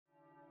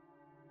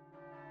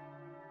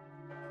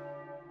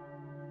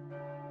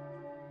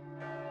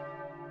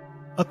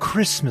A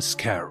Christmas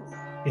Carol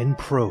in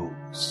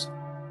Prose,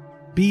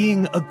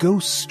 being a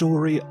ghost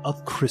story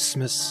of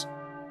Christmas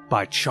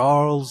by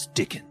Charles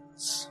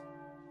Dickens.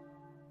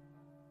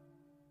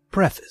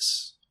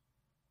 Preface.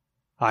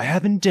 I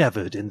have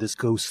endeavored in this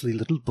ghostly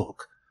little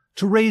book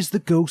to raise the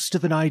ghost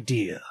of an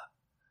idea,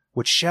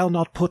 which shall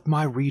not put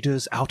my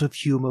readers out of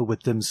humor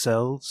with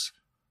themselves,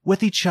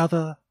 with each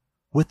other,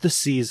 with the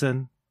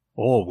season,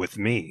 or with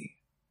me.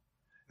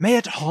 May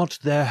it haunt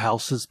their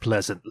houses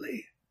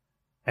pleasantly,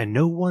 and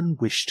no one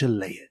wish to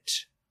lay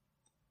it.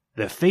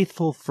 Their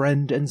faithful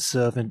friend and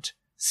servant,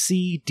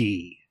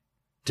 C.D.,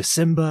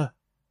 December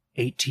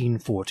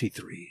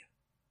 1843.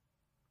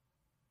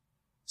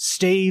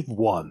 Stave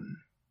 1.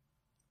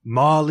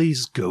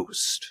 Marley's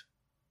Ghost.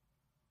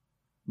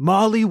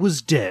 Marley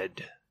was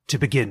dead, to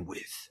begin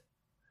with.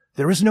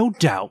 There is no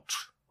doubt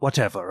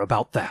whatever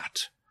about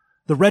that.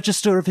 The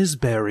register of his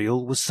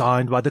burial was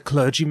signed by the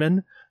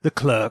clergyman, the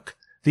clerk,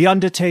 the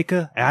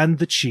undertaker, and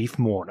the chief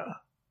mourner.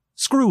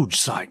 Scrooge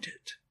signed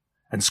it,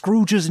 and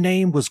Scrooge's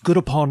name was good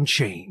upon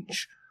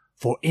change,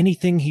 for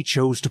anything he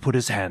chose to put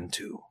his hand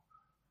to.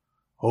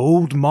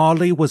 Old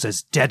Marley was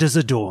as dead as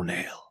a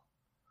doornail.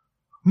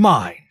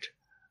 Mind,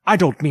 I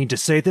don't mean to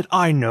say that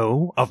I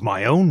know, of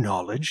my own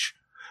knowledge,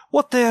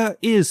 what there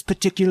is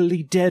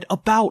particularly dead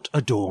about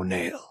a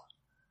doornail.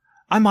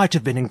 I might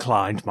have been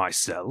inclined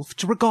myself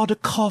to regard a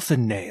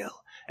coffin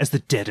nail as the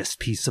deadest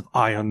piece of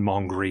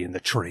ironmongery in the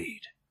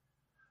trade.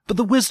 But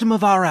the wisdom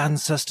of our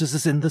ancestors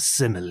is in the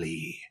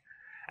simile,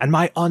 and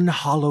my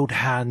unhallowed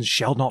hands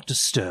shall not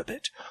disturb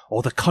it,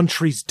 or the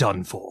country's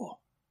done for.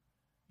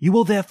 You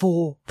will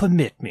therefore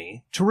permit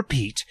me to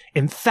repeat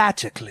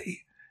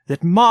emphatically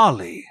that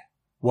Marley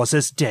was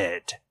as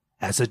dead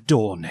as a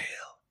doornail.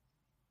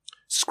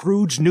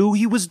 Scrooge knew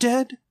he was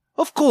dead?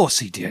 Of course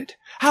he did.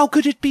 How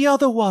could it be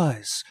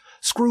otherwise?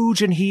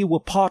 Scrooge and he were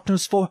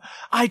partners for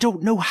I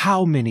don't know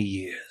how many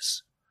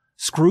years.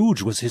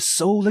 Scrooge was his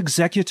sole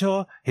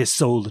executor, his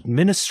sole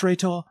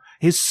administrator,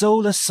 his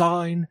sole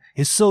assign,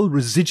 his sole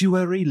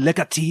residuary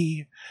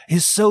legatee,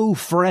 his sole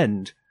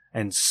friend,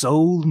 and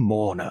sole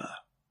mourner.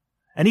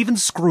 And even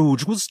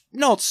Scrooge was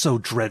not so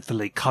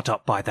dreadfully cut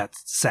up by that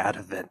sad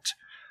event,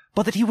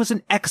 but that he was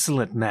an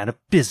excellent man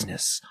of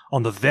business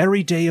on the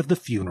very day of the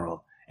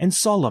funeral, and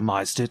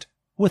solemnized it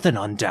with an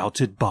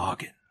undoubted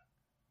bargain.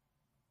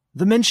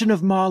 The mention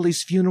of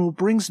Marley's funeral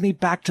brings me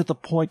back to the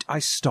point I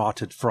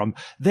started from.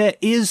 There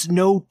is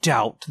no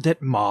doubt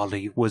that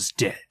Marley was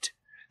dead.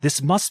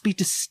 This must be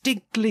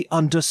distinctly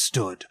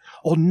understood,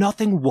 or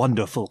nothing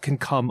wonderful can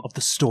come of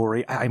the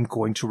story I am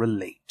going to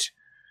relate.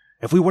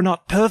 If we were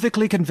not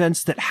perfectly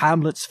convinced that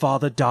Hamlet's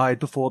father died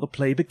before the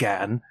play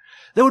began,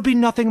 there would be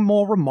nothing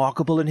more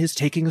remarkable in his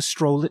taking a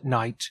stroll at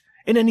night,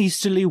 in an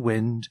easterly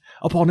wind,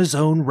 upon his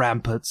own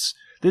ramparts,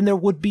 than there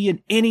would be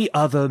in any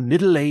other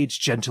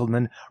middle-aged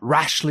gentleman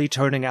rashly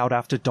turning out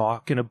after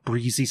dark in a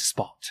breezy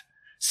spot,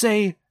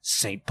 say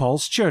St.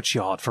 Paul's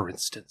churchyard, for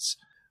instance,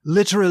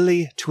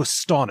 literally to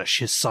astonish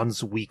his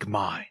son's weak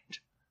mind.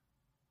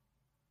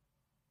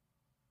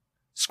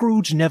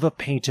 Scrooge never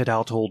painted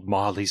out old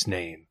Marley's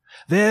name.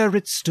 There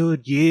it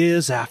stood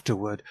years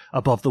afterward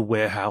above the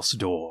warehouse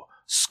door,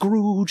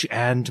 Scrooge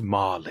and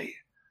Marley.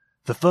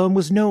 The firm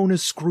was known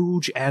as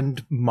Scrooge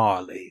and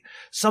Marley.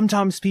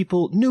 Sometimes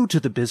people new to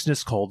the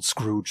business called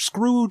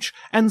Scrooge,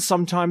 and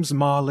sometimes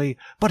Marley,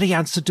 but he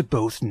answered to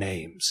both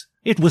names.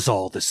 It was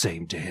all the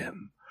same to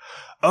him.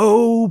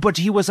 Oh, but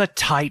he was a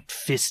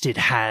tight-fisted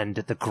hand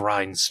at the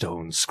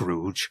grindstone,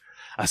 Scrooge.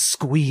 A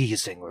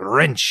squeezing,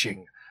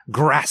 wrenching,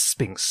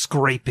 grasping,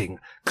 scraping,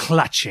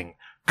 clutching,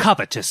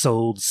 covetous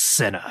old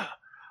sinner,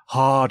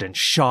 hard and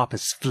sharp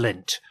as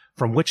flint,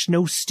 from which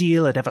no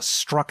steel had ever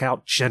struck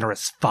out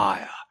generous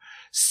fire,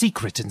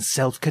 secret and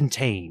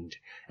self-contained,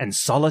 and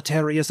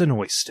solitary as an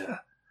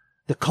oyster.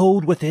 The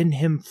cold within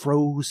him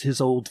froze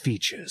his old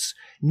features,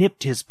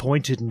 nipped his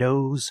pointed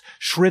nose,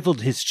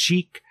 shriveled his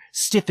cheek,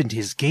 stiffened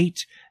his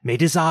gait,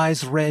 made his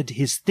eyes red,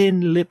 his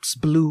thin lips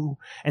blue,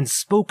 and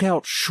spoke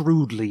out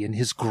shrewdly in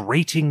his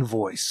grating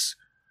voice.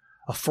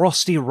 A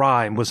frosty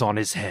rime was on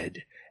his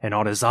head, and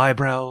on his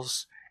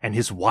eyebrows, and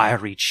his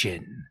wiry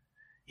chin.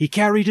 He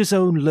carried his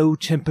own low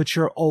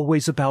temperature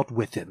always about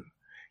with him.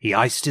 He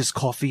iced his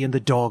coffee in the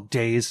dog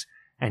days,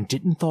 and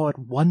didn't thaw it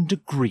 1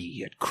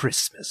 degree at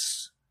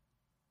Christmas.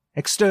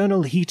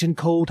 External heat and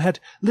cold had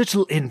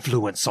little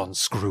influence on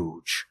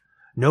Scrooge.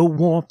 No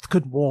warmth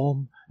could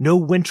warm, no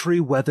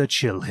wintry weather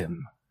chill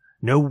him.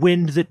 No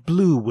wind that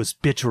blew was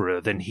bitterer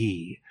than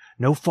he.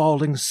 No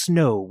falling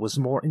snow was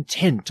more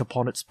intent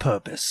upon its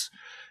purpose.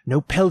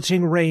 No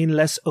pelting rain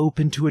less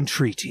open to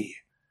entreaty.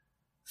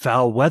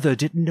 Foul weather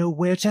didn't know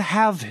where to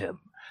have him.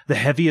 The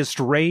heaviest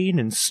rain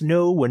and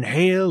snow and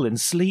hail and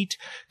sleet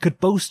could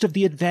boast of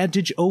the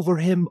advantage over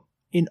him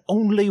in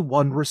only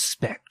one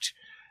respect.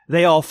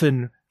 They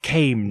often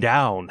came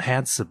down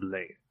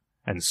handsomely,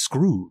 and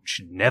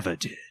Scrooge never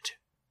did.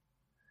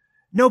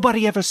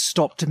 Nobody ever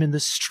stopped him in the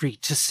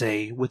street to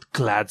say, with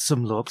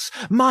gladsome looks,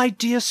 "My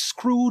dear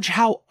Scrooge,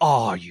 how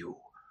are you?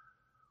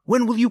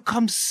 When will you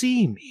come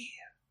see me?"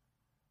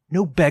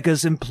 No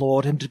beggars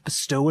implored him to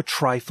bestow a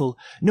trifle.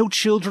 No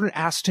children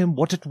asked him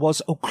what it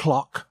was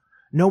o'clock.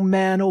 No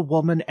man or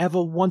woman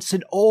ever once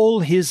in all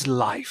his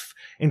life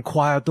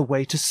inquired the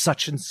way to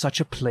such and such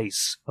a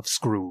place of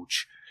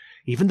Scrooge.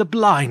 Even the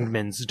blind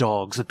men's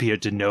dogs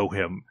appeared to know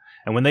him,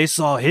 and when they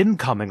saw him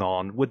coming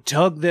on, would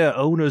tug their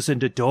owners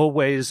into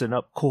doorways and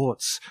up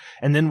courts,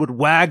 and then would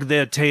wag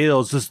their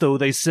tails as though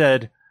they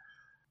said,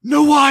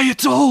 "No eye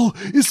at all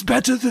is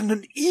better than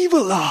an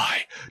evil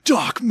eye,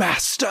 dark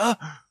master."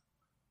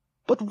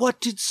 But what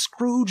did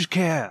Scrooge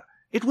care?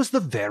 It was the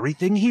very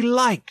thing he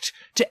liked,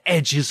 to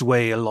edge his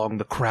way along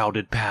the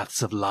crowded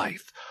paths of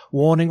life,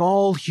 warning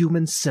all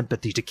human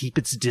sympathy to keep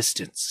its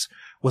distance,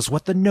 was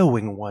what the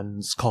knowing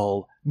ones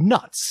call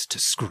nuts to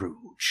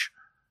Scrooge.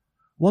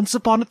 Once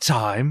upon a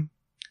time,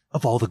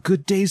 of all the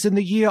good days in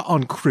the year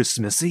on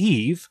Christmas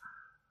Eve,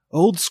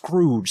 old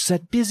Scrooge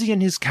sat busy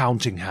in his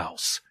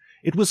counting-house.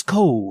 It was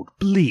cold,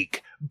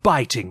 bleak,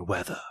 biting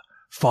weather,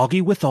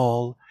 foggy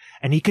withal,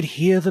 and he could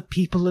hear the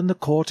people in the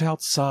court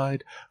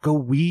outside go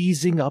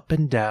wheezing up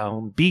and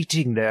down,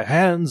 beating their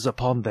hands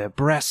upon their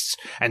breasts,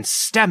 and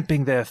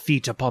stamping their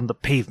feet upon the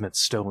pavement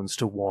stones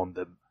to warm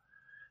them.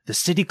 The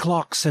city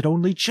clocks had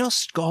only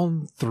just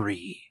gone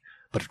 3,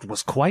 but it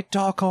was quite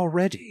dark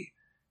already.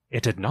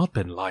 It had not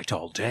been light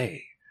all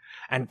day,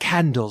 and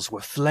candles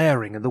were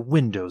flaring in the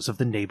windows of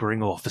the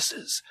neighboring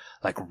offices,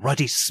 like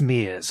ruddy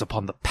smears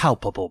upon the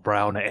palpable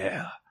brown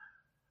air.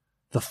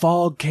 The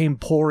fog came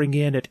pouring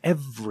in at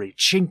every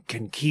chink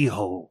and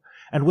keyhole,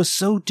 and was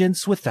so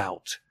dense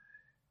without,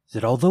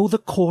 that although the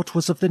court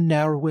was of the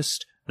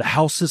narrowest, the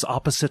houses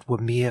opposite were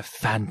mere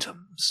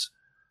phantoms.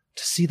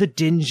 To see the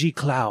dingy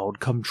cloud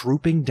come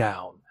drooping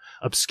down,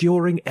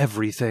 obscuring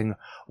everything,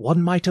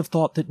 one might have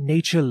thought that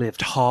nature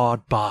lived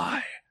hard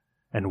by,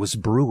 and was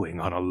brewing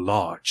on a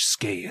large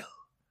scale.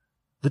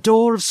 The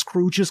door of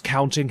Scrooge's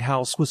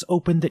counting-house was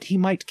open that he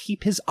might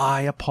keep his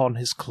eye upon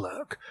his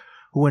clerk,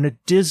 who in a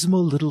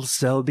dismal little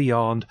cell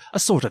beyond, a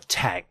sort of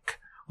tank,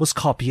 was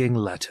copying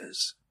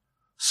letters.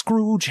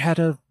 Scrooge had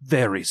a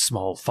very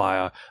small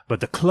fire, but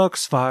the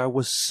clerk's fire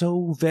was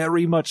so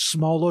very much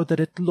smaller that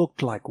it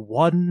looked like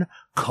one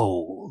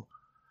coal.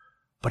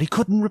 But he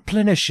couldn't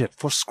replenish it,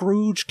 for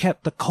Scrooge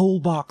kept the coal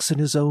box in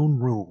his own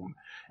room,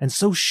 and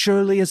so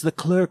surely as the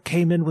clerk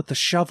came in with the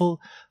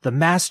shovel, the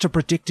master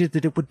predicted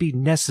that it would be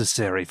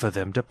necessary for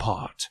them to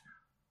part.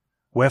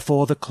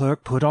 Wherefore the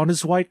clerk put on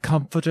his white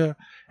comforter,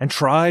 and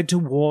tried to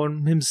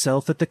warm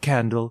himself at the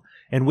candle,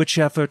 in which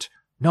effort,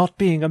 not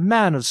being a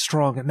man of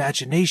strong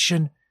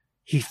imagination,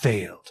 he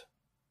failed.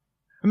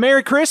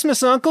 "Merry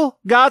Christmas, Uncle!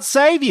 God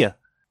save you!"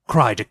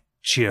 cried a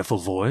cheerful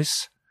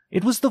voice.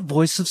 It was the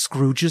voice of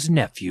Scrooge's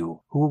nephew,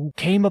 who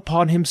came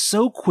upon him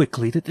so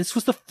quickly that this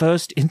was the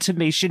first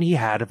intimation he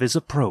had of his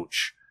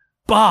approach.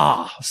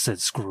 "Bah!" said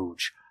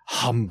Scrooge.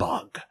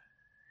 "Humbug!"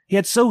 He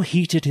had so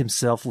heated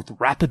himself with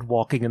rapid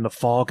walking in the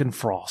fog and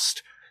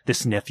frost,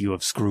 this nephew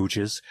of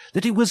Scrooge's,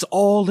 that he was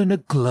all in a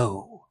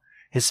glow.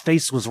 His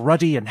face was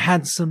ruddy and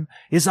handsome,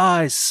 his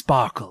eyes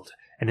sparkled,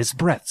 and his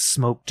breath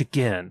smoked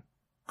again.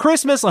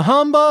 "Christmas a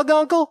humbug,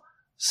 Uncle?"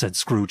 said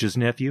Scrooge's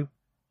nephew.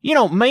 "You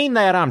don't mean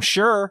that, I'm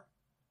sure."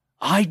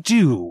 "I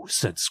do,"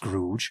 said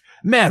Scrooge.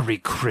 "Merry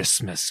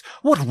Christmas!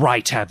 What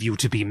right have you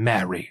to be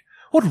merry?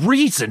 What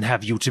reason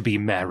have you to be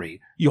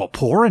merry? You're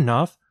poor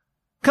enough."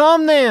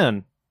 "Come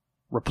then,"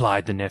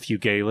 replied the nephew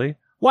gaily.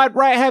 "What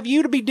right have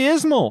you to be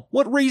dismal?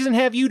 What reason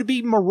have you to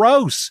be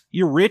morose?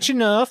 You're rich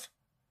enough."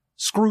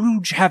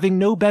 Scrooge, having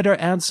no better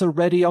answer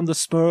ready on the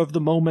spur of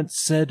the moment,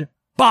 said,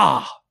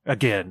 "Bah!"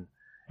 again,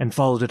 and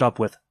followed it up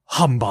with,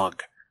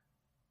 "Humbug!"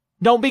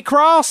 "Don't be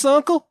cross,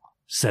 Uncle,"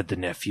 said the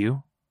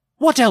nephew.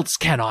 "What else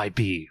can I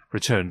be?"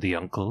 returned the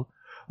uncle.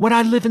 "When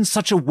I live in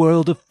such a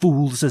world of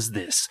fools as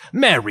this.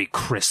 Merry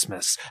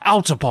Christmas!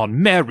 Out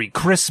upon Merry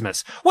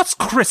Christmas! What's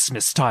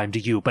Christmas time to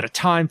you but a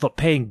time for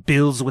paying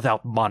bills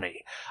without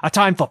money? A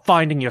time for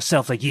finding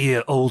yourself a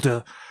year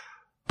older,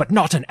 but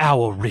not an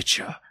hour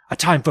richer? A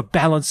time for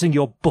balancing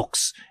your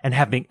books and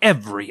having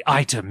every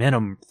item in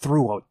 'em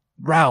through a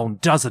round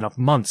dozen of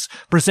months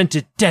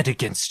presented dead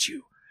against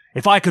you?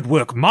 If I could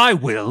work my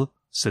will,"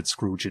 said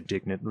Scrooge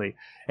indignantly,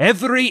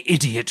 "every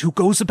idiot who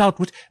goes about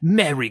with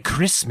Merry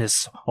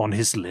Christmas on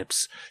his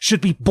lips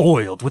should be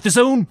boiled with his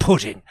own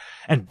pudding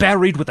and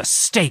buried with a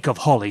stake of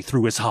holly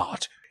through his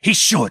heart. He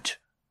should."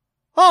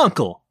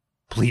 "Uncle,"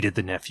 pleaded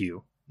the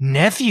nephew.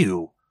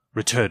 "Nephew,"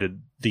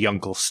 retorted the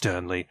uncle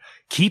sternly,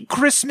 "keep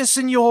Christmas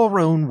in your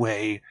own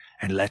way,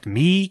 and let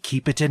me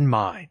keep it in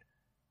mine."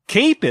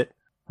 "Keep it?"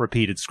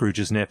 repeated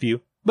Scrooge's nephew.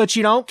 "But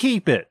you don't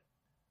keep it."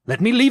 "Let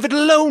me leave it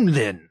alone,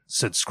 then,"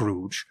 said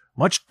Scrooge.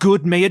 "Much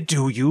good may it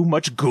do you,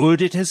 much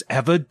good it has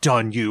ever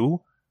done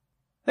you."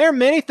 "There are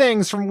many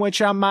things from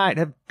which I might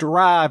have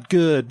derived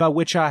good, by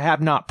which I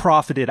have not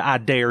profited, I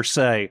dare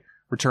say,"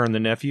 returned the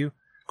nephew.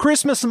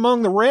 "Christmas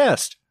among the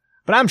rest.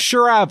 But I'm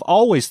sure I've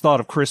always thought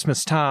of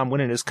Christmas time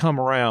when it has come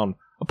around,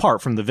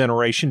 apart from the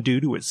veneration due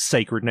to its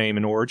sacred name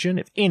and origin,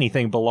 if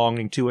anything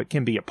belonging to it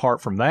can be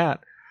apart from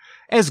that.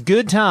 As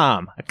good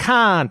time, a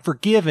kind,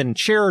 forgiving,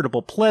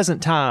 charitable,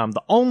 pleasant time,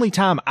 the only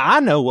time I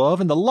know of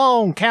in the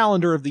long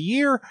calendar of the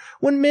year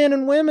when men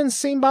and women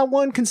seem by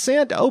one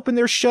consent to open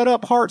their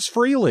shut-up hearts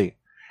freely,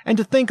 and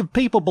to think of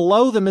people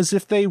below them as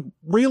if they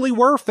really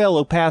were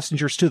fellow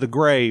passengers to the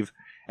grave,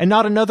 and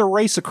not another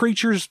race of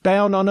creatures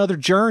bound on other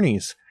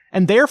journeys.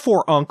 And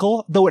therefore,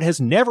 Uncle, though it has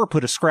never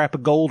put a scrap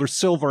of gold or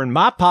silver in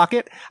my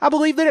pocket, I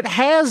believe that it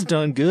has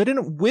done good, and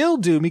it will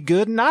do me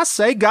good, and I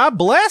say God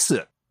bless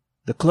it.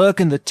 The clerk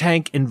in the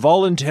tank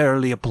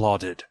involuntarily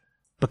applauded.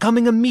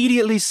 Becoming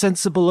immediately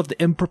sensible of the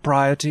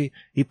impropriety,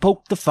 he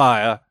poked the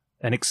fire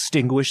and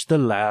extinguished the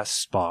last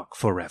spark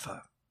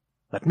forever.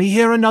 "Let me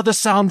hear another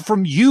sound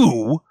from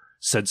you,"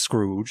 said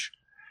Scrooge,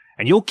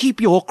 "and you'll keep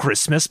your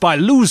Christmas by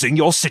losing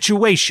your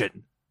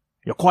situation.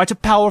 You're quite a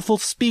powerful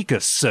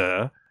speaker,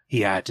 sir,"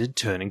 he added,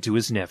 turning to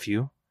his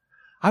nephew.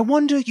 "I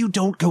wonder you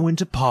don't go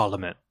into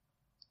Parliament."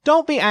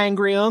 "Don't be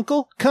angry,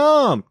 Uncle.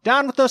 Come,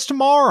 dine with us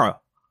tomorrow."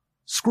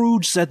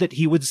 Scrooge said that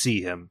he would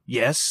see him.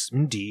 Yes,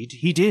 indeed,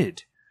 he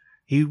did.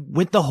 He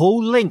went the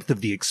whole length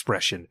of the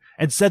expression,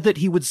 and said that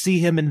he would see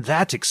him in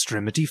that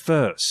extremity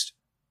first.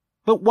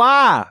 "But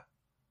why?"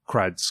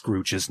 cried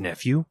Scrooge's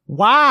nephew.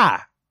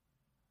 "Why?"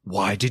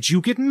 "Why did you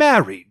get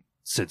married?"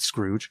 said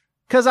Scrooge.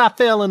 "'Cause I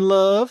fell in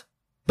love."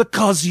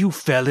 "Because you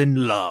fell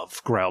in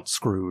love," growled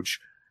Scrooge,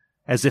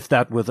 as if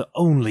that were the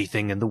only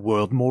thing in the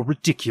world more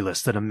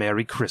ridiculous than a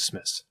Merry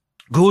Christmas.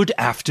 "Good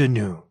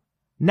afternoon."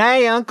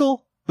 "Nay,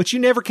 Uncle, but you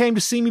never came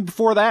to see me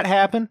before that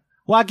happened.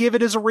 Why give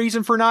it as a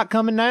reason for not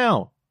coming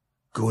now?"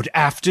 "Good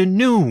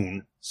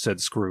afternoon,"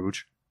 said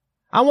Scrooge.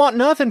 "I want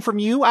nothing from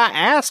you. I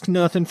ask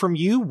nothing from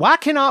you. Why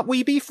cannot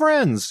we be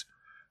friends?"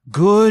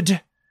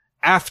 "Good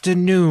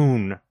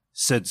afternoon,"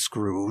 said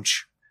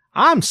Scrooge.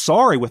 "I'm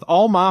sorry with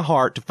all my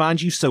heart to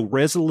find you so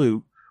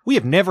resolute. We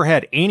have never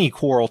had any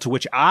quarrel to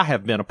which I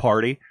have been a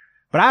party,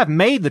 but I have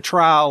made the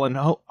trial in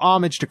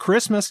homage to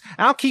Christmas,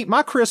 and I'll keep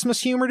my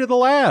Christmas humor to the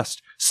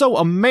last. So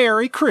a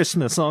Merry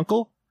Christmas,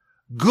 Uncle."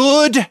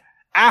 "Good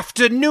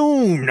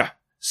afternoon,"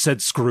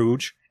 said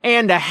Scrooge.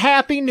 "And a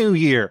Happy New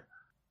Year."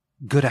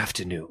 "Good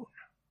afternoon,"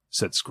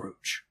 said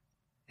Scrooge.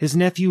 His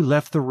nephew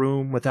left the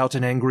room without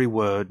an angry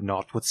word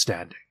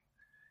notwithstanding.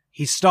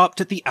 He stopped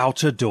at the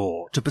outer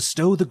door to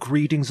bestow the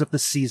greetings of the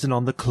season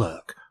on the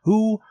clerk,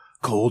 who,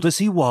 cold as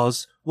he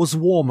was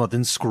warmer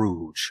than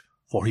Scrooge,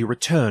 for he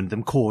returned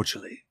them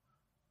cordially.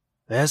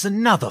 "There's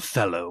another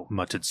fellow,"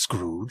 muttered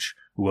Scrooge,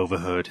 who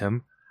overheard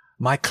him.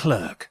 "My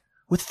clerk,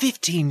 with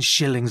 15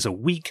 shillings a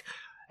week,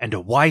 and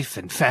a wife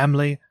and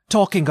family,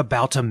 talking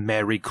about a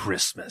Merry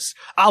Christmas.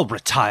 I'll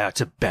retire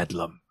to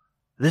Bedlam."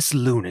 This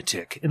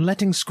lunatic, in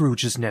letting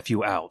Scrooge's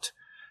nephew out,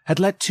 had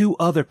let 2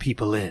 other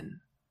people in.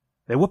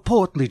 They were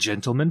portly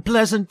gentlemen,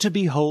 pleasant to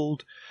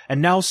behold,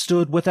 and now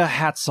stood with their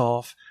hats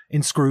off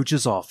in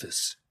Scrooge's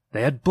office.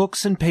 They had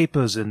books and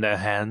papers in their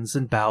hands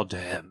and bowed to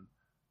him.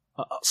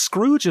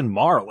 "Scrooge and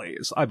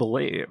Marley's, I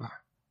believe,"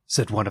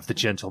 said one of the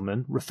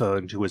gentlemen,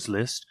 referring to his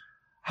list.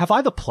 "Have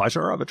I the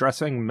pleasure of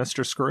addressing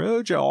Mr.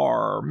 Scrooge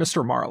or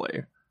Mr.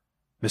 Marley?"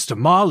 "Mr.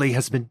 Marley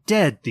has been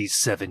dead these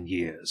 7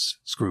 years,"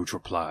 Scrooge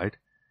replied.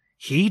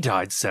 "He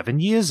died 7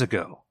 years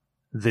ago,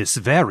 this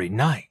very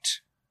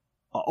night."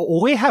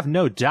 "We have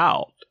no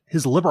doubt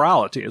his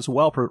liberality is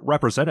well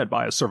represented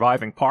by his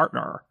surviving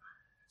partner,"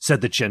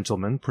 said the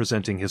gentleman,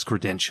 presenting his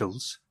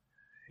credentials.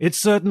 It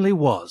certainly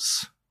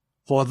was,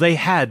 for they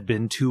had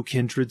been 2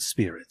 kindred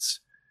spirits.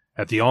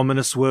 At the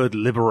ominous word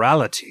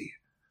liberality,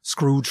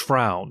 Scrooge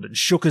frowned and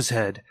shook his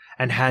head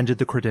and handed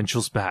the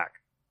credentials back.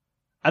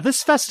 "At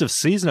this festive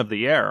season of the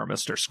year,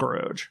 Mr.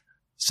 Scrooge,"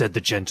 said the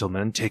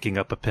gentleman, taking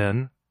up a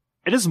pen,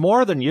 "it is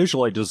more than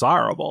usually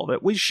desirable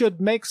that we should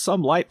make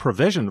some light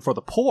provision for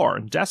the poor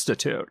and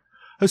destitute,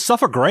 who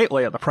suffer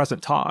greatly at the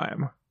present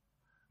time.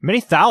 Many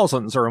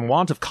thousands are in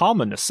want of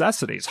common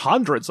necessities.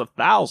 Hundreds of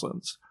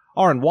thousands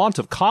are in want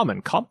of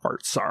common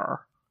comforts,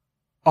 sir."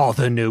 "Are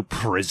there no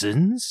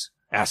prisons?"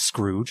 asked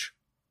Scrooge.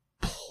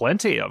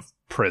 "Plenty of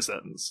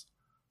prisons,"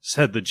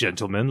 said the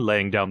gentleman,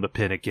 laying down the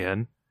pen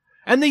again.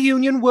 "And the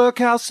union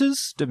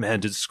workhouses?"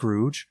 demanded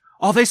Scrooge.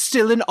 "Are they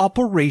still in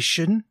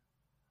operation?"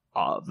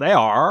 "They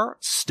are,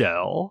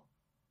 still,"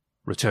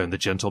 returned the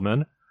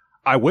gentleman.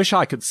 "I wish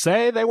I could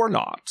say they were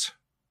not."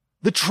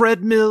 "The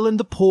treadmill and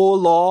the poor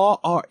law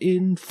are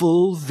in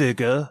full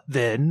vigor,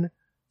 then?"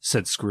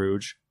 said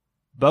Scrooge.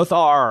 "Both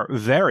are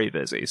very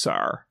busy,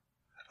 sir."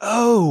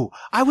 "Oh,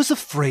 I was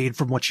afraid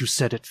from what you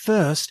said at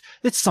first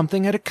that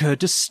something had occurred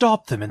to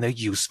stop them in their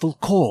useful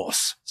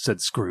course,"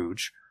 said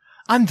Scrooge.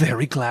 "I'm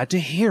very glad to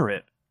hear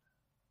it."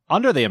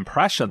 "Under the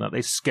impression that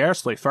they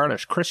scarcely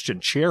furnish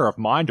Christian cheer of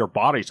mind or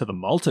body to the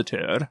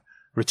multitude,"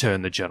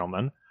 returned the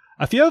gentleman,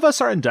 "a few of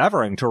us are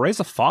endeavoring to raise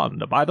a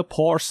fund to buy the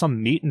poor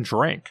some meat and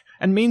drink,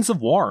 and means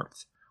of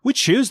warmth. We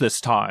choose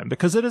this time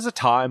because it is a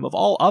time of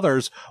all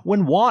others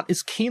when want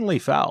is keenly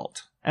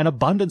felt, and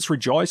abundance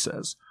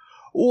rejoices.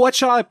 What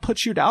shall I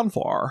put you down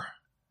for?"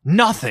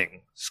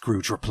 "Nothing,"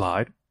 Scrooge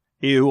replied.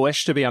 "You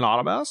wish to be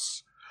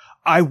anonymous?"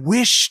 "I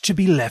wish to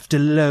be left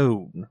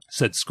alone,"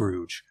 said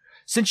Scrooge.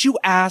 "Since you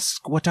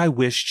ask what I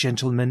wish,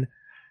 gentlemen,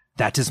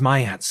 That is my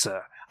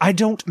answer. I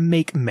don't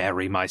make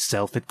merry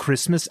myself at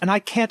Christmas, and I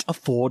can't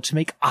afford to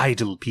make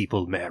idle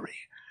people merry.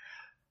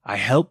 I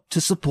help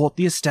to support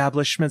the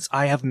establishments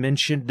I have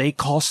mentioned. They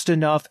cost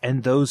enough,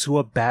 and those who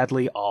are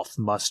badly off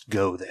must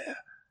go there.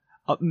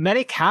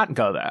 Many can't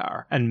go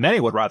there, and many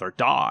would rather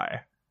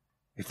die.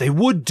 If they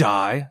would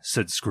die,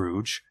 said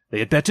Scrooge, they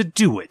had better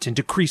do it and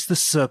decrease the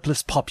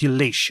surplus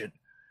population.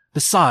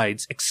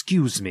 Besides,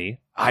 excuse me,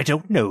 I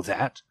don't know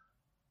that.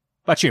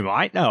 But you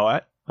might know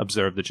it,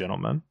 observed the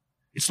gentleman.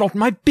 It's not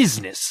my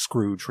business,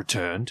 Scrooge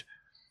returned.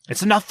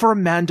 It's enough for a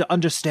man to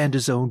understand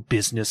his own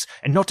business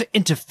and not to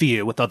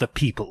interfere with other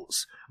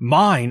people's.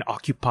 Mine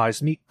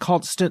occupies me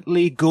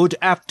constantly. Good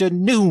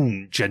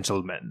afternoon,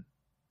 gentlemen.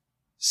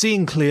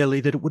 Seeing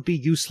clearly that it would be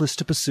useless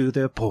to pursue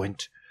their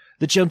point,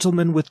 the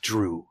gentleman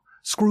withdrew.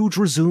 Scrooge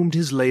resumed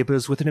his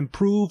labours with an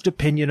improved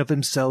opinion of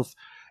himself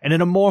and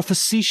in a more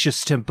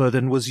facetious temper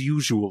than was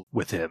usual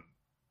with him.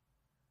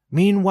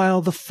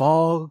 Meanwhile the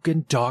fog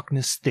and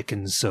darkness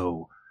thickened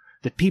so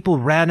that people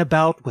ran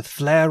about with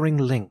flaring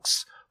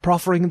links,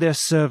 proffering their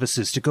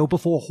services to go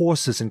before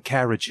horses and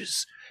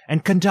carriages,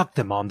 and conduct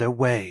them on their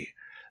way.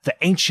 The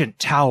ancient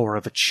tower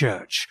of a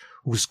church,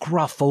 whose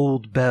gruff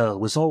old bell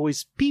was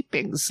always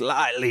peeping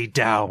slyly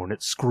down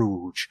at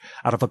Scrooge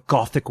out of a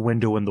Gothic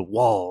window in the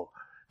wall,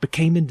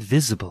 became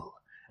invisible,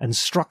 and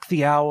struck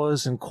the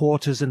hours and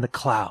quarters in the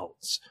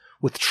clouds,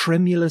 with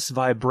tremulous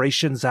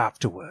vibrations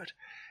afterward,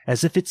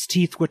 as if its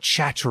teeth were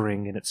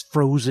chattering in its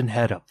frozen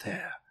head up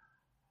there.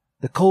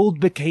 The cold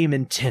became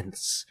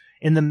intense.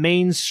 In the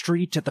main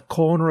street at the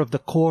corner of the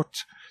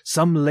court,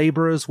 some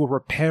labourers were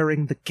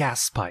repairing the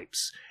gas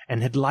pipes,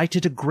 and had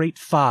lighted a great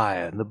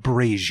fire in the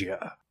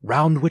brazier,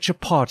 round which a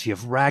party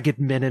of ragged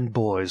men and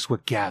boys were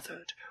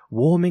gathered,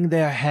 warming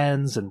their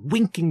hands and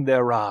winking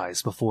their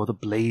eyes before the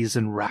blaze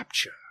in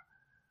rapture.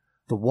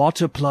 The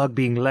water-plug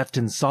being left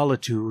in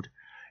solitude,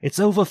 its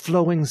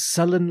overflowing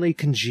sullenly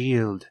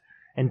congealed,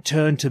 and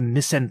turned to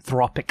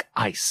misanthropic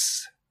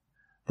ice.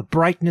 The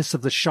brightness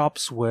of the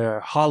shops where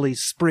holly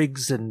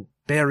sprigs and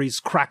berries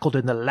crackled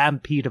in the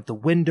lamp heat of the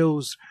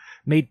windows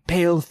made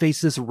pale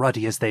faces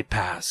ruddy as they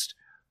passed.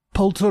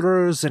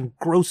 Poulterers' and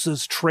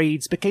grocers'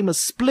 trades became a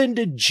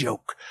splendid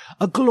joke,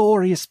 a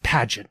glorious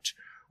pageant,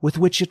 with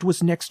which it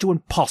was next to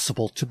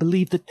impossible to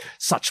believe that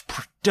such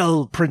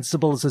dull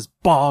principles as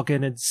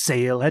bargain and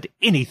sale had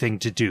anything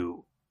to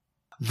do.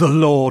 The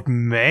Lord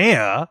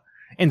Mayor,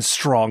 in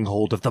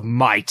stronghold of the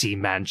mighty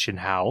mansion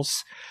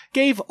house,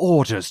 gave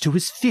orders to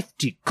his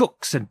 50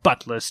 cooks and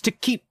butlers to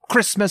keep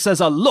Christmas as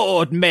a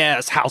Lord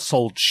Mayor's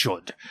household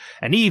should,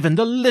 and even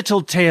the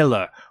little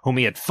tailor, whom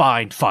he had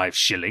fined 5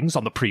 shillings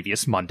on the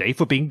previous Monday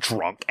for being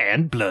drunk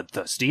and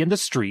bloodthirsty in the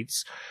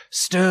streets,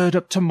 stirred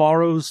up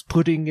tomorrow's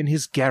pudding in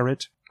his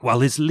garret,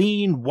 while his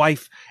lean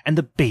wife and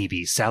the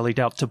baby sallied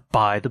out to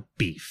buy the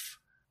beef.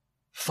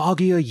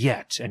 Foggier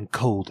yet and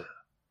colder,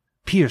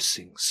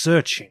 piercing,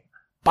 searching,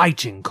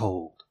 biting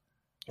cold.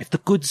 If the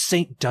good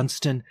St.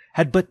 Dunstan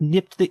had but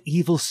nipped the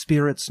evil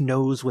spirit's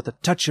nose with a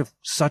touch of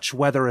such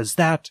weather as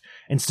that,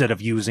 instead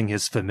of using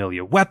his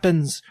familiar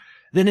weapons,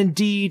 then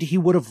indeed he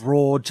would have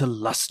roared to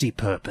lusty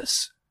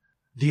purpose.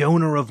 The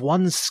owner of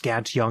one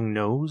scant young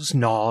nose,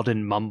 gnawed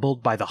and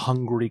mumbled by the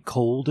hungry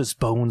cold as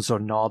bones are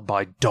gnawed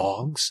by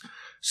dogs,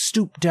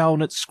 stooped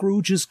down at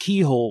Scrooge's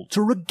keyhole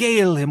to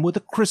regale him with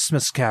a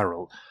Christmas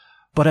carol,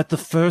 but at the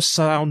first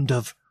sound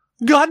of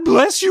 "God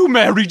bless you,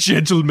 merry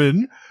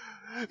gentlemen!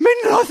 May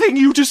nothing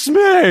you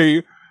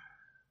dismay!"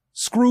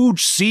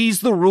 Scrooge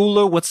seized the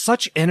ruler with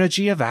such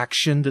energy of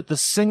action that the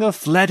singer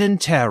fled in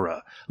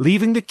terror,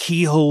 leaving the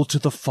keyhole to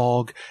the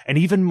fog and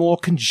even more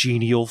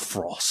congenial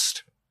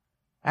frost.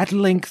 At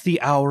length the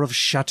hour of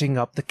shutting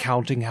up the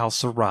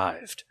counting-house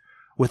arrived.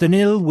 With an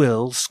ill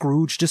will,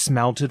 Scrooge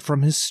dismounted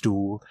from his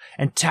stool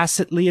and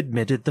tacitly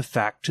admitted the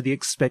fact to the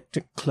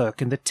expectant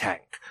clerk in the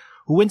tank,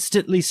 who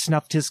instantly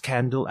snuffed his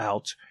candle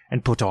out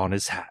and put on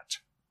his hat.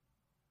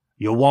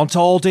 "You'll want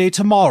all day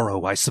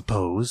tomorrow, I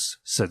suppose,"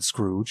 said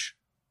Scrooge.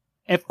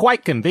 "If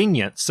quite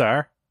convenient,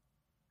 sir."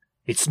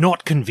 "It's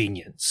not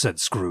convenient," said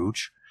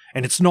Scrooge,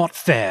 "and it's not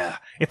fair.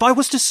 If I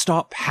was to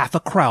stop 1/2 a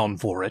crown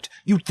for it,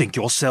 you'd think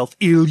yourself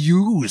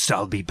ill-used,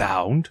 I'll be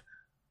bound."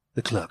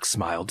 The clerk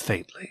smiled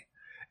faintly.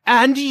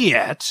 "And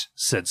yet,"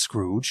 said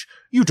Scrooge,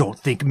 "you don't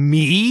think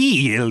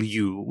me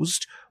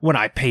ill-used when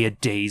I pay a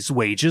day's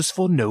wages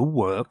for no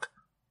work."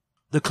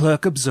 The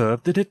clerk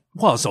observed that it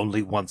was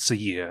only once a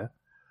year.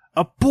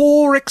 "A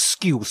poor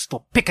excuse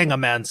for picking a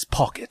man's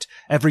pocket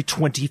every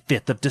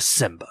 25th of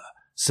December,"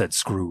 said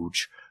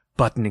Scrooge,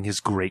 buttoning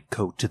his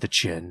greatcoat to the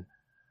chin.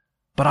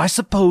 "But I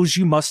suppose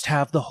you must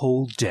have the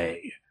whole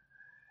day.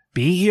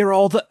 Be here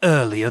all the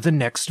earlier the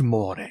next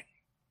morning."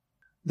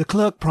 The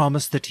clerk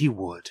promised that he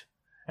would,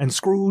 and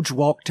Scrooge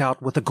walked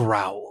out with a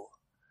growl.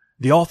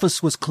 The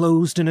office was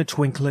closed in a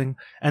twinkling,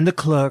 and the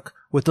clerk,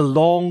 with the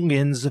long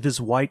ends of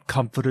his white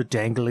comforter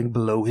dangling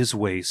below his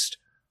waist,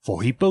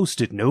 for he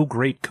boasted no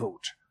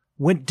greatcoat,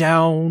 went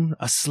down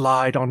a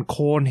slide on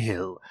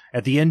Cornhill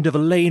at the end of a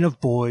lane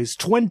of boys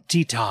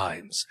 20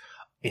 times,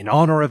 in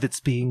honor of its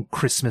being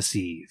Christmas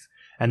Eve,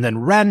 and then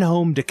ran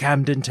home to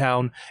Camden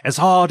Town as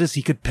hard as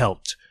he could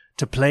pelt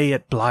to play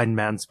at Blind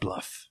Man's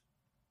Bluff.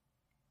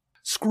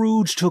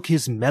 Scrooge took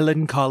his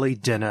melancholy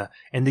dinner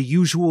in the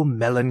usual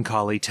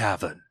melancholy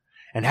tavern,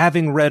 and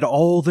having read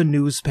all the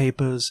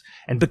newspapers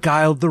and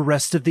beguiled the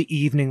rest of the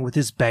evening with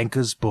his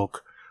banker's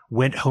book,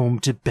 went home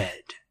to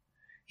bed.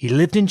 He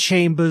lived in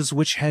chambers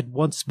which had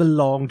once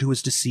belonged to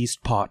his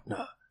deceased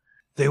partner.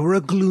 They were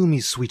a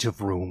gloomy suite of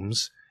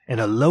rooms, in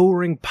a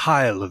lowering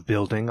pile of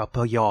building up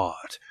a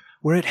yard,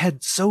 where it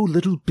had so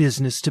little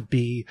business to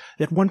be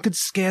that one could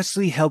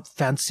scarcely help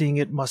fancying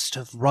it must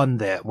have run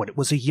there when it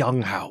was a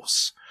young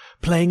house,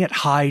 playing at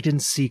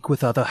hide-and-seek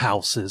with other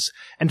houses,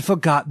 and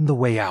forgotten the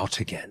way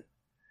out again.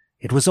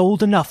 It was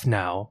old enough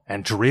now,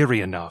 and dreary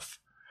enough,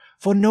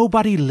 for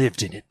nobody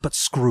lived in it but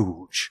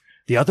Scrooge,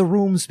 the other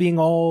rooms being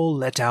all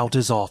let out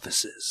as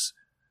offices.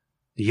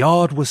 The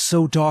yard was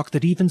so dark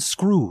that even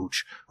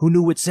Scrooge, who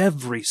knew its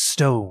every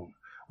stone,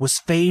 was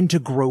fain to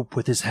grope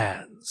with his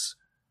hands.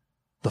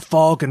 The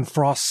fog and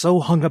frost so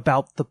hung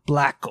about the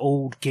black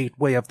old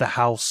gateway of the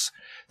house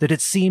that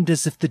it seemed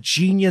as if the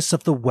genius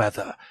of the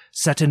weather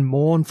sat in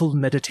mournful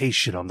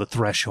meditation on the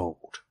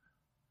threshold.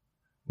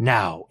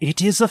 Now,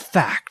 it is a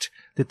fact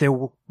that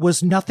there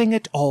was nothing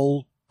at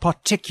all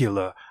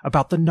particular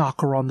about the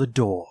knocker on the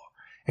door,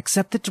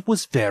 except that it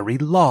was very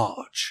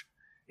large.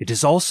 It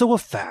is also a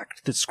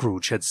fact that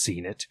Scrooge had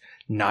seen it,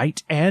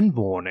 night and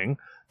morning,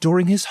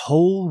 during his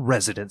whole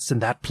residence in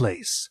that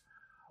place.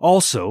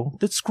 Also,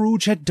 that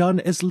Scrooge had done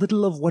as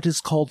little of what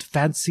is called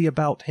fancy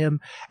about him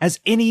as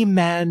any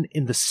man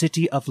in the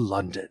city of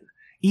London,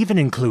 even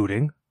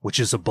including, which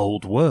is a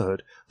bold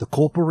word, the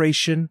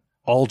corporation,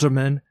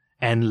 aldermen,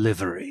 and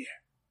livery.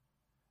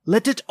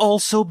 Let it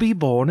also be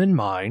borne in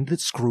mind that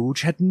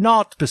Scrooge had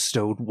not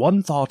bestowed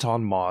one thought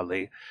on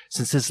Marley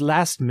since his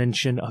last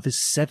mention of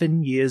his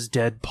 7 years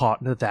dead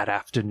partner that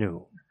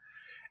afternoon.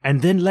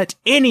 And then let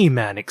any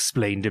man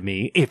explain to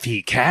me, if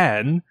he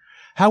can,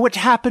 how it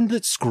happened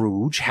that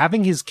Scrooge,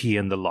 having his key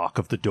in the lock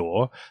of the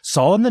door,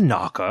 saw in the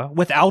knocker,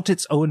 without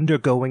its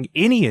undergoing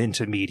any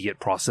intermediate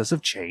process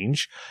of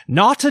change,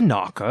 not a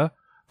knocker,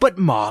 but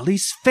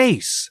Marley's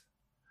face.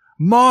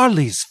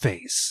 Marley's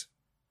face.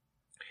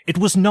 It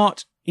was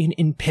not in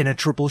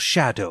impenetrable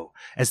shadow,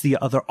 as the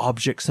other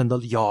objects in the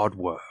yard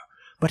were,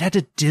 but had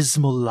a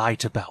dismal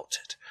light about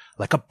it,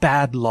 like a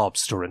bad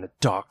lobster in a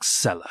dark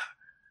cellar.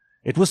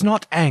 It was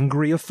not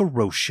angry or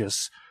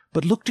ferocious,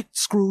 but looked at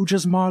Scrooge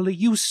as Marley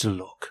used to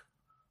look,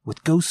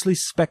 with ghostly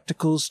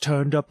spectacles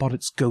turned up on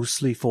its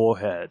ghostly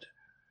forehead.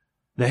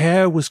 The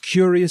hair was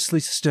curiously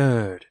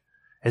stirred,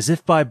 as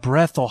if by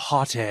breath or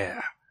hot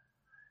air,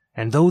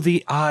 and though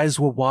the eyes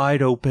were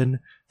wide open,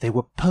 they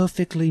were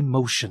perfectly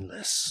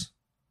motionless.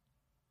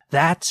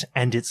 That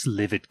and its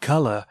livid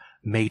color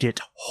made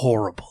it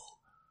horrible,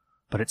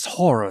 but its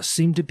horror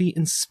seemed to be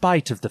in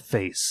spite of the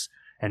face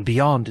and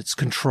beyond its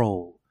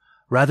control,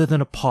 rather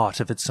than a part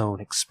of its own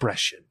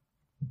expression.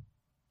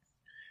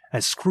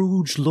 As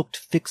Scrooge looked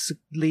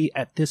fixedly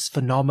at this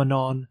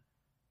phenomenon,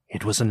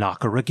 it was a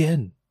knocker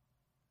again.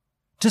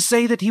 To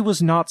say that he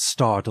was not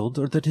startled,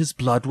 or that his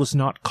blood was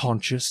not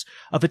conscious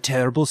of a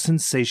terrible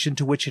sensation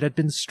to which it had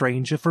been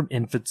stranger from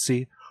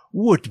infancy,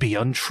 would be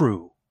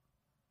untrue.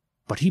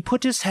 But he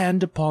put his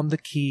hand upon the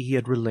key he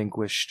had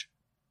relinquished,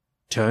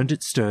 turned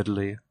it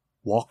sturdily,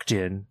 walked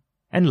in,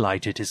 and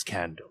lighted his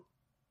candle.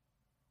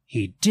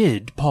 He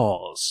did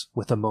pause,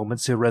 with a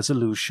moment's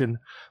irresolution,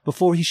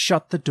 before he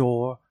shut the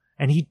door,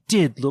 and he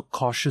did look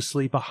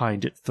cautiously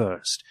behind it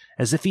first,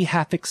 as if he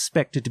half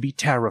expected to be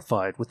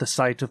terrified with the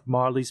sight of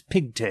Marley's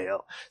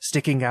pigtail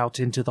sticking out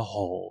into the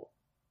hall.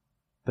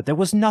 But there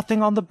was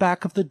nothing on the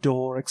back of the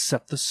door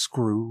except the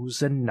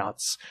screws and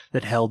nuts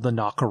that held the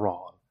knocker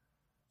on.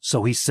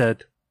 So he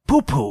said,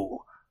 "Pooh-pooh,"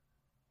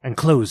 and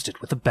closed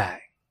it with a bang.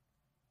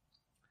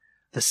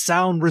 The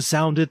sound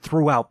resounded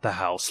throughout the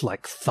house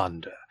like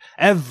thunder.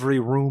 Every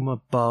room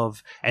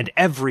above and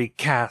every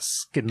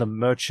cask in the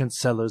merchant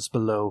cellars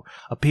below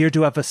appeared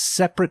to have a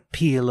separate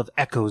peal of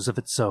echoes of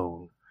its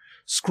own.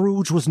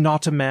 Scrooge was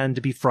not a man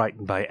to be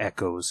frightened by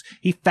echoes.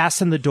 He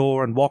fastened the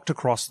door and walked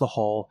across the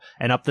hall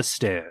and up the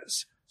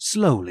stairs,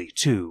 slowly,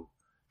 too,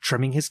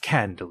 trimming his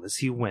candle as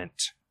he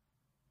went.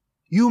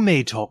 You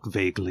may talk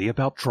vaguely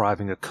about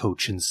driving a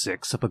coach and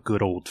six up a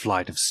good old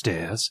flight of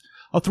stairs,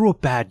 or through a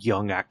bad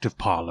young Act of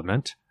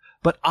Parliament,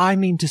 but I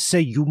mean to say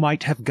you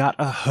might have got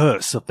a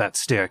hearse up that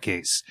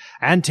staircase,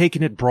 and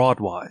taken it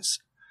broadwise,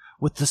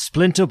 with the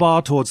splinter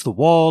bar towards the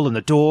wall and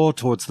the door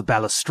towards the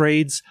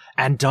balustrades,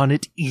 and done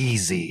it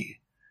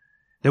easy.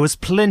 There was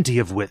plenty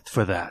of width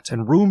for that,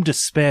 and room to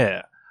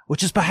spare,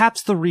 which is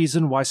perhaps the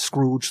reason why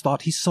Scrooge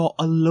thought he saw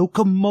a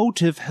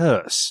locomotive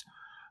hearse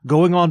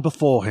going on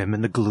before him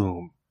in the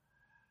gloom.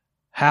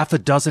 Half a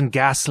dozen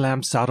gas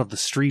lamps out of the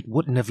street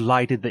wouldn't have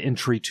lighted the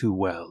entry too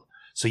well,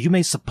 so you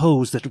may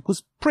suppose that it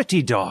was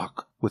pretty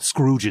dark with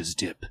Scrooge's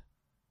dip.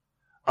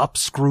 Up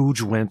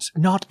Scrooge went,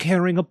 not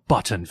caring a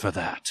button for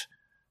that.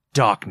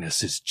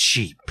 Darkness is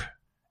cheap,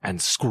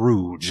 and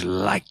Scrooge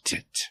liked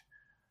it.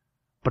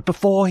 But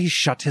before he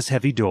shut his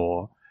heavy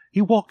door,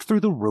 he walked through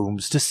the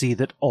rooms to see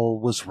that all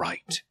was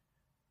right.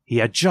 He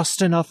had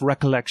just enough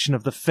recollection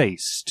of the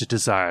face to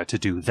desire to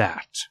do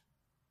that.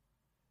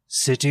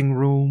 Sitting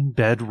room,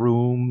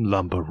 bedroom,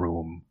 lumber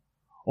room,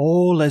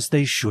 all as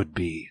they should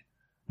be.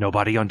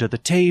 Nobody under the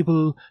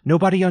table,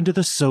 nobody under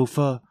the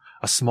sofa,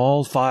 a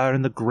small fire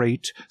in the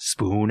grate,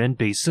 spoon and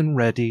basin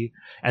ready,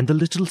 and the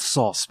little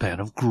saucepan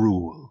of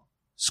gruel.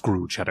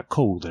 Scrooge had a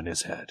cold in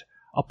his head,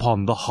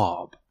 upon the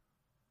hob.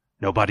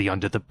 Nobody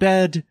under the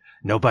bed,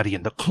 nobody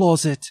in the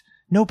closet,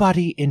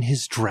 nobody in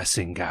his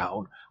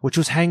dressing-gown, which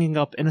was hanging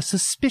up in a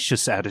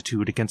suspicious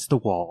attitude against the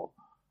wall.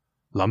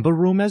 Lumber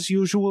room as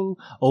usual,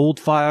 old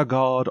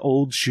fire-guard,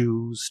 old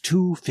shoes,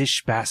 2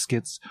 fish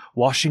baskets,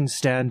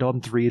 washing-stand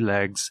on 3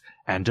 legs,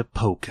 and a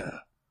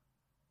poker.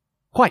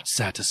 Quite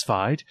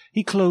satisfied,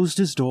 he closed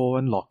his door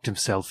and locked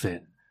himself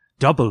in.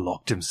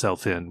 Double-locked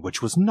himself in,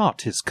 which was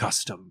not his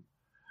custom.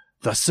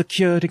 Thus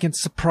secured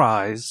against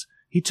surprise,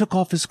 he took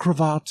off his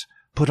cravat,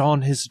 put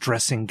on his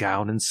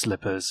dressing-gown and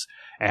slippers,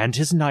 and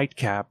his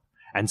nightcap,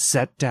 and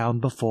sat down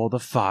before the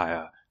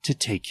fire to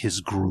take his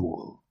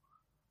gruel.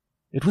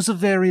 It was a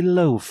very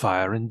low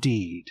fire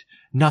indeed,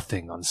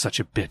 nothing on such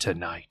a bitter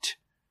night.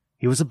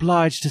 He was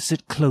obliged to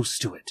sit close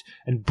to it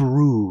and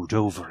brood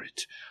over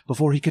it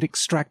before he could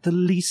extract the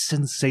least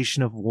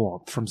sensation of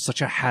warmth from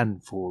such a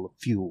handful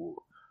of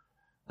fuel.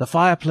 The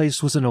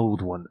fireplace was an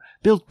old one,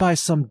 built by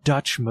some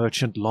Dutch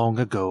merchant long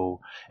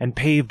ago, and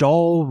paved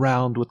all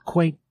round with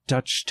quaint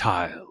Dutch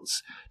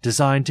tiles,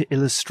 designed to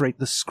illustrate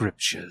the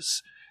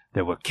scriptures.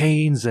 There were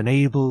Cains and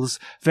Abels,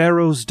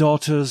 Pharaoh's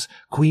daughters,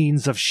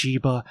 queens of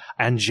Sheba,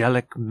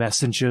 angelic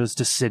messengers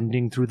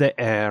descending through the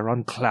air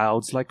on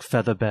clouds like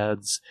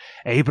featherbeds,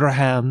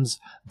 Abrahams,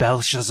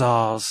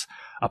 Belshazzars,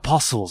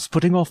 apostles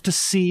putting off to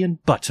sea in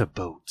butter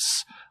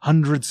boats,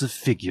 hundreds of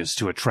figures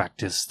to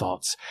attract his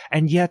thoughts,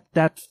 and yet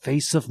that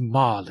face of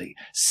Marley,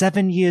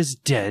 7 years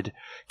dead,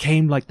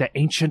 came like the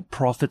ancient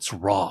prophet's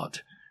rod,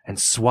 and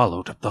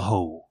swallowed up the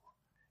whole.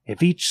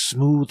 If each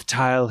smooth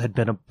tile had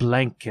been a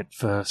blank at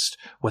first,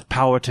 with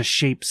power to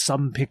shape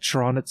some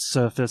picture on its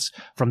surface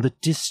from the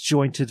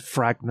disjointed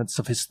fragments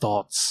of his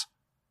thoughts,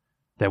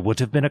 there would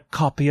have been a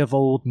copy of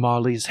old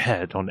Marley's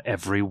head on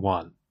every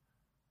one.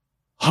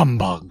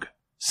 "Humbug!"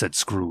 said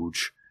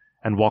Scrooge,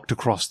 and walked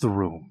across the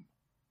room.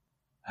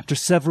 After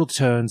several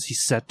turns he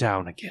sat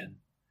down again.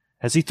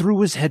 As he threw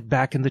his head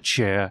back in the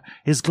chair,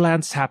 his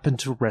glance happened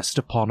to rest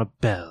upon a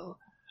bell,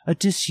 a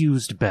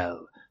disused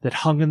bell, that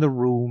hung in the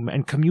room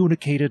and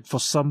communicated for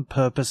some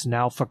purpose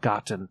now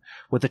forgotten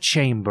with a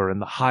chamber in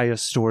the higher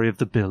story of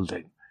the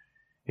building.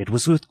 It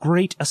was with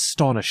great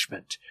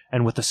astonishment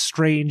and with a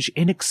strange,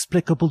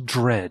 inexplicable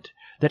dread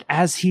that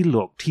as he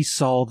looked he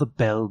saw the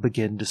bell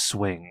begin to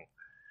swing.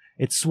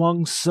 It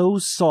swung so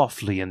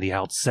softly in the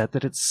outset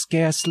that it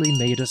scarcely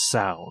made a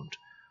sound,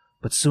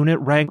 but soon it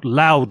rang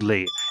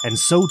loudly, and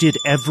so did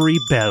every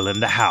bell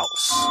in the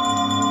house.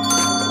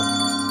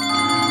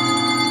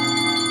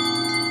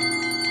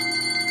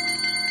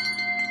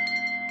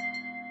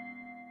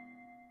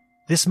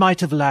 This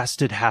might have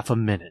lasted half a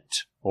minute,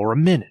 or a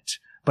minute,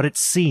 but it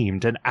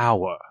seemed an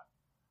hour.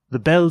 The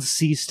bells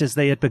ceased as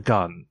they had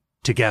begun,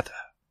 together.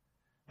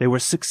 They were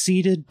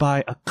succeeded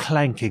by a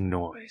clanking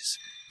noise,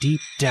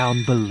 deep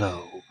down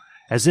below,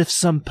 as if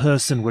some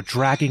person were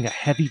dragging a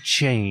heavy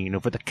chain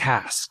over the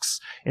casks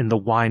in the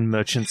wine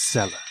merchant's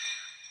cellar.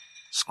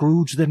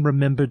 Scrooge then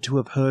remembered to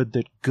have heard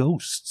that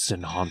ghosts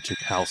in haunted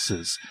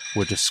houses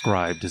were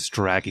described as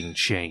dragging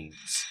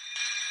chains.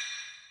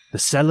 The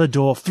cellar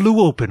door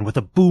flew open with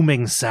a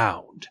booming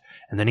sound,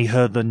 and then he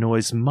heard the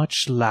noise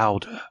much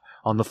louder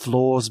on the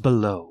floors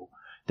below,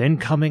 then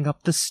coming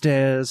up the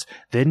stairs,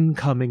 then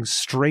coming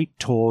straight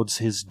towards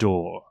his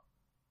door.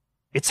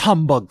 "It's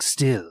humbug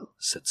still,"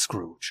 said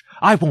Scrooge.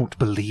 "I won't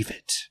believe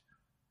it."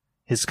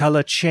 His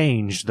colour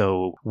changed,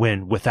 though,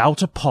 when,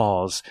 without a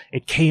pause,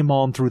 it came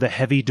on through the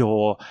heavy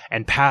door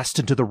and passed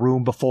into the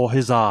room before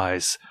his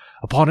eyes.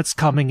 Upon its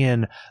coming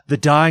in, the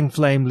dying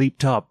flame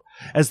leaped up,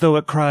 as though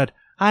it cried,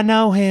 "I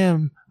know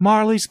him,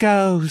 Marley's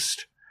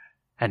ghost,"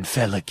 and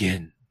fell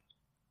again.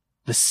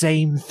 The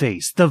same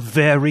face, the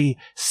very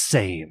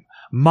same,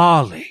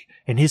 Marley,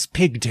 in his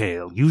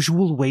pigtail,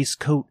 usual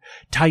waistcoat,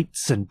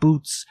 tights and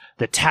boots,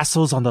 the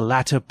tassels on the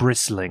latter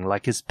bristling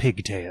like his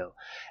pigtail,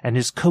 and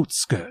his coat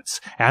skirts,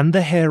 and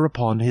the hair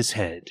upon his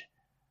head.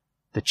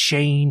 The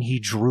chain he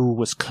drew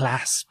was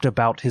clasped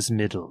about his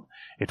middle.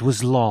 It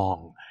was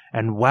long,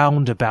 and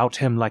wound about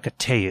him like a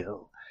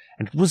tail,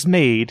 and it was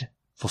made,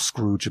 for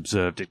Scrooge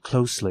observed it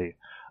closely,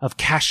 of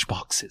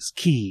cash-boxes,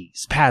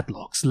 keys,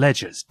 padlocks,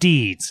 ledgers,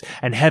 deeds,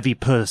 and heavy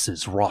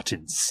purses wrought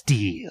in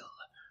steel.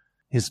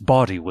 His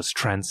body was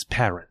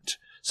transparent,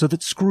 so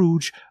that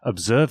Scrooge,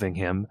 observing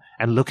him,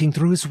 and looking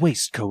through his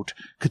waistcoat,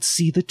 could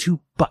see the 2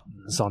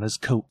 buttons on his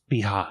coat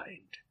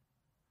behind.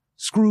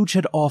 Scrooge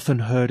had often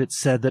heard it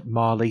said that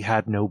Marley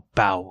had no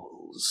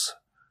bowels,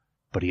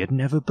 but he had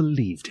never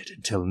believed it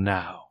until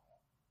now.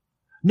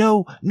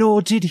 No,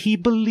 nor did he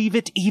believe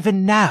it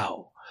even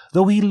now,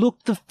 though he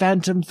looked the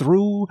phantom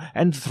through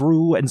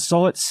and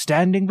saw it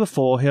standing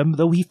before him,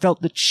 though he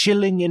felt the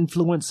chilling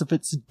influence of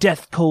its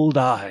death-cold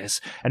eyes,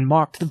 and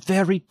marked the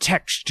very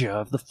texture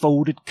of the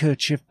folded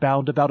kerchief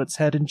bound about its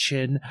head and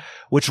chin,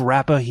 which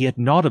wrapper he had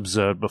not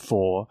observed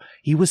before,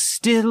 he was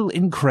still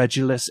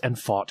incredulous and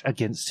fought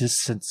against his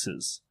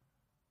senses.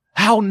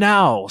 "How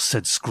now?"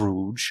 said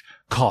Scrooge,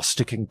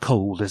 caustic and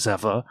cold as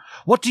ever.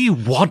 "What do you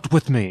want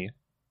with me?"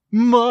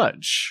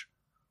 "Much."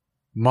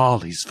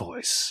 Marley's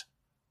voice.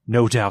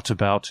 No doubt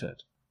about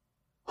it.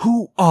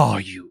 "Who are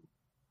you?"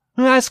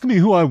 "Ask me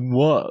who I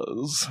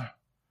was."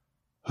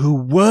 "Who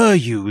were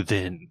you,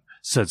 then?"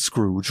 said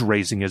Scrooge,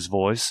 raising his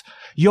voice.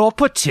 "You're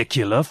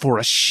particular for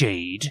a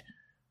shade."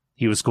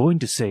 He was going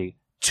to say,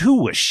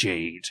 "to a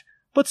shade,"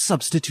 but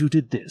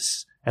substituted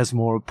this as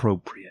more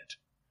appropriate.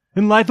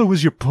 "In life I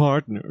was your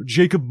partner,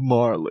 Jacob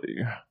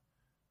Marley."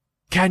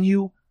 Can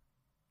you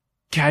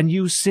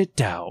sit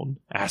down?"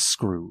 asked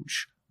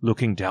Scrooge,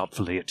 looking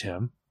doubtfully at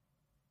him.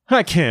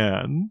 "I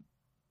can."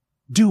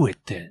 "Do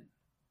it, then."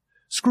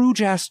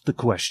 Scrooge asked the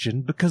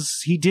question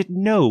because he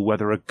didn't know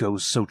whether a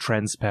ghost so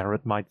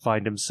transparent might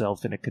find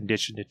himself in a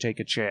condition to take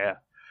a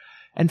chair,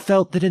 and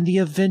felt that in the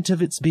event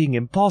of its being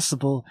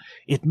impossible,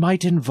 it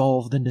might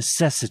involve the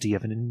necessity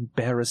of an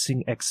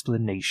embarrassing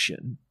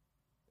explanation.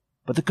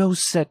 But the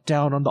ghost sat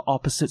down on the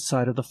opposite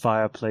side of the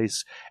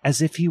fireplace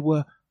as if he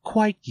were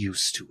quite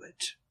used to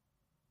it.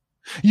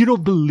 "You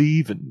don't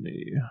believe in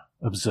me,"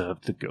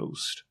 observed the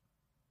ghost.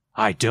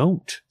 "I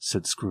don't,"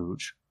 said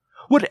Scrooge.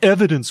 "What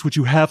evidence would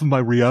you have of my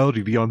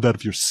reality beyond that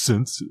of your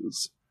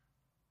senses?"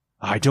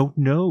 "I don't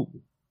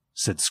know,"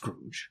 said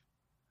Scrooge.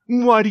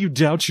 "Why do you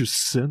doubt your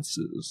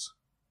senses?"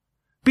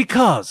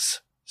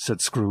 "Because,"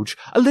 said Scrooge,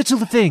 "a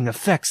little thing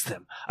affects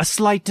them. A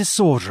slight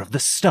disorder of the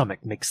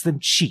stomach makes them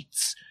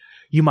cheats.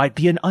 You might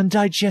be an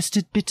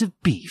undigested bit of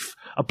beef,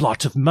 a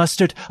blot of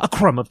mustard, a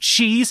crumb of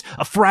cheese,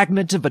 a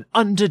fragment of an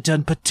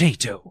underdone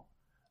potato.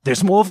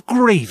 There's more of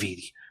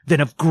gravy than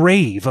of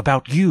grave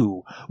about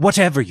you,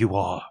 whatever you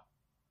are."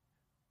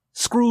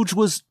 Scrooge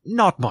was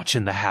not much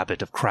in the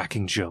habit of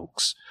cracking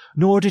jokes,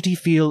 nor did he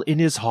feel in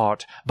his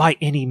heart by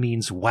any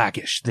means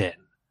waggish then.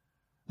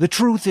 The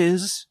truth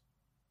is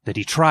that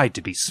he tried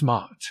to be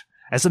smart,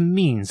 as a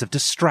means of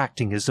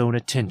distracting his own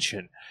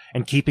attention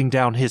and keeping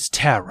down his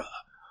terror,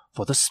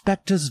 for the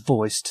spectre's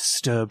voice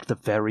disturbed the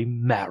very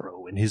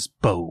marrow in his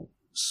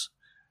bones.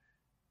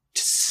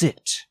 To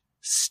sit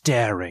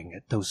staring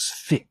at those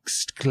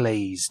fixed,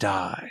 glazed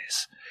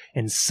eyes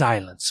in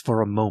silence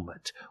for a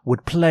moment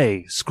would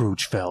play,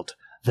 Scrooge felt,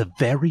 the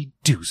very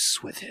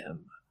deuce with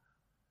him.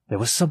 There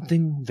was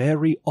something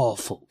very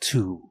awful,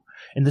 too,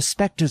 in the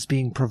spectre's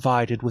being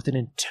provided with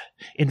an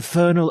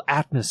infernal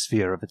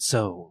atmosphere of its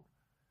own.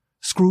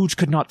 Scrooge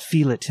could not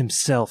feel it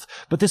himself,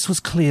 but this was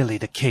clearly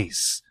the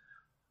case.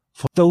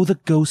 For though the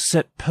ghost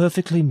sat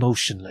perfectly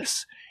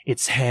motionless,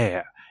 its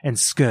hair and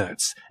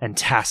skirts and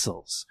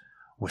tassels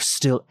were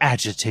still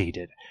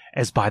agitated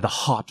as by the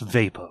hot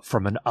vapor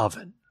from an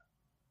oven.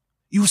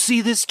 "You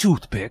see this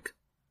toothpick?"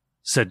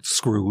 said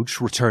Scrooge,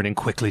 returning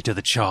quickly to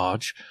the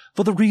charge,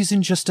 for the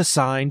reason just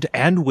assigned,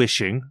 and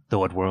wishing,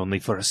 though it were only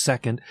for a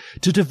second,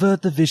 to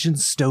divert the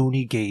vision's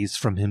stony gaze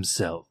from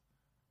himself.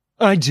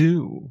 "I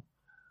do,"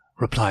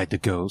 replied the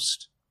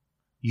ghost.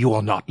 "You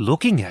are not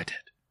looking at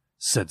it,"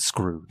 said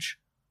Scrooge.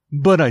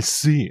 "But I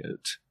see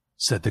it,"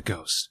 said the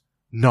ghost,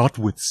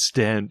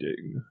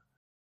 "notwithstanding."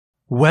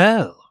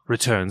 "Well,"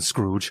 returned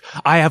Scrooge,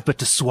 "I have but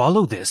to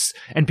swallow this,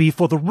 and be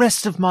for the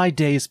rest of my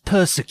days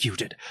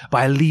persecuted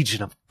by a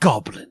legion of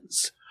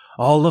goblins,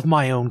 all of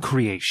my own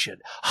creation.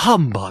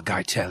 Humbug,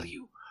 I tell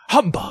you,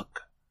 humbug!"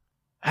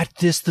 At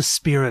this the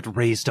spirit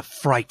raised a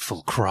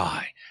frightful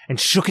cry, and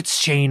shook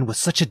its chain with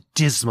such a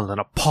dismal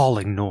and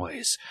appalling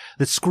noise,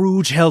 that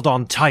Scrooge held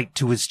on tight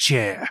to his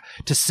chair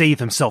to save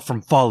himself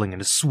from falling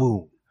in a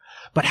swoon.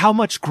 But how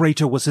much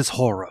greater was his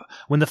horror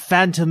when the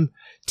phantom,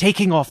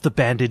 taking off the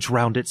bandage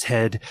round its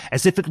head,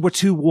 as if it were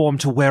too warm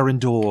to wear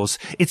indoors,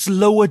 its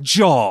lower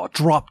jaw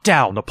dropped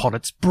down upon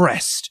its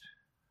breast.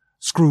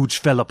 Scrooge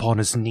fell upon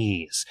his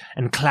knees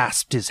and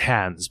clasped his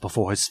hands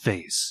before his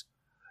face.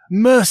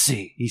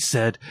 "Mercy," he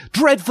said,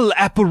 "dreadful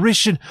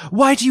apparition,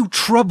 why do you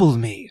trouble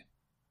me?"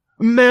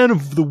 "Man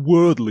of the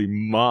worldly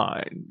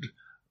mind,"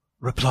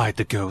 replied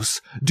the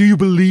ghost, "do you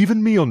believe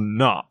in me or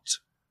not?"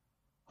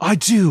 "I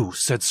do,"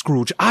 said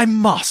Scrooge. "I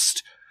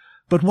must.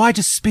 But why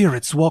do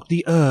spirits walk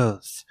the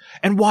earth?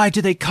 And why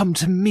do they come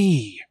to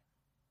me?"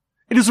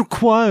 "It is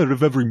required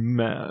of every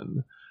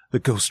man," the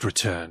ghost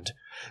returned,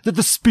 "that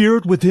the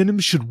spirit within him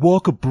should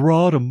walk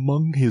abroad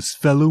among his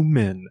fellow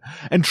men,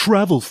 and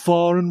travel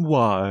far and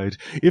wide.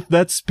 If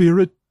that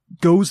spirit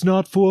goes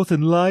not forth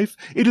in life,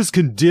 it is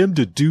condemned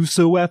to do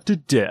so after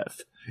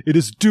death. It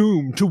is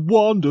doomed to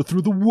wander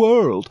through the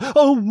world.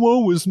 Oh,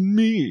 woe is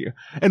me!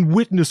 And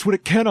witness what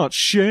it cannot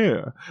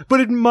share,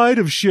 but it might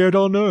have shared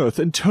on earth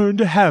and turned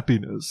to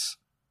happiness."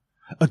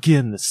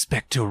 Again the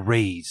spectre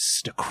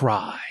raised a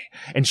cry,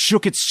 and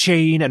shook its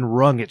chain and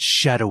wrung its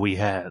shadowy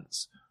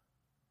hands.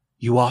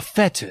 "You are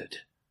fettered,"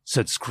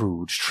 said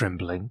Scrooge,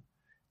 trembling.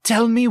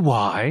 "Tell me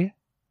why."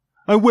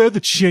 I wear the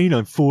chain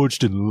I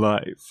forged in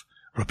life,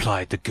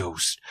 replied the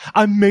ghost.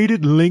 I made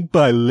it link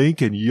by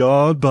link, and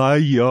yard by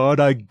yard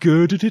I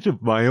girded it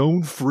of my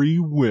own free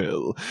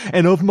will,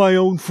 and of my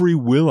own free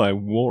will I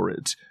wore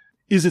it.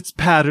 Is its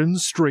pattern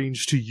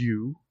strange to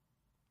you?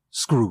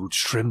 Scrooge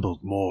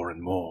trembled more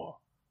and more.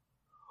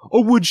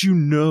 Or would you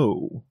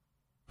know,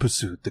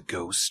 pursued the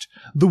ghost,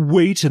 the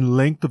weight and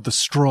length of the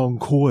strong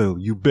coil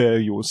you bear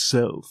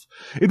yourself?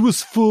 It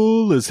was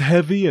full as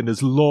heavy and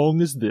as long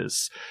as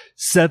this,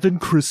 7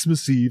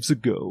 Christmas Eves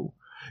ago.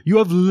 You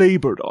have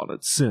labored on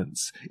it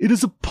since. It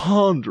is a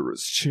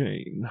ponderous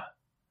chain.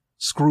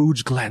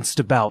 Scrooge glanced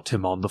about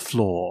him on the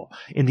floor,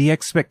 in the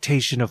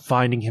expectation of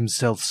finding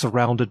himself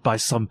surrounded by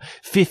some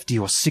 50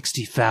 or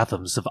 60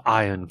 fathoms of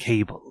iron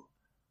cable.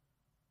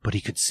 But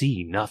he could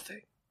see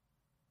nothing.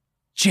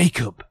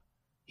 "Jacob,"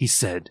 he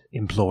said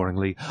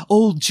imploringly,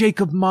 "old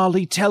Jacob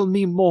Marley, tell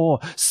me more.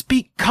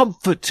 Speak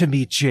comfort to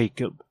me,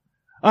 Jacob."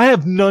 "I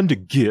have none to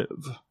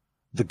give,"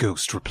 the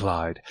ghost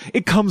replied.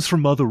 "It comes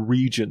from other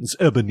regions,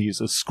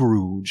 Ebenezer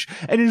Scrooge,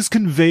 and it is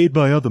conveyed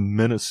by other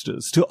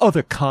ministers to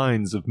other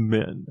kinds of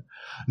men.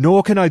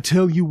 Nor can I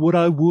tell you what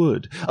I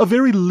would. A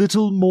very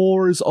little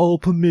more is all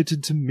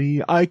permitted to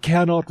me. I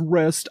cannot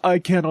rest, I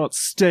cannot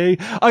stay,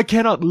 I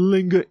cannot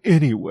linger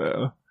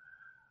anywhere.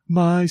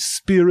 My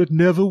spirit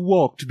never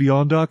walked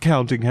beyond our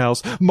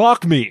counting-house.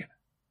 Mark me!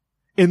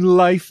 In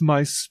life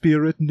my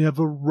spirit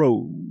never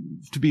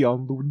roved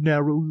beyond the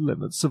narrow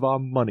limits of our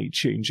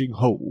money-changing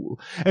hole,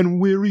 and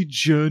weary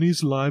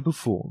journeys lie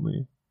before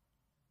me."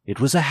 It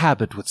was a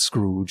habit with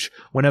Scrooge,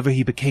 whenever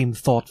he became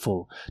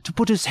thoughtful, to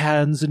put his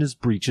hands in his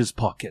breeches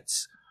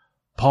pockets.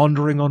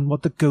 Pondering on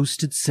what the ghost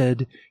had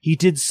said, he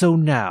did so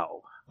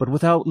now, but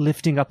without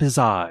lifting up his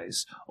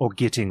eyes or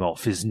getting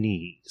off his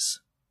knees.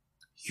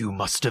 "You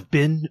must have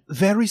been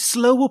very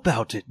slow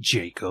about it,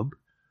 Jacob,"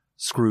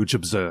 Scrooge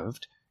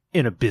observed,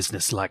 in a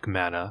business-like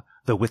manner,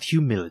 though with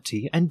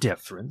humility and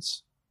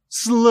deference.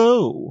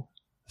 "Slow,"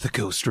 the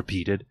ghost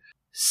repeated.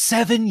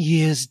 7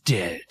 years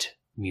dead,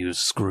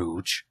 mused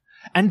Scrooge,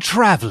 and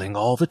travelling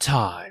all the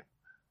time.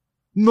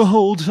 "The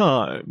whole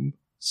time,"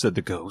 said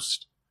the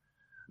ghost.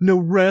 "No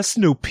rest,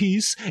 no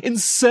peace,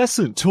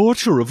 incessant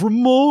torture of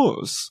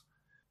remorse."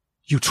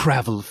 "You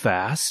travel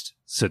fast?"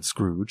 said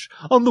Scrooge.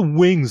 "On the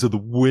wings of the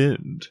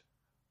wind,"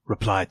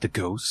 replied the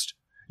ghost.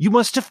 "You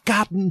must have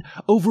gotten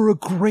over a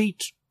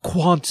great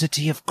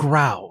quantity of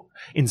ground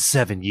in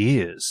 7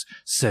 years,"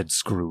 said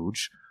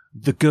Scrooge.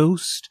 The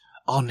ghost,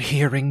 on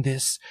hearing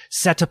this,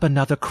 set up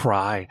another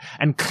cry,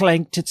 and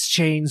clanked its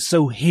chain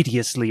so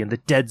hideously in the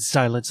dead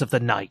silence of the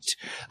night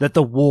that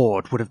the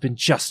ward would have been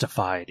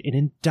justified in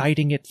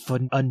indicting it for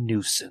a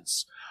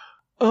nuisance.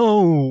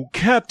 "Oh,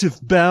 captive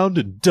bound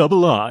and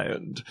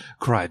double-ironed,"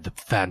 cried the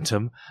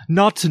phantom,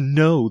 "not to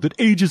know that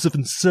ages of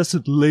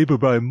incessant labor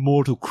by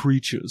immortal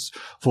creatures,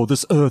 for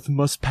this earth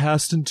must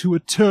pass into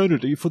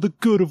eternity for the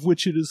good of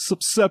which it is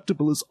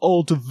susceptible is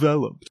all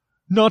developed.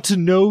 Not to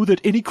know that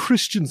any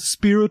Christian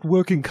spirit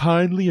working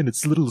kindly in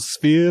its little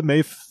sphere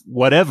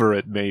whatever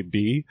it may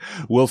be,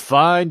 will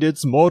find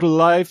its mortal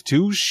life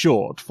too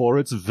short for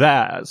its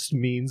vast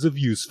means of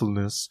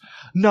usefulness.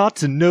 Not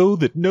to know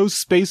that no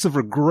space of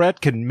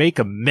regret can make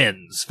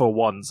amends for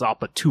one's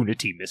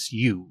opportunity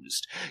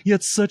misused.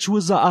 Yet such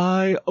was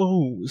I,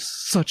 oh,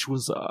 such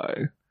was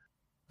I."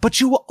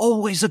 "But you were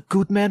always a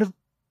good man of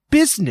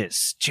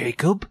business,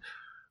 Jacob,"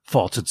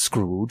 faltered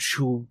Scrooge,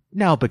 who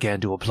now began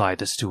to apply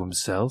this to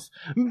himself.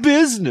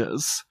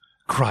 "Business!"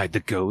 cried the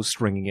ghost,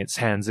 wringing its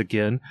hands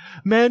again.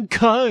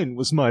 "Mankind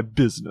was my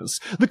business.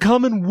 The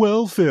common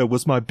welfare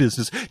was my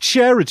business.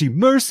 Charity,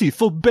 mercy,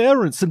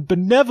 forbearance, and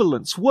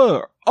benevolence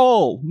were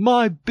all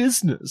my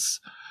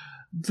business.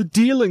 The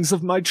dealings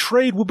of my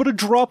trade were but a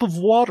drop of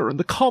water in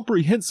the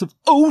comprehensive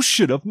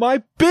ocean of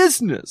my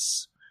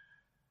business."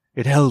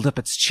 It held up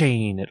its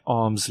chain at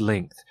arm's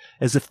length,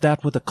 as if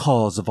that were the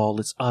cause of all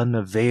its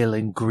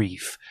unavailing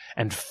grief,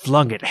 and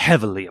flung it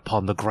heavily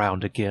upon the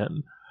ground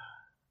again.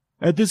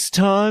 "At this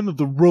time of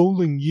the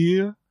rolling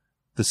year,"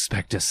 the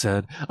spectre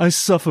said, "I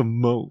suffer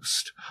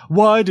most.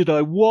 Why did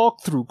I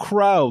walk through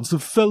crowds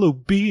of fellow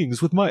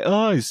beings with my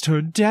eyes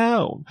turned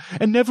down,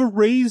 and never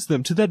raise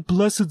them to that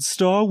blessed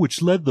star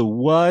which led the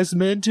wise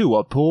men to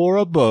a poor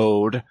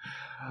abode?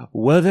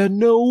 Were there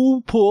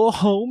no poor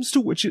homes to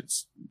which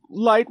its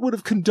light would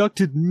have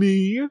conducted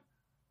me?"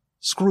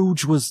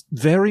 Scrooge was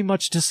very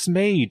much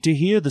dismayed to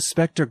hear the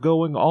spectre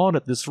going on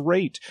at this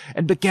rate,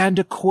 and began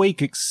to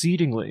quake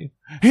exceedingly.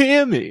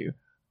 "Hear me!"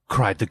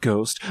 cried the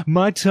ghost.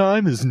 "My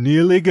time is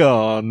nearly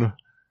gone."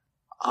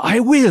 "I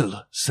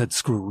will," said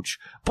Scrooge,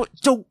 "but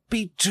don't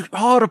be too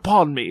hard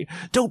upon me.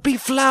 Don't be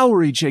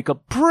flowery,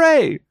 Jacob,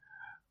 pray."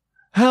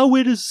 "How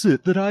is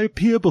it that I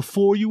appear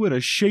before you in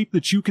a shape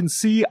that you can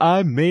see,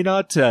 I may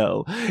not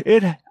tell.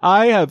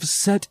 I have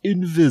set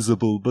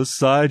invisible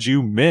beside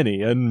you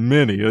many and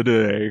many a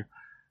day."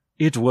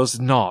 It was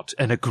not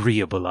an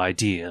agreeable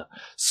idea.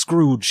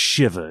 Scrooge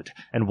shivered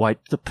and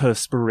wiped the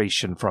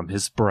perspiration from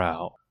his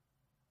brow.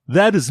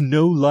 That is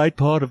no light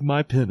part of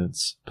my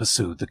penance,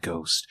 pursued the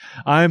ghost.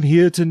 I am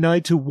here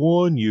tonight to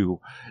warn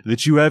you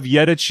that you have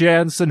yet a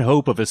chance and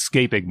hope of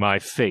escaping my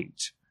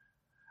fate.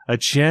 A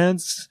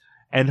chance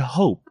and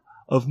hope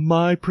of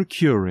my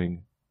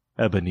procuring,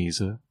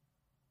 Ebenezer.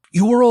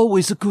 You were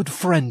always a good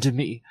friend to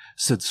me,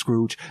 said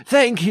Scrooge.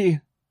 Thank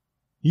ye.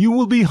 You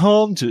will be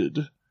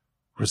haunted,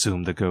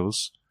 resumed the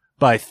ghost,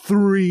 by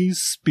 3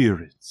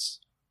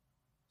 spirits.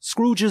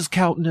 Scrooge's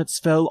countenance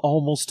fell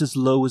almost as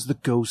low as the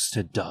ghost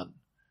had done.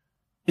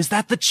 Is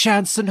that the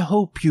chance and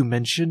hope you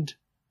mentioned,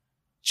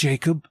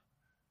 Jacob?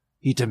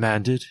 He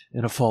demanded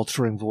in a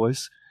faltering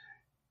voice.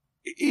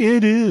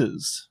 It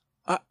is.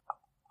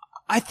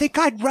 I think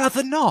I'd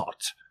rather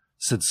not,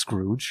 said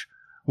Scrooge.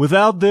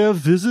 Without their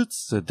visits,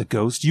 said the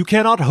ghost, you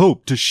cannot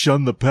hope to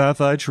shun the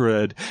path I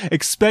tread.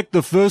 Expect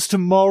the first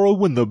tomorrow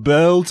when the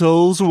bell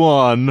tolls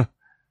 1.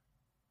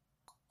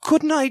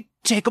 Couldn't I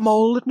take 'em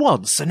all at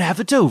once and have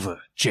it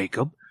over,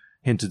 Jacob?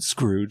 Hinted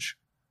Scrooge.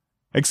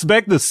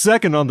 Expect the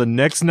second on the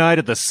next night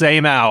at the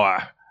same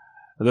hour.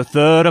 The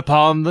third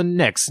upon the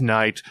next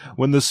night,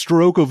 when the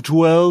stroke of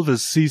 12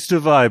 has ceased to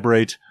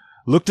vibrate.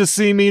 Look to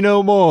see me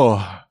no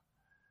more.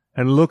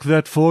 And look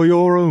that for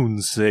your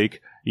own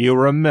sake you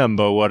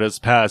remember what has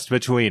passed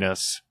between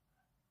us.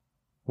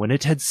 When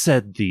it had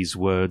said these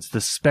words, the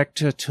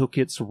spectre took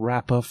its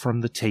wrapper from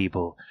the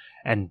table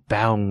and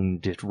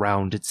bound it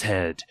round its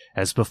head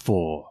as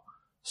before.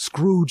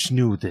 Scrooge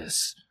knew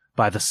this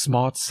by the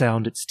smart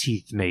sound its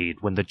teeth made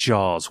when the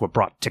jaws were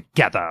brought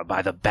together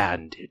by the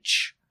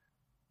bandage.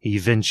 He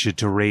ventured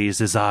to raise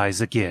his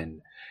eyes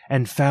again,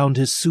 and found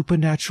his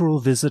supernatural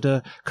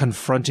visitor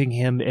confronting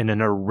him in an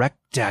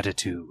erect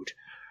attitude,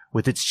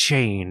 with its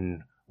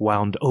chain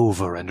wound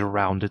over and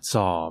around its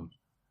arm.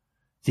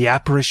 The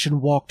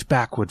apparition walked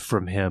backward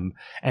from him,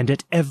 and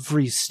at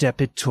every step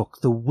it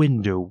took, the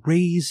window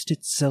raised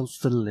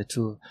itself a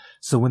little,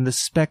 so when the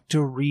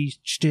spectre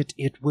reached it,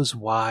 it was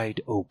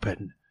wide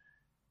open.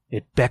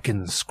 It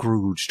beckoned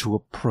Scrooge to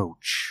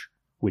approach,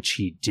 which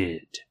he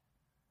did.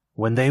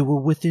 When they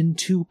were within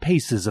 2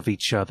 paces of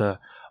each other,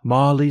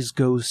 Marley's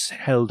ghost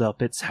held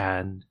up its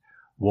hand,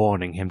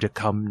 warning him to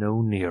come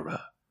no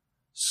nearer.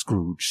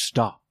 Scrooge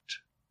stopped.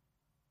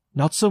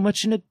 Not so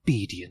much in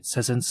obedience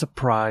as in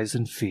surprise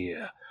and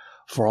fear,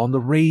 for on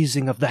the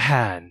raising of the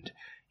hand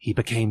he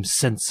became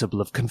sensible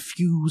of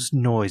confused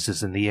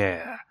noises in the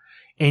air,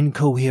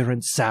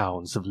 incoherent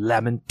sounds of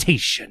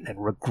lamentation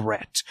and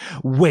regret,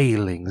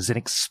 wailings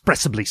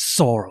inexpressibly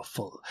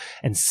sorrowful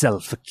and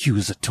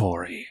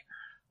self-accusatory.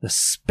 The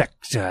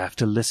spectre,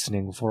 after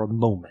listening for a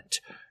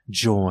moment,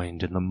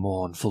 joined in the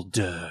mournful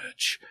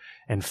dirge,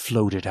 and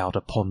floated out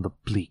upon the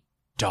bleak,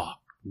 dark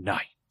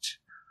night.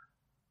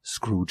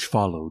 Scrooge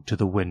followed to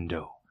the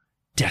window,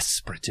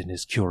 desperate in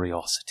his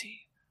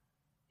curiosity.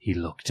 He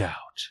looked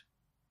out.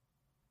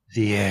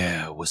 The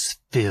air was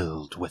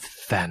filled with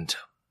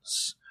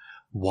phantoms,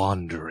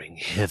 wandering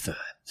hither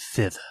and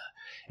thither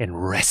in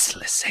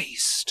restless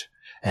haste,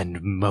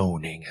 and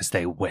moaning as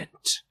they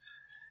went.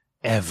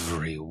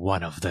 Every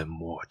one of them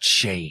wore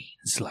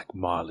chains like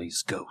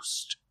Marley's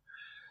ghost.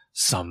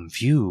 Some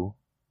few,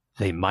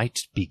 they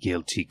might be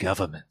guilty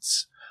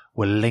governments,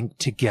 were linked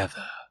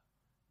together.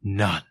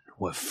 None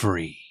were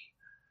free.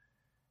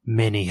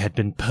 Many had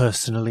been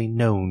personally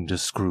known to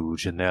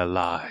Scrooge in their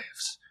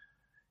lives.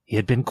 He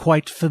had been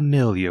quite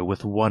familiar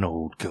with one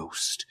old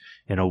ghost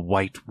in a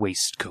white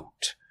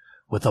waistcoat,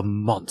 with a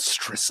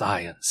monstrous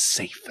iron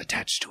safe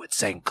attached to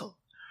its ankle,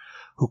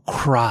 who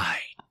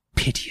cried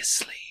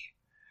piteously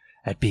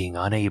at being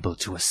unable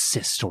to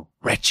assist a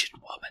wretched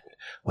woman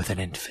with an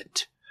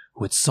infant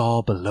who had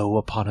saw below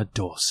upon a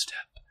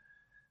doorstep.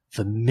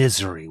 The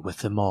misery with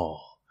them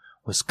all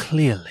was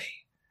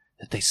clearly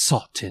that they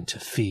sought to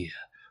interfere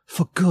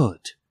for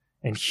good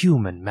in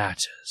human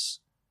matters,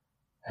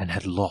 and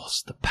had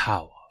lost the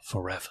power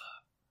forever.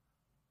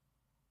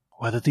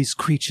 Whether these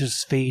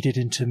creatures faded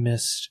into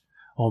mist,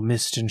 or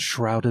mist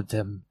enshrouded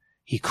them,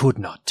 he could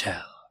not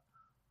tell,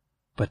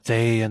 but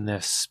they and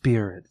their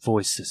spirit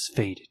voices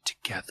faded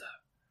together,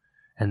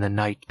 and the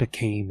night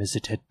became as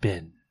it had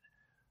been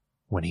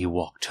when he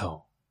walked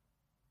home.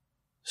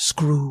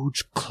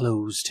 Scrooge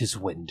closed his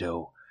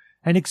window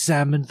and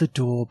examined the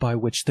door by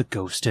which the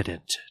ghost had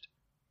entered.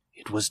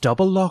 It was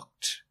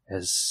double-locked,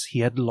 as he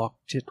had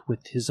locked it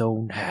with his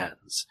own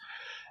hands,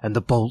 and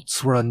the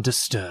bolts were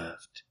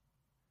undisturbed.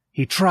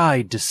 He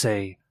tried to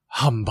say,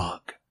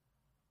 "Humbug,"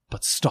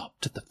 but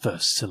stopped at the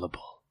first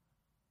syllable,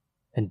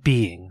 and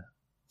being,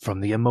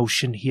 from the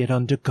emotion he had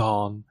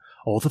undergone,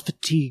 or the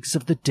fatigues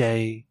of the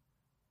day,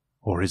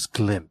 or his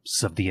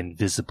glimpse of the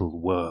invisible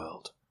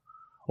world,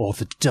 or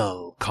the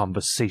dull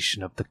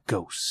conversation of the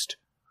ghost,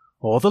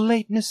 or the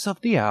lateness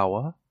of the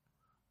hour,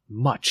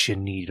 much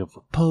in need of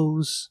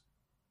repose,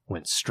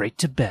 went straight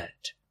to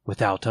bed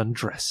without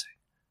undressing,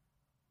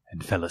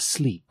 and fell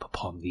asleep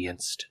upon the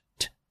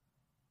instant.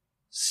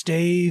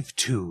 Stave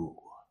 2.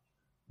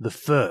 The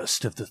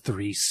first of the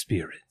 3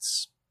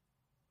 spirits.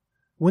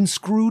 When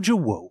Scrooge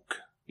awoke,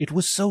 it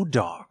was so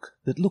dark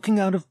that looking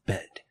out of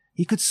bed,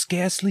 He could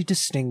scarcely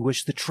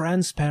distinguish the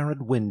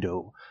transparent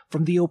window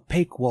from the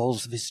opaque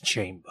walls of his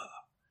chamber.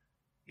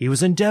 He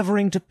was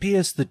endeavoring to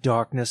pierce the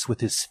darkness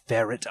with his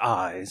ferret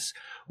eyes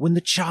when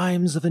the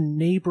chimes of a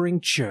neighboring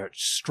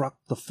church struck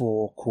the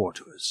 4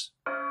 quarters.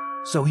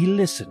 So he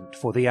listened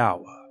for the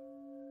hour.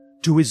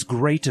 To his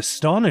great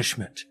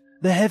astonishment,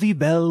 the heavy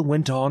bell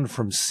went on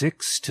from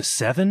 6 to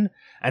 7,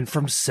 and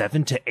from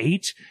 7 to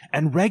 8,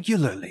 and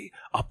regularly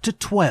up to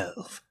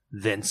 12,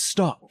 then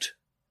stopped.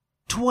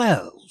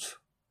 12!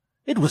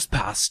 It was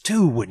past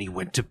 2 when he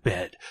went to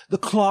bed. The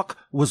clock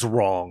was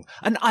wrong.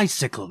 An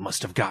icicle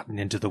must have gotten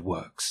into the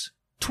works.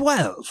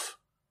 12!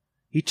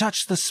 He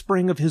touched the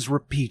spring of his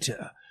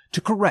repeater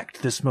to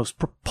correct this most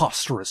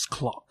preposterous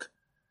clock.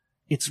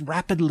 Its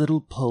rapid little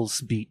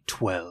pulse beat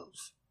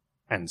 12,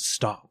 and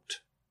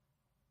stopped.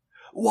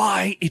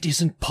 "Why, it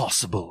isn't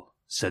possible,"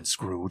 said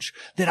Scrooge,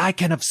 "that I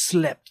can have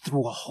slept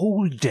through a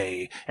whole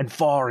day and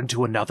far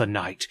into another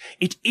night.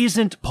 It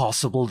isn't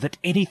possible that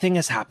anything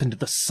has happened to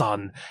the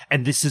sun,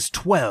 and this is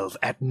 12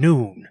 at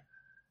noon."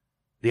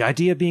 The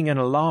idea being an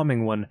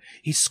alarming one,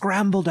 he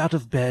scrambled out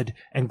of bed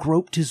and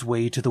groped his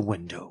way to the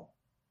window.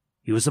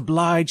 He was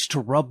obliged to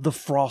rub the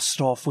frost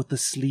off with the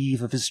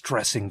sleeve of his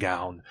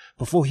dressing-gown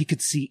before he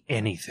could see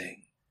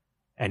anything,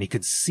 and he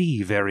could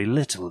see very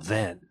little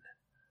then.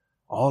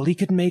 All he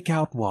could make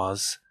out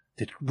was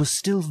that it was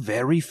still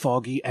very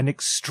foggy and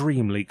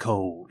extremely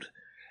cold,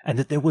 and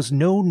that there was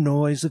no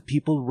noise of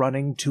people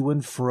running to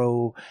and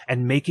fro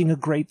and making a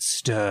great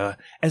stir,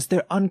 as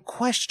there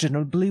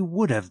unquestionably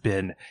would have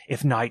been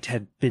if night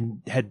had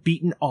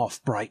beaten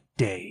off bright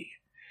day,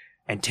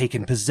 and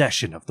taken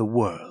possession of the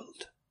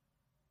world.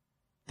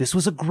 This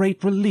was a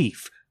great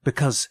relief,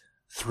 because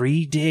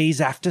 3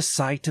 days after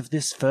sight of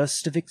this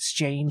first of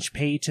exchange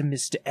paid to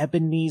Mr.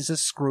 Ebenezer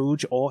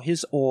Scrooge or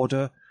his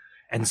order,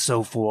 and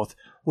so forth,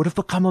 would have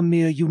become a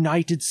mere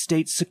United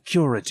States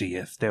security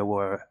if there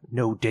were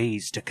no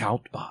days to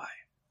count by.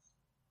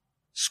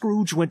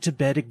 Scrooge went to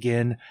bed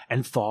again,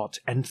 and thought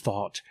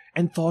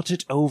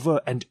it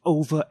over and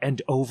over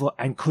and over,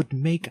 and could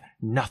make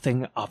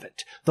nothing of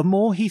it. The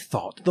more he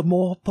thought, the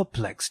more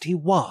perplexed he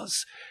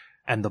was,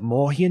 and the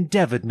more he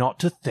endeavored not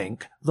to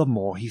think, the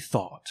more he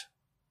thought.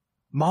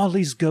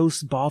 Marley's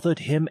ghost bothered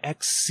him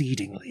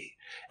exceedingly.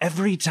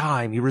 Every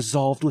time he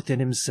resolved within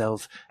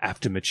himself,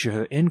 after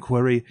mature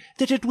inquiry,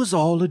 that it was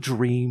all a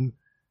dream,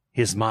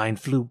 his mind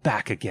flew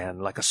back again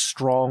like a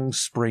strong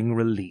spring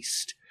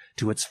released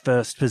to its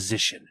first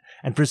position,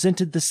 and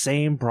presented the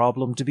same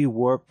problem to be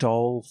worked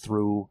all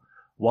through.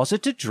 Was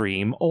it a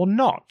dream or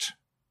not?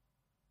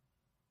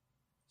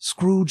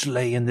 Scrooge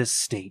lay in this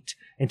state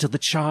until the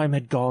chime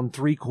had gone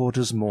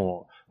 3/4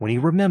 more, when he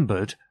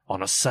remembered,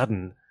 on a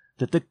sudden,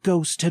 that the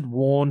ghost had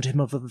warned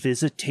him of a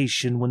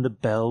visitation when the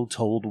bell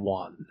tolled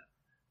 1.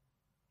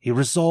 He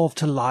resolved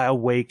to lie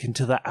awake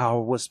until the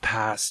hour was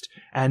past,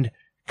 and,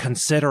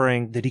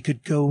 considering that he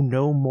could go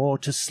no more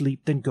to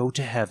sleep than go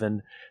to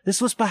heaven,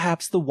 this was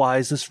perhaps the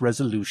wisest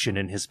resolution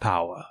in his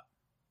power.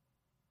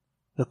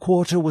 The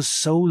quarter was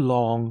so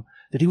long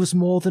that he was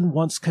more than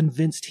once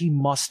convinced he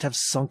must have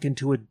sunk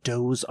into a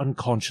doze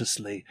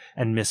unconsciously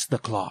and missed the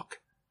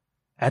clock.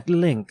 At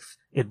length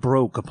it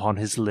broke upon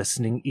his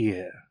listening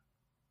ear.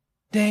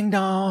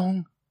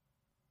 "Ding-dong!"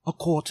 "A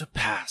quarter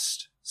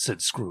past," said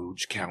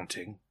Scrooge,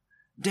 counting.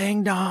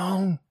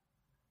 "Ding-dong!"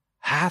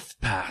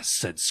 "Half-past,"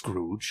 said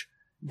Scrooge.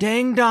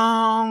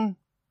 "Ding-dong!"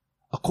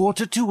 "A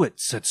quarter to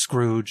it," said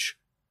Scrooge.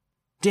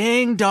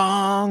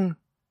 "Ding-dong!"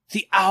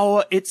 "The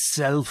hour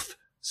itself,"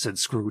 said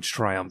Scrooge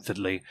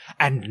triumphantly,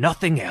 "and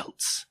nothing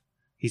else."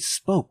 He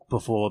spoke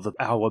before the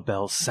hour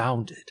bell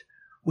sounded,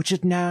 which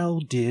it now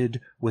did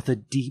with a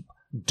deep,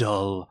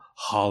 dull,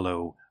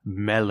 hollow,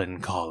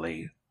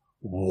 melancholy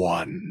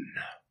 1.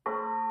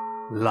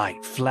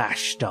 Light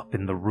flashed up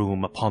in the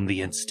room upon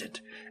the instant,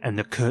 and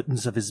the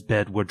curtains of his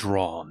bed were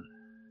drawn.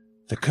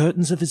 The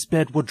curtains of his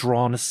bed were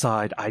drawn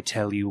aside, I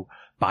tell you,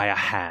 by a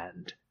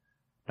hand.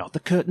 Not the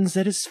curtains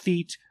at his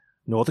feet,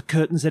 nor the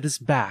curtains at his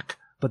back,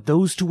 but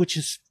those to which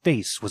his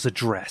face was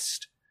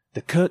addressed.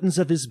 The curtains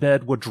of his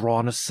bed were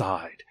drawn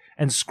aside,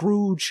 and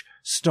Scrooge,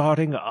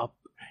 starting up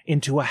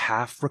into a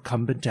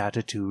half-recumbent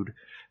attitude,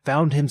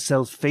 found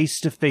himself face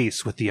to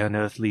face with the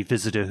unearthly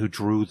visitor who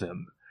drew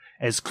them,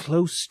 as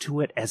close to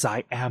it as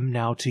I am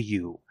now to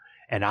you,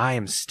 and I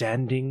am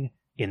standing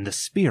in the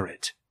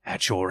spirit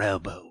at your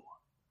elbow.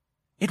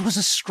 It was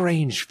a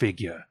strange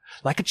figure,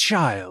 like a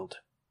child,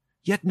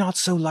 yet not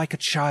so like a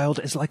child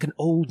as like an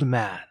old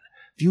man,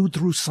 viewed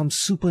through some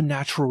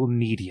supernatural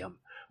medium,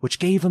 which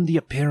gave him the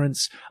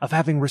appearance of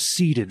having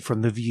receded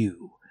from the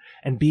view,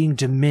 and being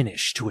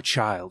diminished to a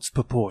child's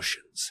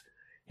proportions.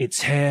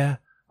 Its hair,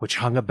 which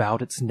hung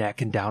about its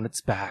neck and down its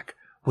back,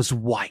 was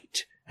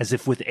white, as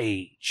if with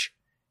age,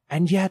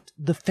 and yet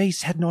the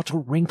face had not a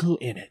wrinkle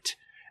in it,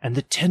 and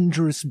the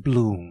tenderest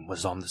bloom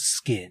was on the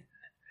skin.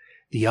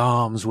 The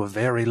arms were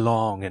very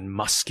long and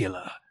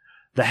muscular,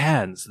 the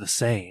hands the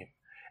same,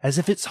 as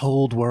if its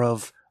hold were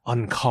of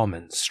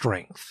uncommon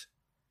strength.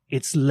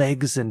 Its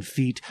legs and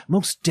feet,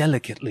 most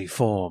delicately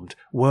formed,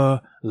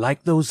 were,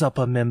 like those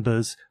upper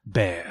members,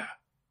 bare.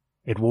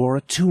 It wore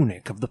a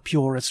tunic of the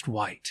purest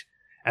white,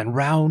 and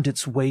round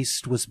its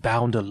waist was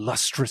bound a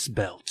lustrous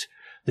belt,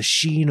 the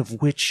sheen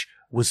of which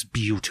was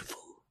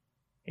beautiful.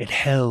 It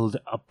held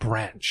a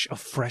branch of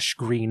fresh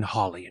green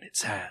holly in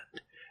its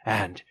hand,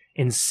 and,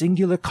 in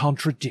singular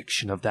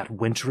contradiction of that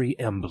wintry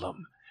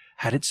emblem,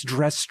 had its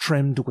dress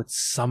trimmed with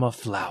summer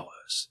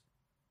flowers.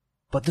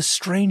 But the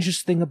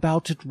strangest thing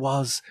about it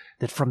was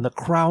that from the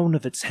crown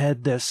of its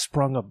head there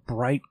sprung a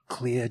bright,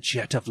 clear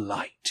jet of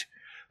light,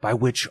 by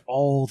which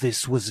all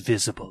this was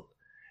visible,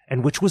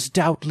 and which was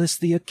doubtless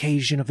the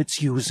occasion of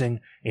its using,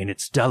 in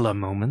its duller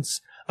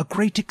moments, a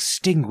great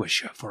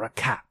extinguisher for a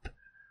cap,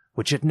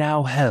 which it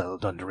now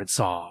held under its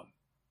arm.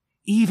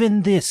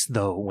 Even this,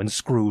 though, when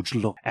Scrooge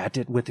looked at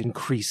it with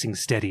increasing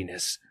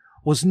steadiness,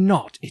 was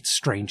not its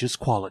strangest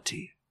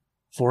quality.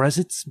 For as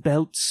its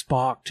belt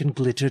sparked and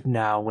glittered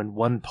now in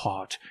one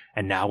part,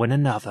 and now in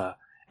another,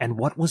 and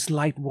what was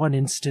light one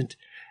instant,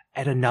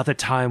 at another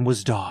time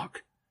was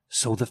dark,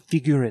 so the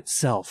figure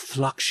itself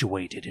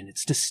fluctuated in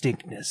its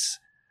distinctness,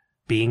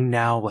 being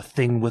now a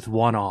thing with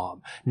one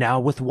arm, now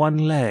with one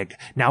leg,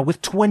 now with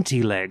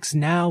 20 legs,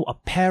 now a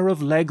pair of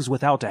legs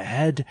without a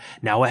head,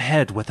 now a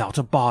head without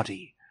a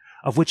body,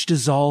 of which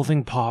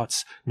dissolving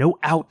parts no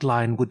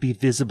outline would be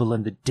visible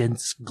in the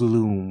dense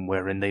gloom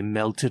wherein they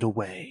melted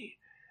away.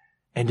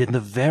 And in the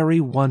very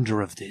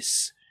wonder of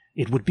this,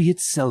 it would be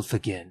itself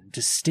again,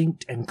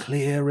 distinct and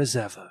clear as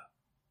ever.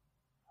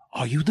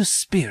 "Are you the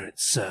spirit,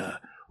 sir,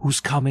 whose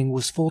coming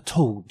was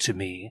foretold to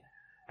me?"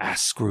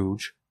 asked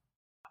Scrooge.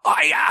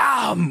 "I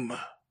am!"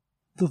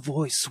 The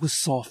voice was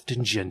soft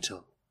and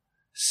gentle,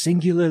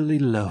 singularly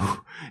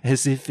low,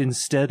 as if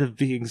instead of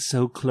being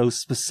so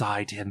close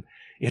beside him,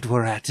 it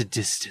were at a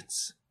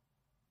distance.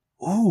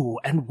 "Oh,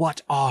 and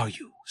what are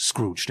you?"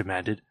 Scrooge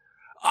demanded.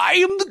 "I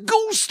am the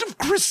ghost of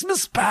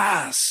Christmas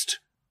past."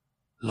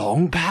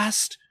 "Long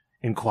past?"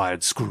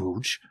 inquired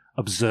Scrooge,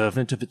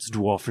 observant of its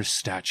dwarfish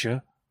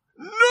stature.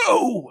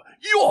 "No,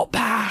 your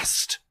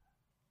past."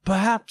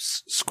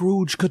 Perhaps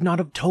Scrooge could not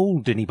have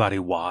told anybody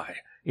why,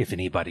 if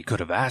anybody could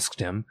have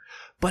asked him,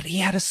 but he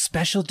had a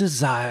special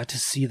desire to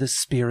see the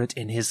spirit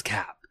in his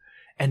cap,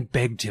 and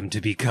begged him to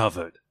be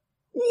covered.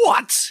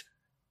 "What!"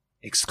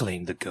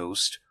 exclaimed the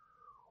ghost.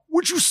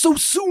 "Would you so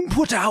soon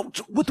put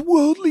out with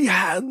worldly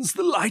hands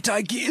the light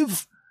I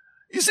give?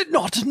 Is it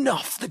not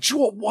enough that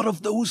you are one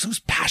of those whose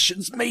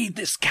passions made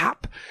this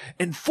cap,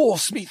 and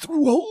forced me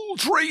through whole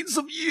trains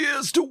of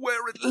years to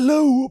wear it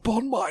low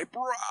upon my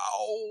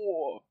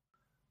brow?"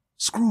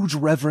 Scrooge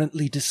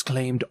reverently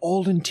disclaimed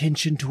all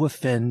intention to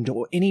offend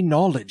or any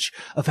knowledge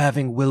of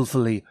having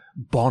wilfully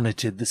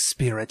bonneted the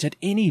spirit at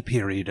any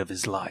period of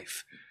his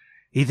life.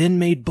 He then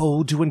made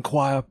bold to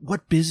inquire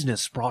what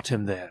business brought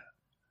him there.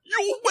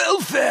 "Your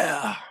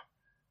welfare,"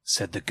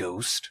 said the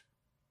ghost.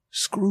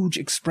 Scrooge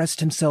expressed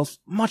himself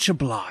much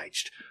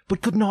obliged,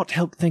 but could not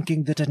help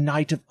thinking that a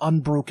night of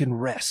unbroken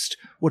rest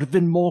would have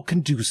been more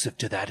conducive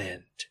to that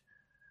end.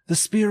 The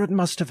spirit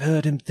must have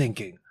heard him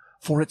thinking,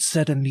 for it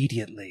said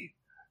immediately,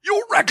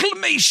 "Your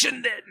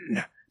reclamation,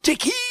 then!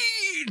 Take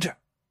heed!"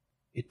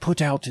 It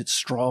put out its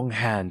strong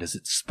hand as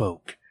it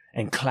spoke,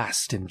 and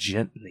clasped him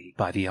gently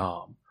by the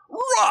arm.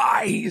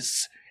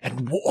 "Rise,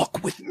 and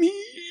walk with me!"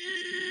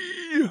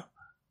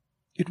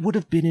 It would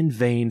have been in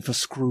vain for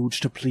Scrooge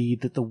to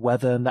plead that the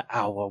weather and the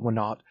hour were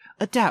not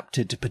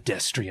adapted to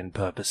pedestrian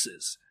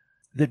purposes,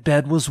 that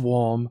bed was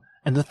warm,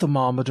 and the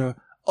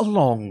thermometer a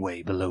long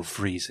way below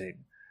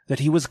freezing, that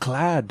he was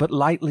clad but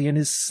lightly in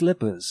his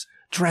slippers,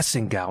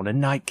 dressing-gown, and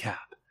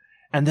nightcap,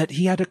 and that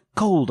he had a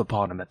cold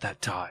upon him at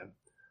that time.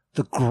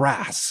 The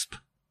grasp,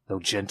 though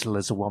gentle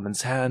as a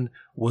woman's hand,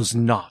 was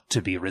not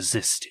to be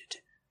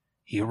resisted.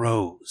 He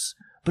rose,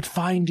 but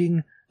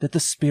finding that the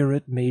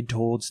spirit made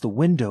towards the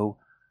window,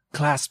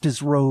 clasped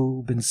his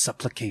robe in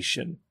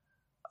supplication.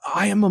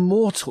 "I am a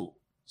mortal,"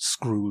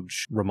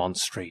 Scrooge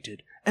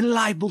remonstrated, "and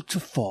liable to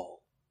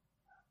fall."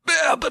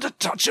 "Bear but a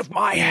touch of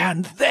my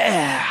hand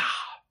there,"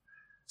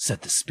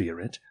 said the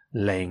spirit,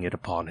 laying it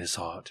upon his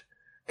heart,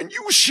 "and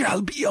you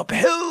shall be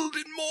upheld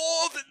in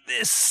more than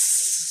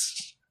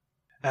this."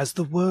 As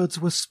the words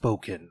were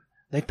spoken,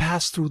 they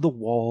passed through the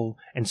wall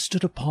and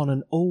stood upon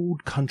an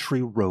old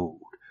country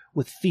road,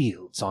 with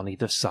fields on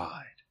either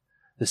side.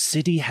 The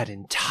city had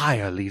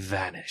entirely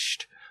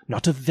vanished.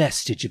 Not a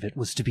vestige of it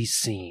was to be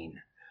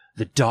seen.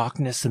 The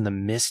darkness and the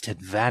mist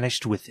had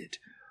vanished with it,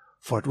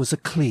 for it was a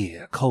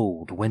clear,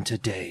 cold winter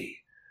day,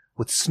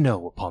 with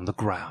snow upon the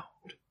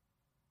ground.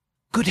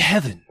 "Good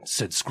heaven!"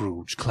 said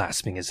Scrooge,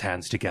 clasping his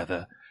hands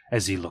together,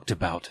 as he looked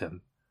about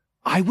him.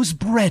 "I was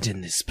bred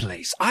in this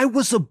place. I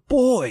was a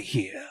boy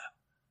here."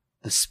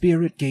 The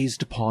spirit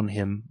gazed upon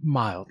him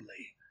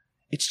mildly.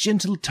 Its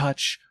gentle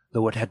touch,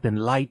 though it had been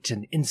light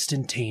and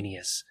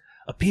instantaneous,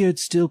 appeared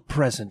still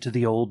present to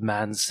the old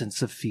man's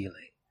sense of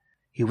feeling.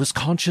 He was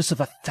conscious of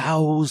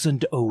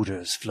 1,000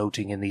 odors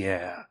floating in the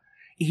air,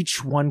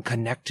 each one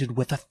connected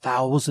with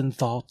 1,000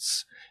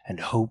 thoughts, and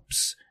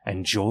hopes,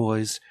 and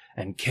joys,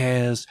 and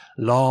cares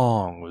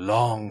long,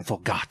 long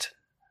forgotten.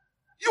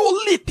 "Your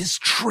lip is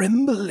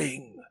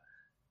trembling,"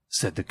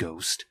 said the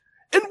ghost.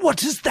 "And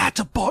what is that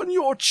upon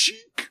your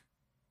cheek?"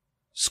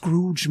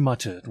 Scrooge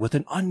muttered, with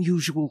an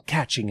unusual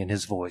catching in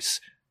his voice,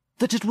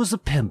 that it was a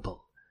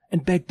pimple,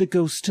 and begged the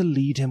ghost to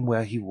lead him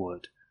where he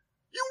would.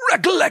 "You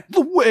recollect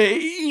the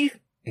way?"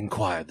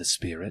 inquired the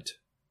spirit.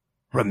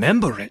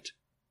 "Remember it?"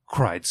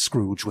 cried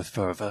Scrooge with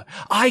fervor.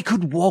 "I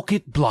could walk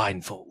it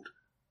blindfold."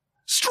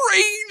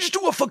 "Strange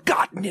to have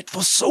forgotten it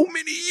for so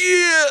many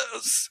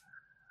years,"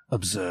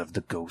 observed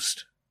the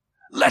ghost.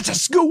 "Let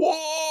us go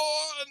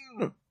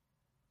on."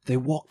 They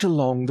walked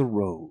along the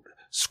road,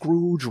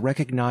 Scrooge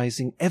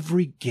recognizing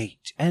every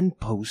gate and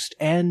post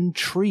and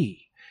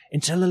tree,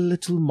 until a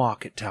little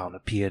market town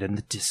appeared in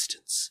the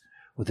distance,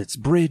 with its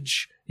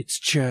bridge, its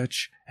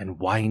church, and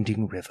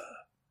winding river.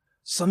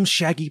 Some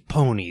shaggy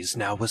ponies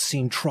now were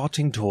seen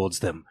trotting towards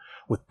them,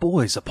 with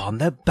boys upon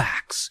their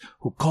backs,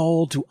 who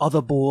called to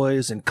other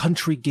boys in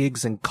country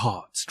gigs and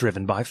carts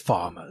driven by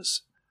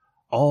farmers.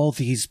 All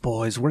these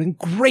boys were in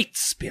great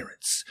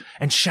spirits,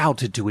 and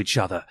shouted to each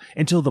other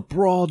until the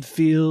broad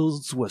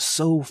fields were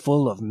so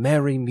full of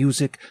merry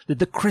music that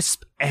the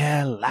crisp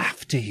air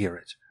laughed to hear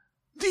it.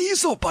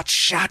 "These are but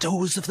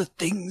shadows of the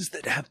things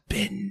that have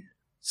been,"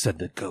 said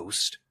the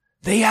ghost.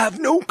 "They have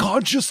no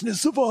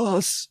consciousness of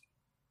us."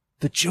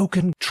 The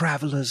jocund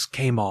travelers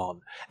came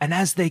on, and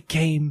as they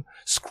came,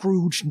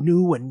 Scrooge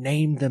knew and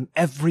named them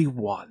every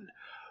one.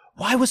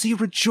 Why was he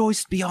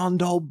rejoiced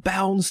beyond all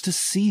bounds to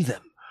see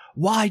them?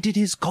 Why did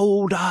his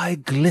cold eye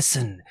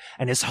glisten,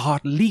 and his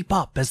heart leap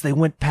up as they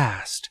went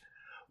past?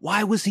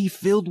 Why was he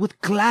filled with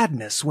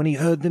gladness when he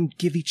heard them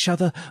give each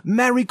other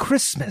Merry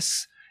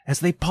Christmas, as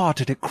they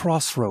parted at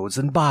crossroads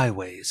and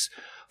byways,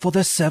 for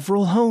their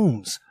several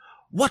homes?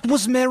 What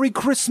was Merry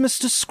Christmas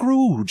to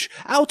Scrooge?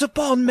 Out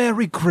upon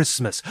Merry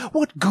Christmas!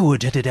 What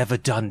good had it ever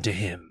done to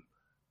him?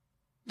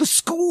 "The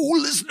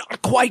school is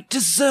not quite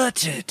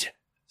deserted,"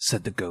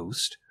 said the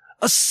ghost.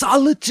 "A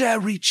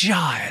solitary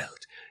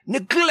child,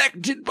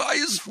 neglected by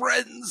his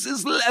friends,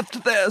 is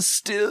left there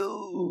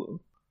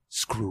still."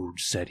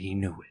 Scrooge said he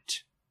knew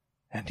it,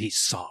 and he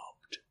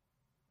sobbed.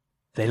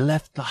 They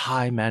left the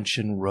high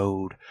mansion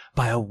road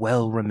by a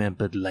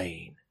well-remembered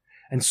lane,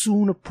 and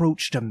soon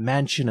approached a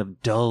mansion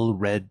of dull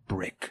red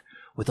brick,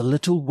 with a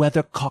little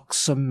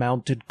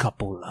weathercock-surmounted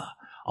cupola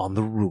on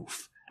the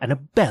roof, and a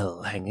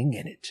bell hanging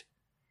in it.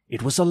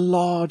 It was a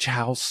large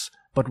house,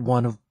 but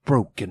one of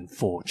broken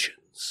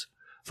fortunes,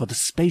 for the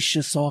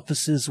spacious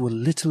offices were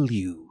little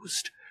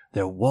used,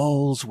 their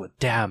walls were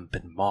damp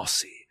and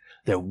mossy,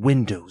 their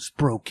windows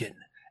broken,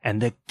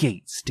 and their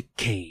gates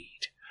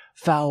decayed.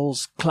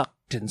 Fowls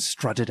clucked and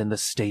strutted in the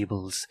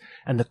stables,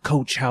 and the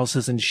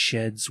coach-houses and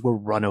sheds were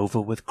run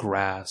over with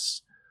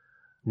grass.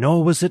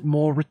 Nor was it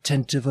more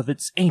retentive of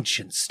its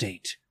ancient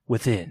state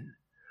within,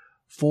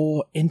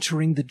 for,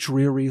 entering the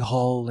dreary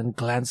hall and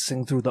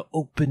glancing through the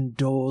open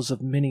doors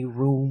of many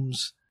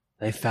rooms,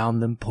 they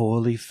found them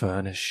poorly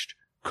furnished,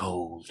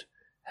 cold,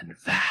 and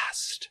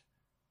vast.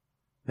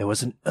 There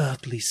was an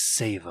earthly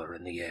savour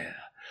in the air,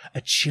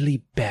 a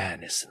chilly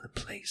bareness in the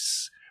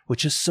place,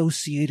 which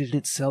associated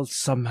itself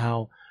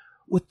somehow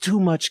with too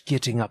much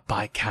getting up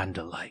by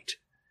candlelight,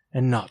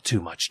 and not too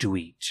much to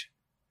eat.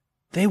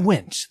 They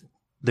went,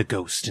 the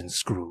ghost and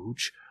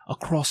Scrooge,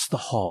 across the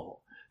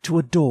hall, to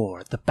a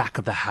door at the back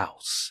of the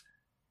house.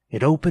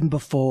 It opened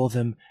before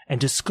them, and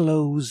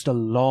disclosed a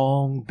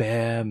long,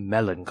 bare,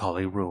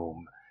 melancholy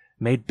room,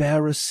 made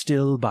barer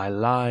still by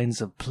lines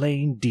of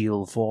plain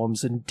deal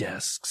forms and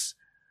desks.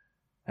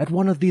 At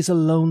one of these a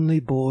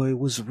lonely boy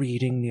was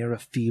reading near a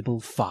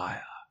feeble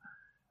fire,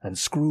 and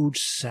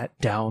Scrooge sat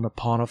down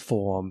upon a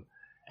form,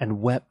 and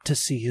wept to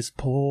see his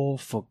poor,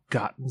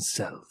 forgotten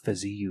self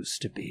as he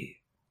used to be.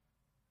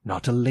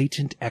 Not a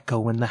latent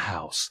echo in the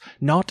house,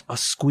 not a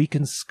squeak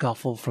and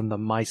scuffle from the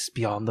mice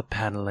beyond the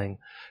panelling,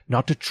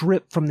 not a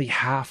drip from the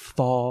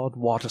half-thawed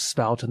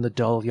waterspout in the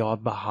dull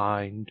yard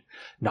behind,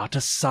 not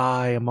a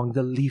sigh among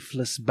the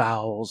leafless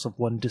boughs of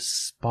one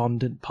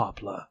despondent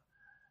poplar,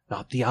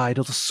 not the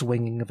idle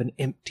swinging of an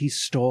empty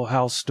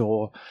storehouse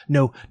door,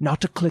 no,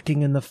 not a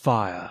clicking in the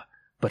fire,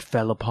 but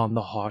fell upon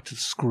the heart of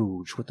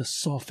Scrooge with a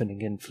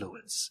softening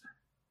influence,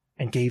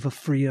 and gave a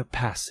freer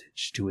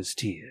passage to his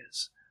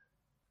tears.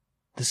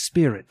 The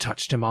spirit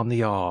touched him on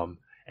the arm,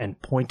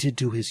 and pointed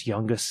to his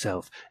younger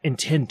self,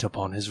 intent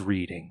upon his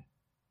reading.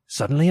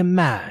 Suddenly a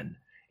man,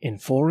 in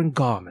foreign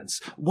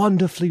garments,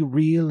 wonderfully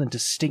real and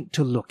distinct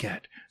to look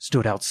at,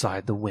 stood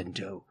outside the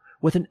window,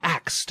 with an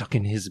axe stuck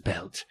in his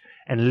belt,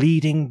 and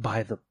leading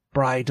by the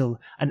bridle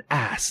an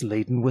ass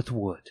laden with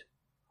wood.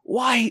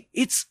 "Why,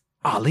 it's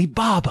Ali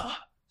Baba!"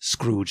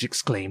 Scrooge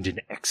exclaimed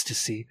in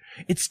ecstasy.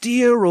 "It's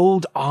dear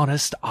old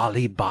honest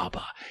Ali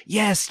Baba.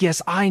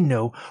 Yes, I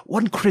know.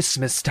 One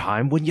Christmas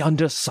time, when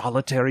yonder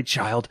solitary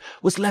child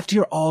was left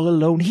here all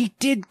alone, he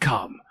did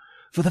come.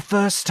 For the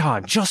first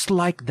time, just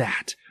like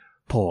that.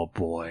 Poor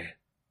boy."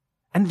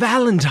 "And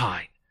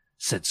Valentine,"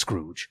 said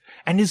Scrooge,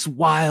 "and his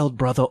wild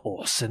brother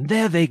Orson.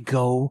 There they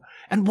go.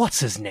 And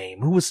what's his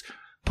name, who was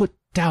put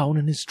down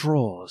in his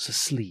drawers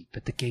asleep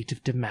at the gate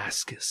of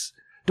Damascus.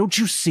 Don't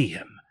you see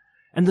him?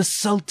 And the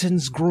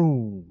Sultan's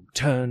groom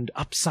turned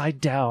upside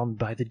down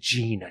by the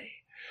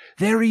genie.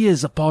 There he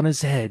is upon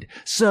his head.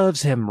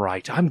 Serves him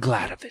right. I'm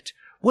glad of it.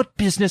 What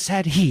business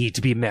had he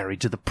to be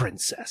married to the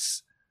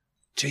princess?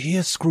 To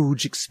hear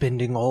Scrooge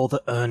expending all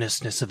the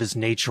earnestness of his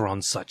nature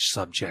on such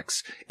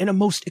subjects, in a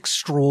most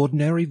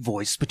extraordinary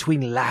voice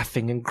between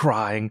laughing and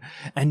crying,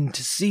 and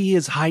to see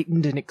his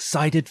heightened and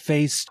excited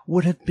face,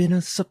 would have been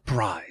a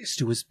surprise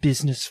to his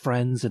business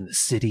friends in the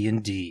city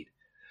indeed.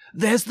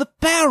 "There's the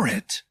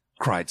parrot!"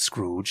 cried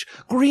Scrooge.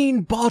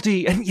 "Green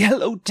body and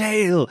yellow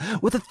tail,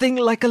 with a thing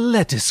like a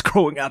lettuce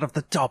growing out of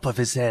the top of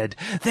his head.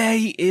 There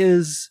he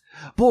is!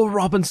 Poor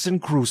Robinson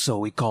Crusoe,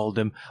 we called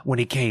him, when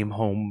he came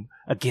home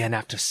again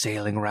after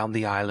sailing round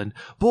the island.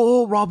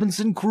 Poor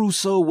Robinson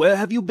Crusoe, where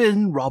have you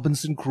been,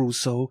 Robinson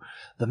Crusoe?"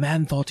 The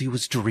man thought he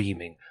was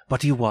dreaming,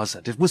 but he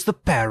wasn't. It was the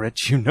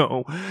parrot, you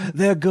know.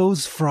 There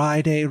goes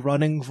Friday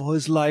running for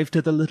his life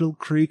to the little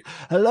creek.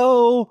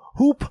 "Hello!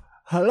 Hoop!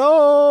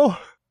 Hello!"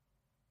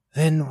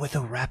 Then, with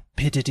a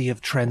rapidity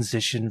of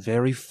transition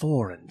very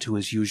foreign to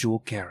his usual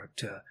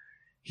character,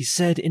 he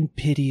said in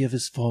pity of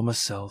his former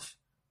self,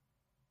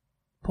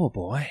 "Poor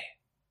boy,"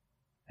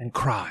 and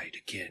cried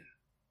again.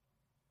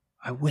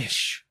 "I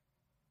wish,"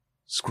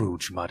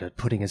 Scrooge muttered,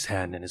 putting his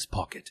hand in his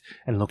pocket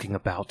and looking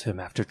about him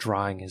after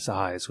drying his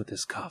eyes with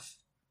his cuff.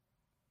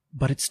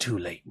 "But it's too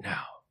late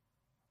now."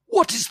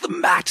 "What is the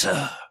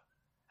matter?"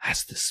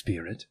 asked the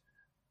spirit.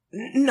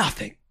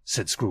 "Nothing,"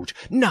 said Scrooge.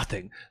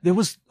 "Nothing. There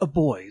was a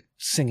boy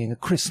singing a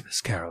Christmas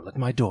carol at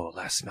my door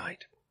last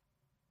night.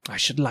 I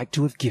should like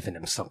to have given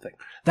him something.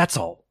 That's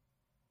all."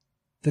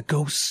 The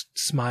ghost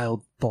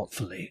smiled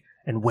thoughtfully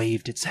and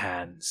waved its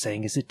hand,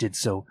 saying as it did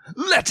so,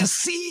 "Let us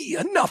see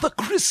another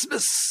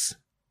Christmas."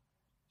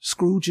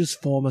 Scrooge's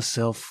former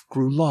self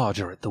grew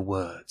larger at the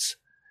words,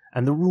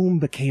 and the room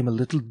became a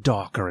little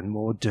darker and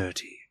more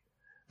dirty.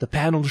 The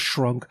panels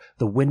shrunk,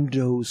 the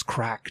windows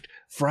cracked,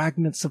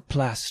 fragments of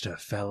plaster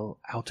fell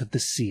out of the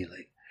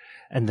ceiling,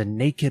 and the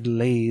naked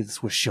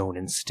lathes were shown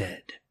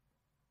instead.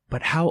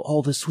 But how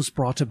all this was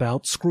brought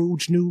about,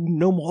 Scrooge knew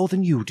no more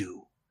than you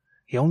do.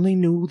 He only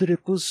knew that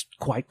it was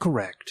quite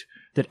correct,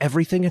 that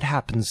everything had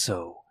happened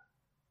so,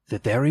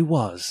 that there he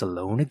was,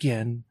 alone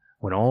again,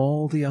 when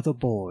all the other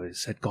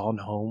boys had gone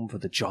home for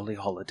the jolly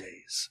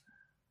holidays.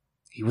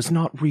 He was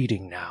not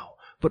reading now,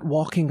 but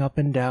walking up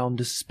and down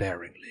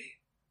despairingly.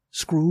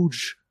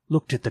 Scrooge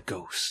looked at the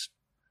ghost,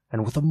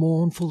 and with a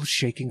mournful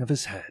shaking of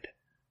his head,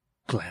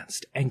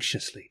 glanced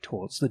anxiously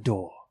towards the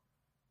door.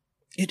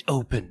 It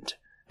opened,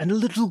 and a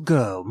little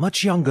girl,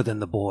 much younger than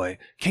the boy,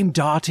 came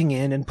darting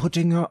in and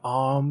putting her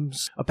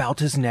arms about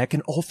his neck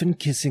and often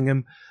kissing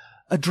him,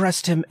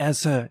 addressed him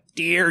as her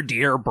 "dear,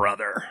 dear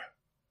brother."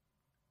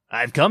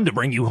 "I've come to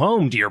bring you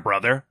home, dear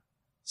brother,"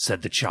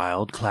 said the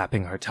child,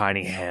 clapping her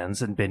tiny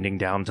hands and bending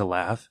down to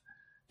laugh.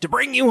 "To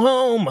bring you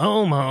home,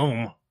 home,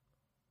 home."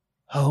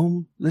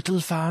 "Home, little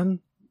Fan?"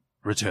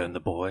 returned the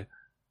boy.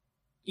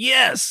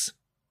 "Yes,"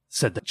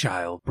 said the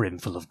child,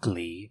 brimful of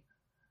glee.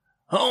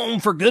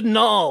 "Home for good and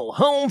all,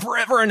 home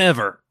forever and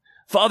ever.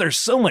 Father's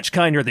so much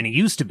kinder than he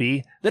used to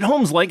be, that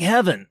home's like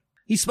heaven.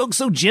 He spoke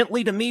so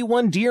gently to me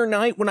one dear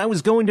night when I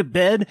was going to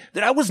bed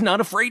that I was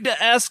not afraid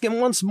to ask him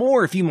once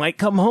more if you might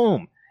come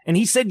home. And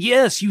he said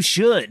yes, you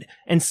should,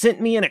 and sent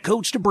me in a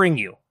coach to bring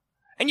you.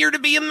 And you're to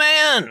be a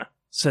man,"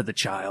 said the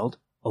child,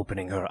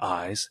 opening her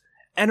eyes,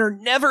 "and are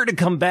never to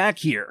come back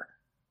here.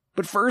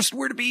 But first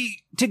we're to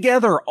be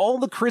together all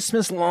the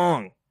Christmas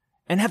long,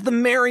 and have the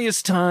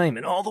merriest time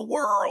in all the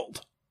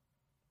world."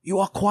 "You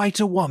are quite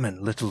a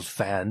woman, little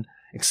Fan,"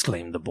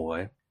 exclaimed the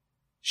boy.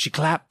 She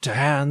clapped her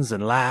hands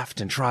and laughed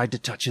and tried to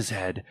touch his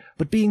head,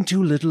 but being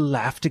too little,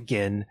 laughed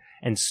again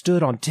and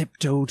stood on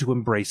tiptoe to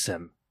embrace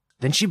him.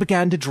 Then she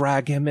began to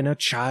drag him in a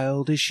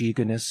childish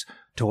eagerness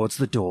towards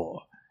the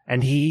door,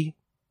 and he,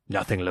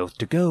 nothing loath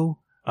to go,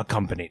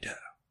 accompanied her.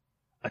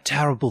 A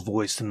terrible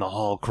voice in the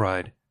hall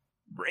cried,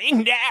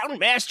 "Bring down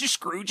Master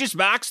Scrooge's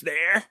box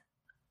there."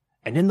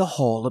 And in the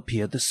hall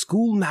appeared the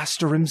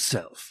schoolmaster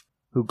himself,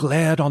 who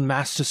glared on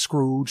Master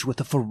Scrooge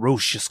with a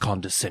ferocious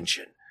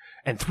condescension,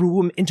 and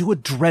threw him into a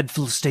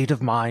dreadful state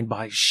of mind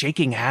by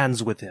shaking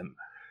hands with him.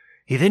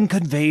 He then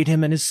conveyed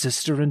him and his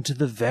sister into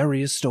the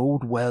veriest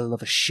old well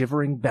of a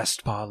shivering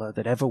best parlour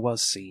that ever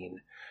was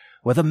seen,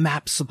 where the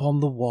maps upon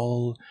the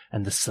wall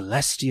and the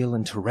celestial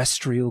and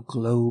terrestrial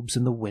globes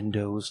in the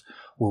windows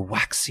were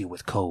waxy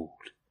with cold.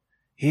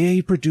 Here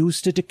he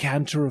produced a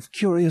decanter of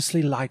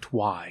curiously light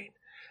wine,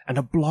 and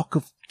a block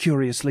of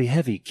curiously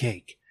heavy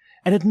cake,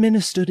 and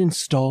administered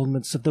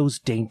installments of those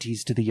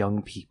dainties to the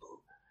young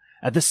people,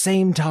 at the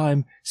same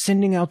time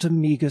sending out a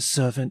meagre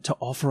servant to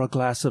offer a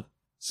glass of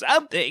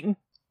something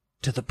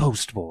to the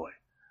postboy,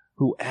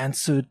 who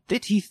answered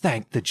that he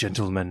thanked the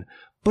gentleman,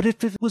 but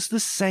if it was the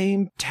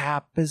same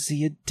tap as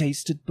he had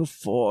tasted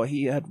before,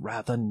 he had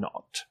rather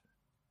not.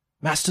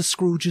 Master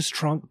Scrooge's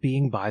trunk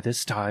being by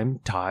this time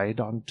tied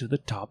on to the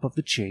top of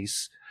the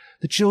chaise,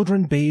 the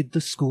children bade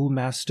the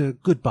schoolmaster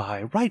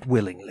good-bye right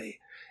willingly,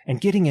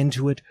 and getting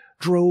into it,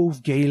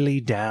 drove gaily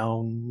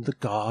down the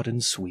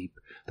garden sweep,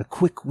 the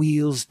quick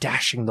wheels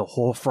dashing the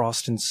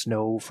hoarfrost and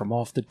snow from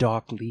off the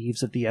dark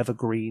leaves of the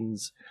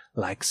evergreens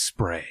like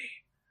spray.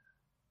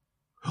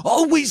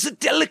 "Always a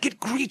delicate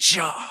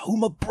creature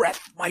whom a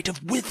breath might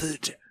have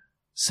withered,"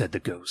 said the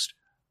ghost.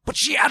 "But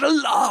she had a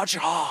large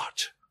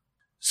heart."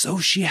 "So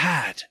she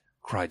had,"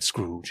 cried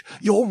Scrooge.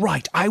 "You're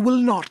right, I will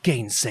not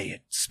gainsay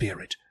it,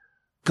 spirit.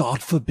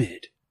 God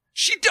forbid."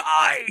 "She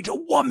died, a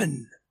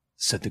woman,"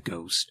 said the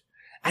ghost,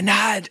 "and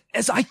had,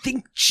 as I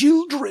think,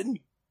 children."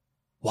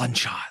 "One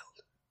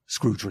child,"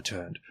 Scrooge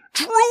returned.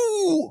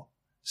 "True,"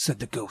 said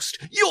the ghost.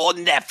 "Your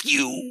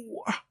nephew."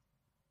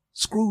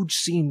 Scrooge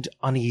seemed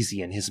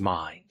uneasy in his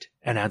mind,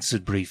 and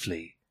answered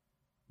briefly,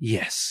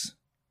 "Yes."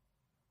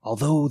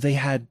 Although they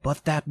had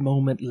but that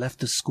moment left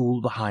the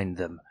school behind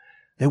them,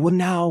 they were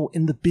now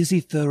in the busy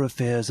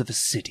thoroughfares of a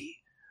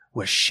city,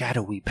 where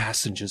shadowy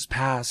passengers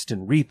passed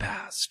and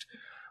repassed,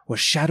 where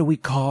shadowy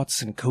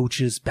carts and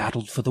coaches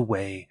battled for the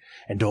way,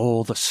 and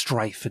all the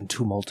strife and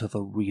tumult of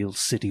a real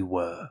city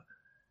were.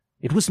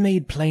 It was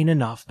made plain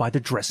enough by the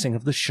dressing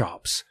of the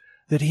shops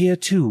that here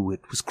too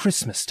it was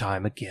Christmas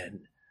time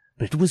again,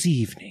 but it was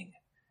evening,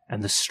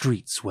 and the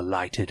streets were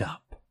lighted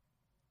up.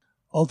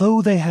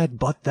 Although they had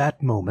but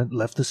that moment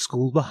left the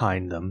school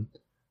behind them,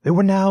 they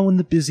were now in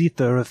the busy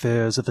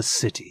thoroughfares of a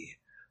city,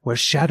 where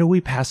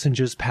shadowy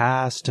passengers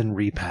passed and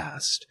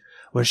repassed,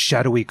 where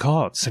shadowy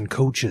carts and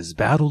coaches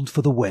battled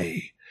for the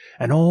way,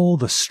 and all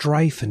the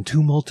strife and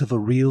tumult of a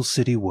real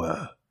city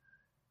were.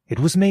 It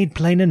was made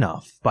plain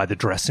enough by the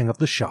dressing of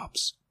the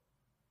shops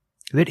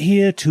that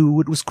here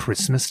too it was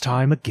Christmas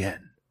time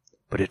again,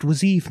 but it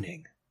was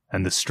evening,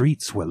 and the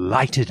streets were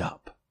lighted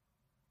up.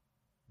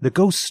 The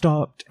ghost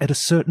stopped at a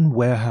certain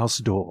warehouse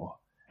door,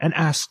 and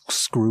asked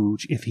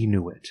Scrooge if he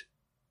knew it.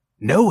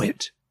 "Know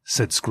it?"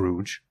 said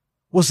Scrooge.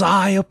 "Was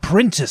I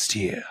apprenticed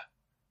here?"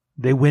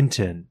 They went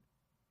in.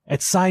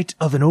 At sight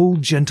of an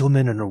old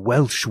gentleman in a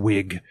Welsh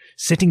wig,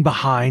 sitting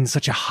behind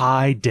such a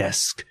high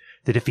desk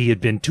that if he had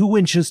been 2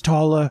 inches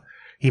taller,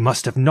 he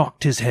must have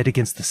knocked his head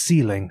against the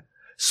ceiling,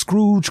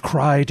 Scrooge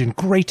cried in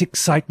great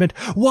excitement,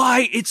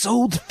 "Why, it's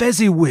old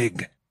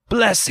Fezziwig!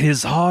 Bless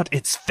his heart,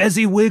 it's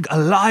Fezziwig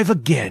alive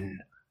again!"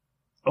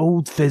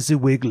 Old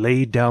Fezziwig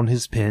laid down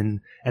his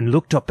pen and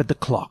looked up at the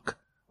clock,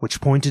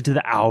 which pointed to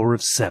the hour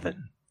of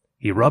 7.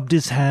 He rubbed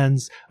his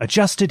hands,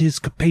 adjusted his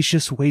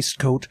capacious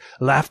waistcoat,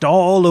 laughed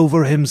all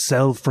over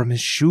himself from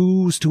his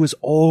shoes to his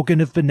organ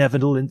of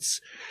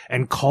benevolence,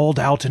 and called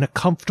out in a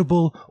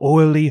comfortable,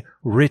 oily,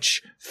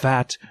 rich,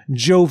 fat,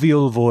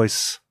 jovial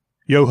voice,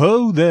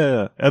 "Yo-ho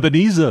there,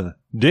 Ebenezer,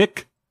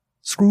 Dick!"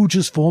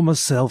 Scrooge's former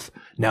self,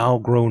 now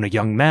grown a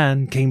young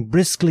man, came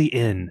briskly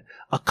in,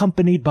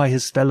 accompanied by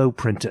his fellow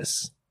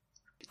prentice.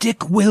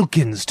 "Dick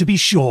Wilkins, to be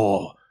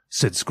sure,"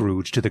 said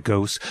Scrooge to the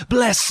ghost.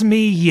 "Bless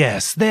me,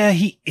 yes, there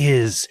he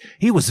is.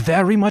 He was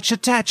very much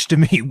attached to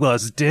me,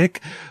 was Dick.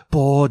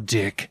 Poor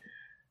Dick.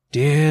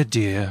 Dear,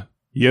 dear."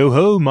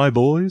 "Yo-ho, my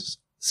boys,"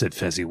 said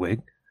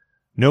Fezziwig.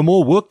 "No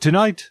more work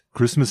tonight.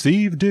 Christmas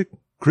Eve, Dick.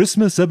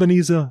 Christmas,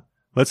 Ebenezer.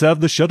 Let's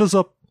have the shutters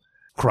up,"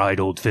 cried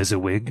old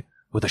Fezziwig,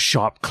 with a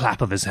sharp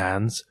clap of his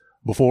hands,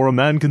 "before a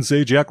man can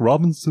say Jack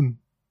Robinson."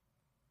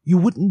 You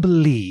wouldn't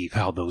believe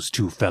how those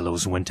two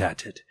fellows went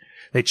at it.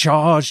 They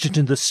charged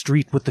into the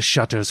street with the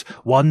shutters,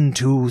 1,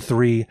 2,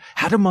 3,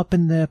 had 'em up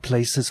in their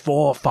places,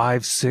 4,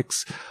 5,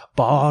 6,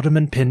 barred 'em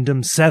and pinned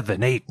 'em,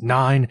 7, 8,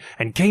 9,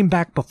 and came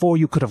back before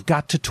you could have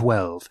got to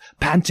 12,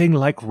 panting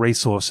like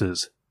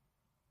racehorses.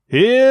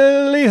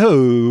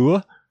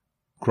 "Hilly-ho!"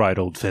 cried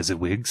old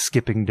Fezziwig,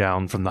 skipping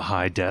down from the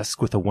high desk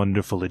with a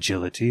wonderful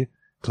agility.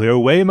 "Clear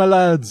away, my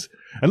lads,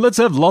 and let's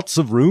have lots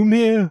of room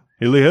here.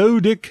 Hilly-ho,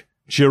 Dick.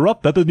 Cheer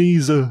up,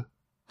 Ebenezer."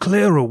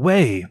 Clear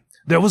away?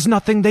 There was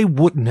nothing they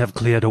wouldn't have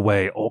cleared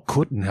away, or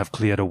couldn't have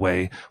cleared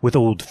away, with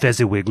old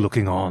Fezziwig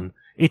looking on.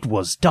 It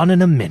was done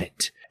in a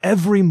minute.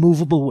 Every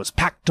movable was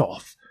packed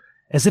off,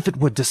 as if it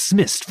were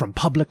dismissed from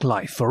public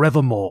life for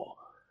evermore.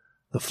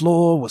 The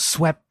floor was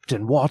swept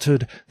and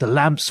watered, the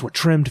lamps were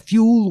trimmed,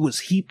 fuel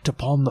was heaped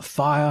upon the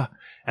fire,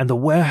 and the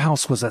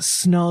warehouse was as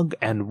snug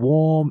and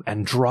warm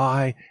and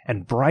dry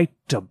and bright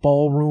a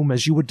ballroom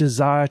as you would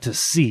desire to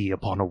see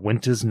upon a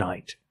winter's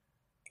night.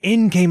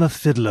 In came a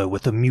fiddler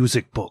with a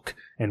music book,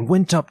 and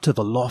went up to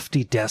the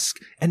lofty desk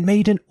and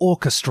made an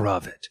orchestra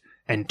of it,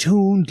 and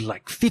tuned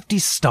like 50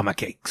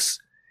 stomach-aches.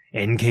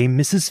 In came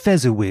Mrs.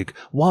 Fezziwig,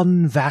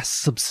 one vast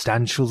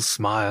substantial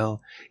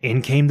smile.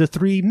 In came the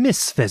 3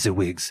 Miss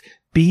Fezziwigs,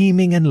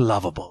 beaming and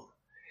lovable.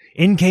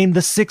 In came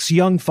the 6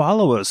 young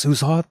followers whose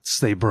hearts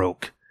they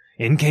broke.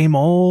 In came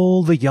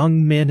all the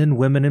young men and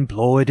women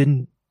employed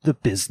in the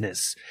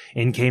business.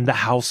 In came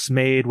the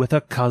housemaid with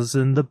her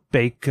cousin, the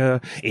baker.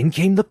 In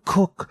came the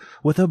cook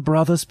with her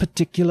brother's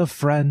particular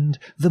friend,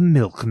 the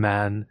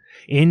milkman.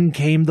 In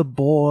came the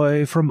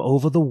boy from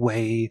over the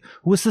way,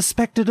 who was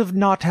suspected of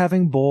not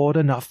having board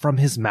enough from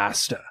his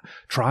master,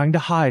 trying to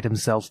hide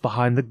himself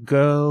behind the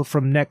girl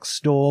from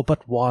next door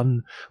but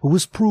one, who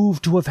was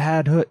proved to have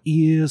had her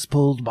ears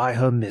pulled by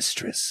her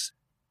mistress.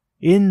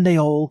 In they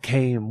all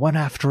came, one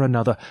after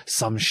another,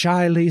 some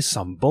shyly,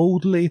 some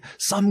boldly,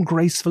 some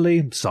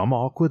gracefully, some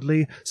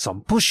awkwardly,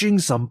 some pushing,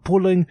 some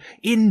pulling.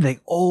 In they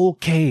all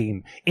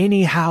came,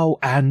 anyhow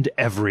and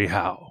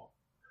everyhow.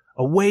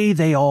 Away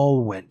they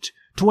all went,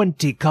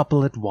 20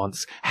 couple at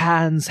once,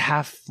 hands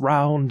half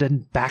round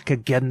and back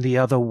again the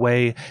other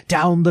way,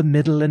 down the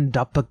middle and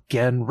up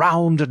again,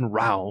 round and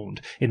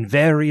round, in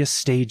various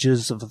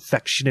stages of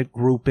affectionate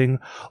grouping,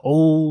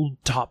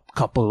 old top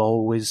couple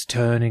always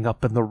turning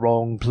up in the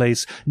wrong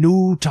place,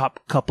 new top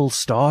couple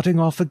starting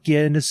off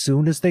again as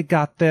soon as they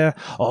got there,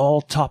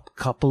 all top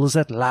couples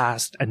at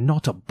last, and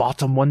not a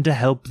bottom one to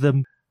help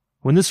them.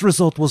 When this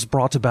result was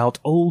brought about,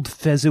 old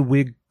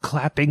Fezziwig,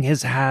 clapping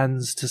his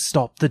hands to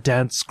stop the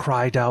dance,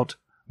 cried out,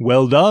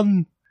 "Well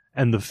done!"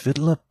 And the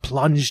fiddler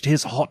plunged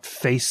his hot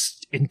face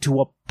into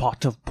a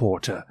pot of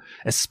porter,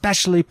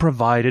 especially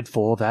provided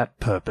for that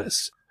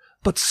purpose.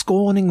 But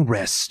scorning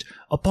rest,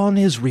 upon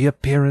his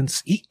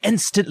reappearance he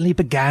instantly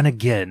began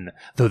again,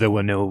 though there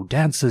were no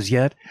dancers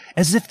yet,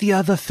 as if the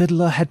other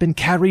fiddler had been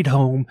carried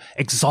home,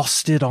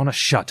 exhausted on a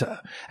shutter,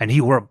 and he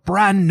were a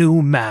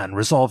brand-new man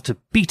resolved to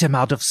beat him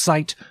out of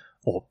sight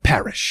or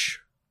perish.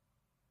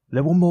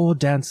 There were more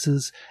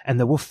dances, and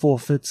there were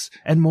forfeits,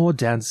 and more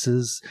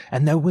dances,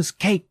 and there was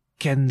cake,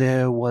 and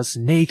there was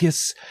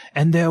negus,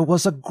 and there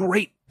was a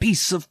great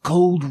piece of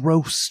cold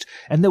roast,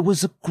 and there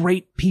was a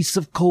great piece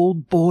of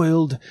cold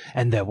boiled,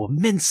 and there were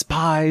mince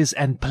pies,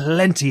 and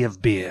plenty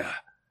of beer.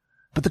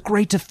 But the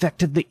great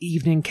effect of the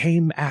evening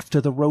came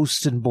after the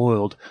roast and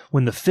boiled,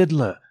 when the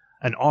fiddler,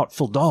 an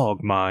artful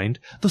dog, mind,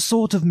 the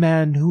sort of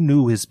man who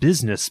knew his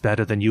business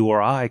better than you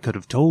or I could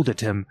have told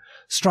it him,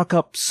 struck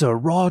up Sir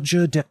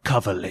Roger de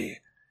Coverley.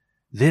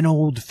 Then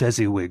old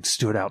Fezziwig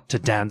stood out to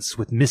dance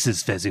with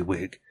Mrs.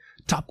 Fezziwig,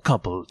 top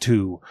couple,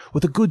 too,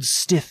 with a good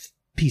stiff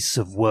piece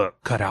of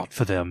work cut out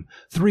for them,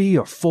 3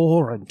 or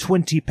 4 and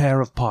 20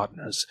 pair of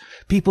partners,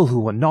 people who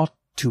were not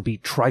to be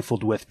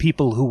trifled with,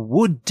 people who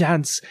would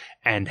dance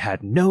and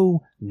had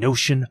no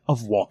notion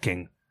of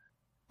walking.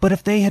 But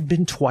if they had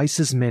been twice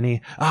as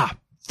many,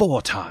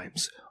 4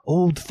 times,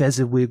 old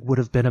Fezziwig would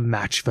have been a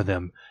match for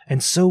them,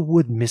 and so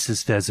would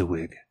Mrs.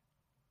 Fezziwig.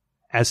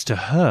 As to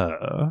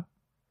her,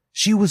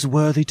 she was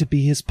worthy to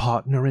be his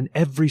partner in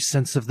every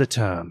sense of the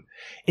term.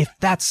 If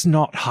that's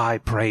not high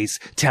praise,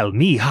 tell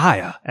me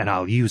higher, and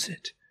I'll use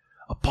it.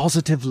 A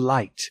positive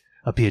light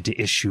appeared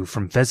to issue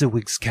from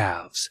Fezziwig's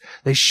calves.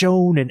 They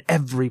shone in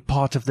every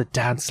part of the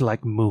dance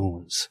like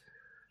moons.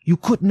 You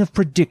couldn't have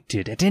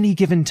predicted at any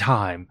given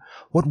time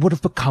what would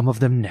have become of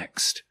them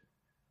next.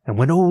 And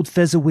when old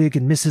Fezziwig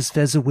and Mrs.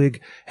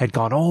 Fezziwig had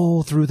gone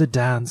all through the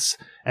dance,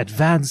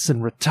 advance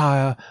and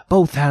retire,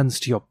 both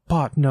hands to your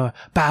partner,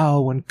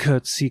 bow and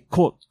curtsy,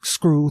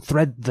 corkscrew,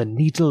 thread the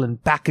needle,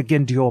 and back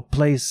again to your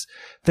place,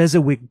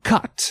 Fezziwig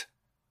cut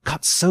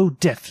so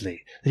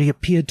deftly that he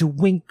appeared to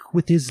wink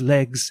with his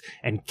legs,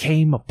 and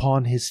came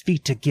upon his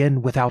feet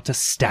again without a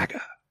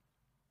stagger.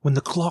 When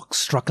the clock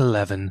struck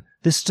 11,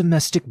 this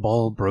domestic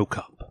ball broke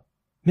up.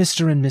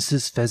 Mr. and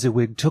Mrs.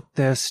 Fezziwig took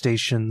their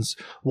stations,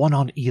 one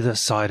on either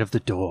side of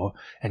the door,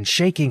 and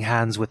shaking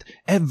hands with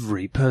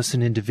every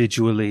person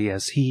individually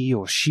as he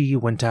or she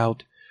went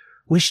out,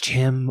 wished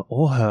him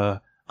or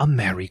her a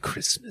Merry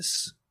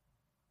Christmas.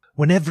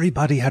 When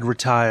everybody had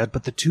retired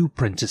but the 2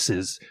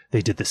 prentices,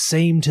 they did the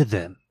same to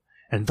them,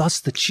 and thus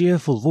the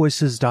cheerful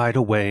voices died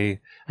away,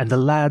 and the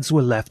lads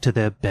were left to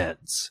their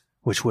beds,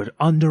 which were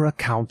under a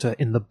counter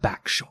in the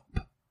back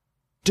shop.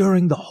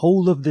 During the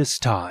whole of this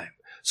time,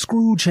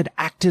 Scrooge had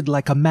acted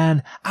like a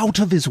man out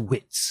of his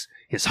wits.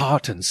 His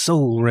heart and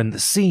soul were in the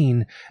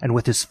scene, and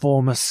with his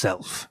former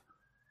self.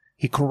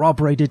 He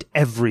corroborated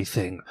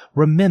everything,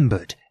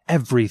 remembered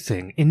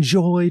everything,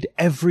 enjoyed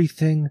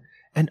everything,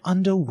 and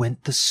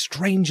underwent the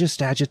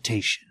strangest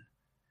agitation.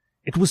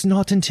 It was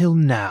not until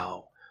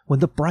now, when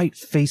the bright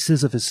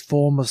faces of his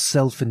former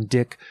self and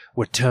Dick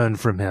were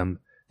turned from him,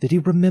 that he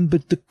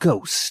remembered the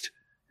ghost,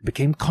 and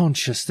became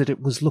conscious that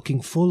it was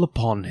looking full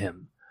upon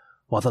him,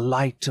 while the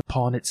light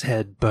upon its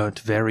head burnt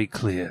very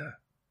clear.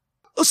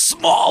 "A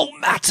small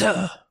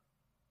matter,"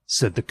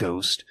 said the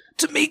ghost,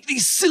 "to make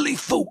these silly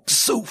folks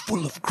so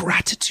full of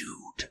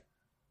gratitude."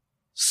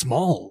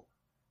 "Small,"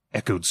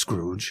 echoed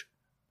Scrooge.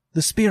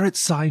 The spirit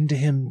signed to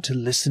him to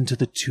listen to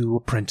the 2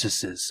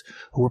 apprentices,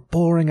 who were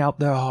pouring out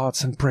their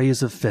hearts in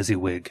praise of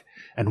Fezziwig,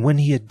 and when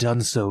he had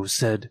done so,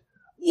 said,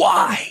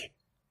 "Why,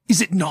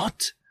 is it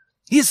not?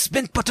 He has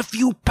spent but a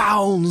few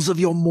pounds of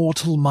your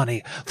mortal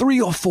money, 3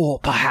 or 4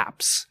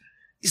 perhaps.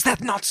 Is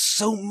that not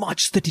so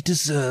much that he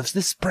deserves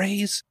this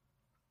praise?"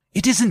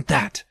 "It isn't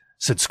that,"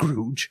 said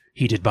Scrooge,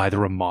 heated by the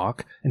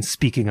remark, and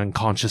speaking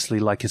unconsciously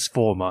like his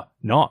former,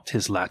 not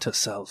his latter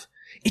self.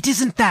 "It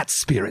isn't that,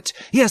 spirit.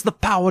 He has the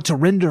power to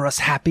render us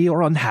happy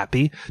or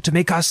unhappy, to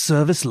make our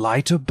service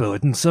light or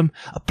burdensome,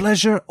 a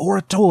pleasure or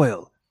a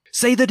toil.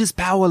 Say that his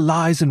power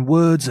lies in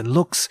words and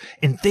looks,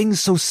 in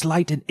things so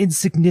slight and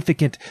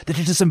insignificant that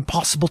it is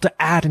impossible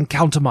to add and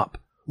count 'em up.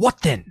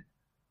 What then?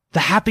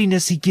 The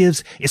happiness he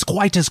gives is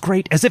quite as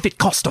great as if it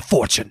cost a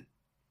fortune."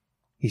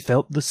 He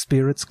felt the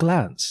spirit's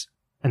glance,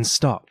 and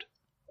stopped.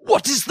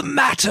 "What is the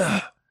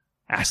matter?"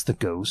 asked the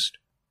ghost.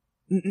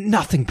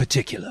 "Nothing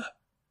particular,"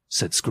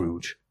 said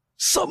Scrooge.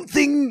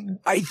 "Something,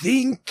 I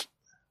think,"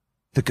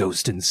 the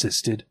ghost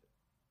insisted.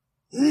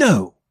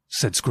 "No,"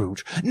 said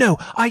Scrooge. "No,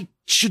 I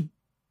should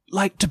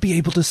like to be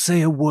able to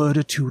say a word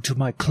or two to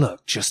my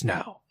clerk just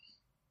now.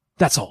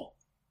 That's all."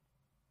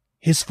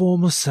 His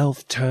former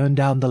self turned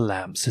down the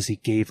lamps as he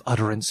gave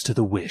utterance to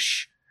the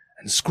wish,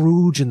 and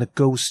Scrooge and the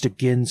ghost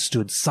again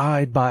stood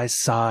side by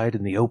side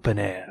in the open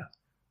air.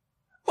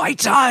 "My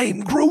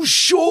time grows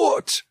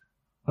short,"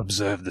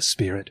 observed the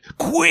spirit.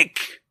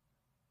 "Quick!"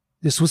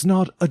 This was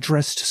not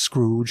addressed to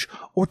Scrooge,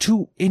 or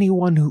to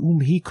anyone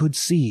whom he could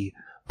see,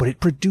 but it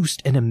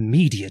produced an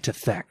immediate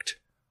effect.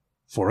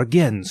 For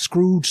again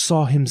Scrooge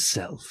saw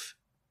himself.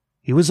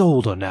 He was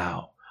older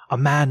now, a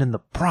man in the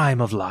prime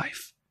of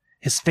life.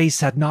 His face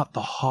had not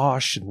the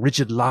harsh and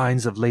rigid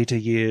lines of later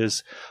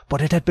years,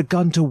 but it had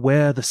begun to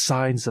wear the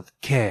signs of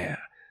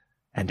care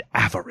and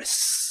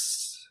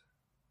avarice.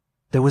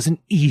 There was an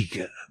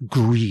eager,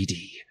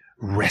 greedy,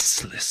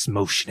 restless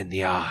motion in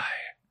the eye,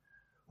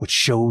 which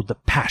showed the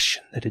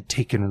passion that had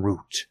taken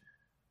root,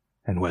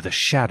 and where the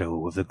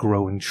shadow of the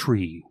growing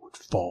tree would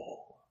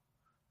fall.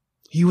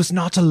 He was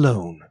not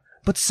alone,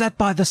 but sat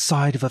by the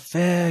side of a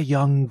fair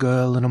young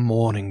girl in a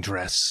mourning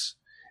dress,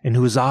 in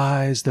whose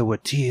eyes there were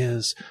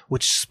tears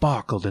which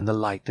sparkled in the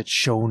light that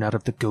shone out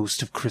of the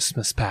ghost of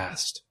Christmas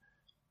past.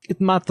 "It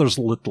matters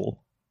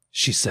little,"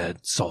 she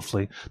said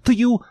softly. "To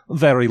you,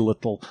 very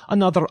little.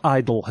 Another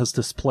idol has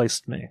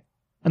displaced me.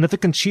 And if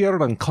it can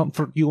cheer and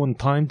comfort you in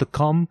time to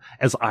come,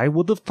 as I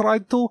would have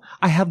tried to,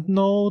 I have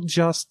no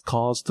just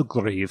cause to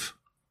grieve."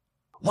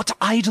 "What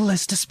idol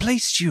has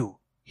displaced you?"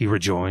 he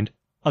rejoined.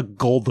 "A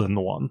golden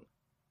one."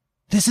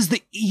 "This is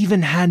the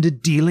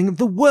even-handed dealing of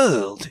the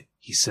world,"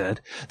 he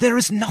said. "There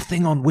is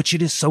nothing on which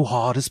it is so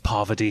hard as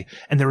poverty,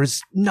 and there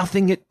is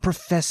nothing it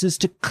professes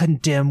to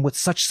condemn with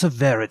such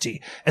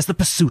severity as the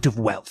pursuit of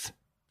wealth."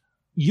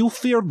 "You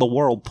fear the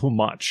world too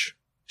much,"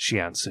 she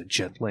answered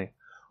gently.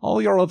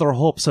 "All your other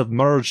hopes have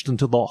merged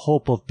into the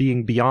hope of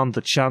being beyond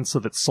the chance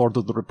of its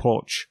sordid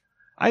reproach.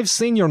 I've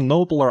seen your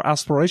nobler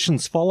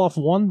aspirations fall off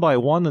one by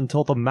one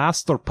until the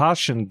master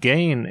passion,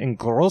 gain,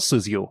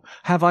 engrosses you.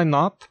 Have I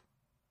not?"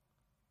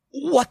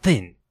 "What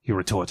then?" he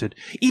retorted.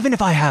 "Even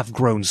if I have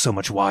grown so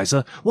much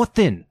wiser, what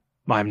then?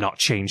 I am not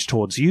changed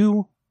towards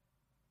you."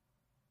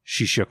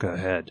 She shook her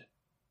head.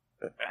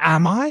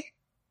 "Am I?"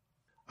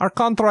 "Our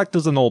contract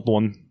is an old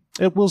one.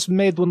 It was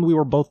made when we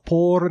were both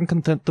poor and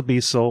content to be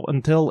so,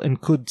 until in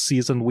good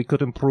season we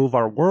could improve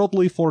our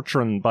worldly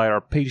fortune by our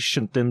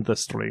patient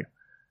industry.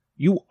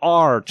 You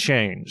are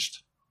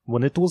changed.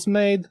 When it was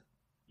made,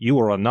 you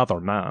were another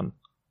man."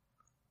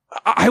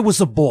 "I was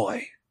a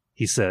boy,"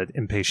 he said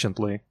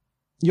impatiently.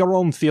 "Your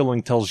own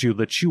feeling tells you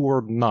that you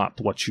are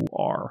not what you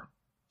are,"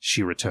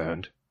 she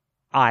returned.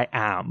 "I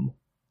am.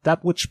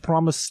 That which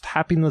promised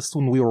happiness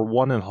when we were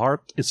one in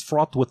heart is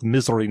fraught with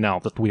misery now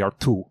that we are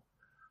two.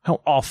 How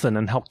often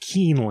and how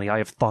keenly I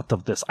have thought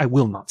of this, I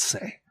will not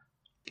say.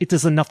 It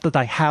is enough that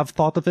I have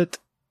thought of it,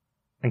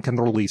 and can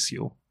release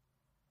you."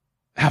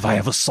 "Have I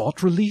ever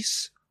sought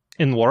release?"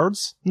 "In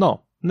words?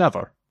 No,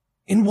 never."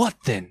 "In what,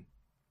 then?"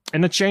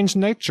 "In a changed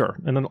nature,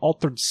 in an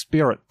altered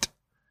spirit,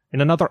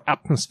 in another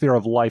atmosphere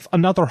of life,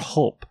 another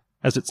hope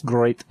as its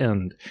great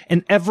end,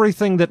 in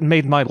everything that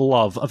made my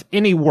love of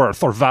any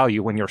worth or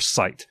value in your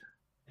sight.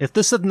 If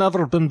this had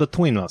never been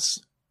between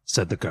us,"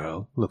 said the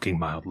girl, looking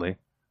mildly,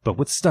 but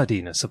with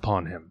steadiness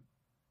upon him,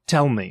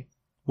 "tell me,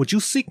 would you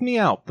seek me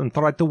out and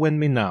try to win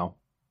me now?"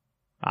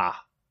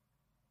 "Ah,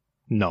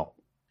 no."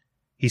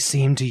 He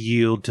seemed to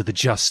yield to the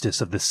justice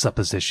of this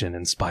supposition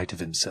in spite of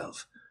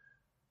himself.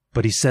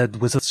 But he said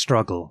with a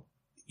struggle,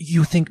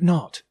 "You think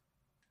not?"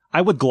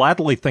 "I would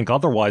gladly think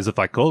otherwise if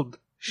I could,"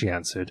 she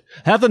answered.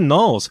 "Heaven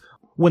knows,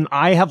 when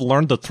I have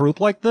learned the truth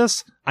like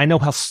this, I know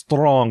how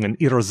strong and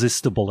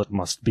irresistible it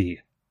must be.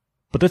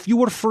 But if you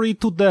were free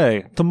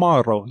today,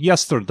 tomorrow,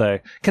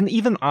 yesterday, can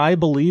even I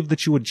believe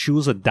that you would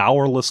choose a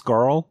dowerless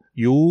girl?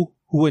 You,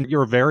 who in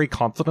your very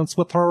confidence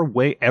with her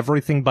weigh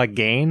everything by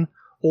gain?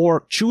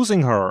 Or,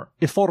 choosing her,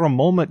 if for a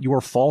moment you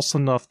were false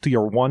enough to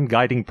your one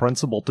guiding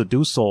principle to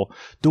do so,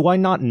 do I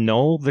not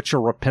know that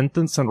your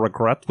repentance and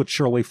regret would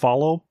surely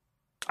follow?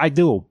 I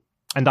do,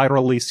 and I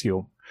release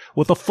you,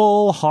 with a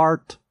full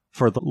heart,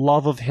 for the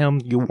love of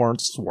him you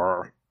once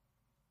were."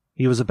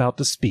 He was about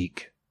to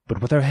speak, but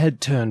with her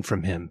head turned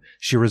from him,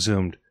 she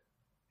resumed,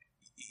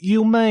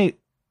 "You may.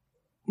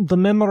 The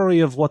memory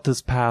of what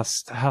is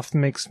past half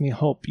makes me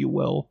hope you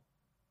will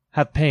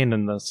have pain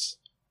in this.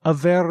 A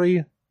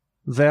very,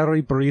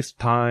 very brief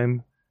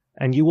time,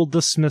 and you will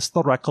dismiss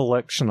the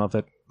recollection of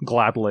it,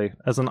 gladly,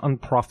 as an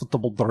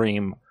unprofitable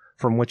dream,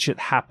 from which it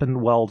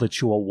happened well that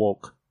you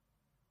awoke.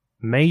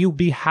 May you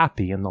be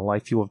happy in the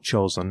life you have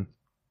chosen."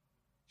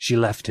 She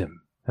left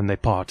him, and they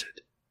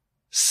parted.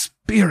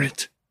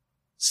 "Spirit,"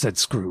 said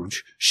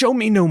Scrooge, "show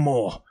me no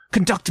more.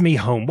 Conduct me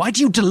home. Why do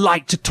you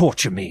delight to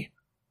torture me?"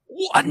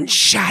 "One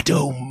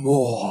shadow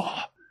more,"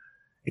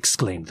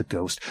 exclaimed the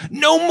ghost.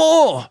 "No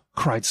more!"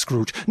 cried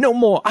Scrooge. "No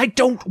more! I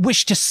don't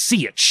wish to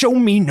see it! Show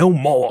me no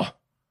more!"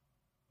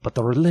 But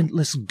the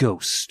relentless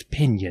ghost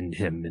pinioned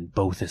him in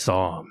both his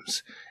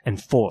arms,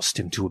 and forced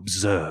him to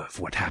observe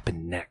what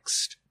happened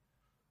next.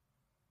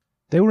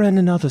 They were in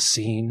another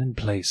scene and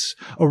place,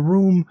 a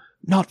room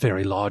not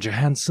very large or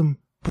handsome,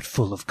 but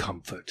full of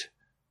comfort.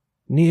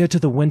 Near to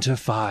the winter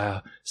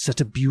fire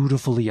sat a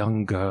beautiful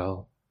young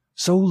girl,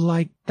 so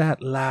like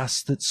that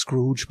lass that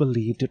Scrooge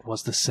believed it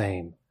was the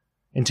same,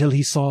 until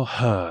he saw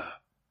her,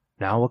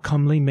 now a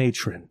comely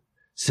matron,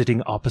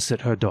 sitting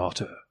opposite her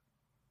daughter.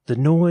 The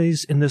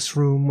noise in this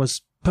room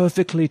was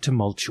perfectly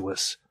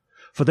tumultuous,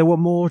 for there were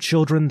more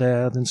children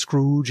there than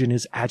Scrooge in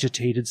his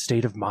agitated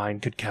state of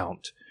mind could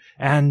count,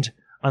 and,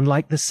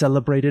 unlike the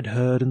celebrated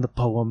herd in the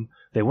poem,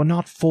 they were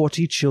not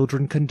 40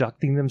 children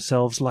conducting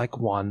themselves like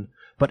one,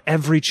 but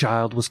every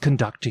child was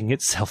conducting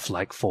itself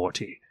like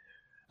 40.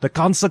 The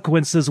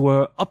consequences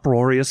were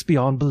uproarious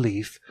beyond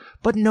belief,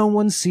 but no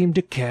one seemed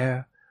to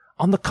care.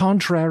 On the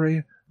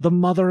contrary, the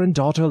mother and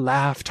daughter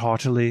laughed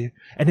heartily,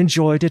 and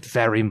enjoyed it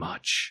very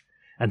much,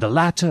 and the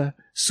latter,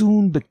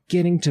 soon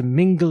beginning to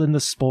mingle in the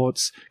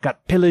sports,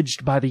 got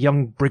pillaged by the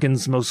young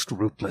brigands most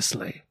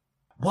ruthlessly.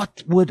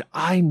 What would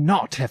I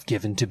not have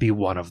given to be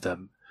one of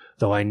them,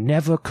 though I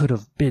never could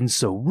have been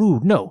so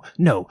rude. No,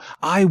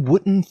 I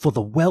wouldn't for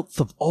the wealth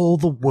of all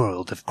the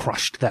world have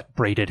crushed that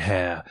braided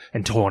hair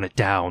and torn it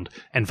down,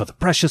 and for the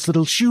precious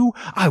little shoe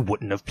I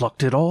wouldn't have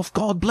plucked it off,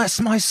 God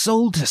bless my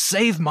soul, to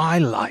save my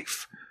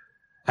life.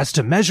 As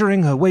to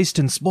measuring her waist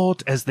in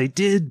sport, as they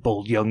did,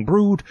 bold young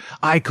brood,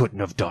 I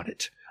couldn't have done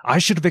it. I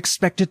should have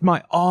expected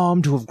my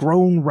arm to have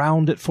grown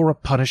round it for a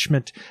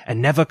punishment,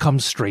 and never come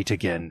straight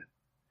again.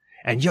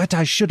 And yet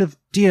I should have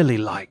dearly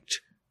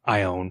liked,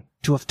 I own,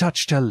 to have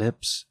touched her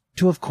lips,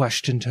 to have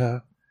questioned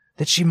her,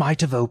 that she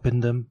might have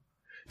opened them,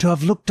 to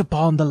have looked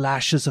upon the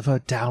lashes of her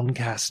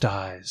downcast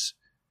eyes,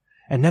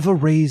 and never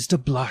raised a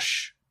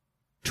blush,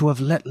 to have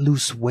let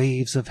loose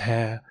waves of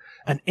hair,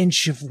 an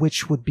inch of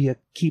which would be a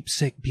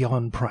keepsake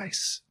beyond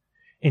price.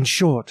 In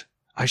short,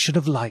 I should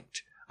have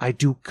liked, I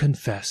do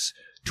confess,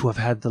 to have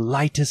had the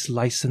lightest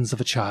license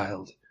of a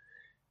child,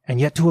 and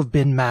yet to have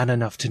been man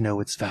enough to know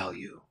its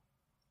value.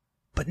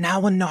 But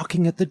now a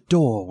knocking at the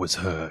door was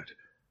heard,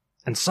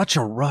 and such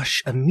a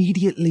rush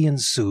immediately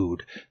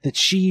ensued that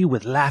she,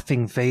 with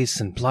laughing face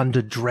and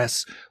plundered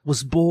dress,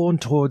 was borne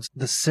towards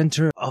the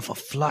centre of a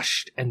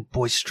flushed and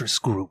boisterous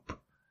group,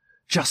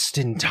 just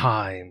in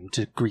time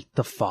to greet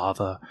the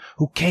father,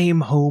 who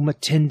came home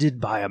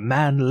attended by a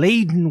man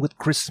laden with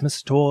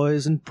Christmas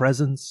toys and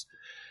presents.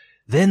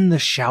 Then the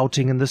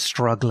shouting and the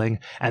struggling,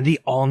 and the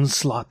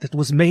onslaught that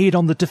was made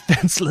on the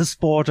defenceless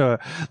porter,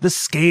 the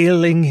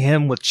scaling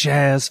him with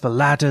chairs for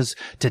ladders,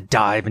 to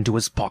dive into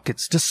his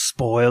pockets, to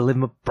spoil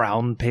him of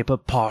brown paper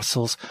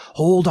parcels,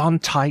 hold on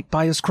tight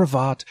by his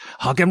cravat,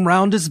 hug him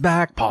round his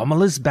back,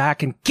 pommel his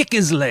back, and kick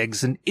his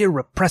legs in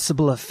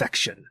irrepressible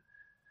affection.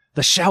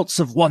 The shouts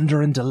of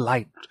wonder and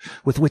delight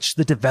with which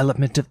the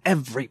development of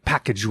every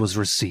package was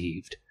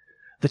received.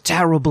 The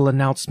terrible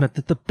announcement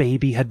that the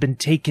baby had been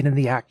taken in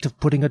the act of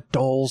putting a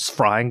doll's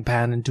frying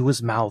pan into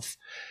his mouth,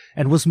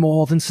 and was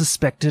more than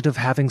suspected of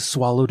having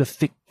swallowed a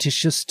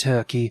fictitious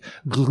turkey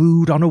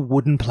glued on a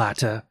wooden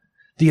platter.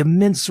 The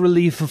immense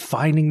relief of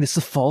finding this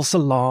a false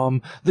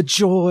alarm, the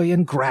joy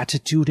and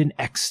gratitude and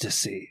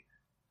ecstasy.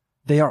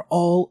 They are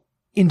all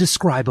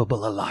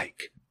indescribable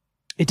alike.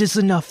 It is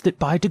enough that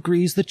by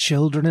degrees the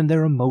children and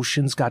their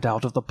emotions got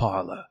out of the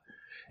parlour,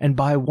 and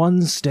by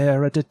one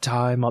stair at a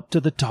time up to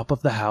the top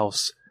of the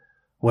house,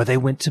 where they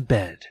went to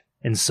bed,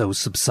 and so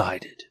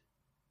subsided.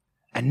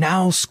 And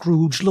now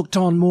Scrooge looked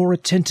on more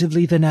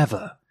attentively than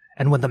ever,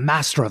 and when the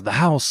master of the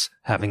house,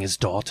 having his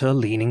daughter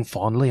leaning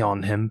fondly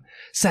on him,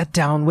 sat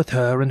down with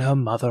her and her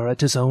mother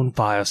at his own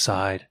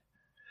fireside,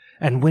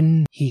 and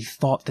when he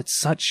thought that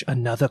such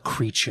another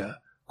creature,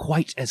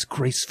 quite as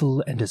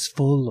graceful and as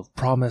full of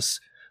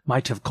promise,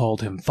 might have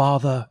called him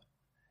father,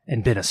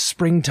 and been a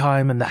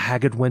springtime in the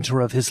haggard winter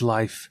of his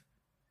life,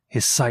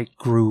 his sight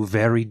grew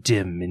very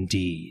dim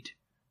indeed.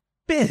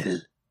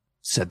 "Bill,"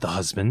 said the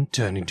husband,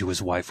 turning to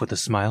his wife with a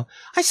smile,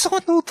 "I saw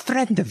an old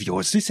friend of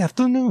yours this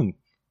afternoon."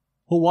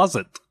 Who was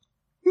it?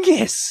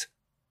 "Yes."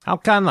 How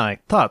can I?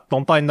 Tut,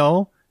 don't I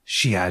know?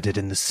 She added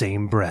in the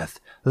same breath,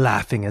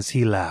 laughing as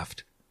he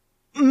laughed.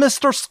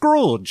 Mr.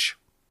 Scrooge.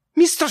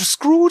 "Mr.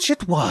 Scrooge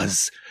it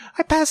was.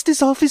 I passed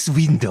his office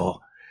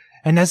window,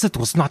 and as it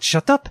was not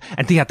shut up,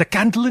 and he had a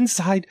candle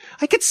inside,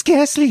 I could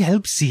scarcely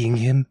help seeing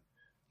him.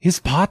 His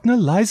partner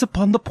lies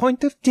upon the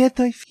point of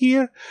death, I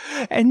fear,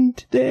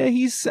 and there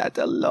he sat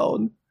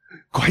alone.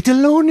 Quite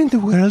alone in the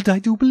world, I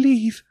do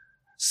believe."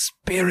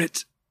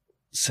 "Spirit,"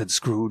 said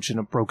Scrooge in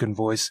a broken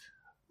voice,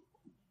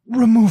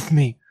 "remove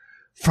me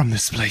from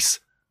this place."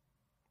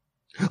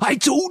 "I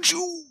told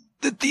you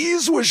that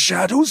these were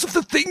shadows of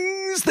the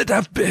things that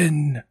have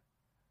been,"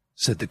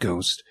 said the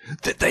ghost,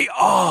 "that they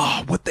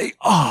are what they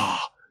are.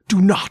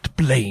 Do not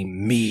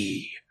blame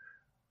me."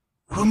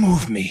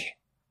 "Remove me,"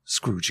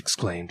 Scrooge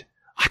exclaimed.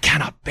 "I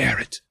cannot bear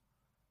it."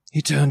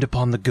 He turned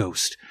upon the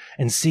ghost,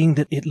 and seeing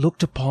that it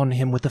looked upon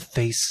him with a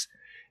face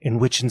in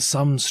which in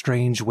some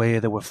strange way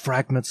there were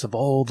fragments of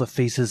all the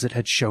faces it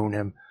had shown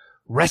him,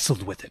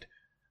 wrestled with it.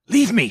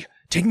 "Leave me!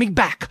 Take me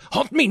back!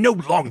 Haunt me no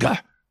longer!"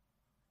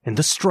 In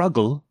the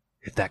struggle,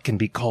 if that can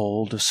be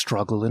called a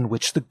struggle in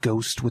which the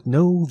ghost, with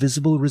no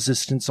visible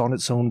resistance on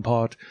its own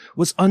part,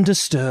 was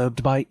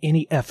undisturbed by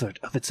any effort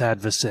of its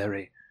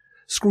adversary,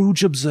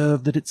 Scrooge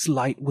observed that its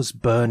light was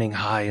burning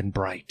high and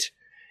bright,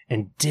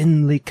 and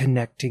dimly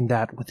connecting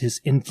that with his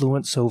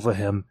influence over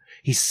him,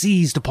 he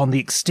seized upon the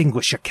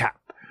extinguisher cap,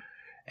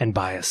 and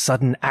by a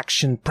sudden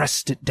action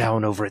pressed it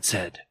down over its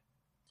head.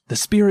 The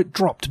spirit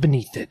dropped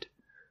beneath it,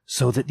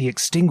 so that the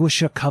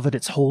extinguisher covered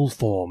its whole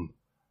form,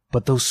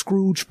 but though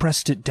Scrooge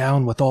pressed it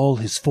down with all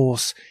his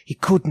force, he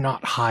could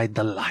not hide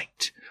the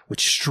light,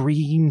 which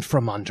streamed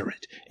from under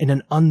it in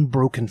an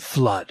unbroken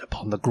flood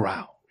upon the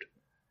ground.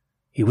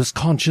 He was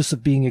conscious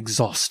of being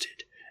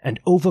exhausted, and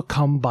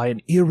overcome by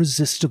an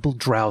irresistible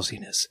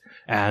drowsiness,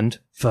 and,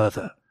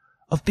 further,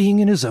 of being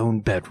in his own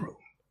bedroom.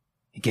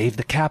 He gave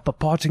the cap a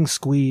parting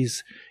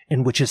squeeze,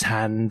 in which his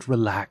hand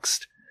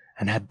relaxed,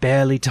 and had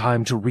barely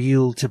time to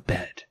reel to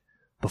bed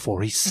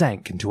before he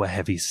sank into a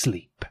heavy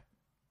sleep.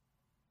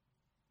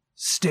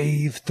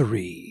 Stave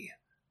 3,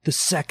 the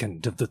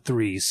second of the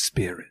three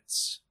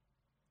spirits.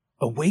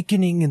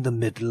 Awakening in the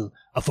middle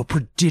of a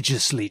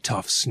prodigiously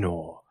tough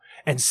snore,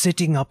 and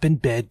sitting up in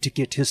bed to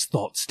get his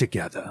thoughts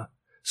together,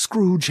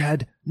 Scrooge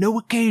had no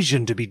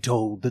occasion to be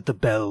told that the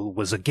bell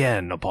was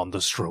again upon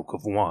the stroke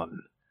of 1.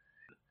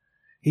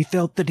 He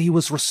felt that he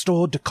was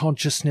restored to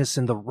consciousness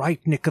in the right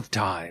nick of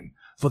time,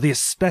 for the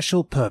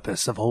especial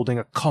purpose of holding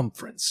a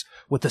conference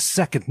with the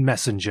second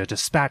messenger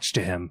dispatched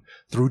to him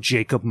through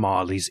Jacob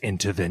Marley's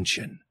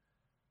intervention.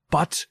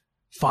 But,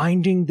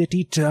 finding that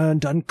he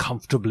turned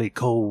uncomfortably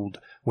cold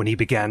when he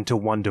began to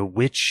wonder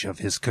which of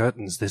his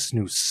curtains this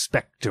new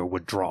spectre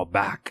would draw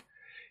back,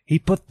 he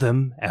put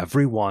them,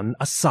 every one,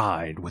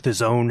 aside with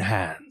his own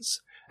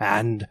hands,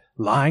 and,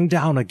 lying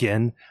down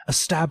again,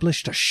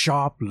 established a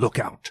sharp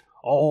lookout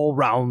all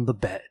round the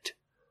bed,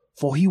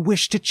 for he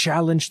wished to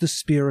challenge the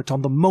spirit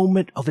on the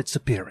moment of its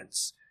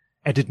appearance,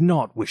 and did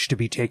not wish to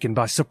be taken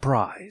by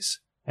surprise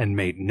and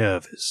made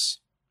nervous.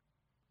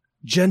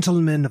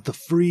 Gentlemen of the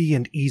free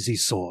and easy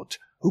sort,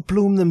 who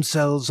plume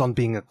themselves on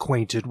being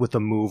acquainted with a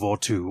move or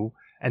two,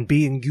 and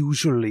being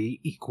usually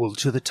equal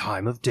to the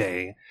time of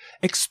day,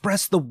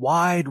 express the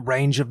wide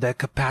range of their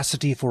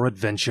capacity for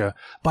adventure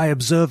by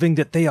observing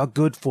that they are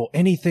good for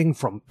anything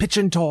from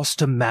pitch-and-toss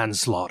to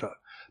manslaughter,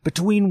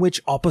 between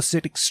which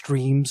opposite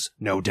extremes,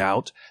 no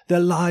doubt, there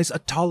lies a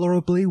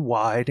tolerably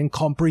wide and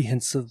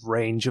comprehensive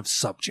range of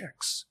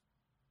subjects.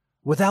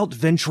 Without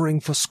venturing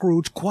for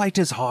Scrooge quite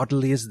as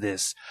heartily as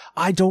this,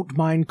 I don't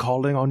mind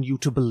calling on you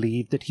to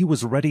believe that he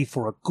was ready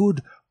for a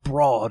good,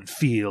 broad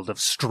field of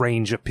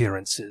strange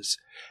appearances,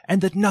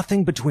 and that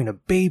nothing between a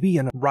baby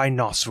and a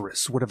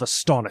rhinoceros would have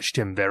astonished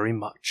him very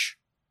much.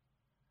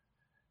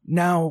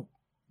 Now,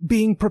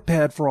 being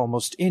prepared for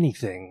almost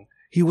anything,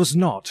 he was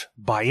not,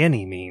 by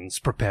any means,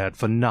 prepared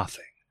for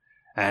nothing,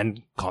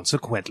 and,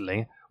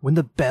 consequently, when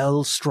the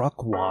bell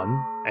struck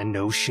 1, and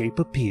no shape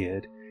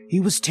appeared, he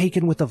was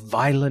taken with a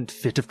violent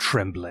fit of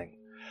trembling.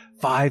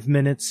 5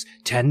 minutes,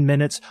 10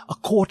 minutes, a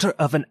quarter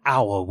of an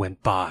hour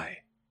went by,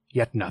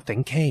 yet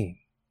nothing came.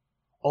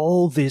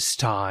 All this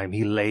time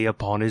he lay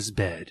upon his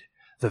bed,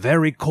 the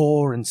very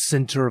core and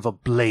center of a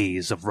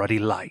blaze of ruddy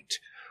light,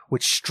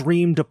 which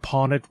streamed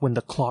upon it when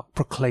the clock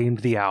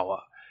proclaimed the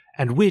hour,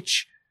 and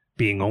which,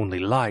 being only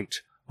light,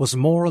 was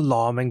more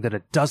alarming than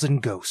a dozen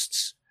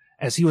ghosts,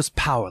 as he was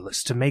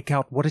powerless to make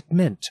out what it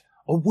meant,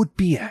 or would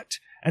be at,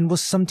 and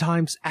was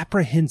sometimes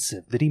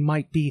apprehensive that he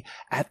might be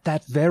at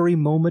that very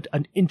moment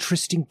an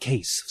interesting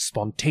case of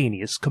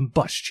spontaneous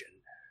combustion,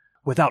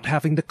 without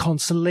having the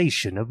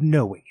consolation of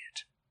knowing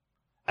it.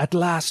 At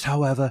last,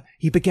 however,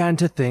 he began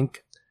to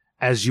think,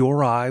 as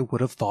your eye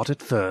would have thought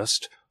at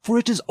first, for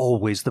it is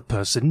always the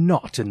person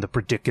not in the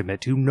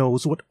predicament who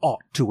knows what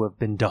ought to have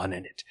been done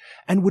in it,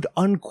 and would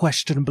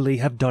unquestionably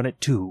have done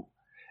it too.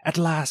 At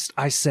last,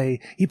 I say,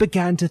 he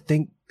began to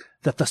think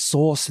that the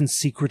source and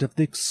secret of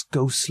this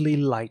ghostly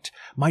light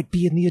might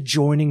be in the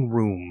adjoining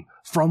room,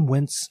 from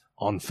whence,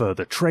 on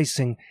further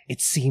tracing,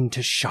 it seemed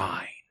to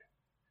shine.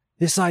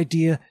 This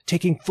idea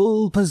taking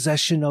full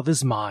possession of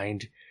his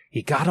mind,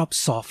 he got up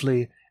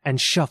softly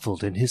and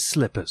shuffled in his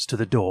slippers to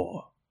the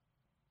door.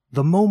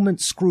 The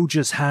moment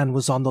Scrooge's hand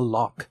was on the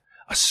lock,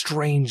 a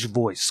strange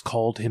voice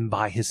called him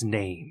by his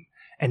name,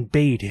 and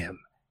bade him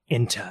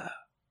enter.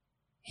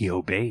 He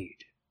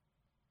obeyed.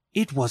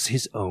 It was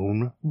his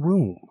own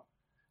room.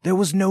 There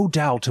was no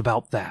doubt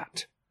about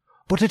that,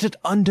 but it had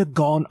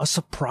undergone a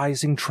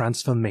surprising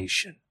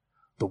transformation.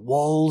 The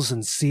walls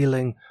and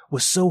ceiling were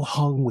so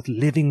hung with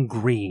living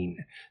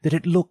green that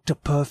it looked a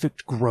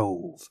perfect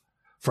grove,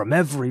 from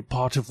every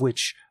part of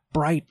which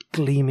bright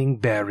gleaming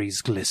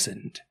berries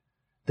glistened.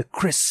 The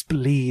crisp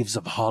leaves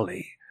of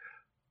holly,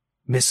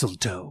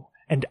 mistletoe,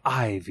 and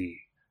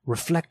ivy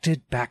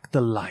reflected back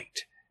the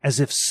light as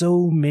if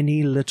so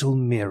many little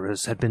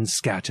mirrors had been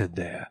scattered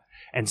there,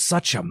 and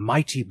such a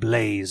mighty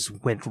blaze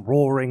went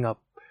roaring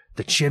up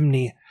the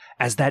chimney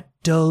as that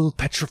dull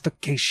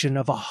petrification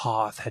of a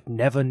hearth had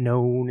never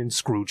known in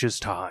Scrooge's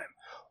time,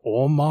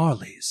 or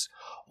Marley's,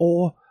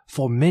 or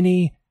for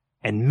many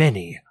and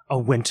many a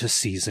winter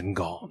season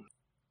gone.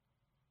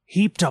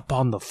 Heaped up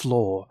on the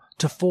floor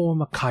to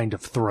form a kind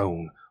of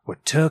throne were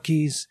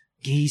turkeys,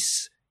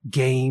 geese,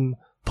 game,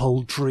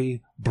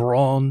 poultry,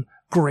 brawn,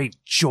 great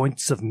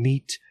joints of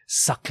meat,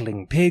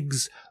 suckling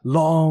pigs,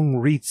 long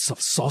wreaths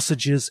of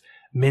sausages,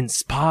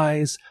 mince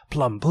pies,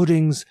 plum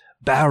puddings,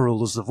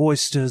 barrels of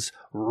oysters,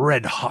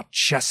 red-hot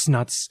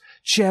chestnuts,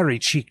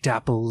 cherry-cheeked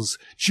apples,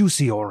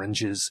 juicy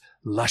oranges,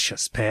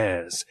 luscious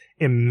pears,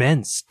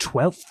 immense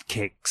twelfth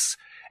cakes,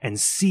 and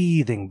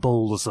seething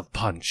bowls of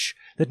punch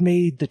that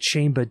made the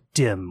chamber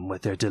dim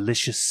with their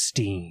delicious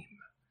steam.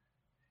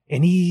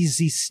 In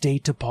easy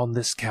state upon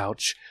this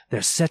couch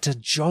there sat a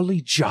jolly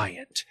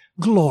giant,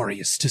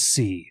 glorious to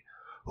see,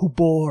 who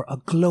bore a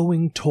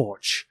glowing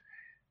torch,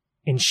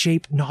 in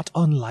shape not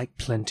unlike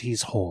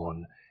Plenty's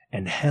horn,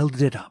 and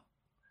held it up,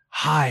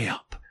 high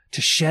up,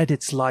 to shed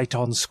its light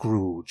on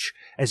Scrooge,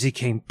 as he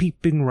came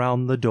peeping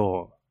round the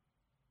door.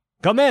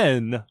 "Come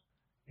in!"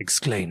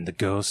 exclaimed the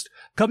ghost.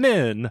 "Come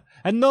in,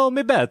 and know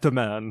me better,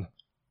 man."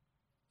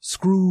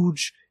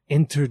 Scrooge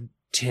entered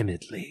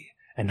timidly,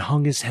 and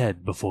hung his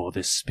head before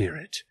this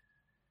spirit.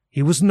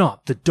 He was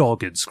not the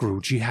dogged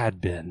Scrooge he had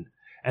been,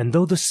 and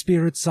though the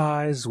spirit's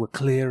eyes were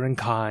clear and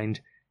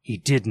kind, he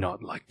did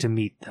not like to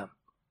meet them.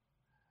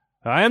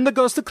 "I am the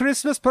ghost of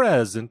Christmas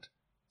present,"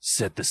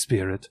 said the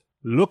spirit.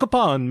 "Look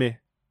upon me."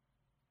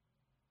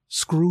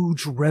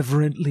 Scrooge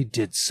reverently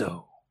did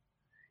so.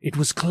 It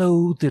was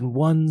clothed in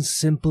one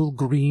simple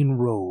green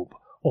robe,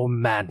 or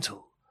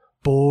mantle,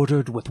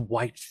 bordered with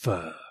white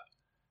fur.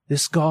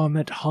 This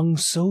garment hung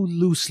so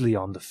loosely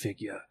on the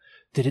figure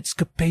that its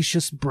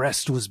capacious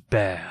breast was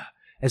bare,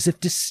 as if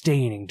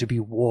disdaining to be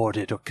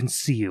warded or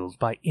concealed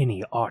by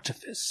any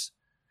artifice.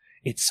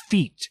 Its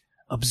feet,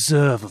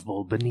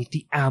 observable beneath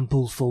the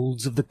ample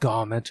folds of the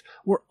garment,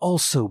 were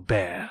also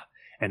bare,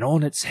 and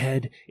on its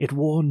head it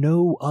wore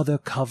no other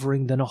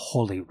covering than a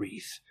holly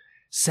wreath,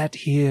 set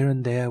here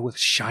and there with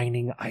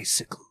shining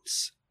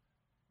icicles.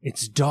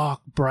 Its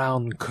dark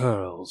brown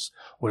curls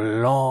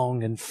were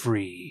long and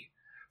free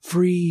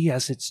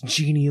as its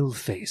genial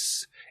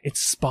face,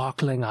 its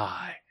sparkling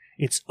eye,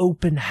 its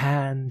open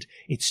hand,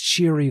 its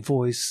cheery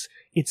voice,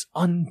 its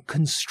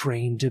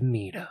unconstrained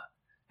demeanor,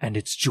 and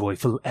its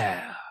joyful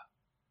air.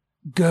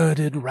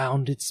 Girded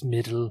round its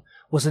middle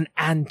was an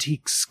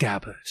antique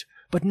scabbard,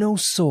 but no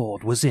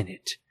sword was in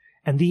it,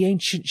 and the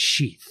ancient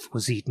sheath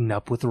was eaten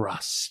up with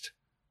rust.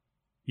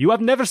 "You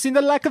have never seen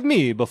the like of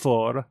me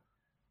before,"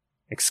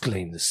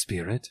 exclaimed the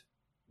spirit.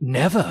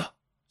 "Never,"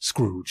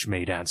 Scrooge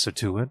made answer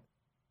to it.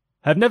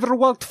 "Have never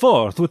walked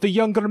forth with the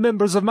younger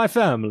members of my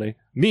family,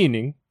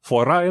 meaning,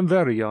 for I am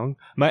very young,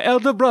 my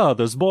elder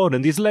brothers born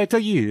in these later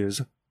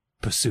years,"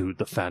 pursued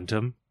the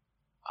phantom.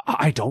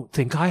 "I don't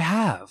think I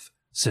have,"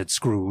 said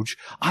Scrooge.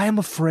 "I am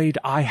afraid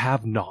I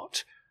have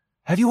not.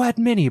 Have you had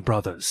many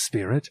brothers,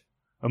 spirit?"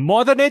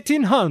 "More than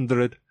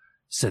 1,800,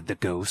 said the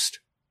ghost.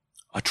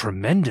 "A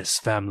tremendous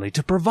family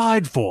to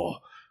provide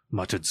for,"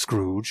 muttered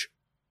Scrooge.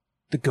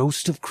 The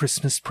ghost of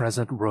Christmas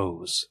present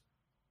rose.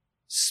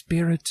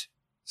 "Spirit,"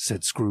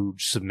 said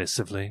Scrooge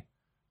submissively,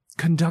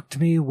 "conduct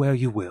me where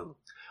you will.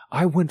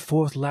 I went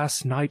forth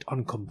last night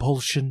on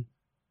compulsion,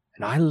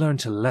 and I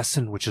learnt a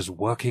lesson which is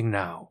working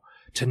now.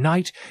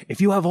 Tonight, if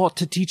you have aught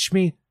to teach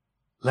me,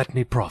 let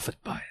me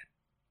profit by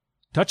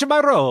it." "Touch my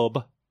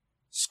robe."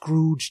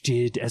 Scrooge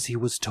did as he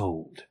was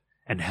told,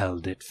 and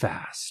held it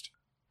fast.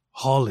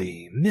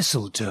 Holly,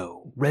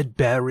 mistletoe, red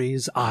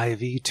berries,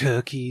 ivy,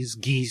 turkeys,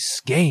 geese,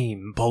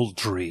 game,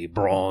 poultry,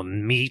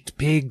 brawn, meat,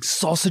 pigs,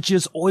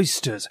 sausages,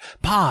 oysters,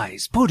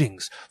 pies,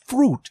 puddings,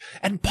 fruit,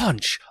 and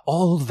punch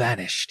all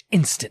vanished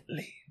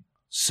instantly.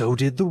 So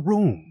did the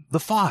room, the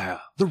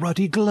fire, the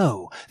ruddy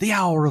glow, the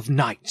hour of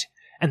night,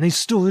 and they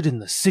stood in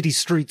the city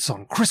streets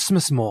on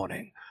Christmas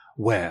morning,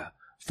 where,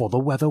 for the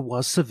weather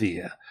was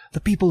severe, the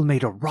people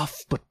made a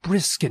rough but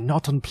brisk and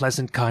not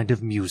unpleasant kind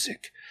of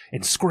music,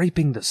 in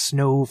scraping the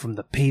snow from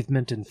the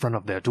pavement in front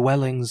of their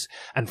dwellings,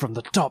 and from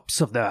the tops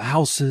of their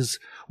houses,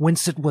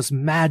 whence it was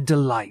mad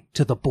delight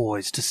to the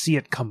boys to see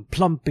it come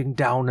plumping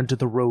down into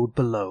the road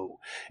below,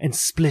 and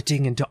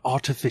splitting into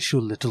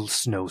artificial little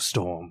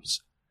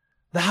snowstorms.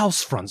 The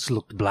house fronts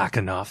looked black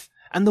enough,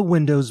 and the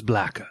windows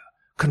blacker,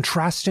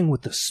 contrasting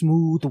with the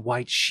smooth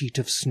white sheet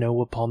of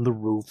snow upon the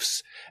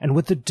roofs, and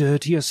with the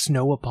dirtier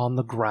snow upon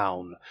the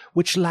ground,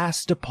 which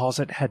last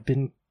deposit had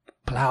been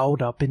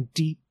ploughed up in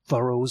deep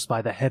furrows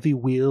by the heavy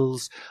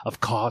wheels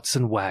of carts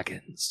and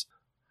wagons,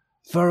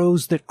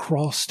 furrows that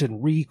crossed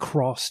and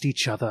recrossed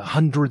each other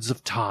hundreds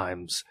of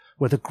times,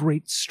 where the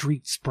great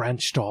streets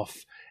branched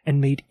off and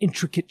made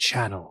intricate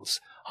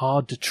channels,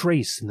 hard to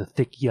trace in the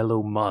thick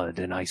yellow mud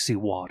and icy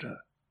water.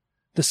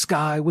 The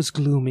sky was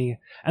gloomy,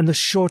 and the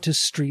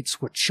shortest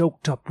streets were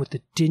choked up with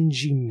a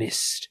dingy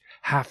mist,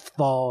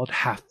 half-thawed,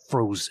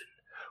 half-frozen,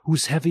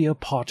 whose heavier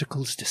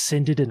particles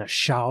descended in a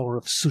shower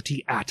of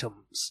sooty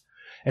atoms,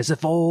 as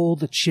if all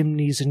the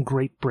chimneys in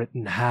Great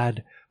Britain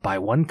had, by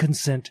one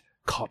consent,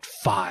 caught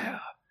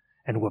fire,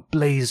 and were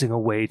blazing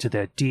away to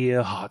their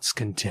dear heart's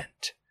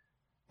content.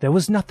 There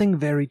was nothing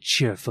very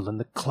cheerful in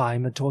the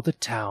climate or the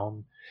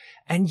town,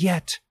 and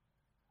yet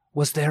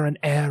was there an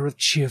air of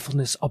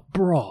cheerfulness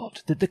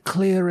abroad that the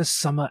clearest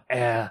summer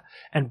air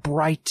and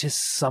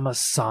brightest summer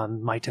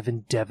sun might have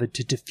endeavored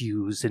to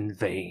diffuse in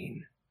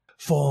vain.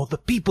 For the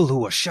people who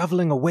were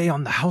shoveling away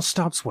on the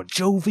housetops were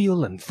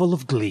jovial and full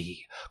of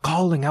glee,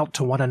 calling out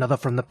to one another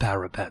from the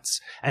parapets,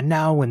 and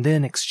now and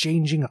then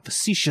exchanging a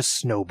facetious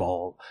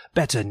snowball,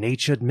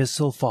 better-natured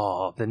missile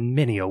far than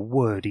many a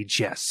wordy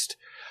jest,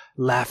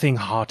 laughing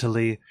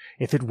heartily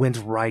if it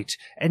went right,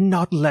 and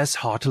not less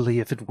heartily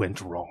if it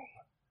went wrong.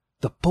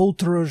 The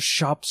poulterers'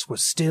 shops were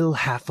still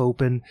half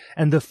open,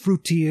 and the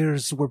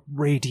fruiterers were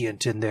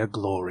radiant in their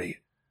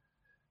glory.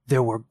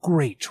 There were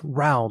great,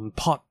 round,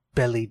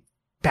 pot-bellied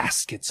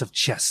baskets of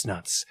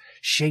chestnuts,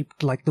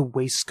 shaped like the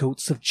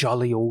waistcoats of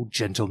jolly old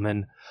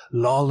gentlemen,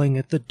 lolling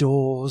at the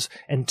doors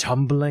and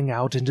tumbling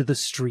out into the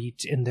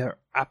street in their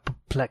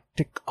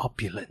apoplectic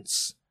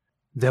opulence.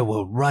 There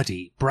were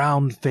ruddy,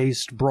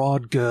 brown-faced,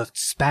 broad-girthed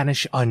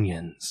Spanish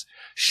onions,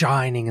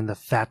 shining in the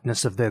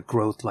fatness of their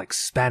growth like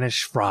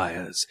Spanish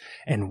friars,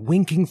 and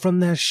winking from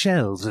their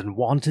shells in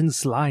wanton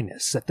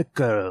slyness at the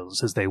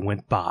girls as they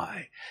went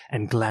by,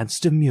 and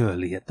glanced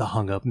demurely at the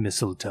hung-up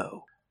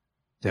mistletoe.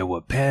 There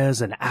were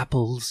pears and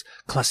apples,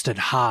 clustered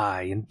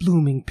high in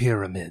blooming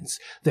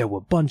pyramids. There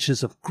were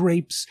bunches of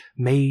grapes,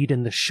 made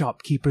in the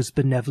shopkeeper's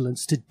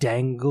benevolence to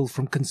dangle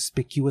from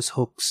conspicuous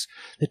hooks,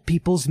 that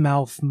people's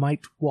mouth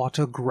might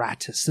water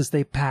gratis as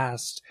they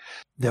passed.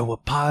 There were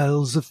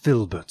piles of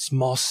filberts,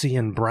 mossy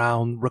and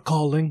brown,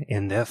 recalling,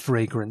 in their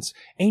fragrance,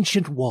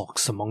 ancient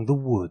walks among the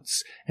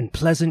woods, and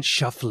pleasant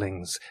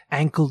shufflings,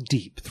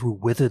 ankle-deep through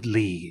withered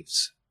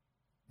leaves.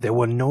 There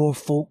were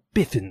Norfolk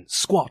biffins,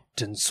 squat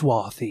and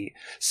swarthy,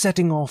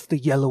 setting off the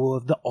yellow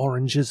of the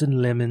oranges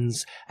and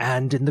lemons,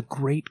 and in the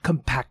great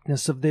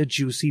compactness of their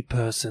juicy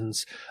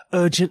persons,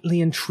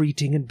 urgently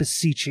entreating and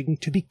beseeching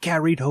to be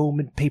carried home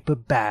in paper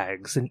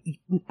bags and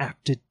eaten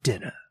after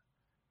dinner.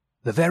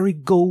 The very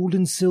gold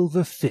and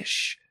silver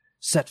fish,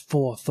 set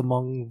forth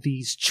among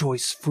these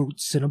choice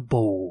fruits in a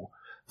bowl,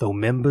 though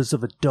members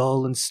of a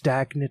dull and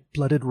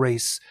stagnant-blooded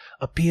race,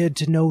 appeared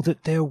to know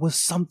that there was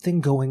something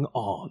going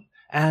on,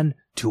 and,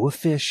 to a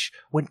fish,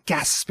 went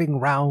gasping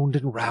round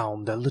and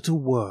round their little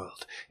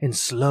world in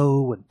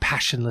slow and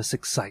passionless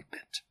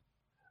excitement.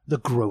 The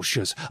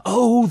grocers,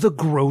 oh, the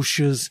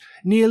grocers,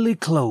 nearly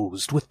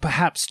closed, with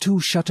perhaps 2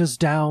 shutters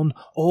down,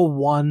 or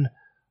 1,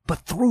 but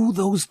through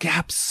those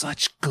gaps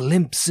such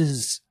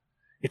glimpses!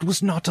 It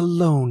was not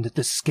alone that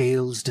the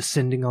scales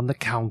descending on the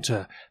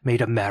counter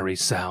made a merry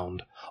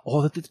sound,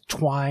 or that the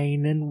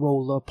twine and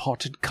roller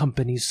parted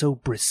company so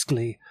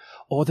briskly,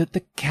 or that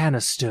the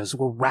canisters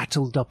were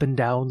rattled up and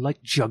down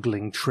like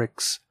juggling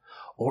tricks,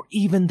 or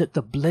even that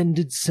the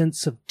blended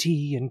scents of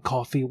tea and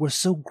coffee were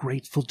so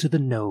grateful to the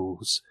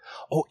nose,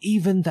 or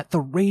even that the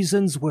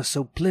raisins were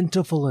so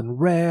plentiful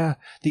and rare,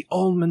 the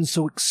almonds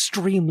so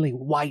extremely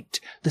white,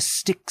 the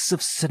sticks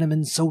of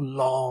cinnamon so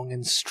long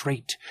and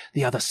straight,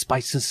 the other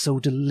spices so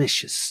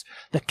delicious,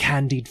 the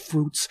candied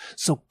fruits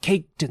so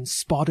caked and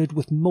spotted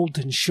with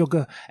molten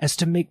sugar as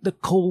to make the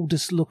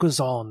coldest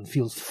lookers-on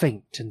feel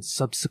faint and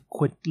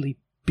subsequently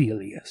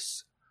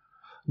bilious.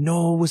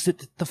 Nor was it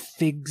that the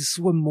figs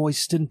were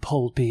moist and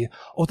pulpy,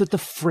 or that the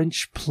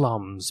French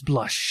plums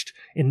blushed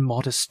in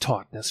modest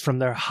tartness from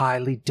their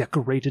highly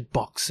decorated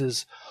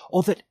boxes,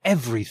 or that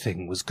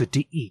everything was good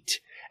to eat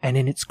and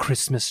in its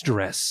Christmas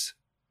dress.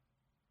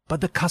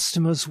 But the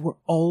customers were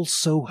all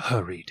so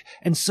hurried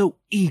and so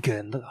eager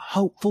in the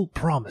hopeful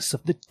promise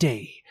of the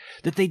day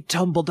that they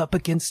tumbled up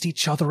against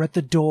each other at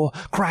the door,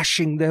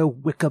 crashing their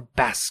wicker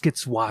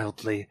baskets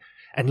wildly,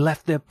 and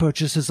left their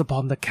purchases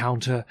upon the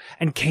counter,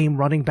 and came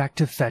running back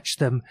to fetch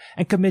them,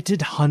 and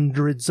committed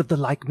hundreds of the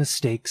like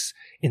mistakes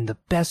in the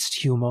best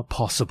humour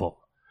possible,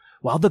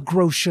 while the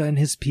grocer and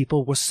his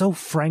people were so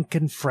frank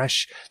and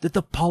fresh that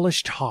the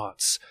polished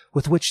hearts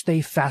with which they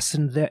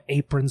fastened their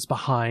aprons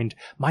behind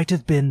might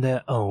have been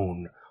their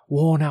own,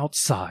 worn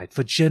outside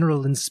for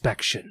general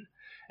inspection,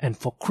 and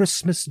for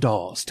Christmas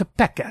dolls to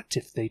peck at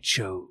if they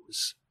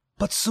chose.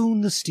 But soon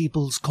the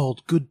steeples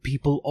called good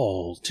people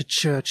all to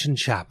church and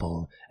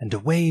chapel, and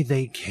away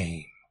they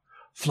came,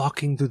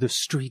 flocking through the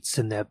streets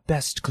in their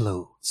best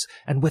clothes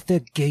and with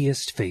their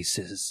gayest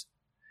faces.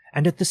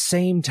 And at the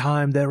same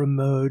time there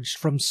emerged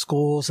from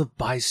scores of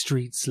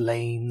by-streets,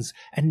 lanes,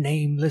 and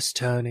nameless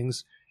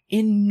turnings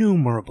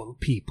innumerable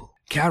people,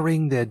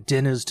 carrying their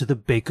dinners to the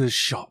bakers'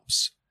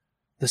 shops.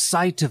 The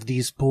sight of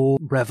these poor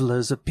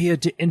revellers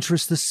appeared to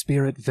interest the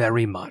spirit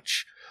very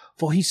much,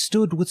 for he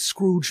stood with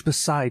Scrooge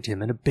beside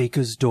him in a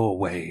baker's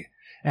doorway,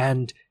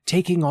 and,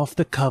 taking off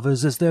the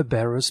covers as their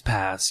bearers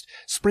passed,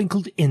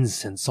 sprinkled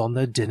incense on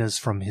their dinners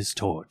from his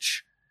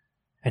torch.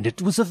 And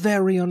it was a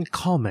very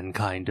uncommon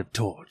kind of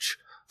torch,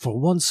 for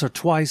once or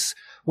twice,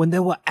 when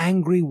there were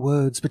angry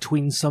words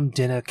between some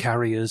dinner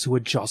carriers who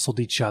had jostled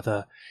each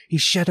other, he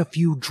shed a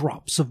few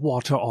drops of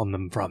water on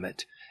them from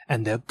it,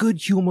 and their good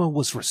humour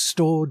was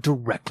restored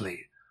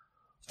directly.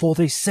 For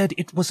they said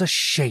it was a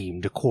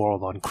shame to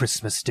quarrel on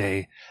Christmas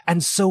Day,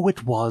 and so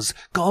it was,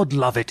 God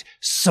love it,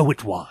 so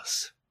it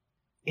was.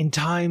 In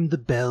time the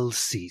bells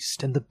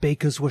ceased, and the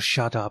bakers were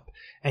shut up,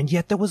 and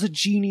yet there was a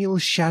genial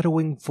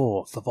shadowing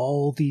forth of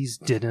all these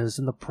dinners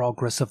and the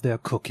progress of their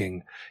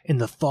cooking, in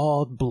the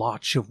thawed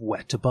blotch of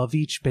wet above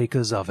each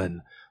baker's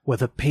oven, where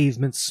the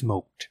pavement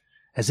smoked,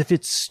 as if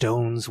its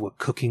stones were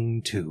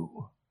cooking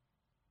too.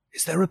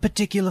 "Is there a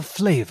particular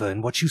flavour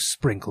in what you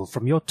sprinkle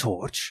from your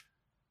torch?"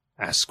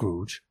 asked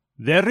Scrooge.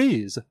 "There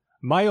is,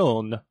 my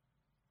own."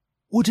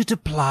 "Would it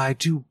apply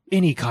to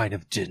any kind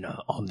of dinner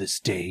on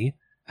this day?"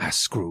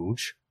 asked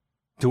Scrooge.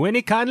 "To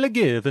any kindly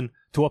given,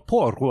 to a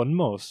poor one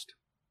most."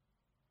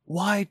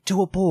 "Why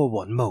to a poor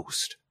one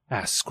most?"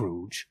 asked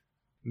Scrooge.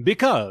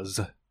 "Because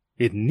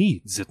it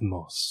needs it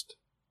most."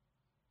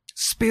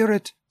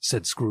 "Spirit,"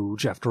 said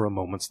Scrooge, after a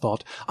moment's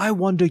thought, "I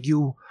wonder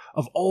you,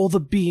 of all the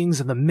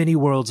beings in the many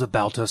worlds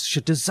about us,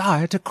 should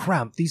desire to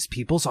cramp these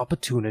people's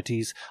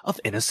opportunities of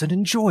innocent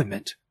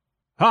enjoyment."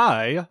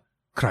 "Aye,"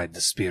 cried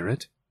the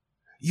spirit.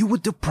 "You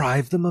would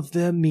deprive them of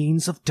their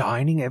means of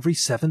dining every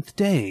 7th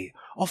day,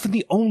 often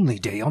the only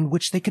day on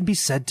which they can be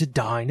said to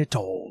dine at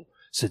all,"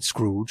 said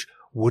Scrooge.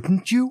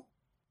 "Wouldn't you?"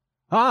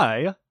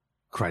 "Aye,"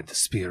 cried the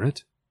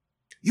spirit.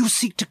 "You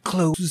seek to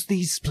close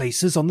these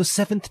places on the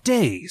 7th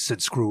day,"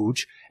 said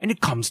Scrooge, "and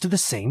it comes to the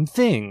same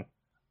thing."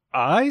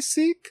 "I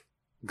seek?"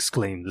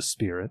 exclaimed the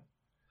spirit.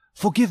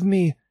 "Forgive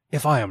me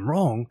if I am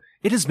wrong.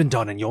 It has been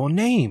done in your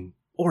name,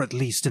 or at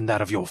least in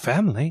that of your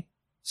family,"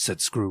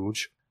 said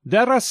Scrooge.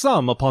 "There are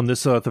some upon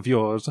this earth of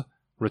yours,"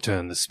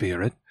 returned the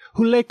spirit,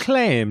 "who lay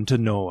claim to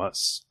know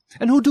us,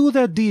 and who do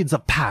their deeds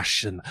of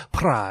passion,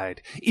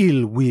 pride,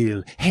 ill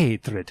will,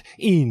 hatred,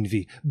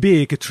 envy,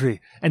 bigotry,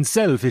 and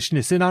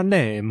selfishness in our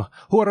name,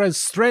 who are as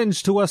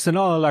strange to us and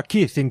all our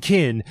kith and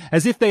kin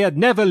as if they had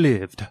never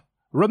lived.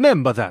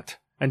 Remember that,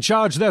 and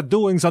charge their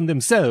doings on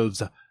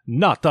themselves,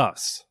 not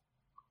us."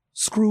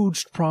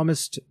 Scrooge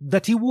promised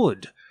that he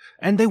would,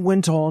 and they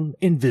went on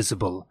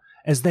invisible,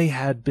 as they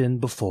had been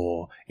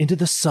before, into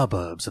the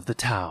suburbs of the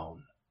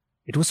town.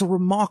 It was a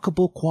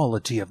remarkable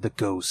quality of the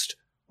ghost,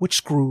 which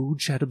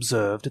Scrooge had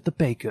observed at the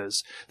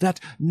baker's,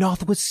 that,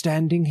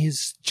 notwithstanding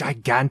his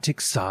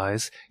gigantic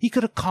size, he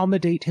could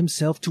accommodate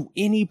himself to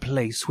any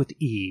place with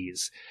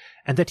ease,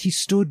 and that he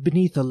stood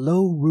beneath a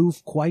low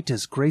roof quite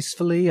as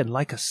gracefully and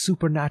like a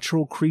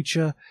supernatural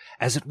creature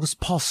as it was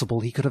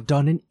possible he could have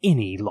done in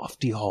any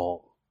lofty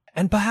hall.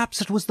 And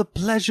perhaps it was the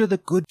pleasure the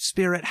good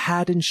spirit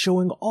had in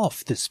showing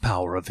off this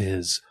power of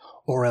his,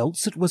 or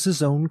else it was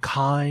his own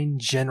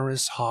kind,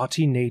 generous,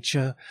 hearty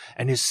nature,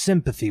 and his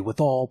sympathy with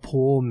all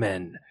poor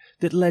men,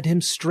 that led him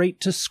straight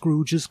to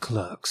Scrooge's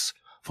clerks,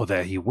 for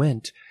there he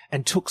went,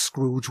 and took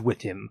Scrooge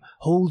with him,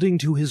 holding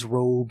to his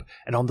robe,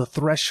 and on the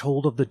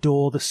threshold of the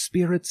door the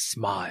spirit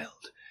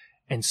smiled,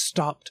 and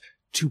stopped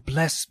to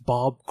bless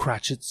Bob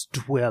Cratchit's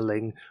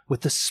dwelling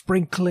with the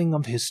sprinkling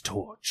of his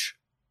torch.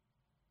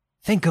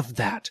 Think of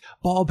that!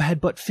 Bob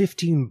had but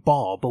 15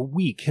 bob a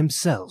week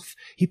himself.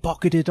 He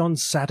pocketed on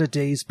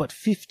Saturdays but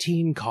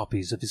 15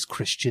 copies of his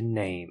Christian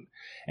name,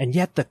 and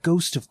yet the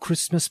ghost of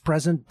Christmas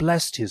present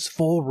blessed his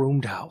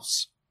 4-roomed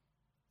house.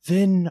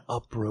 Then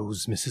up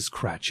rose Mrs.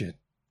 Cratchit,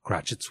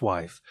 Cratchit's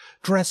wife,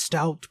 dressed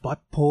out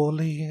but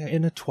poorly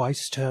in a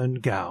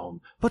twice-turned gown,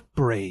 but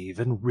brave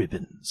in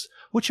ribbons,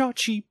 which are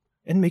cheap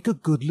and make a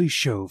goodly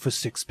show for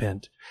 6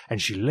 pence,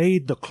 and she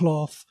laid the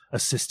cloth,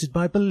 assisted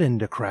by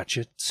Belinda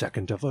Cratchit,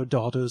 second of her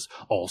daughters,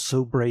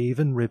 also brave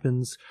in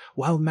ribbons,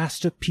 while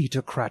Master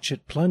Peter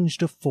Cratchit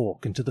plunged a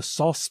fork into the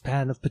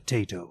saucepan of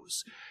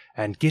potatoes,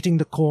 and getting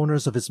the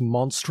corners of his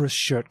monstrous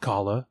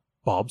shirt-collar,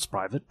 Bob's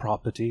private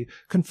property,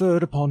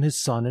 conferred upon his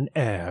son and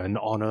heir in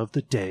honour of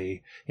the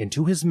day,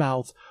 into his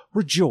mouth,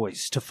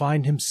 rejoiced to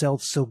find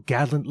himself so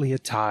gallantly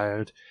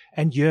attired,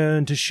 and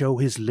yearned to show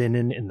his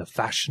linen in the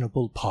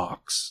fashionable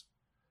parks.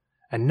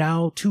 And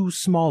now 2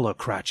 smaller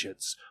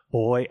Cratchits,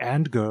 boy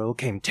and girl,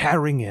 came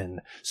tearing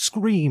in,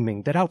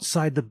 screaming that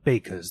outside the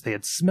baker's they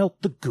had smelt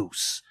the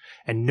goose,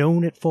 and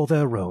known it for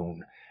their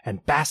own,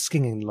 and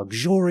basking in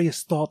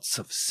luxurious thoughts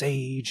of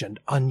sage and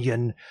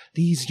onion,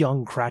 these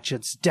young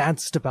Cratchits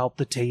danced about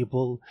the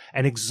table,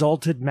 and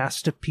exalted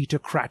Master Peter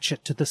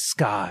Cratchit to the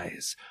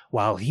skies,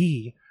 while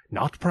he,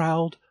 not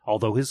proud,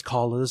 although his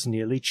collars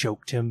nearly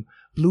choked him,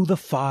 blew the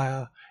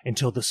fire,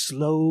 until the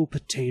slow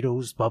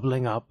potatoes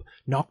bubbling up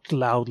knocked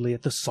loudly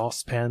at the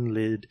saucepan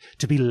lid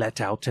to be let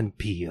out and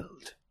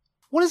peeled.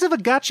 "What has ever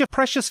got your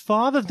precious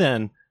father,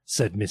 then?"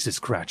 said Mrs.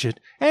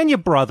 Cratchit, "and your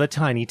brother,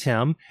 Tiny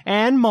Tim,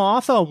 and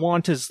Martha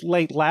warn't as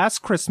late last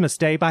Christmas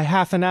Day by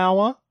half an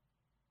hour?"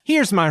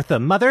 "Here's Martha,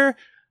 mother,"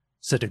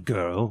 said a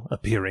girl,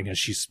 appearing as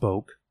she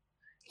spoke.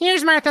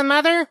 "Here's Martha,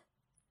 mother,"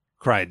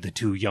 cried the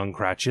 2 young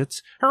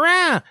Cratchits.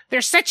 "Hurrah!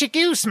 There's such a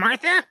goose,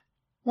 Martha."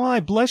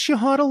 "Why, bless your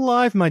heart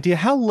alive, my dear,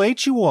 how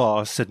late you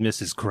are," said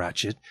Mrs.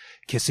 Cratchit.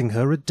 kissing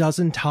her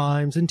 12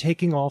 times and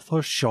taking off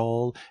her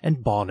shawl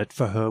and bonnet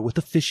for her with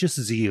officious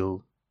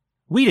zeal.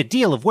 "We'd a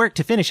deal of work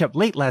to finish up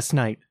late last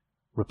night,"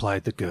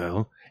 replied the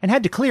girl, "and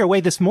had to clear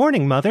away this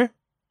morning, Mother."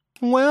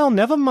 "Well,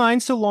 never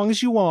mind so long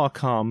as you are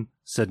come,"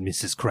 said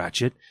Mrs.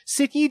 Cratchit.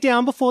 "Sit ye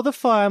down before the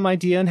fire, my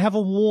dear, and have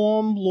a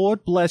warm,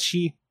 Lord bless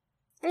ye."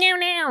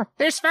 No,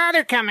 there's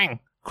father coming,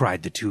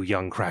 cried the 2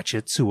 young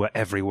Cratchits, who were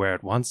everywhere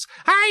at once.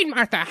 "Hide,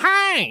 Martha,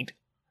 hide!"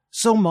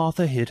 So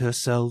Martha hid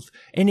herself,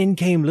 and in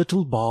came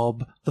little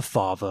Bob, the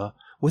father,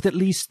 with at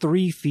least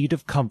 3 feet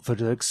of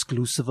comforter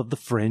exclusive of the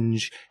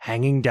fringe,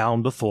 hanging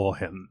down before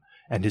him,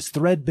 and his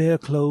threadbare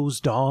clothes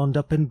darned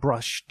up and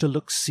brushed to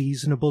look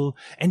seasonable,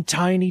 and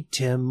Tiny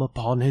Tim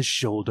upon his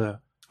shoulder.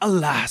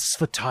 Alas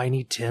for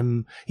Tiny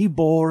Tim! He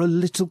bore a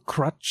little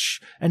crutch,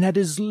 and had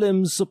his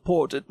limbs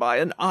supported by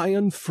an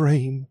iron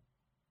frame.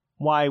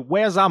 "Why,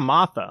 where's our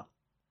Martha?"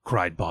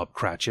 cried Bob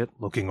Cratchit,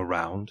 looking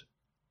around.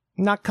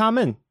 "Not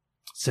coming,"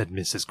 said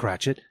Mrs.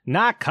 Cratchit.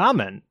 "Not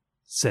coming,"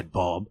 said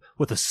Bob,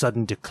 with a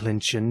sudden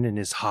declension in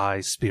his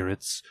high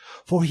spirits,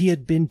 for he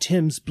had been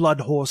Tim's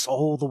blood horse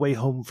all the way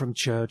home from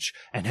church,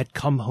 and had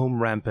come home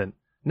rampant.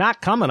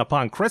 "Not coming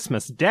upon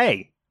Christmas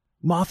Day."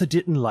 Martha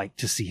didn't like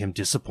to see him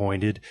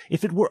disappointed,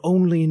 if it were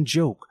only in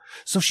joke,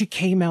 so she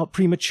came out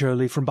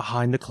prematurely from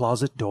behind the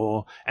closet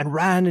door, and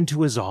ran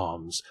into his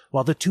arms,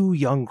 while the 2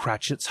 young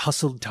Cratchits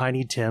hustled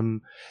Tiny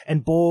Tim,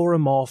 and bore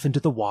him off into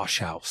the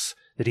wash-house,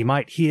 that he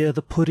might hear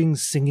the pudding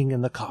singing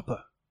in the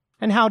copper.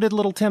 "And how did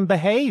little Tim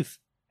behave?"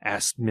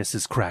 asked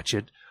Mrs.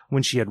 Cratchit,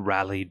 when she had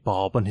rallied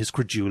Bob on his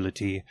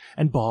credulity,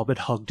 and Bob had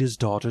hugged his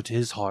daughter to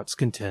his heart's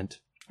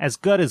content. "As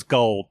good as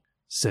gold,"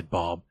 said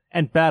Bob.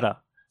 "and better.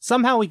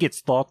 Somehow he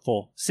gets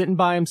thoughtful, sitting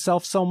by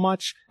himself so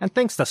much, and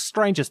thinks the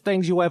strangest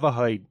things you ever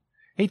heard.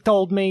 He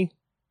told me,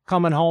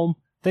 coming home,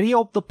 that he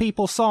hoped the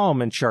people saw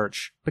him in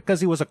church, because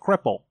he was a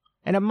cripple,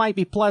 and it might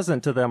be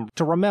pleasant to them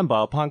to remember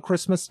upon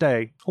Christmas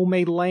Day, who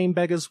made lame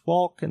beggars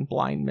walk and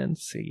blind men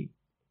see."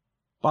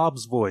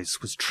 Bob's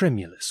voice was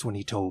tremulous when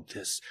he told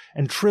this,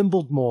 and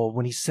trembled more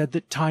when he said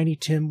that Tiny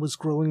Tim was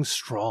growing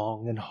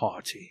strong and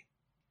hearty.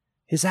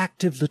 His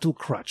active little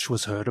crutch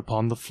was heard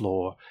upon the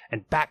floor,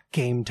 and back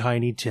came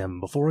Tiny Tim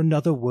before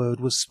another word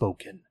was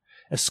spoken,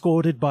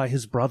 escorted by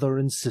his brother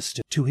and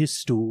sister to his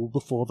stool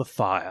before the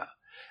fire,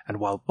 and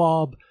while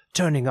Bob,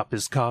 turning up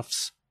his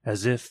cuffs,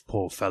 as if,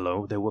 poor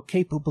fellow, they were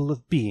capable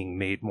of being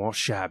made more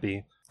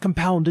shabby,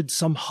 compounded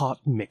some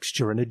hot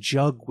mixture in a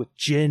jug with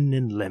gin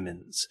and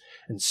lemons,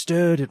 and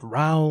stirred it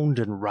round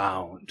and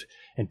round,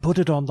 and put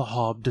it on the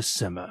hob to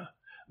simmer,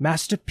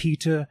 Master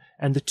Peter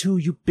and the 2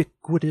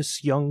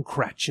 ubiquitous young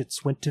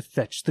Cratchits went to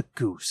fetch the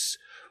goose,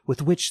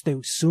 with which they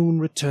soon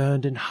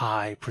returned in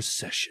high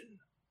procession.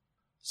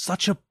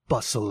 Such a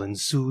bustle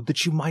ensued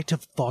that you might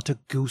have thought a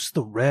goose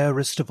the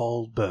rarest of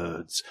all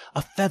birds,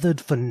 a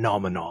feathered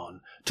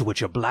phenomenon, to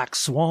which a black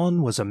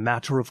swan was a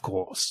matter of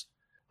course.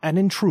 And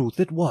in truth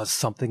it was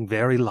something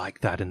very like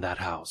that in that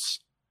house.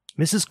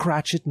 Mrs.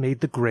 Cratchit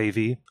made the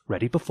gravy,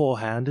 ready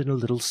beforehand in a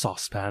little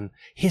saucepan,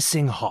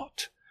 hissing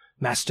hot.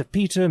 Master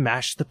Peter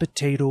mashed the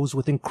potatoes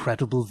with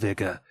incredible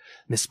vigor.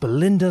 Miss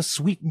Belinda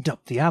sweetened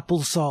up the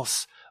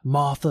apple-sauce.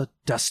 Martha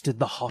dusted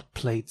the hot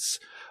plates.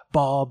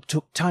 Bob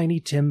took Tiny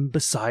Tim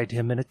beside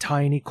him in a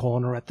tiny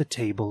corner at the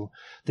table.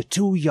 The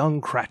 2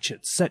 young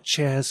Cratchits set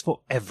chairs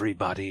for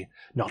everybody,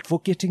 not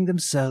forgetting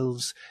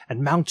themselves,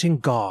 and mounting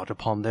guard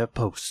upon their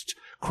post,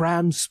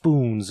 crammed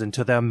spoons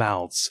into their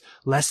mouths,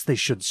 lest they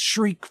should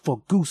shriek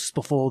for goose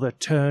before their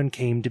turn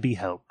came to be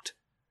helped.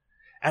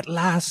 At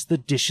last the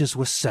dishes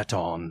were set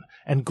on,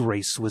 and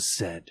grace was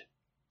said.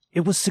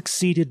 It was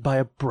succeeded by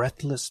a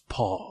breathless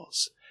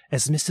pause,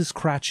 as Mrs.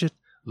 Cratchit,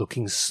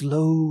 looking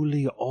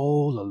slowly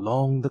all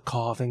along the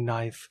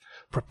carving-knife,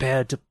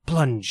 prepared to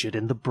plunge it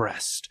in the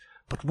breast.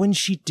 But when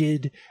she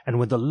did, and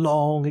when the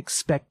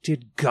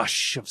long-expected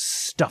gush of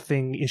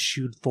stuffing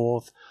issued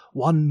forth,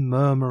 one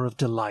murmur of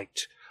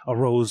delight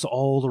arose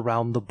all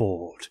around the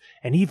board,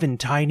 and even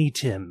Tiny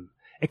Tim,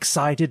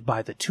 excited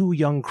by the 2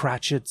 young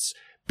Cratchits,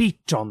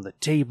 beat on the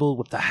table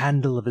with the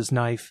handle of his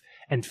knife,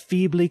 and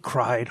feebly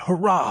cried,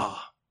 "Hurrah!"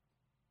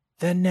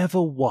 There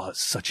never was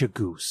such a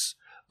goose.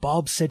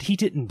 Bob said he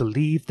didn't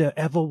believe there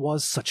ever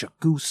was such a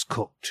goose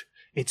cooked.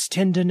 Its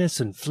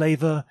tenderness and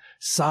flavor,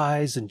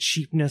 size and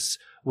cheapness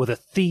were the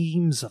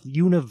themes of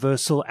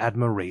universal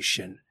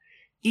admiration.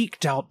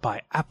 Eked out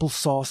by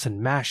applesauce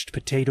and mashed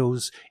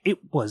potatoes,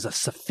 it was a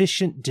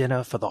sufficient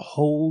dinner for the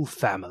whole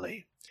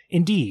family.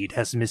 Indeed,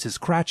 as Mrs.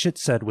 Cratchit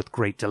said with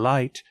great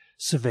delight,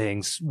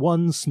 surveying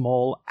one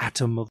small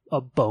atom of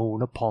a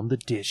bone upon the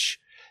dish,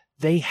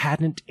 they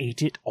hadn't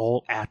ate it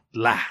all at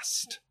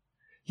last.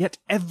 Yet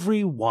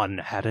every one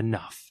had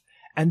enough,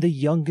 and the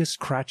youngest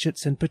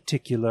Cratchits in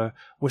particular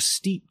were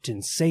steeped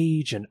in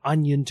sage and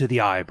onion to the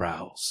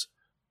eyebrows.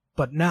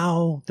 But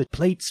now, the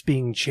plates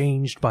being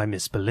changed by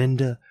Miss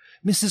Belinda,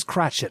 Mrs.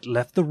 Cratchit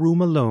left the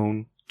room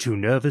alone, too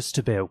nervous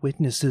to bear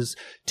witnesses,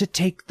 to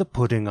take the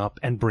pudding up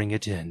and bring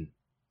it in.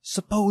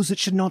 "Suppose it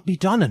should not be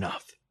done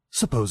enough?"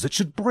 Suppose it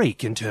should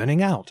break in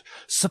turning out.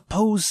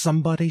 Suppose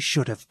somebody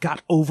should have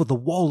got over the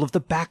wall of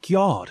the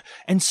backyard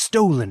and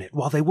stolen it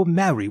while they were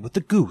merry with the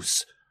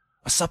goose.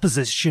 A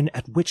supposition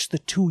at which the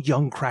two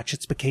young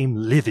Cratchits became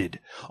livid.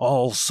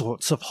 All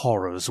sorts of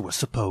horrors were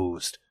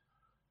supposed.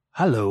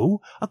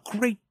 Hallo, a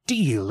great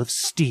deal of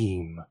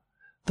steam.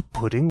 The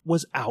pudding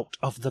was out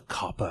of the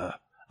copper.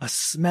 A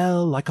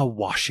smell like a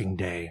washing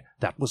day,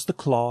 that was the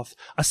cloth,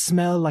 a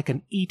smell like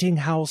an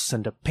eating-house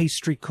and a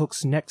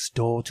pastry-cook's next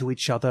door to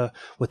each other,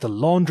 with the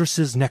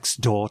laundress's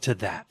next door to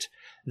that.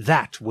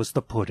 That was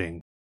the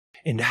pudding.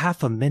 In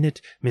half a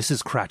minute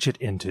Mrs. Cratchit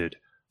entered,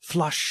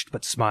 flushed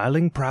but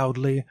smiling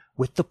proudly,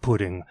 with the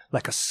pudding,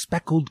 like a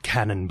speckled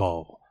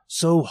cannonball,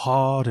 so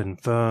hard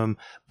and firm,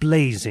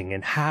 blazing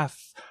in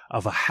half a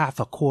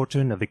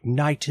quartern of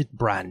ignited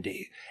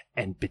brandy,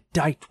 and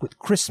bedight with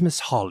Christmas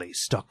holly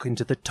stuck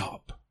into the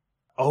top.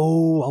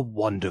 Oh, a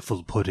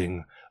wonderful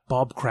pudding,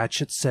 Bob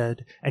Cratchit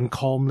said, and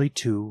calmly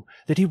too,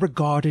 that he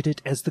regarded it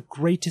as the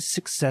greatest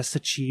success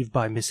achieved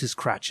by Mrs.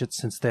 Cratchit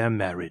since their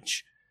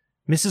marriage.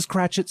 Mrs.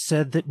 Cratchit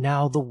said that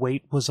now the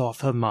weight was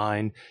off her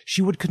mind,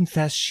 she would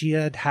confess she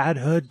had had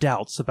her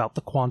doubts about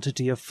the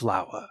quantity of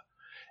flour.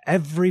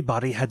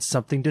 Everybody had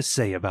something to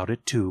say about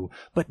it too,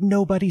 but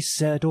nobody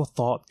said or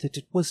thought that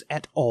it was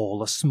at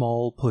all a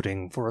small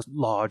pudding for a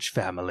large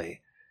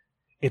family.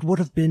 It would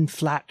have been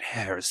flat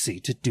heresy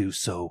to do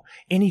so.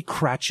 Any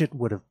Cratchit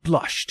would have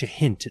blushed to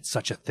hint at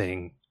such a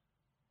thing.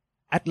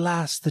 At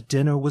last the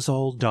dinner was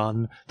all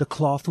done, the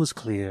cloth was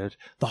cleared,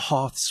 the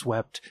hearth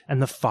swept,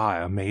 and the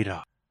fire made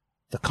up.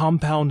 The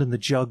compound in the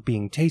jug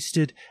being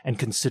tasted and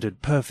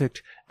considered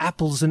perfect,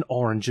 apples and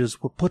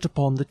oranges were put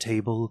upon the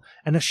table,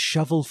 and a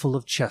shovelful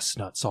of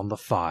chestnuts on the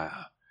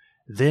fire.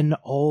 Then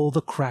all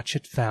the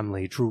Cratchit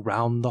family drew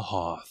round the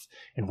hearth,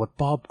 in what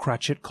Bob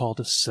Cratchit called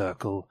a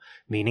circle,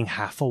 meaning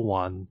half a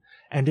one,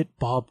 and at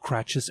Bob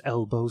Cratchit's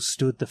elbow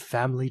stood the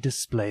family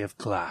display of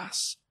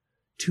glass,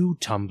 2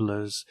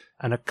 tumblers,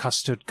 and a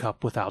custard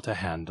cup without a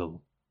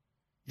handle.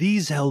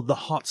 These held the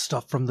hot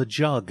stuff from the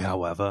jug,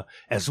 however,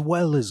 as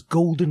well as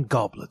golden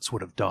goblets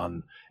would have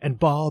done, and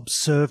Bob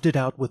served it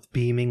out with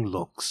beaming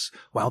looks,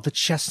 while the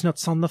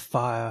chestnuts on the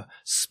fire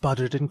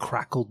sputtered and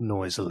crackled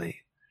noisily.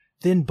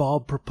 Then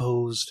Bob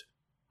proposed,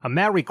 "A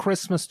Merry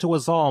Christmas to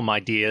us all,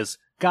 my dears.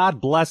 God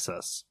bless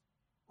us,"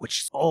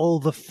 which all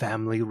the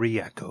family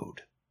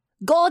re-echoed.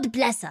 God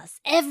bless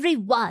us, every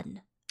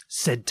one,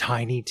 said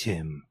Tiny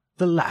Tim,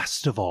 the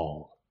last of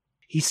all.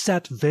 He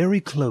sat very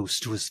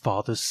close to his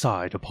father's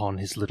side upon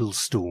his little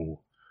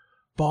stool.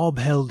 Bob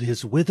held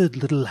his withered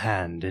little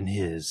hand in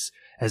his,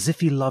 as if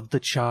he loved the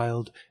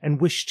child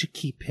and wished to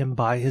keep him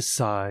by his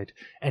side,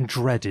 and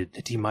dreaded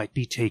that he might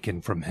be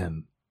taken from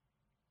him.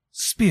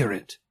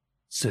 "Spirit,"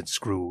 said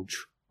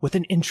Scrooge, with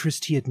an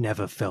interest he had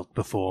never felt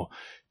before,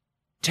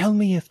 "tell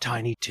me if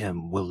Tiny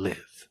Tim will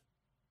live."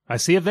 "I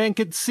see a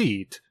vacant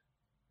seat,"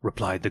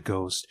 replied the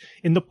ghost,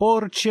 "in the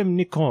poor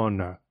chimney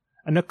corner,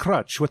 and a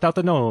crutch without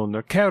an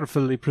owner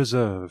carefully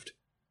preserved.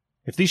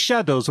 If these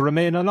shadows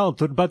remain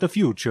unaltered by the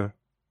future,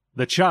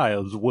 the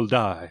child will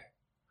die."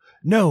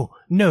 "No,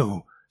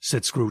 no,"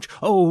 said Scrooge.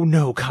 "Oh,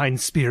 no, kind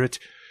spirit.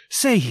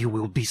 Say he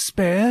will be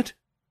spared."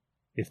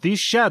 "If these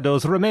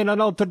shadows remain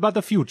unaltered by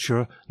the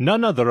future,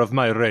 none other of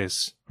my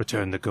race,"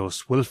 returned the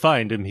ghost, "will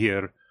find him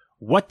here.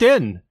 What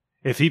then?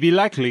 If he be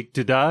likely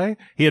to die,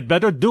 he had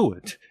better do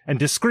it, and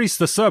decrease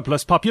the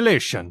surplus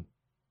population."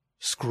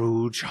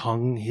 Scrooge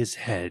hung his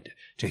head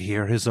to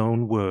hear his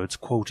own words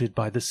quoted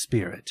by the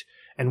spirit,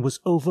 and was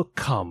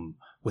overcome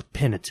with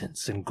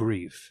penitence and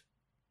grief.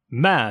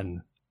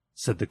 "Man,"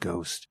 said the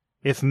ghost,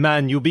 "if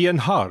man you be in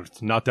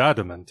heart, not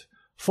adamant,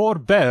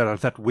 forbear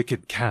that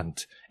wicked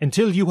cant,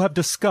 until you have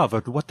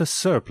discovered what the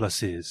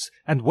surplus is,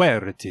 and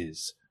where it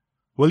is.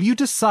 Will you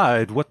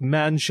decide what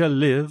man shall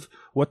live,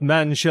 what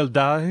man shall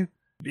die?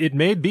 It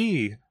may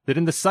be that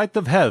in the sight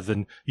of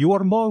heaven you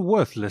are more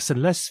worthless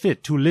and less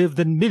fit to live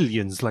than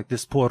millions like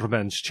this poor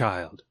man's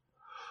child.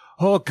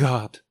 Oh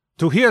God,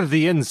 to hear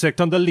the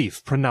insect on the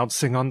leaf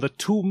pronouncing on the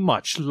too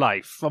much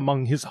life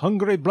among his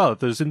hungry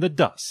brothers in the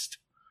dust."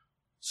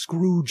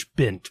 Scrooge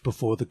bent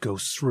before the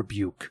ghost's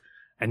rebuke,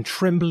 and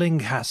trembling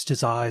cast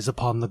his eyes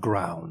upon the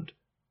ground.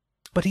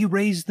 But he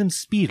raised them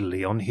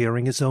speedily on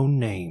hearing his own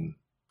name.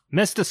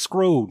 "Mr.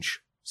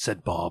 Scrooge,"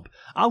 said Bob,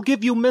 "I'll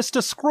give you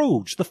Mr.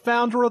 Scrooge, the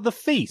founder of the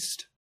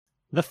feast."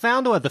 "The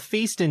founder of the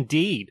feast,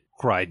 indeed,"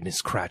 cried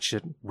Miss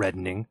Cratchit,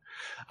 reddening.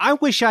 "I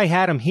wish I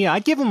had him here.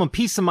 I'd give him a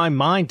piece of my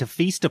mind to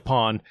feast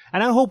upon,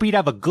 and I hope he'd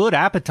have a good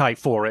appetite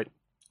for it."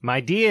 "My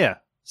dear,"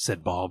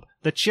 said Bob,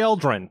 "the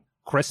children,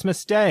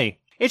 Christmas Day."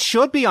 "It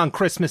should be on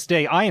Christmas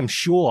Day, I am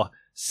sure,"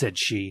 said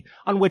she,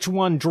 "on which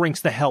one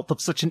drinks the health of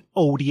such an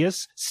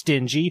odious,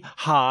 stingy,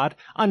 hard,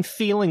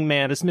 unfeeling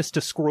man as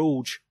Mr.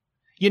 Scrooge.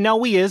 You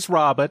know he is,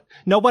 Robert.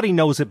 Nobody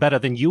knows it better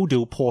than you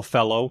do, poor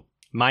fellow."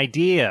 "My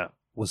dear,"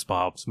 was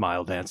Bob's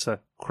mild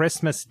answer,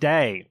 "Christmas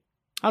Day."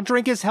 "I'll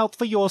drink his health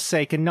for your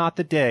sake and not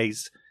the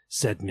day's,"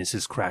 said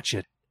Mrs.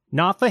 Cratchit.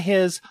 Not for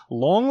his.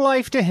 Long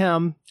life to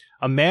him.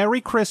 A Merry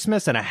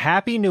Christmas and a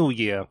Happy New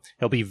Year.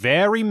 He'll be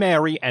very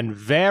merry and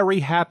very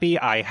happy,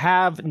 I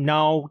have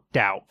no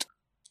doubt.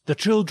 The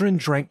children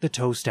drank the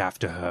toast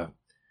after her.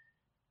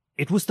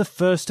 It was the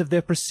first of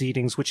their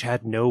proceedings which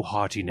had no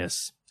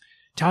heartiness.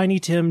 Tiny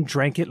Tim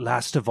drank it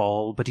last of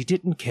all, but he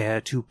didn't care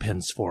 2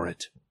 pence for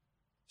it.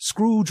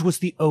 Scrooge was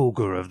the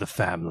ogre of the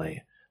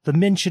family. The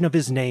mention of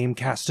his name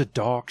cast a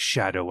dark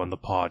shadow on the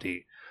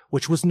party,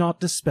 which was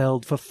not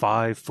dispelled for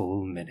 5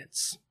 full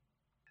minutes.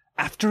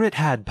 After it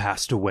had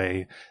passed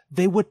away,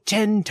 they were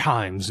 10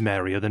 times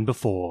merrier than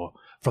before,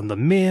 from the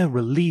mere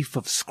relief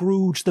of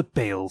Scrooge the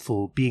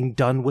Baleful being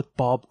done with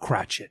Bob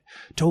Cratchit,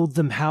 told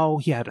them how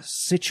he had a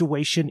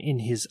situation in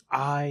his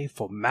eye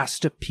for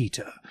Master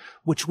Peter,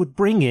 which would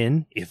bring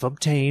in, if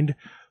obtained,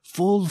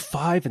 full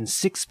 5 and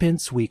 6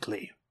 pence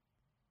weekly.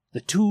 The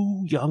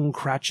 2 young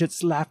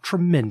Cratchits laughed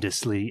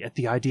tremendously at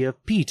the idea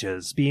of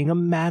Peter's being a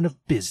man of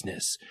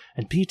business,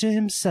 and Peter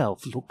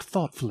himself looked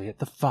thoughtfully at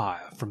the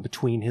fire from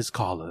between his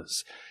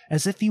collars,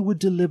 as if he were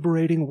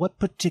deliberating what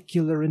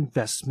particular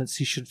investments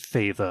he should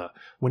favor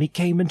when he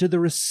came into the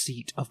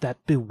receipt of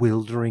that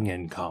bewildering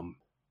income.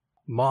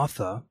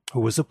 Martha, who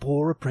was a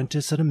poor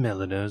apprentice at a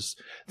milliner's,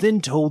 then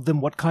told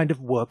them what kind of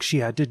work she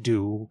had to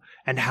do,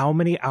 and how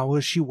many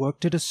hours she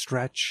worked at a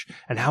stretch,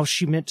 and how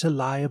she meant to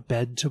lie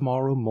abed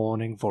tomorrow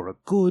morning for a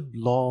good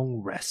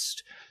long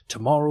rest,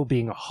 tomorrow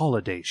being a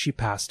holiday she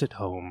passed at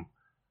home.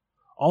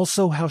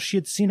 Also how she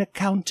had seen a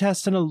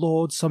countess and a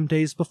lord some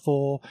days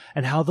before,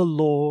 and how the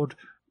lord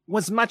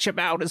was much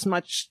about as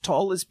much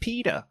tall as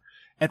Peter,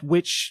 at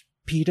which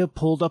Peter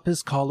pulled up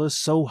his collar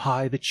so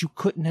high that you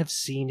couldn't have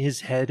seen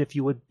his head if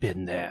you had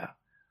been there.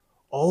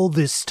 All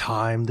this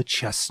time the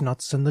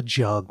chestnuts and the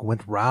jug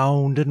went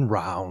round,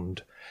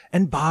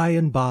 and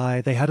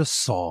by they had a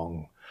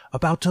song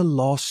about a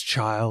lost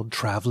child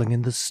travelling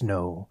in the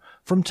snow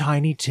from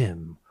Tiny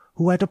Tim,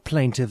 who had a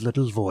plaintive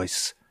little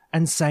voice,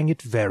 and sang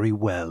it very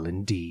well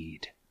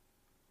indeed.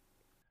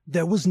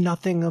 There was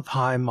nothing of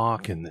high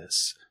mark in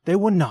this. They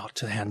were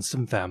not a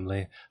handsome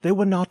family, they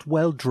were not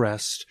well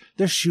dressed,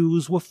 their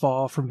shoes were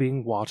far from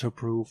being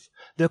waterproof,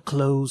 their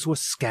clothes were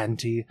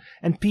scanty,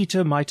 and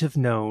Peter might have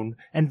known,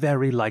 and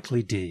very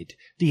likely did,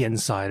 the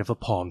inside of a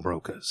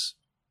pawnbroker's.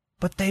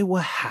 But they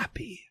were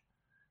happy,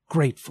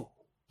 grateful,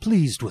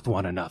 pleased with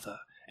one another,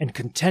 and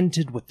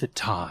contented with the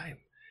time,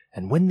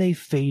 and when they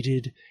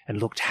faded, and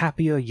looked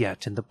happier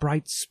yet in the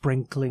bright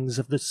sprinklings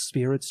of the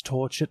spirit's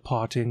torch at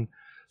parting,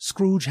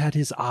 Scrooge had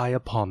his eye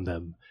upon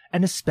them,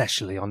 and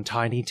especially on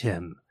Tiny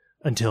Tim,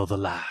 until the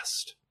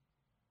last.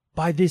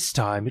 By this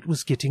time it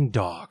was getting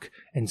dark,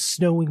 and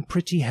snowing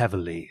pretty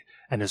heavily,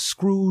 and as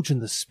Scrooge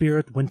and the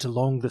spirit went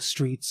along the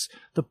streets,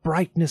 the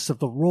brightness of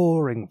the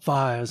roaring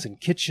fires in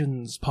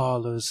kitchens,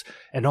 parlors,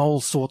 and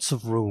all sorts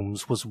of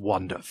rooms was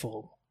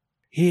wonderful.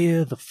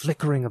 Here the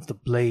flickering of the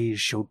blaze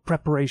showed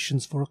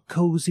preparations for a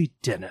cozy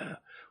dinner,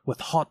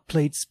 with hot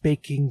plates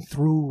baking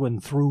through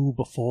and through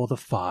before the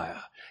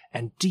fire,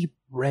 and deep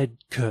red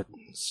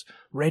curtains,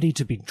 ready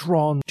to be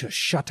drawn to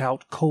shut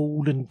out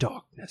cold and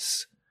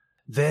darkness.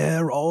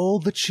 There all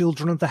the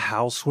children of the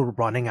house were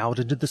running out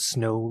into the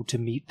snow to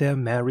meet their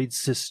married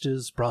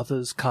sisters,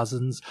 brothers,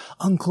 cousins,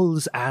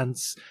 uncles,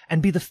 aunts,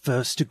 and be the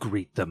first to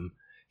greet them.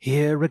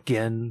 Here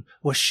again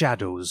were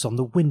shadows on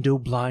the window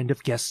blind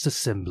of guests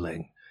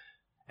assembling,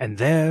 and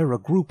there a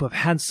group of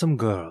handsome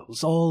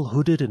girls, all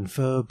hooded and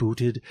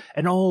fur-booted,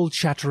 and all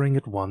chattering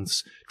at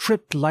once,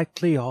 tripped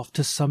lightly off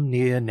to some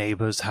near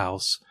neighbour's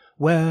house,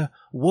 where,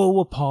 woe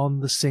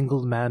upon the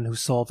single man who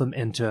saw them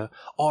enter,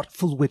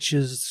 artful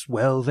witches,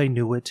 well they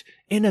knew it,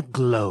 in a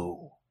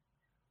glow.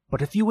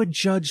 But if you had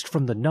judged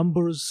from the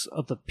numbers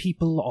of the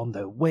people on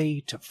their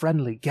way to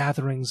friendly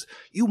gatherings,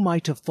 you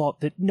might have thought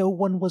that no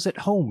one was at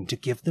home to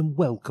give them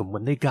welcome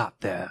when they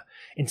got there,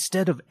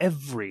 instead of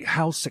every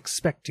house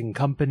expecting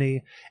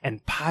company,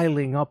 and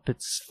piling up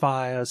its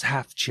fires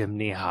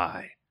half-chimney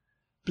high.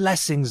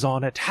 Blessings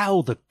on it,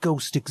 how the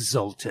ghost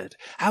exulted,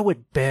 how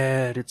it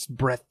bared its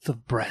breadth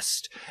of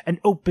breast, and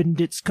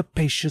opened its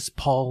capacious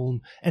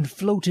palm, and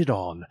floated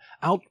on,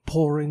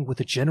 outpouring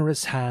with a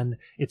generous hand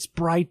its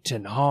bright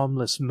and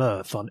harmless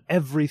mirth on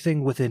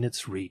everything within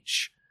its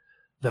reach.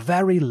 The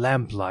very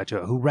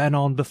lamplighter who ran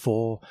on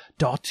before,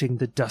 dotting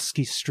the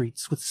dusky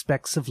streets with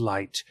specks of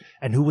light,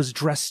 and who was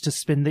dressed to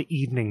spend the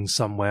evening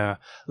somewhere,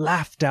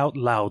 laughed out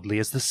loudly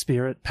as the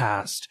spirit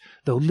passed,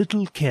 though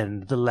little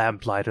kenned the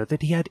lamplighter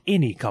that he had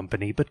any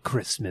company but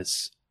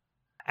Christmas.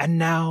 And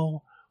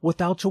now,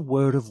 without a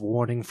word of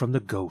warning from the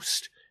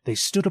ghost, they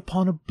stood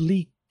upon a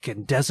bleak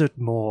and desert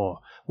moor,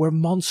 where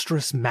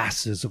monstrous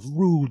masses of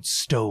rude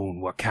stone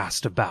were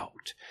cast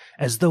about,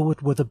 as though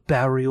it were the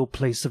burial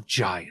place of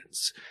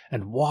giants,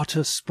 and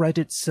water spread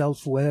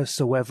itself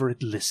wheresoever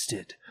it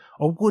listed,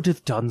 or would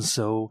have done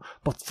so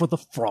but for the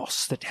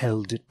frost that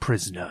held it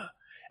prisoner,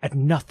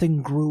 and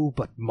nothing grew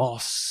but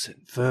moss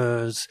and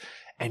furze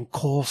and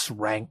coarse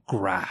rank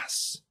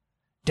grass.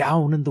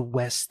 Down in the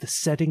west the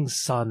setting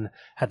sun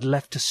had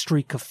left a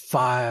streak of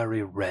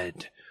fiery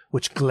red,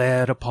 which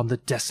glared upon the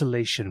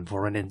desolation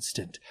for an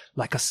instant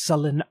like a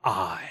sullen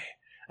eye,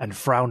 and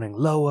frowning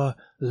lower,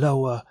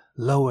 lower,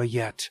 lower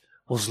yet,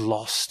 was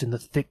lost in the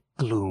thick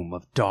gloom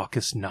of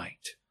darkest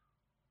night.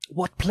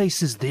 "What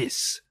place is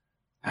this?"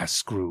 asked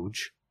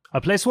Scrooge. "A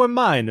place where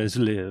miners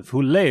live,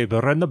 who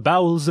labor in the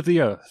bowels of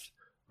the earth,"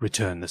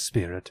 returned the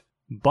spirit.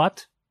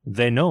 "But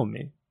they know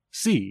me.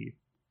 See."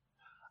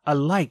 A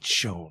light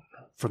shone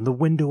from the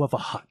window of a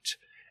hut,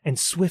 and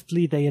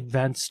swiftly they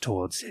advanced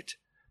towards it.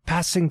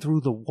 Passing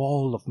through the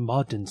wall of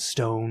mud and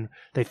stone,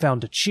 they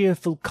found a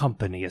cheerful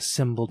company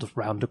assembled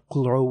round a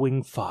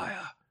glowing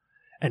fire.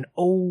 An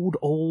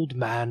old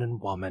man and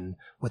woman,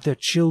 with their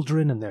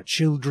children and their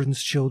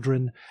children's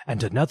children,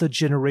 and another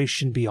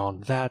generation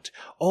beyond that,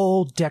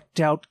 all decked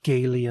out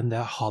gaily in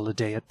their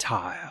holiday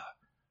attire.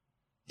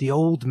 The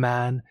old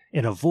man,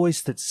 in a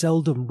voice that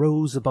seldom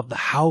rose above the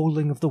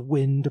howling of the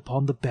wind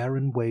upon the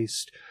barren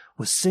waste,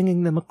 was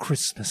singing them a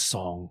Christmas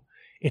song.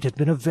 It had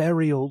been a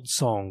very old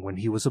song when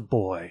he was a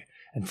boy,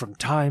 and from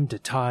time to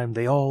time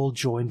they all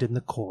joined in the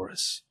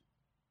chorus.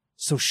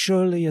 So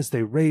surely as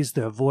they raised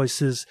their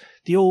voices,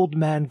 the old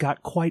man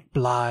got quite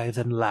blithe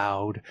and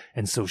loud,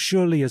 and so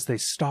surely as they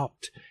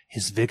stopped,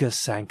 his vigor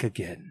sank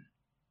again.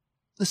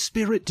 The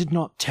spirit did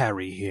not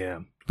tarry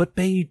here, but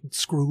bade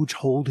Scrooge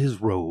hold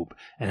his robe,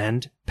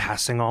 and,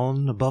 passing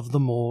on above the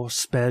moor,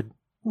 sped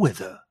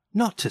whither?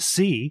 Not to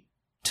sea,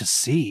 to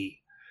sea.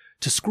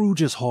 To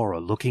Scrooge's horror,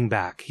 looking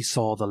back, he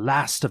saw the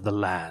last of the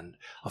land,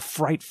 a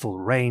frightful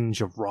range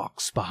of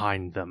rocks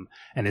behind them,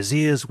 and his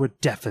ears were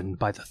deafened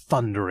by the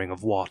thundering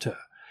of water,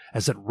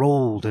 as it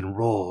rolled and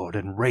roared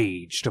and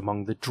raged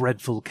among the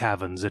dreadful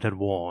caverns it had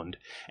warned,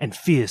 and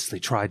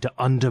fiercely tried to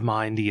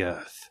undermine the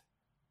earth.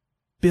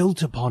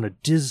 Built upon a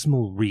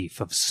dismal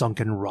reef of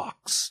sunken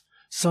rocks,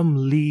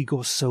 some league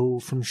or so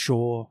from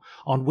shore,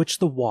 on which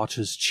the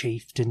waters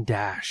chafed and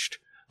dashed,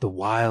 the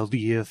wild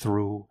year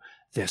through,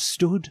 there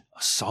stood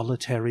a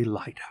solitary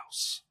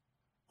lighthouse.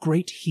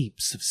 Great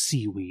heaps of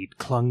seaweed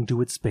clung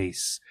to its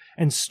base,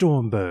 and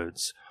storm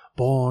birds,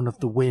 born of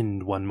the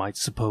wind one might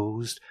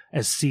suppose,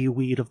 as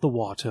seaweed of the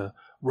water,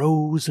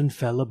 rose and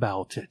fell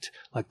about it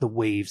like the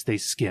waves they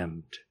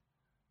skimmed.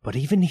 But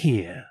even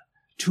here,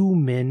 2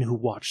 men who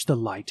watched the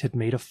light had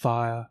made a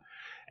fire,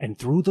 and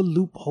through the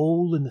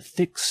loophole in the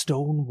thick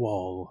stone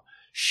wall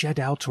shed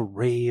out a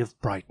ray of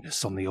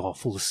brightness on the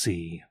awful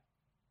sea.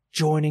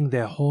 Joining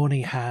their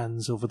horny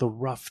hands over the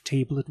rough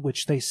table at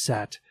which they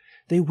sat,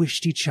 they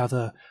wished each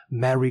other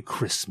Merry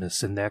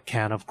Christmas in their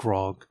can of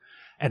grog,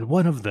 and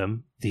one of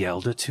them, the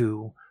elder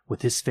two,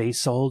 with his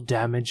face all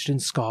damaged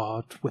and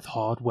scarred with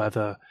hard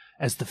weather,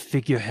 as the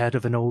figurehead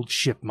of an old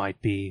ship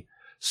might be,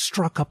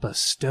 struck up a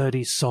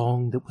sturdy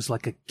song that was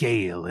like a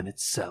gale in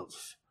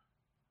itself.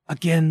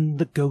 Again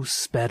the ghost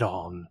sped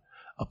on,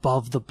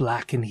 above the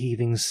black and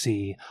heaving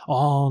sea,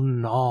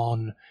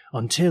 on,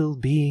 until,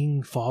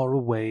 being far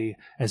away,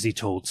 as he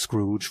told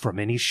Scrooge, from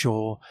any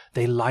shore,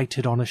 they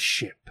lighted on a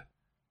ship.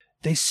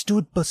 They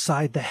stood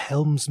beside the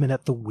helmsman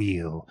at the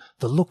wheel,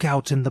 the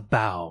lookout in the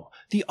bow,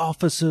 the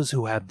officers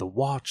who had the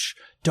watch,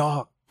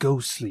 dark,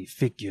 ghostly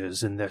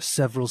figures in their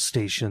several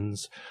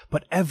stations,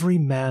 but every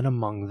man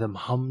among them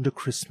hummed a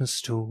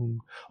Christmas tune,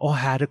 or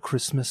had a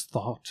Christmas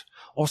thought,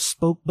 or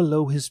spoke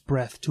below his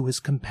breath to his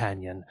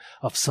companion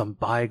of some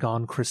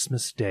bygone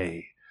Christmas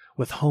day,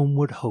 with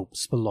homeward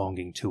hopes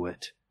belonging to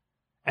it.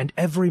 And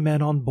every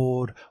man on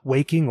board,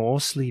 waking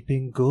or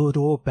sleeping, good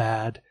or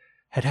bad,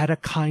 had had a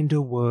kinder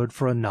word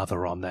for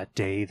another on that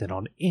day than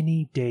on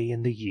any day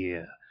in the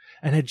year,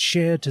 and had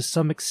shared to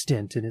some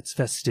extent in its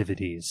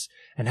festivities,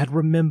 and had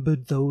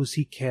remembered those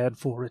he cared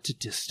for at a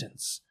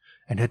distance,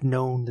 and had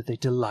known that they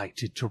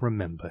delighted to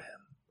remember him.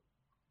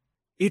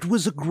 It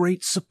was a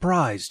great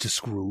surprise to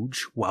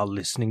Scrooge, while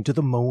listening to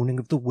the moaning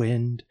of the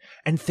wind,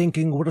 and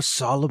thinking what a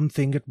solemn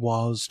thing it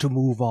was to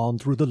move on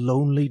through the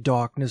lonely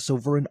darkness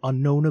over an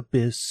unknown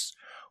abyss,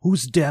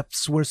 whose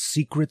depths were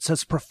secrets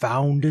as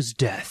profound as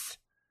death.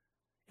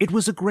 It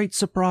was a great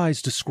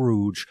surprise to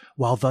Scrooge,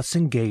 while thus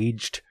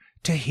engaged,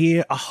 to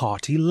hear a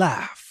hearty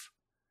laugh.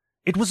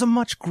 It was a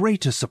much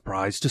greater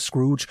surprise to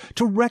Scrooge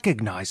to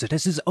recognize it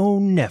as his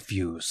own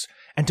nephew's,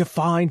 and to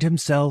find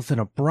himself in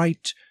a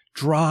bright,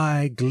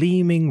 dry,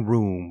 gleaming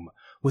room,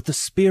 with the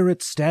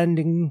spirit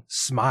standing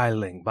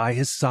smiling by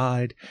his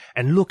side,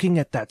 and looking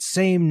at that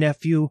same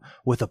nephew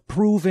with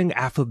approving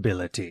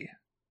affability.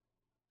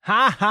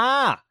 "Ha,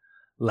 ha!"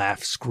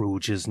 laughed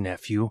Scrooge's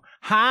nephew.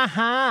 "Ha,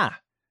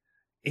 ha!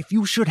 If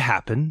you should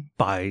happen,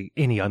 by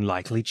any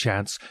unlikely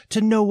chance, to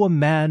know a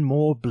man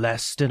more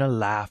blessed in a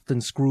laugh than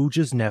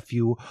Scrooge's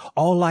nephew,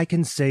 all I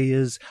can say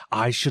is,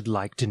 I should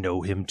like to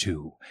know him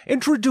too.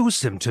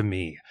 Introduce him to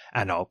me,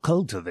 and I'll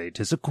cultivate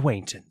his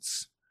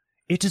acquaintance.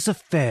 It is a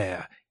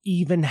fair,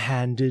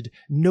 even-handed,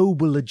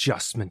 noble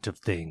adjustment of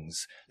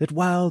things, that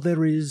while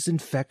there is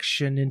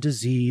infection and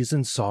disease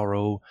and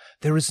sorrow,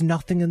 there is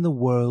nothing in the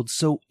world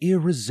so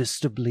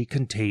irresistibly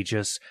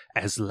contagious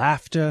as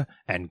laughter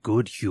and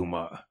good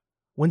humor.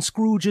 When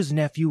Scrooge's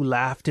nephew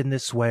laughed in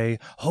this way,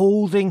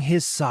 holding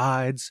his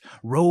sides,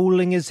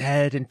 rolling his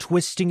head, and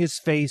twisting his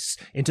face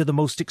into the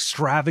most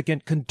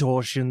extravagant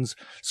contortions,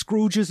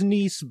 Scrooge's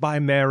niece by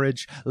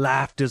marriage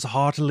laughed as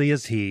heartily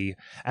as he,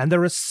 and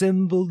their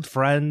assembled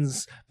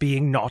friends,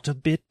 being not a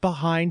bit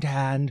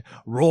behindhand,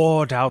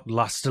 roared out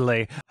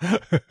lustily,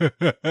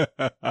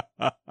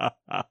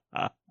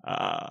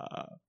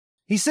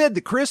 "He said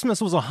that Christmas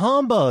was a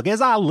humbug,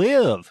 as I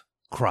live!"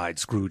 cried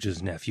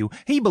Scrooge's nephew.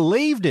 "He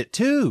believed it,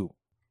 too!"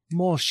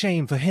 "More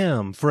shame for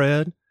him,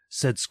 Fred,"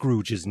 said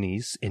Scrooge's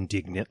niece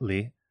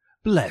indignantly.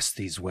 "Bless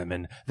these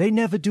women, they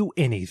never do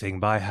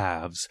anything by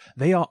halves.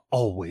 They are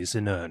always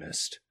in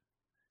earnest."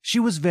 She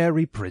was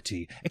very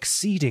pretty,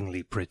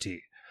 exceedingly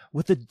pretty,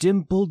 with a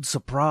dimpled,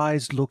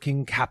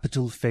 surprised-looking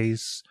capital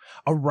face,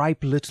 a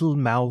ripe little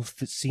mouth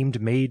that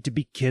seemed made to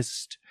be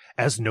kissed,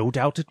 as no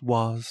doubt it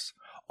was,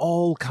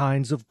 all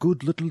kinds of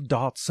good little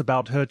dots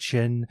about her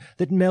chin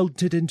that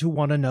melted into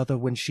one another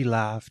when she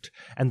laughed,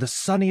 and the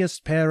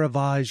sunniest pair of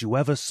eyes you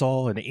ever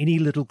saw in any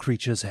little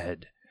creature's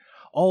head.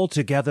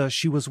 Altogether,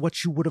 she was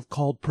what you would have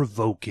called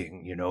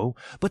provoking, you know,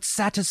 but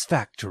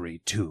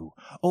satisfactory, too.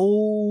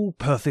 Oh,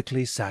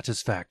 perfectly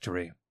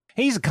satisfactory.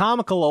 "He's a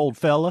comical old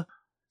fella,"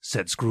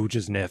 said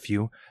Scrooge's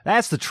nephew.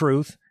 "That's the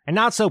truth, and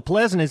not so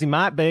pleasant as he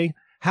might be.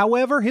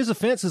 However, his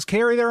offenses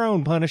carry their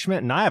own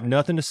punishment, and I have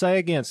nothing to say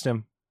against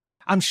him."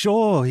 "I'm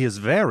sure he is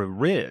very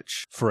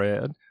rich,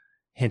 Fred,"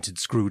 hinted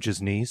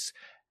Scrooge's niece.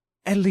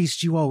 "At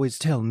least you always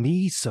tell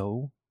me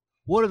so."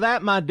 "What of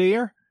that, my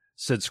dear?"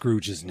 said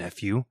Scrooge's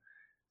nephew.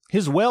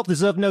 "His wealth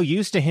is of no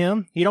use to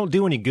him. He don't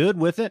do any good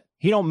with it.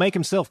 He don't make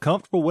himself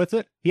comfortable with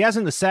it. He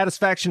hasn't the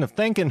satisfaction of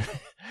thinking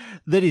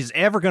that he's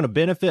ever going to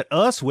benefit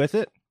us with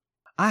it."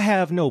 "I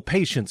have no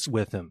patience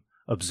with him,"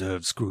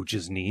 observed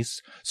Scrooge's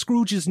niece.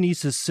 Scrooge's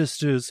niece's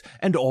sisters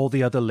and all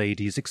the other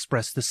ladies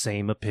expressed the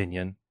same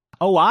opinion.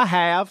 "Oh, I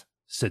have,"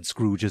 said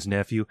Scrooge's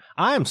nephew.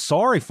 "I am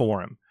sorry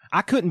for him.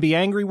 I couldn't be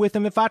angry with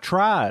him if I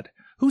tried.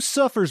 Who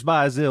suffers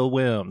by his ill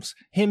whims?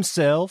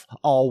 Himself,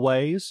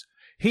 always.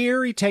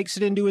 Here he takes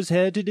it into his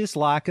head to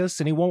dislike us,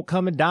 and he won't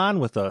come and dine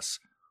with us.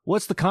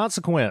 What's the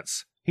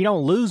consequence? He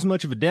don't lose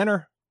much of a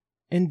dinner."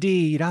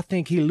 "Indeed, I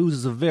think he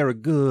loses a very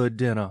good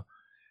dinner,"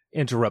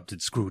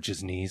 interrupted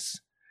Scrooge's niece.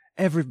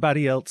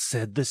 Everybody else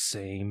said the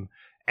same,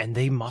 and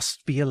they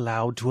must be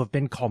allowed to have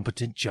been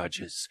competent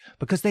judges,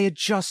 because they had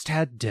just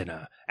had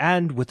dinner,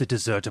 and with the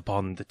dessert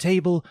upon the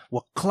table,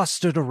 were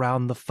clustered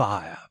around the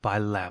fire by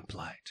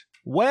lamplight.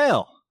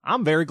 "Well,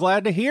 I'm very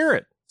glad to hear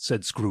it,"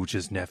 said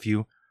Scrooge's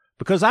nephew,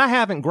 "because I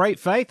haven't great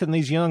faith in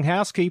these young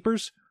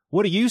housekeepers.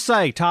 What do you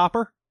say,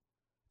 Topper?"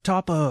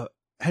 Topper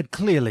had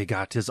clearly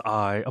got his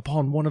eye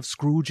upon one of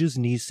Scrooge's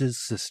niece's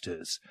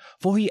sisters,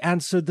 for he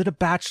answered that a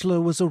bachelor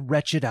was a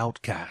wretched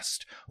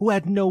outcast, who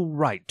had no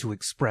right to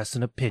express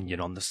an opinion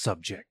on the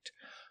subject.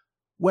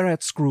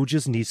 Whereat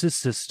Scrooge's niece's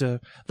sister,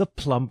 the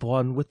plump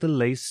one with the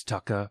lace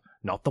tucker,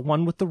 not the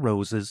one with the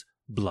roses,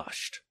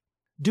 blushed.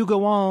 "Do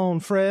go on,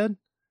 Fred,"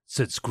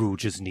 said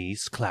Scrooge's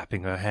niece,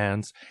 clapping her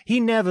hands. "He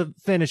never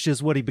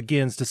finishes what he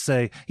begins to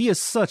say. He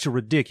is such a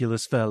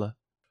ridiculous fella."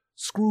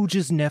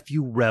 Scrooge's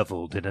nephew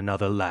revelled in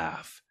another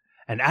laugh,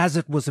 and as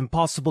it was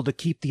impossible to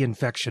keep the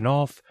infection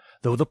off,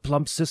 though the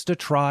plump sister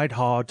tried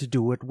hard to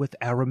do it with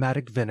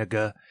aromatic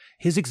vinegar,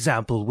 his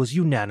example was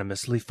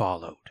unanimously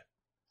followed.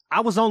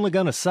 "I was only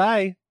going to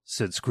say,"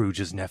 said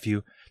Scrooge's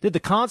nephew, "that the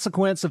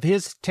consequence of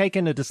his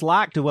taking a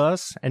dislike to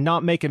us and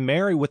not making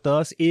merry with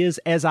us is,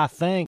 as I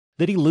think,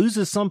 that he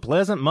loses some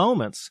pleasant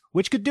moments,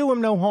 which could do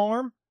him no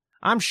harm.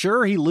 I'm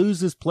sure he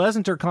loses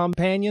pleasanter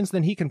companions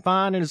than he can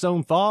find in his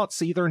own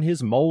thoughts, either in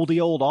his moldy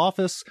old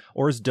office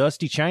or his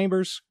dusty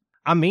chambers.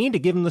 I mean to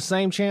give him the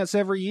same chance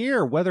every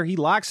year, whether he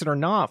likes it or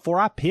not, for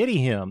I pity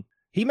him.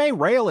 He may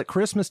rail at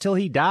Christmas till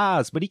he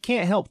dies, but he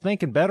can't help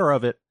thinking better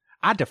of it.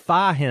 I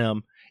defy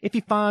him. If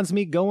he finds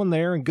me going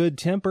there in good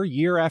temper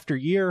year after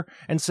year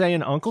and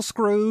saying, 'Uncle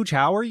Scrooge,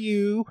 how are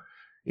you?'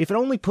 if it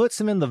only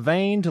puts him in the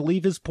vein to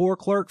leave his poor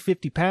clerk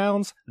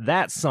 £50,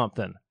 that's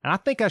something. And I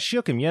think I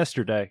shook him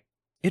yesterday."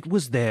 It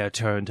was their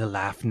turn to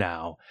laugh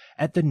now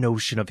at the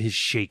notion of his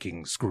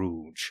shaking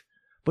Scrooge.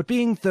 But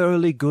being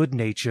thoroughly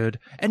good-natured,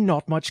 and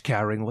not much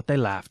caring what they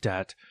laughed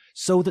at,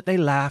 so that they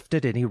laughed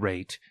at any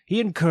rate, he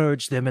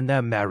encouraged them in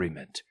their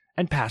merriment,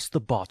 and passed the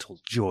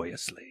bottle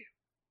joyously.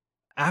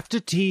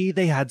 After tea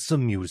they had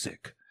some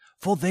music,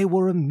 for they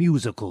were a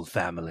musical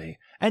family,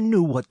 and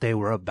knew what they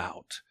were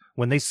about,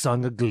 when they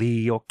sung a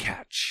glee or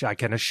catch, I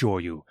can assure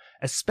you,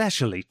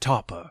 especially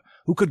Topper,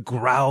 who could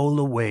growl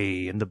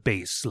away in the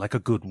bass like a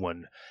good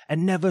one,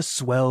 and never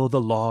swell the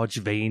large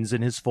veins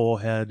in his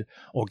forehead,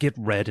 or get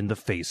red in the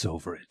face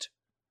over it.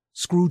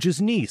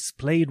 Scrooge's niece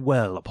played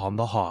well upon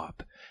the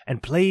harp,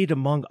 and played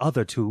among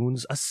other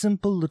tunes a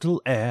simple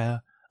little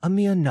air, a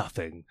mere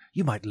nothing,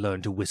 you might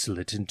learn to whistle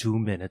it in 2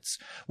 minutes,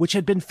 which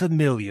had been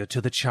familiar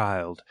to the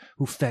child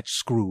who fetched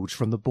Scrooge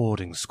from the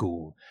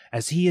boarding-school,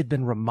 as he had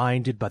been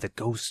reminded by the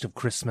ghost of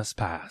Christmas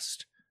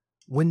past.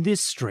 When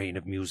this strain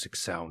of music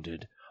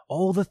sounded,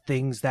 all the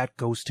things that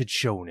ghost had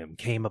shown him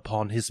came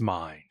upon his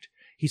mind.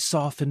 he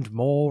softened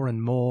more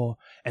and more,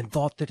 and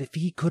thought that if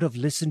he could have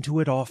listened to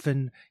it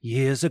often,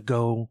 years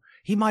ago,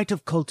 he might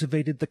have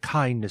cultivated the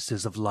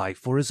kindnesses of life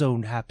for his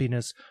own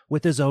happiness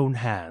with his own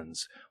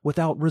hands,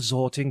 without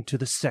resorting to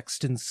the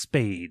sexton's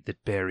spade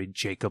that buried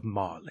Jacob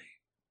Marley.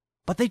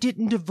 But they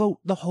didn't devote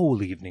the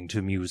whole evening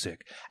to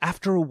music.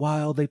 After a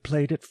while they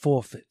played at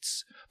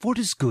forfeits, for it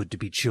is good to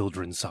be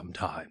children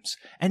sometimes,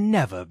 and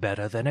never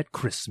better than at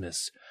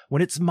Christmas,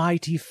 when its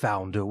mighty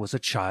founder was a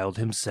child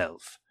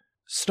himself.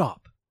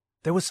 Stop.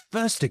 There was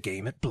first a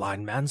game at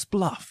Blind Man's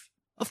Bluff.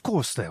 Of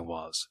course there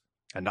was.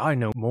 And I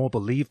no more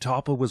believe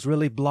Topper was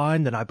really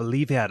blind than I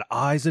believe he had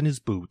eyes in his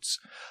boots.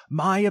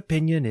 My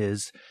opinion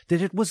is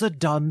that it was a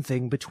done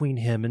thing between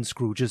him and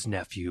Scrooge's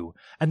nephew,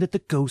 and that the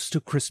ghost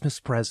of Christmas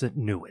Present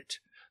knew it.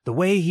 The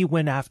way he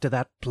went after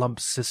that plump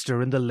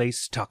sister in the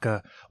lace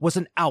tucker was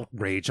an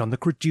outrage on the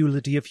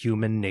credulity of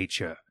human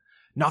nature.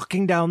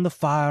 Knocking down the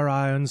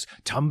fire-irons,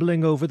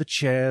 tumbling over the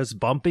chairs,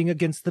 bumping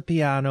against the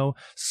piano,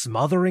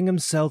 smothering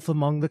himself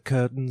among the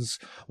curtains.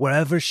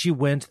 Wherever she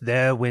went,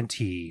 there went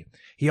he.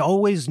 He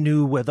always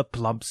knew where the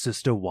plump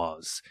sister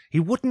was. He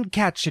wouldn't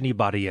catch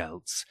anybody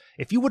else.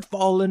 If you had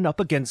fallen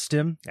up against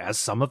him, as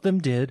some of them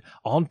did,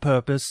 on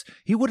purpose,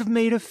 he would have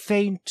made a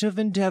feint of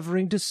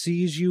endeavoring to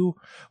seize you,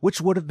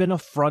 which would have been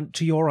affront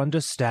to your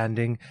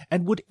understanding,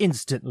 and would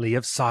instantly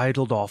have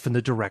sidled off in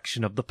the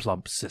direction of the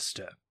plump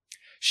sister.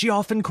 She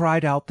often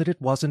cried out that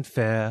it wasn't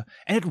fair,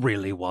 and it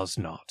really was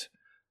not.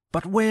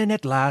 But when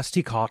at last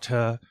he caught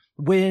her,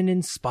 when,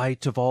 in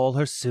spite of all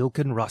her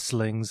silken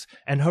rustlings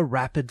and her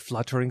rapid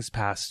flutterings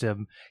past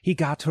him, he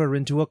got her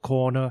into a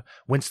corner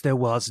whence there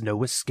was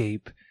no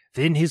escape,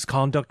 then his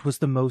conduct was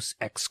the most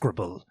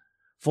execrable.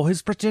 For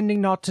his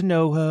pretending not to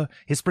know her,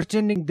 his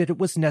pretending that it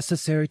was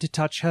necessary to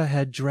touch her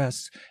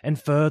head-dress,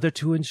 and further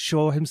to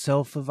ensure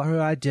himself of her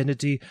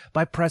identity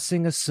by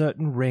pressing a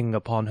certain ring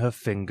upon her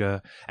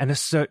finger, and a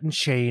certain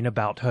chain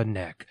about her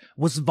neck,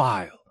 was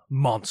vile,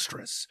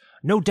 monstrous.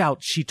 No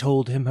doubt she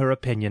told him her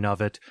opinion of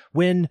it,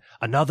 when,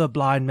 another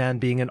blind man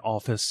being in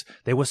office,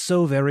 they were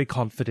so very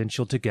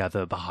confidential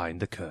together behind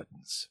the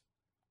curtains.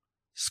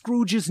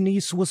 Scrooge's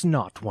niece was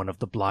not one of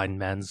the Blind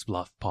Man's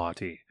Bluff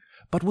party,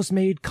 but was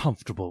made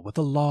comfortable with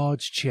a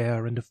large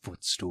chair and a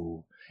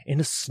footstool,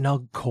 in a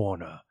snug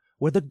corner,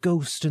 where the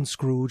ghost and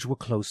Scrooge were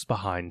close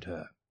behind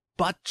her.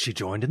 But she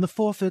joined in the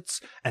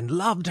forfeits, and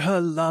loved her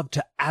love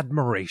to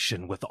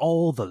admiration with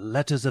all the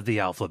letters of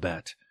the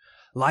alphabet.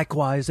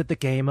 Likewise at the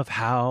game of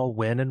how,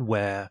 when, and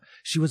where,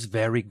 she was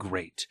very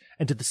great,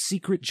 and to the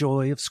secret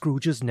joy of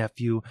Scrooge's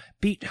nephew,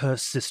 beat her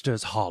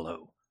sisters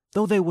hollow,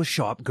 though they were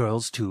sharp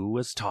girls too,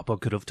 as Topper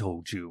could have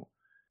told you.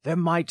 There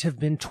might have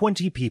been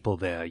 20 people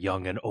there,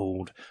 young and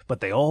old, but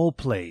they all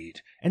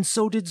played, and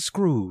so did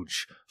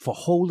Scrooge, for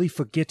wholly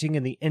forgetting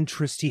in the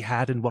interest he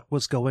had in what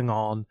was going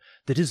on,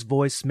 that his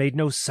voice made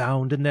no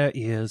sound in their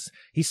ears,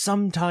 he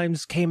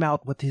sometimes came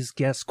out with his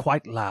guess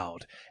quite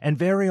loud, and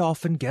very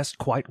often guessed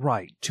quite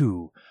right,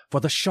 too, for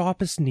the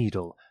sharpest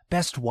needle,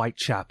 best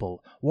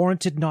Whitechapel,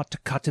 warranted not to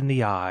cut in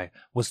the eye,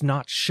 was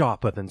not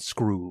sharper than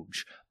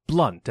Scrooge,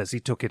 blunt as he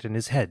took it in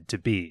his head to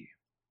be.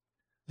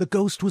 The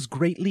ghost was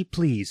greatly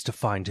pleased to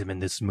find him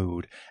in this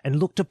mood, and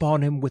looked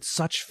upon him with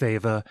such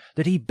favour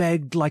that he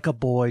begged like a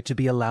boy to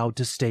be allowed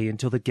to stay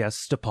until the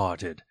guests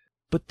departed.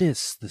 But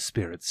this, the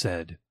spirit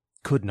said,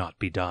 could not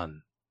be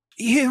done.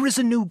 "Here is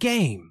a new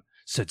game,"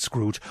 said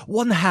Scrooge.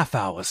 "1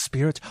 half-hour,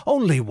 spirit,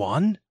 only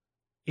one."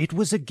 It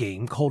was a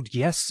game called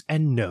Yes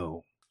and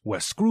No,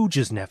 where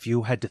Scrooge's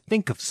nephew had to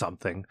think of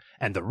something,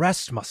 and the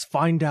rest must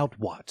find out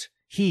what,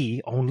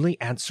 he only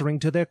answering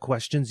to their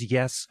questions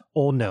yes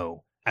or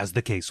no, as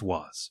the case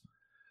was.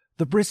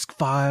 The brisk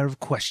fire of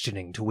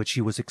questioning to which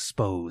he was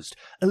exposed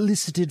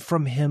elicited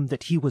from him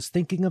that he was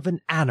thinking of an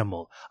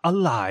animal, a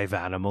live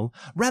animal,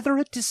 rather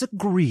a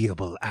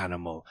disagreeable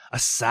animal, a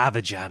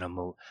savage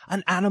animal,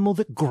 an animal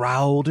that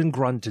growled and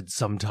grunted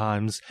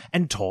sometimes,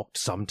 and talked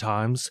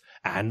sometimes,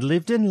 and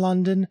lived in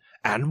London,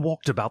 and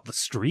walked about the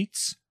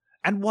streets,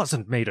 and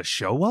wasn't made a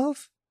show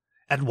of,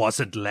 and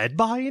wasn't led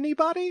by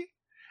anybody,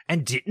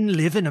 and didn't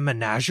live in a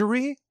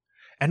menagerie,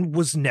 and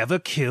was never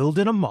killed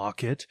in a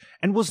market,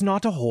 and was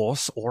not a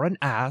horse, or an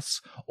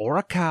ass, or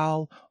a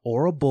cow,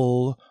 or a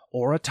bull,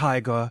 or a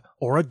tiger,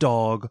 or a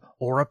dog,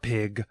 or a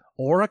pig,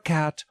 or a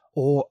cat,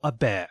 or a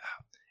bear.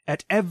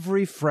 At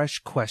every fresh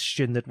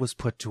question that was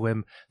put to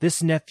him,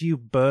 this nephew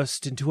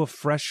burst into a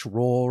fresh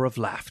roar of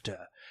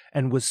laughter,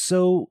 and was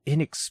so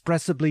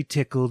inexpressibly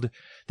tickled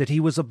that he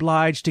was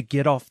obliged to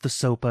get off the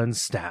sofa and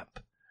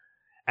stamp.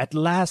 At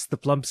last the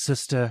plump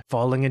sister,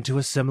 falling into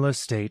a similar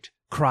state,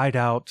 cried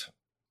out,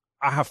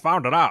 "I have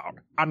found it out.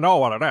 I know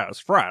what it is.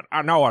 Fred,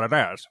 I know what it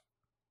is."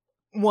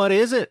 "What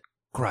is it?"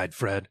 cried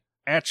Fred.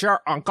 "It's your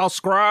Uncle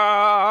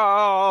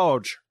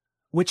Scrooge!"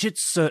 Which it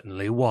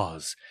certainly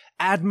was.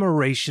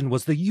 Admiration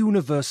was the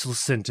universal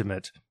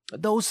sentiment,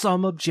 though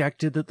some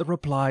objected that the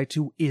reply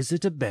to "Is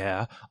it a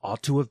bear?"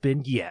 ought to have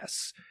been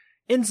yes,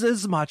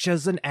 inasmuch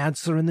as an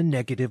answer in the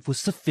negative was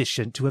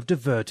sufficient to have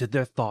diverted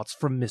their thoughts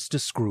from Mr.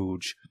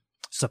 Scrooge,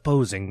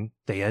 supposing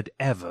they had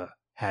ever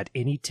had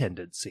any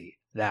tendency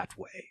that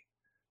way.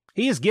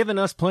 He has given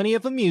us plenty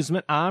of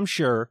amusement, I'm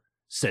sure,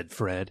 said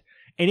Fred,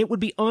 and it would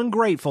be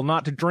ungrateful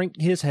not to drink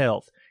his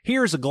health.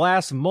 Here's a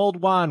glass of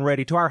mulled wine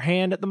ready to our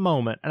hand at the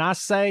moment, and I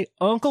say,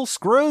 Uncle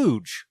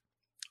Scrooge!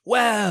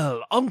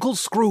 Well, Uncle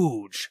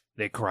Scrooge,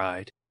 they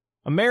cried.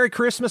 A Merry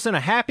Christmas and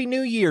a Happy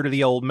New Year to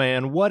the old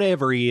man,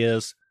 whatever he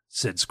is,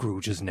 said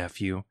Scrooge's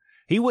nephew.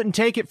 He wouldn't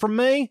take it from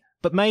me,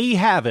 but may he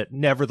have it,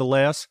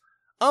 nevertheless.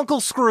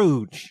 Uncle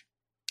Scrooge!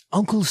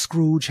 Uncle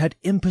Scrooge had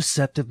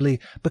imperceptibly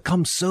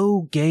become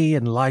so gay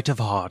and light of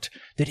heart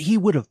that he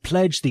would have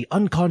pledged the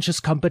unconscious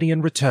company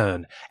in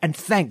return and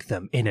thanked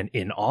them in an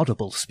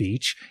inaudible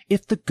speech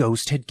if the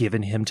ghost had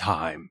given him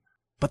time.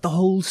 But the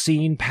whole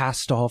scene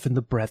passed off in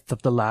the breath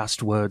of the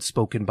last word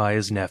spoken by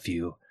his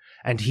nephew,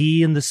 and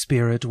he and the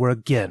spirit were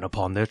again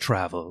upon their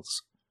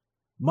travels.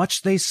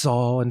 Much they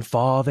saw, and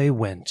far they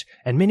went,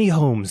 and many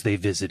homes they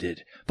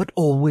visited, but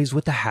always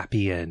with a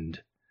happy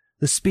end.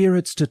 The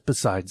spirit stood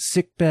beside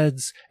sick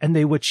beds, and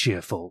they were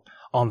cheerful,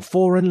 on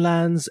foreign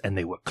lands, and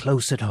they were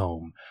close at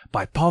home,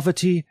 by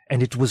poverty,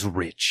 and it was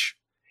rich.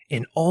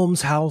 In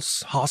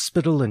almshouse,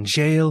 hospital, and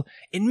jail,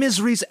 in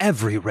misery's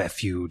every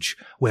refuge,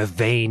 where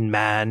vain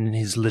man in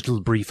his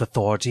little brief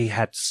authority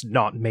had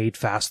not made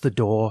fast the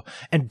door,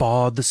 and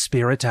barred the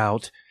spirit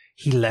out,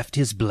 he left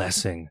his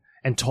blessing,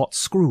 and taught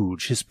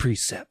Scrooge his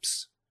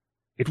precepts.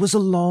 It was a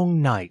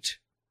long night,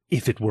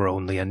 if it were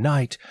only a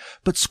night,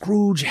 but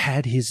Scrooge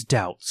had his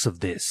doubts of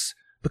this,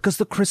 because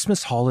the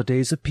Christmas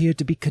holidays appeared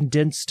to be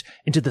condensed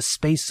into the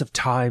space of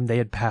time they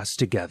had passed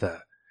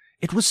together.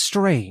 It was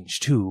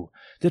strange, too,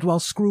 that while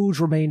Scrooge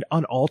remained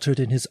unaltered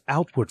in his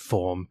outward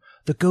form,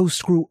 the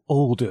ghost grew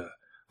older,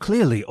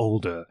 clearly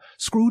older.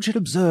 Scrooge had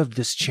observed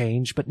this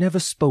change, but never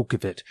spoke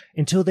of it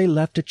until they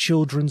left a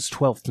children's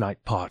Twelfth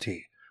Night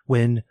party,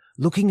 when,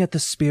 looking at the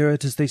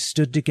spirit as they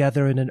stood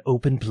together in an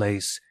open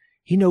place,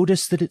 he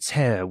noticed that its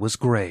hair was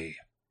gray.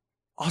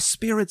 "Are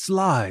spirits'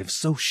 lives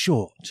so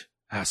short?"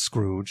 asked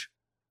Scrooge.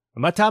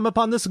 "My time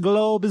upon this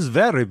globe is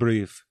very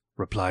brief,"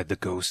 replied the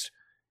ghost.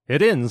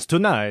 "It ends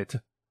tonight."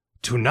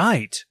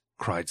 "Tonight!"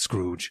 cried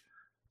Scrooge.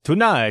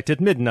 "Tonight at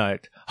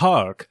midnight.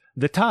 Hark,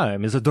 the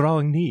time is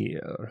drawing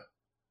near."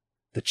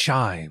 The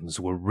chimes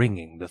were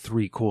ringing the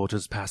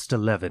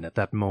 11:15 at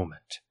that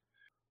moment.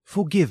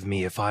 "Forgive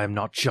me if I am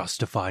not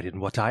justified in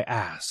what I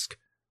ask,"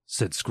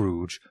 said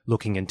Scrooge,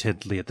 looking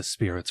intently at the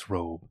spirit's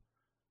robe.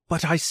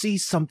 "But I see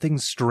something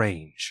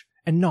strange,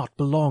 and not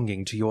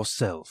belonging to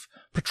yourself,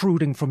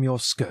 protruding from your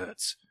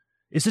skirts.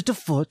 Is it a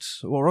foot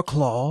or a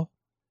claw?"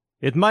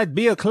 "It might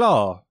be a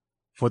claw,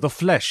 for the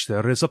flesh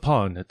there is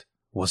upon it,"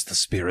 was the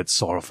spirit's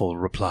sorrowful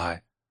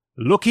reply.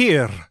 "Look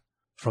here!"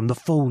 From the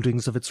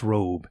foldings of its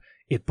robe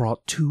it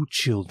brought 2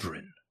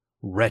 children,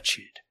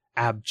 wretched,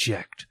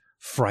 abject,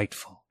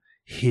 frightful,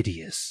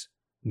 hideous,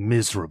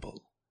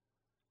 miserable.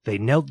 They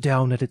knelt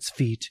down at its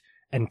feet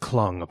and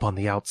clung upon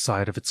the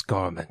outside of its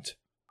garment.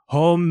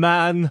 "Oh,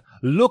 man,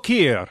 look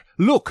here!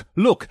 Look,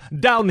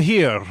 down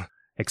here!"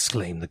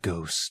 exclaimed the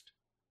ghost.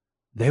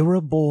 They were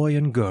a boy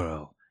and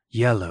girl,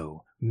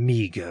 yellow,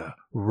 meager,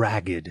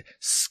 ragged,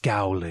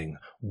 scowling,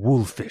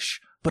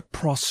 wolfish, but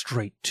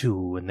prostrate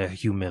too in their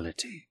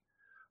humility.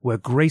 Where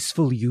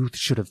graceful youth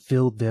should have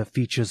filled their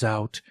features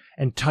out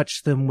and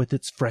touched them with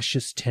its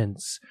freshest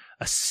tints,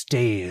 a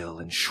stale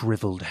and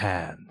shriveled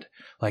hand,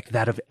 like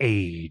that of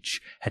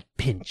age, had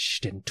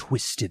pinched and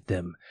twisted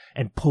them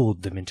and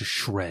pulled them into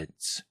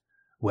shreds.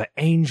 Where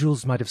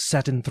angels might have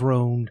sat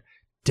enthroned,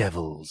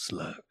 devils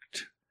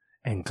lurked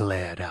and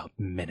glared out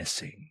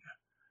menacing.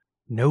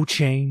 No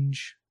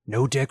change,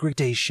 no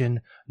degradation,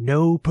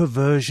 no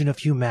perversion of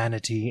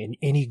humanity in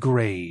any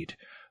grade,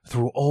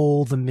 through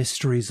all the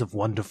mysteries of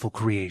wonderful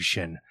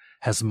creation,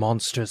 has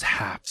monsters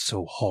half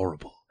so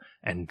horrible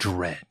and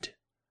dread.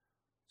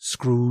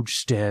 Scrooge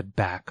stared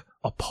back,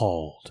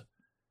 appalled.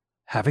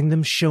 Having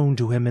them shown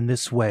to him in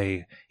this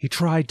way, he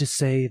tried to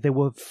say they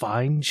were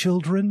fine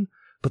children,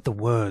 but the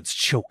words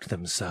choked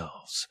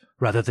themselves,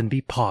 rather than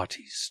be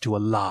parties to a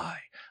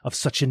lie of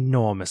such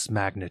enormous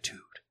magnitude.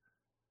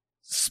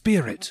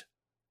 "Spirit,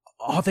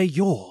 are they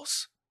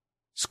yours?"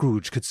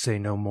 Scrooge could say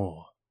no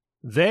more.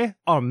 "They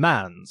are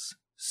man's,"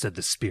 said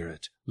the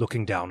spirit,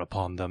 looking down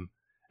upon them,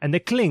 "and they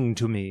cling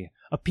to me,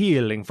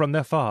 appealing from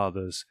their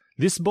fathers.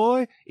 This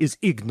boy is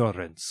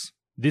ignorance.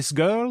 This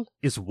girl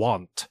is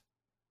want.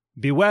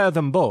 Beware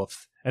them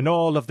both, and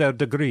all of their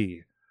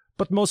degree.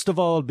 But most of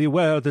all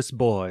beware this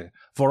boy,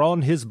 for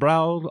on his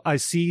brow I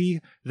see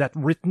that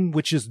written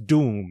which is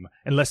doom,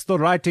 unless the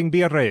writing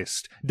be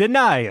erased.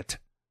 Deny it!"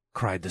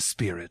 cried the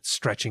spirit,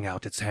 stretching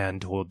out its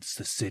hand towards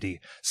the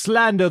city.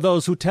 "Slander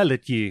those who tell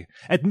it ye.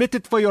 Admit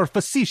it for your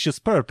facetious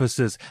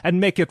purposes, and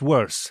make it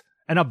worse,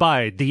 and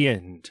abide the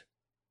end."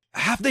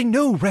 "Have they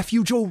no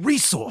refuge or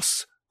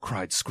resource?"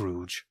 cried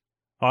Scrooge.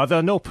 "Are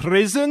there no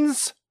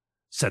prisons?"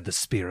 said the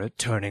spirit,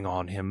 turning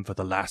on him for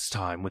the last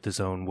time with his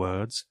own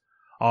words.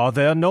 "Are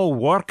there no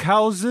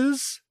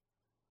workhouses?"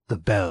 The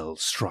bell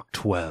struck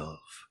 12.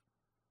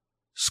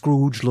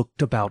 Scrooge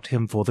looked about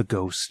him for the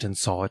ghost and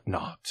saw it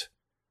not.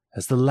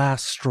 As the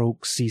last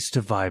stroke ceased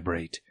to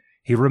vibrate,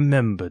 he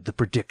remembered the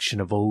prediction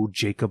of old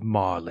Jacob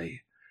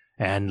Marley,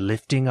 and,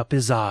 lifting up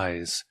his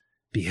eyes,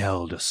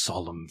 beheld a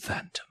solemn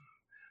phantom,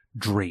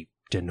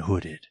 draped and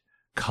hooded,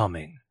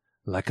 coming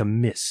like a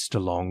mist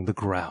along the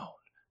ground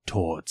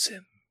towards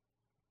him.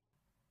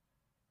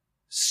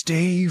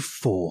 Stave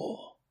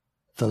 4.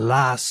 The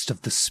Last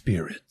of the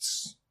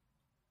Spirits.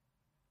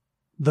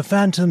 The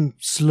phantom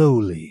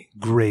slowly,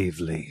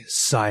 gravely,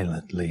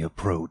 silently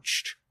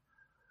approached.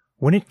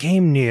 When it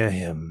came near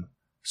him,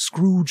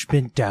 Scrooge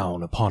bent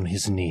down upon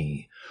his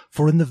knee,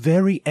 for in the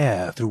very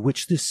air through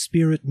which this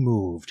spirit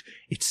moved,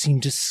 it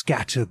seemed to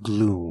scatter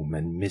gloom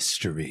and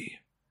mystery.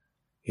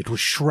 It was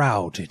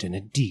shrouded in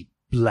a deep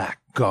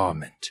black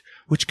garment,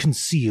 which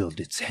concealed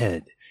its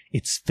head,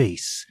 its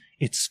face,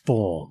 its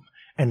form,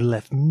 and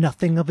left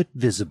nothing of it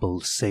visible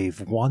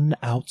save one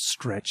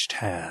outstretched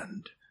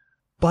hand.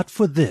 But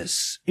for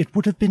this, it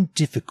would have been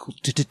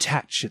difficult to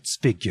detach its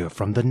figure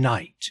from the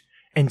night,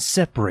 and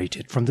separate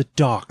it from the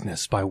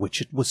darkness by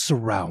which it was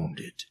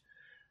surrounded.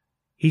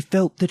 He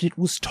felt that it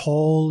was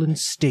tall and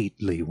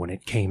stately when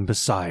it came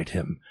beside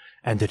him,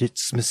 and that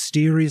its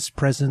mysterious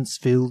presence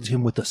filled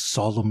him with a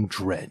solemn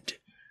dread.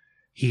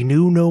 He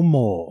knew no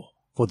more,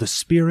 for the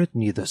spirit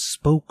neither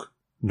spoke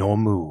nor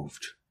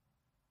moved.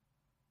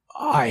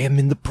 "I am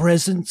in the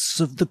presence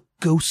of the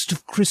ghost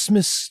of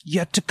Christmas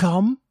yet to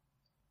come?"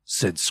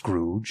 said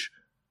Scrooge.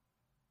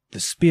 The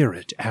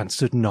spirit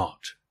answered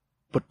not,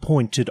 but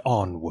pointed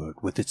onward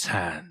with its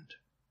hand.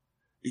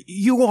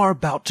 "You are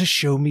about to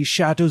show me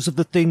shadows of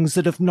the things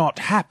that have not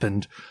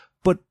happened,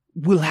 but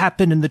will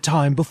happen in the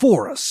time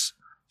before us,"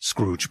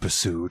 Scrooge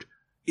pursued.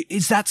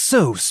 "Is that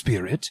so,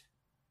 spirit?"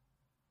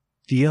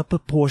 The upper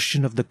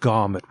portion of the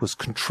garment was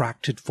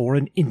contracted for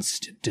an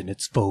instant in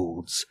its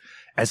folds,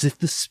 as if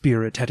the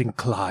spirit had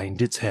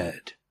inclined its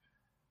head.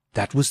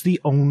 That was the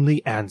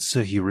only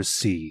answer he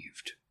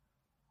received.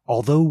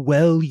 Although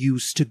well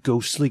used to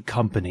ghostly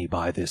company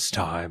by this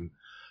time,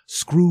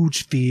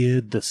 Scrooge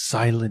feared the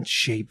silent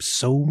shape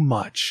so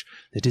much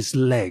that his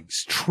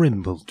legs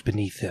trembled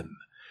beneath him,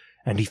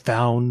 and he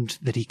found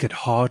that he could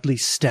hardly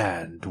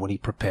stand when he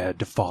prepared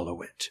to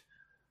follow it.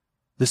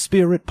 The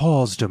spirit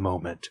paused a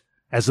moment,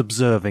 as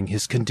observing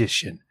his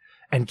condition,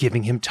 and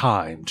giving him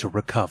time to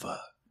recover.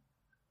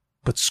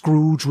 But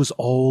Scrooge was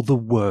all the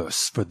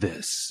worse for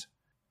this.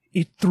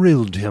 It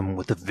thrilled him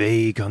with a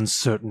vague,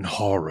 uncertain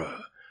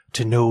horror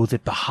to know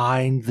that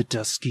behind the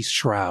dusky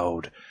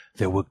shroud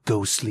there were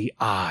ghostly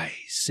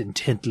eyes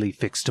intently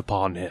fixed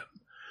upon him,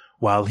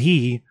 while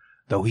he,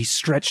 though he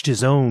stretched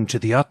his own to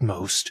the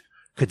utmost,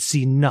 could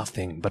see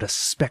nothing but a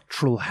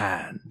spectral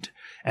hand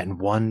and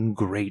one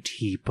great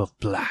heap of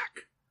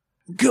black.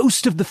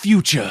 "Ghost of the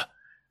future!"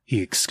 he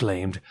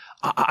exclaimed,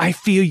 I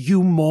fear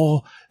you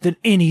more than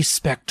any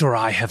spectre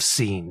I have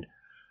seen.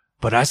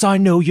 But as I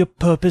know your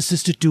purpose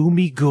is to do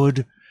me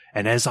good,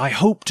 and as I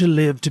hope to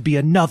live to be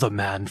another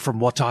man from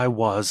what I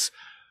was,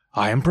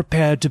 I am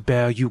prepared to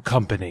bear you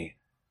company,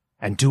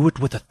 and do it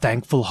with a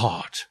thankful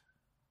heart.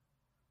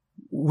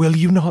 Will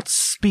you not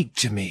speak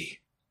to me?"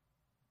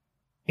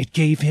 It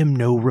gave him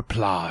no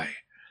reply.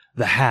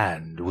 The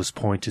hand was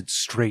pointed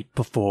straight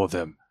before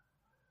them.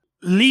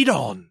 "Lead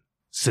on,"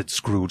 said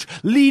Scrooge.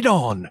 "Lead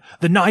on!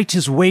 The night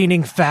is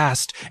waning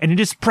fast, and it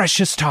is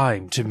precious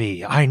time to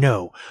me, I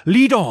know.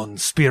 Lead on,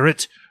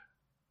 spirit!"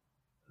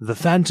 The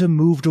phantom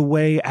moved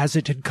away as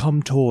it had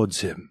come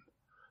towards him.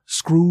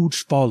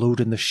 Scrooge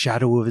followed in the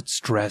shadow of its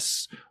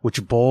dress,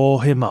 which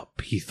bore him up,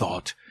 he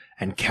thought,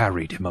 and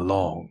carried him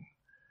along.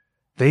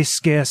 They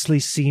scarcely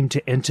seemed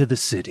to enter the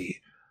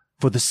city,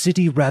 for the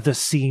city rather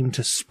seemed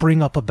to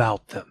spring up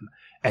about them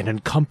and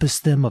encompass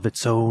them of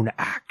its own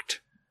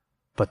act.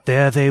 But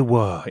there they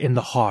were in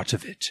the heart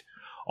of it,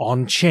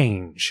 on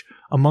 'change,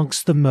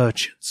 amongst the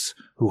merchants,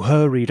 who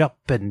hurried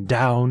up and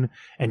down,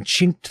 and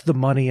chinked the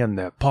money in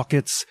their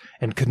pockets,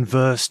 and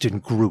conversed in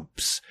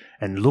groups,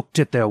 and looked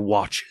at their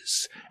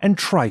watches, and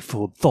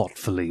trifled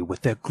thoughtfully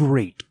with their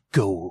great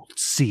gold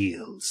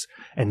seals,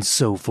 and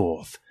so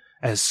forth,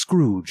 as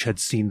Scrooge had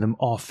seen them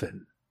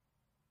often.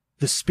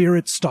 The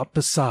spirit stopped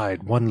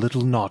beside one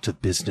little knot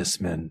of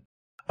businessmen.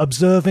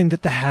 Observing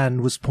that the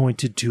hand was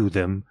pointed to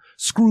them,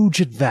 Scrooge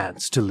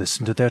advanced to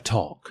listen to their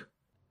talk.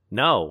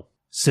 "No,"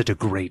 said a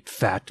great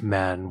fat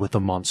man with a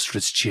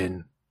monstrous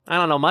chin. "I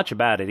don't know much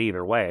about it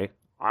either way.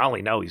 I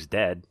only know he's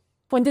dead."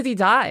 "When did he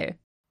die?"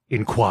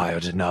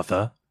 inquired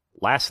another.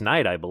 "Last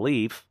night, I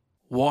believe."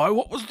 Why,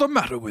 what was the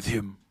matter with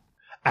him?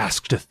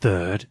 asked a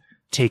third,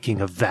 taking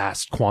a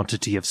vast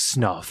quantity of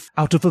snuff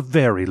out of a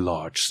very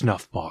large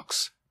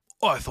snuff-box.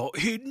 I thought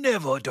he'd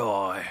never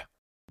die.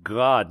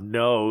 "God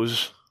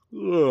knows,"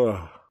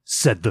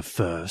 said the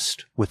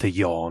first, with a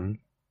yawn.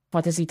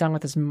 "What has he done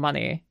with his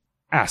money?"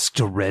 asked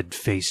a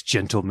red-faced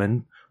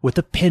gentleman, with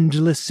a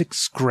pendulous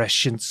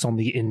excrescence on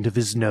the end of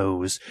his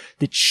nose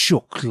that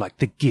shook like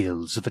the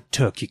gills of a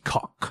turkey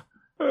cock.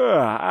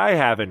 "I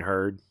haven't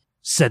heard,"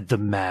 said the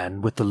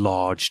man with the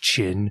large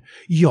chin,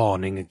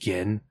 yawning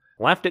again.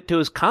 "Left it to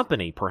his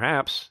company,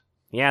 perhaps.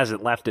 He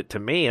hasn't left it to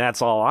me,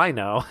 that's all I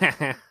know."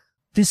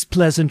 This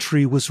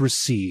pleasantry was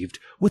received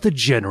with a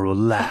general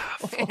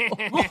laugh.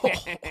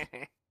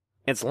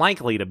 It's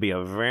likely to be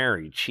a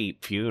very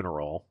cheap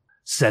funeral.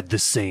 said the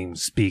same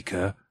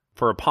speaker.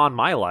 For upon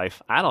my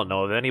life, I don't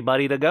know of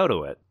anybody to go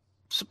to it.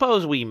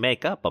 Suppose we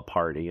make up a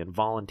party and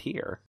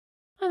volunteer.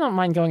 I don't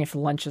mind going if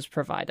lunch is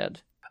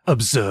provided.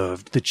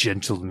 Observed the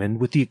gentleman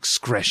with the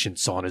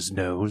excrescence on his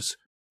nose.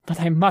 But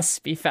I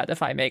must be fed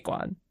if I make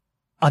one.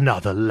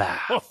 Another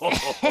laugh.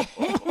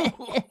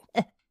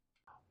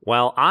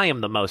 Well, I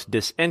am the most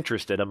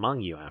disinterested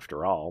among you,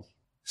 after all.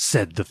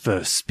 Said the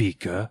first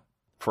speaker.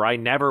 For I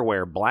never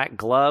wear black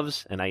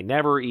gloves, and I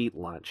never eat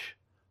lunch.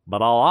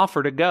 But I'll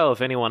offer to go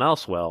if anyone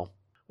else will.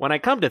 When I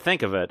come to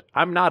think of it,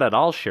 I'm not at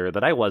all sure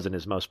that I wasn't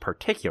his most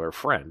particular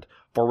friend,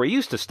 for we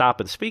used to stop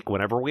and speak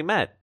whenever we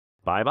met.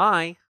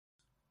 Bye-bye.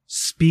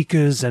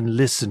 Speakers and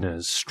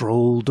listeners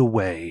strolled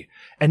away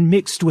and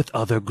mixed with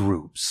other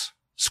groups.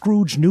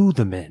 Scrooge knew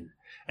the men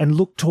and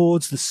looked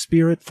towards the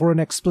spirit for an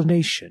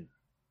explanation.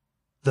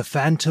 The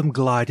phantom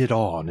glided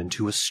on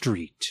into a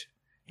street.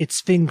 Its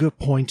finger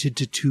pointed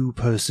to two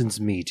persons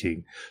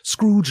meeting.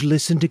 Scrooge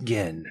listened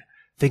again,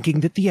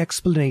 thinking that the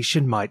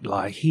explanation might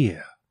lie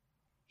here.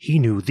 He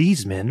knew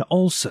these men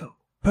also,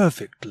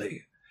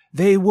 perfectly.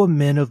 They were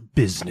men of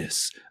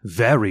business,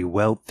 very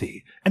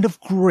wealthy, and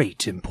of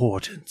great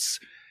importance.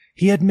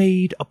 He had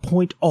made a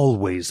point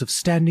always of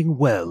standing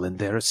well in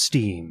their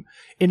esteem,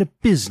 in a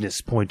business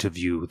point of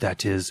view,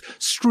 that is,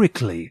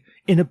 strictly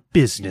in a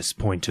business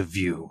point of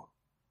view.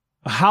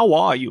 "How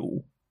are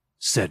you?"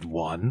 said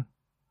one.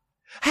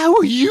 "How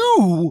are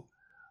you?"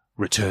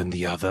 returned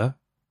the other.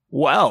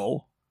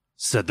 "Well,"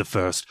 said the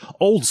first,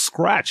 "Old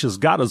Scratch has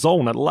got his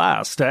own at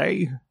last,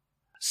 eh?"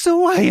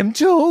 "So I am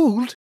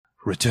told,"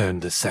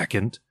 returned the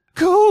second.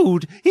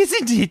 "Cold,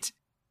 isn't it?"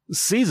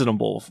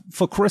 "Seasonable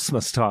for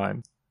Christmas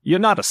time. You're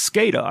not a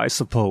skater, I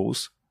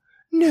suppose?"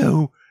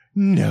 No.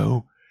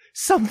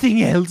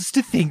 Something else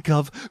to think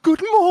of.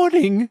 Good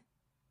morning."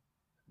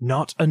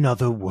 Not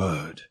another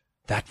word.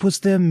 That was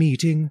their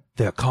meeting,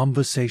 their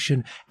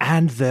conversation,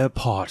 and their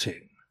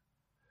parting.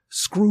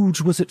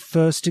 Scrooge was at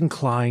first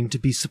inclined to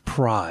be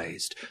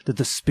surprised that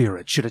the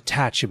spirit should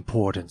attach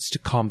importance to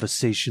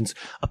conversations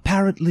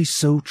apparently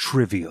so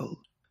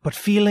trivial. But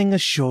feeling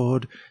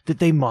assured that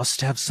they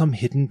must have some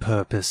hidden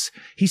purpose,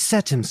 he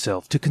set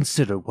himself to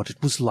consider what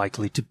it was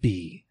likely to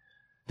be.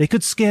 They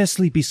could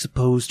scarcely be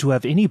supposed to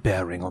have any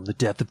bearing on the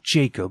death of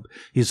Jacob,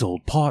 his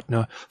old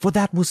partner, for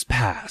that was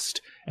past,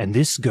 and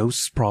this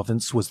ghost's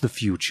province was the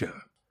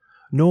future.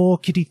 Nor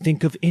could he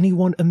think of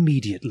anyone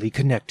immediately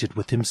connected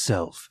with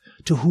himself,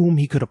 to whom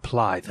he could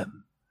apply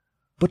them.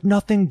 But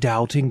nothing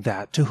doubting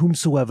that, to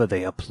whomsoever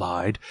they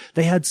applied,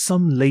 they had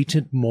some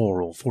latent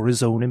moral for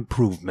his own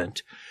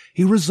improvement,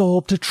 he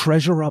resolved to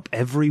treasure up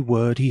every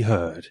word he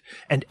heard,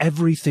 and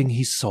everything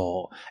he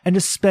saw, and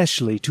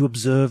especially to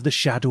observe the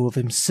shadow of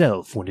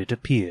himself when it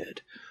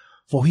appeared,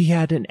 for he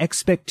had an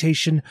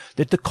expectation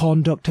that the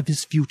conduct of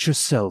his future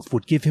self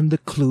would give him the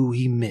clue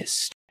he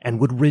missed, and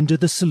would render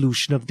the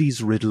solution of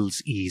these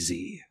riddles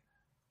easy.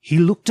 He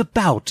looked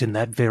about in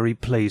that very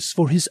place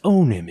for his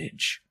own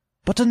image,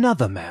 but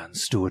another man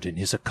stood in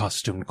his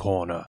accustomed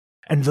corner,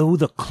 and though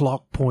the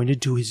clock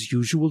pointed to his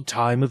usual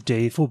time of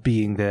day for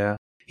being there,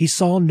 he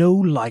saw no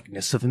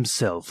likeness of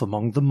himself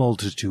among the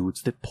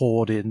multitudes that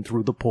poured in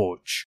through the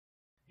porch.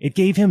 It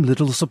gave him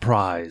little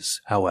surprise,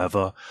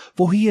 however,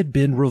 for he had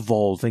been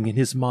revolving in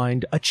his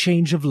mind a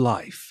change of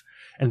life,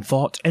 and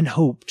thought and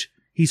hoped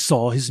he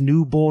saw his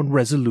new-born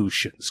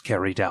resolutions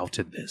carried out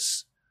in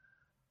this.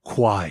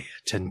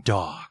 Quiet and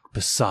dark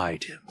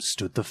beside him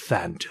stood the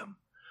phantom,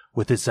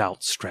 with his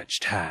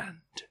outstretched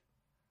hand.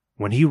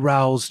 When he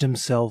roused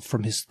himself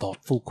from his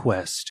thoughtful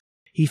quest,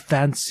 he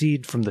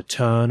fancied from the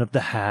turn of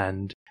the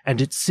hand and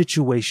its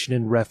situation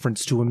in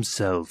reference to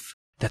himself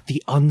that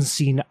the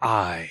unseen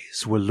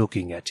eyes were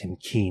looking at him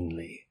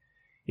keenly.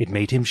 It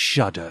made him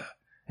shudder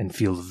and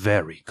feel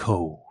very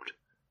cold.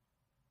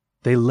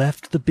 They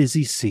left the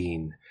busy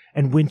scene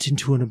and went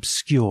into an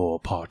obscure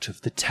part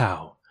of the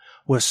town,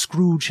 where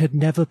Scrooge had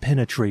never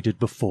penetrated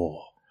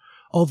before,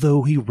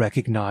 although he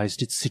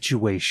recognized its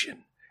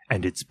situation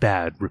and its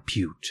bad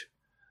repute.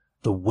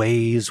 The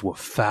ways were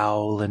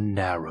foul and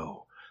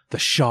narrow, the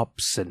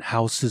shops and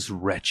houses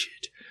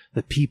wretched,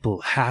 the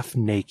people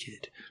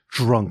half-naked,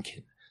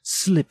 drunken,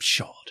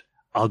 slipshod,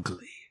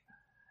 ugly.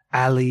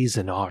 Alleys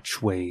and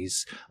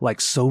archways, like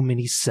so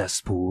many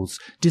cesspools,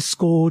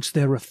 disgorged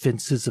their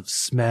offences of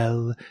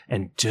smell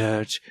and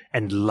dirt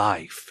and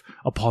life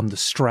upon the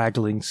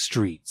straggling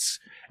streets,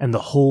 and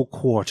the whole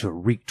quarter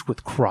reeked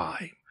with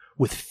crime,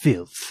 with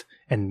filth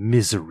and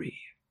misery.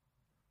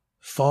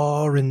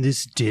 Far in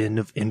this din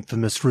of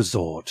infamous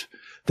resort,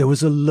 there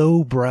was a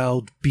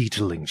low-browed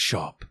beetling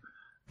shop,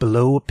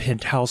 below a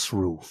penthouse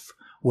roof,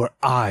 where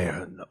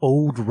iron,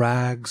 old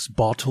rags,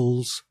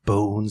 bottles,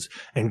 bones,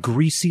 and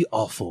greasy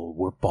offal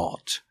were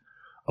bought.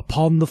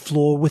 Upon the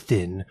floor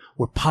within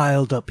were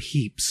piled up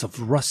heaps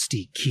of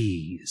rusty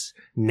keys,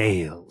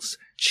 nails,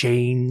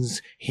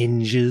 chains,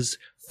 hinges,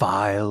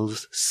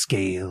 files,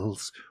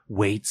 scales,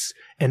 weights,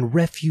 and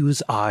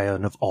refuse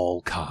iron of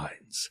all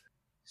kinds.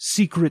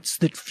 Secrets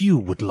that few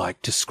would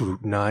like to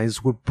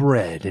scrutinize were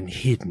bred and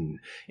hidden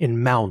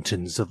in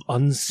mountains of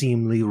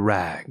unseemly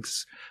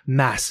rags,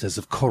 masses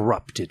of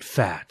corrupted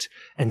fat,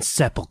 and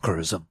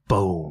sepulchres of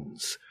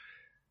bones.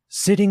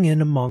 Sitting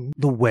in among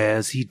the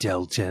wares he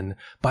dealt in,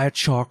 by a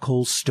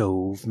charcoal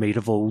stove made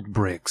of old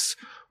bricks,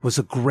 was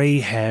a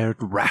grey-haired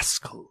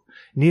rascal,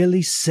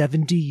 nearly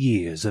 70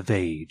 years of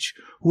age,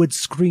 who had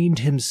screened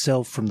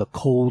himself from the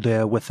cold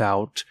air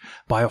without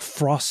by a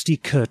frosty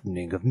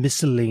curtaining of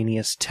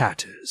miscellaneous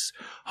tatters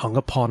hung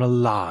upon a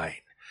line,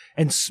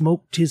 and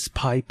smoked his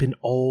pipe in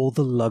all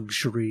the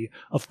luxury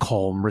of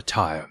calm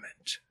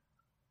retirement.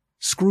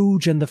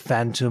 Scrooge and the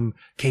Phantom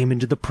came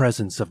into the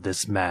presence of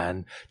this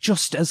man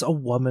just as a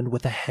woman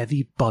with a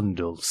heavy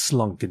bundle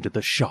slunk into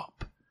the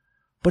shop.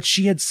 But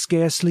she had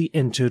scarcely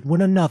entered when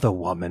another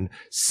woman,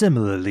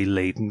 similarly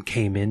laden,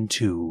 came in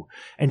too,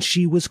 and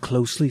she was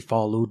closely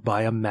followed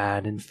by a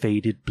man in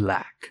faded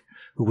black,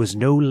 who was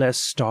no less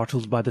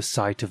startled by the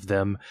sight of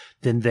them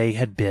than they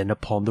had been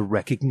upon the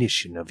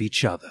recognition of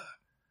each other.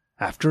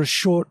 After a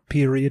short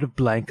period of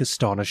blank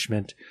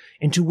astonishment,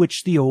 into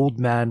which the old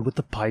man with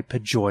the pipe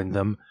had joined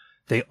them,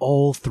 they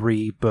all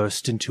three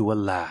burst into a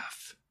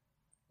laugh.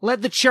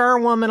 "Let the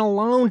charwoman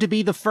alone to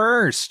be the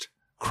first,"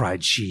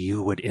 cried she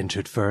who had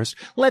entered first.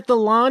 "Let the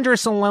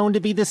laundress alone to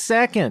be the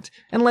second,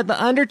 and let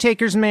the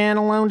undertaker's man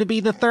alone to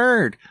be the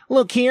third.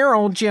 Look here,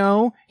 old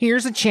Joe,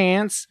 here's a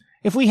chance.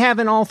 If we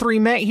haven't all three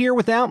met here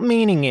without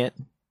meaning it."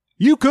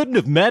 "You couldn't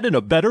have met in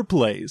a better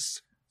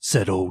place,"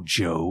 said old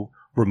Joe,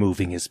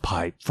 removing his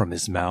pipe from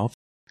his mouth.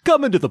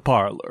 "Come into the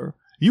parlor.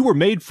 You were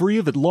made free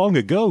of it long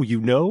ago, you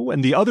know,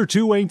 and the other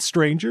two ain't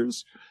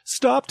strangers.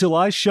 Stop till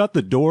I shut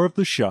the door of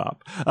the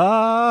shop.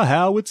 Ah,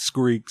 how it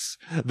squeaks.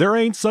 There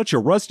ain't such a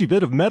rusty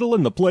bit of metal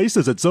in the place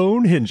as its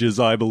own hinges,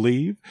 I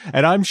believe,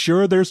 and I'm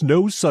sure there's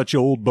no such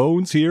old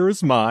bones here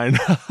as mine.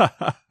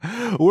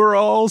 We're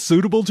all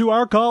suitable to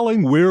our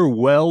calling. We're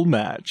well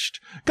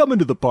matched. Come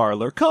into the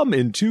parlor. Come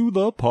into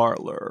the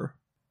parlor."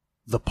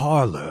 The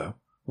parlor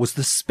was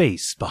the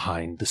space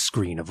behind the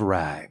screen of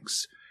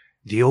rags.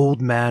 The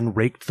old man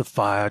raked the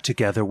fire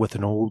together with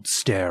an old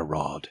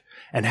stair-rod,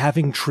 and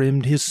having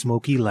trimmed his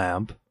smoky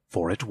lamp,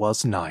 for it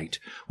was night,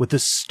 with the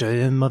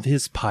stem of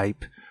his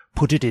pipe,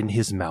 put it in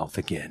his mouth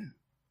again.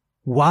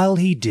 While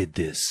he did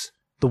this,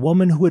 the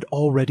woman who had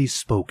already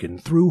spoken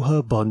threw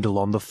her bundle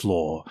on the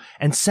floor,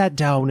 and sat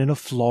down in a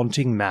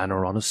flaunting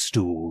manner on a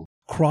stool,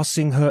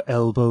 crossing her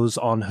elbows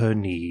on her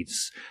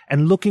knees,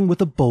 and looking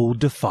with a bold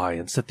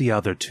defiance at the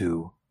other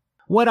two.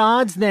 "What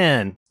odds,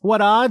 then?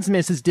 What odds,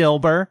 Mrs.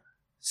 Dilber?"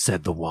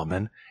 said the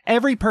woman.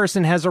 "Every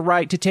person has a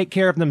right to take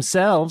care of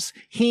themselves.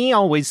 He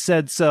always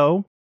said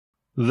so."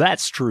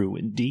 "That's true,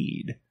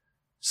 indeed,"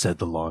 said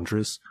the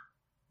laundress.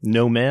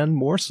 "No man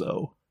more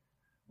so."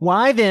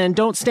 "Why, then,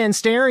 don't stand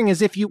staring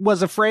as if you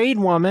was afraid,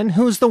 woman.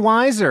 Who's the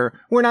wiser?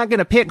 We're not going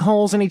to pick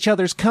holes in each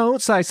other's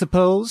coats, I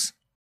suppose."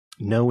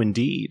 "No,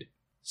 indeed,"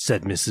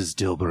 said Mrs.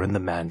 Dilber and the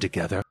man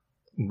together.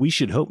 "We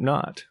should hope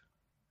not."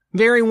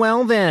 "Very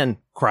well, then,"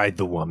 cried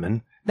the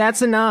woman.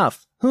 "That's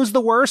enough. Who's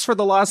the worse for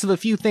the loss of a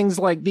few things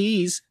like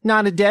these?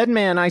 Not a dead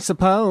man, I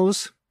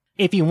suppose."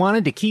 "If you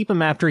wanted to keep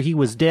him after he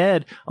was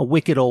dead, a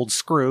wicked old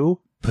screw,"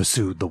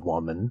 pursued the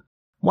woman,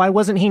 "why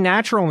wasn't he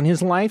natural in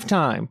his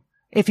lifetime?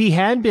 If he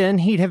had been,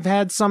 he'd have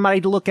had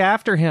somebody to look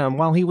after him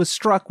while he was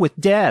struck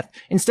with death,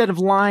 instead of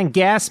lying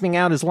gasping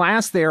out his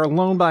last there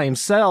alone by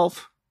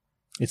himself."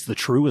 "It's the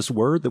truest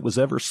word that was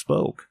ever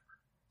spoke,"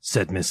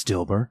 said Miss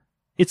Dilber.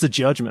 "It's a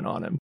judgment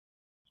on him."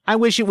 "I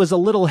wish it was a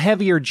little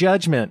heavier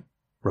judgment,"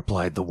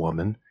 replied the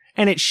woman.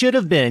 "And it should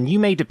have been, you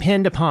may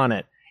depend upon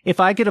it. If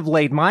I could have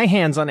laid my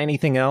hands on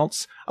anything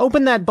else,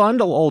 open that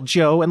bundle, old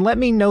Joe, and let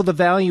me know the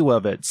value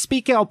of it.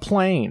 Speak out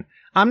plain.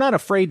 I'm not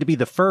afraid to be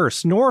the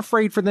first, nor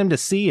afraid for them to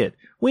see it.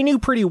 We knew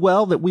pretty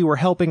well that we were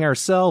helping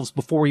ourselves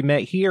before we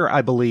met here,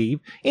 I believe.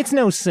 It's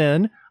no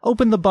sin.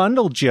 Open the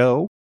bundle,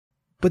 Joe."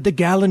 But the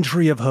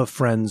gallantry of her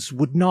friends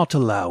would not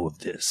allow of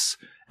this,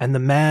 and the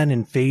man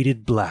in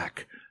faded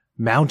black,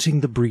 mounting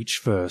the breach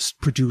first,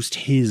 produced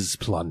his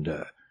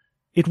plunder.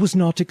 It was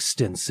not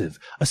extensive.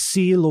 A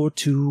seal or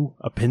two,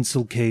 a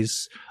pencil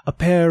case, a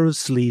pair of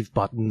sleeve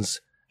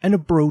buttons, and a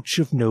brooch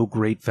of no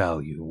great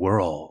value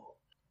were all.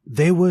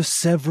 They were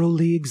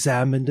severally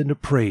examined and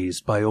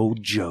appraised by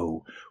old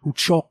Joe, who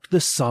chalked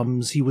the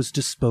sums he was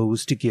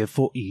disposed to give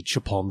for each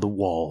upon the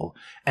wall,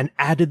 and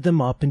added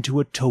them up into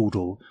a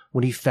total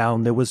when he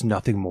found there was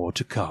nothing more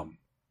to come.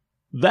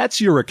 "That's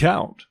your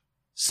account,"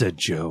 said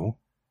Joe,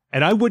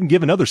 "and I wouldn't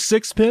give another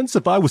sixpence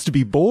if I was to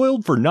be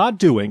boiled for not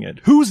doing it.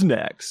 Who's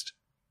next?"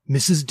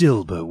 Mrs.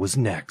 Dilber was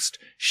next.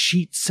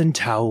 Sheets and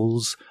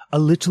towels, a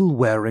little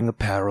wearing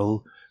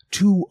apparel,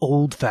 2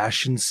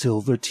 old-fashioned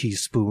silver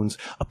teaspoons,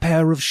 a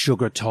pair of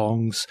sugar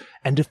tongs,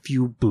 and a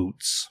few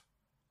boots.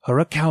 Her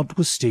account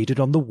was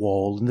stated on the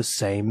wall in the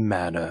same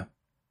manner.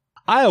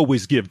 "I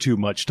always give too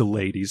much to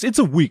ladies. It's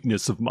a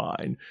weakness of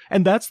mine,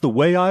 and that's the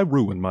way I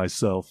ruin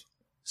myself,"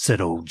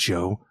 said old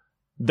Joe.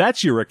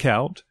 "That's your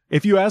account.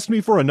 If you asked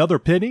me for another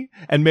penny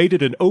and made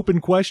it an open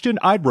question,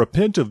 I'd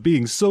repent of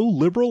being so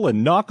liberal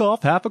and knock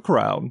off half a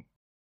crown."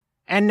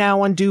 "And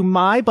now undo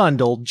my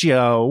bundle,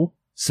 Joe,"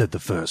 said the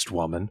first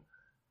woman.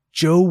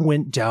 Joe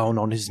went down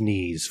on his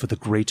knees for the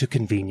greater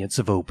convenience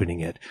of opening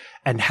it,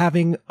 and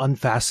having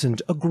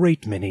unfastened a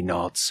great many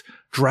knots,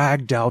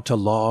 dragged out a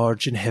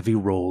large and heavy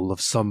roll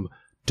of some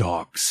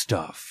dark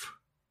stuff.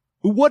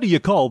 "What do you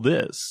call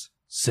this?"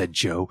 said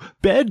Joe.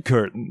 "Bed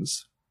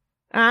curtains."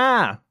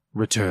 "Ah,"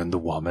 returned the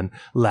woman,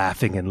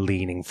 laughing and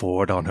leaning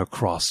forward on her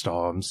crossed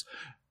arms.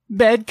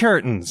 "bed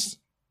curtains."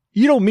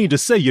 "You don't mean to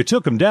say you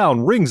took him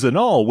down, rings and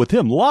all, with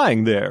him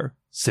lying there?"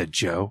 said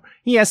Joe.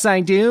 "Yes,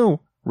 I do,"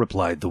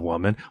 replied the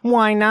woman.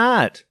 "Why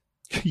not?"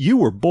 "You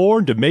were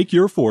born to make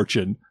your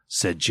fortune,"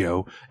 said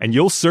Joe. "and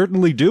you'll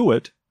certainly do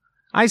it."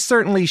 "I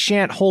certainly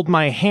shan't hold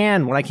my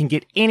hand when I can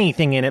get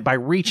anything in it by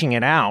reaching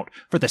it out,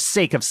 for the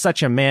sake of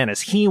such a man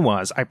as he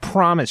was, I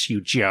promise you,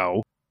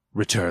 Joe,"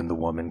 returned the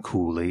woman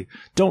coolly.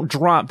 "Don't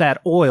drop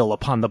that oil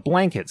upon the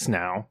blankets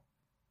now."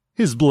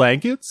 "His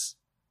blankets?"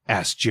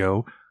 asked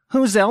Joe.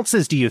 "Whose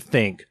else's do you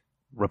think?"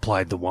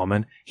 replied the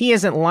woman. "He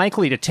isn't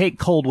likely to take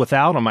cold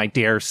without 'em, I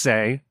dare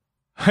say."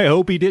 "I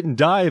hope he didn't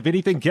die of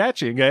anything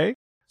catching, eh?"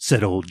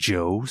 said old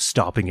Joe,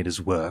 stopping at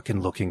his work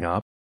and looking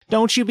up.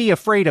 "Don't you be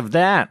afraid of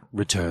that,"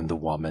 returned the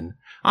woman.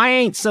 "I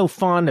ain't so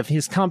fond of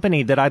his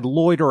company that I'd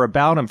loiter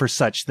about him for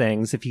such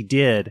things if he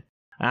did.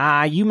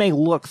 Ah, you may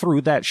look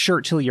through that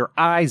shirt till your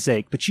eyes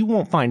ache, but you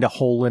won't find a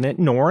hole in it,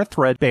 nor a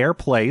threadbare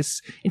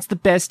place. It's the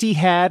best he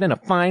had, and a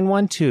fine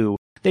one, too.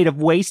 They'd have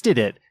wasted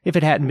it if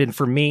it hadn't been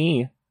for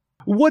me."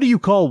 "What do you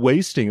call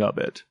wasting of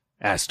it?"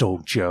 asked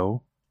old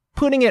Joe.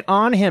 "Putting it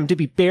on him to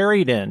be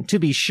buried in, to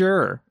be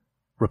sure,"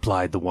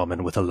 replied the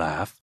woman with a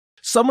laugh.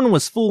 "Someone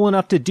was fool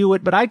enough to do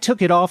it, but I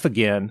took it off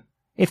again.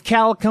 If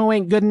calico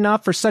ain't good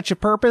enough for such a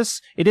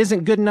purpose, it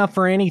isn't good enough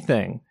for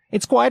anything.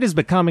 It's quite as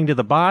becoming to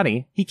the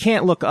body. He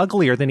can't look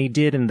uglier than he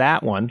did in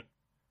that one."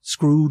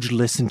 Scrooge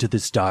listened to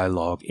this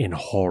dialogue in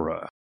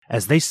horror.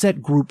 As they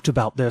sat grouped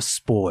about their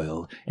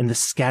spoil, in the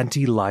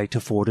scanty light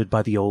afforded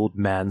by the old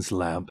man's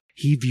lamp,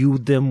 he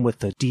viewed them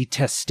with a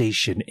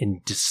detestation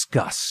and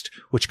disgust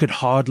which could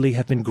hardly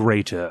have been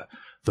greater,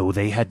 though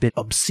they had been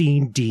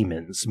obscene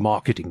demons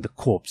marketing the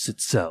corpse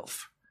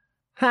itself.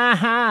 "Ha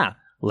ha!"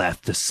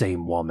 laughed the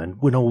same woman,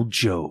 when old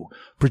Joe,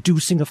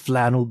 producing a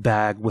flannel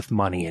bag with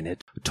money in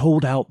it,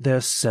 told out their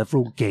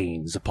several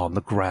gains upon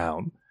the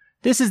ground.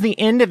 "This is the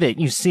end of it,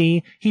 you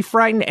see. He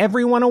frightened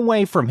everyone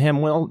away from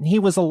him while he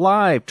was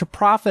alive to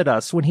profit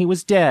us when he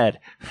was dead.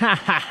 Ha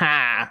ha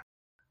ha!"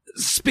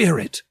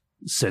 "Spirit,"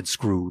 said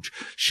Scrooge,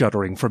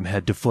 shuddering from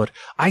head to foot.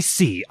 I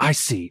see.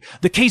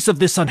 The case of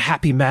this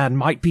unhappy man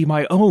might be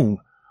my own.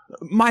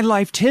 My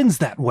life tends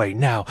that way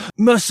now.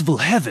 Merciful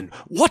heaven,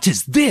 what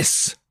is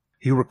this?"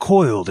 He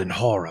recoiled in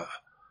horror,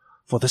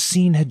 for the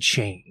scene had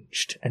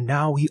changed, and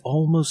now he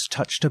almost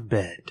touched a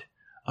bed,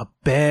 a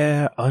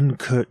bare,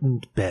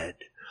 uncurtained bed,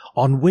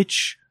 on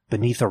which,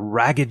 beneath a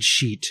ragged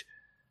sheet,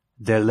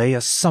 there lay a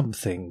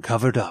something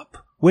covered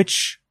up,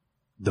 which,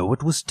 though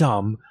it was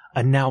dumb,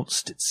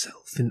 announced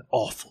itself in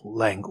awful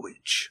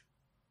language.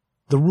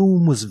 The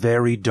room was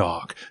very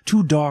dark,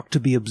 too dark to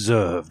be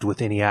observed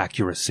with any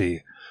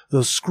accuracy,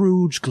 though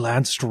Scrooge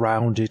glanced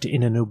round it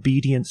in an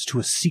obedience to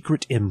a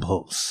secret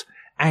impulse,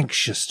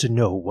 anxious to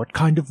know what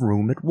kind of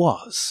room it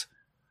was.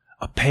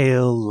 A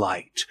pale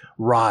light,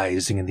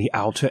 rising in the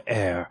outer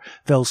air,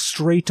 fell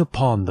straight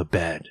upon the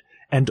bed,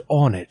 and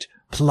on it,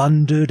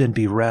 plundered and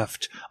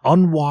bereft,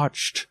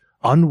 unwatched,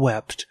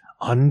 unwept,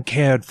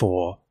 uncared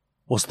for,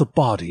 was the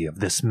body of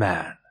this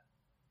man.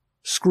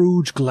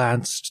 Scrooge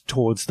glanced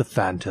towards the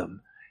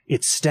phantom.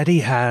 Its steady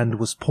hand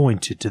was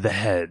pointed to the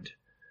head.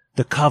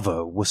 The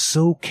cover was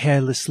so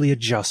carelessly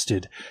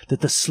adjusted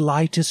that the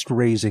slightest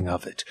raising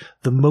of it,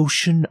 the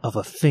motion of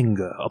a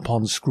finger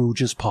upon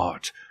Scrooge's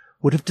part,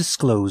 would have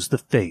disclosed the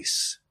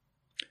face.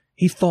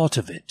 He thought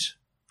of it,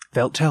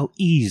 felt how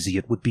easy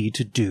it would be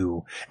to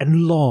do,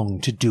 and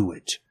longed to do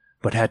it,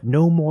 but had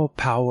no more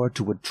power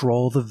to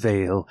withdraw the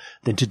veil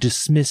than to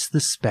dismiss the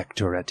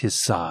spectre at his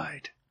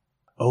side.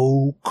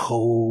 O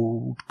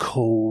cold,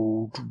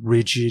 cold,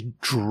 rigid,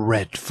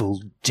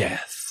 dreadful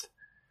death!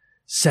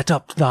 Set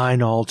up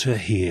thine altar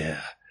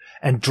here,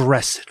 and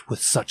dress it with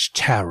such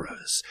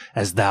terrors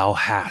as thou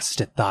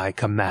hast at thy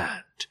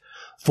command,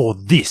 for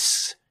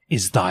this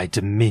is thy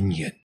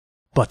dominion.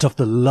 But of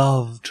the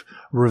loved,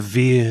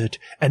 revered,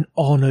 and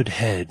honored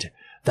head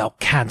thou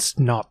canst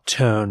not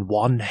turn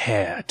one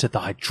hair to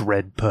thy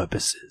dread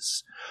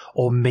purposes,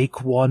 or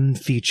make one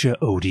feature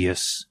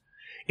odious.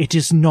 It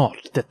is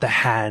not that the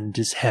hand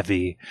is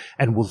heavy,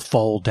 and will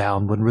fall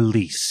down when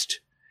released.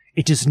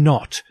 It is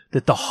not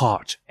that the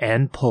heart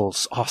and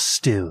pulse are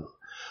still,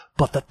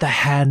 but that the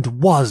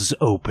hand was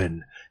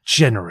open,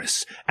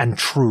 generous, and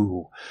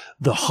true,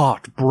 the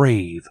heart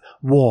brave,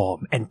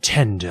 warm, and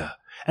tender,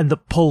 and the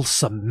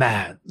pulse a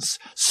man's.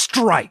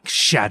 Strike,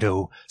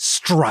 shadow,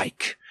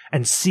 strike,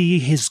 and see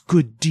his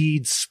good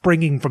deeds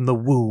springing from the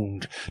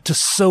wound, to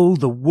sow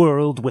the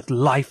world with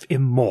life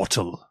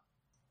immortal.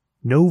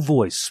 No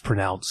voice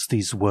pronounced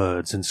these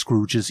words in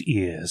Scrooge's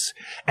ears,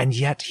 and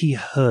yet he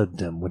heard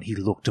them when he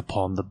looked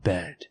upon the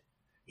bed.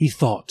 He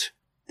thought,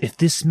 If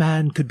this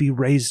man could be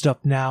raised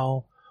up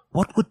now,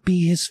 what would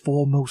be his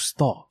foremost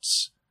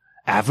thoughts?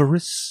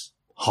 Avarice?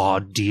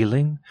 Hard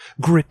dealing?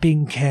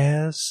 Gripping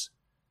cares?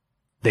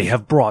 They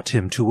have brought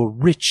him to a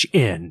rich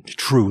end,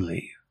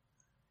 truly.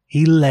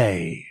 He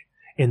lay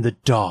in the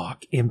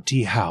dark,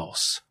 empty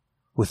house,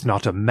 with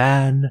not a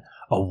man,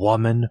 a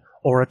woman,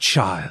 or a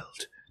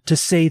child, to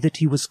say that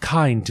he was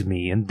kind to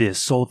me in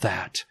this or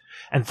that,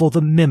 and for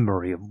the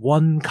memory of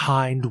one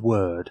kind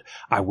word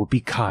I will be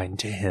kind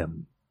to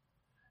him.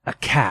 A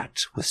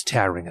cat was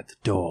tearing at the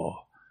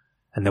door,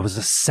 and there was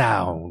a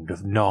sound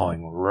of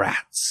gnawing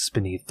rats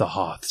beneath the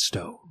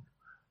hearthstone.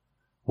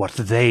 What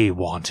they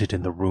wanted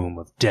in the room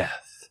of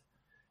death,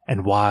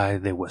 and why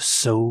they were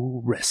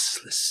so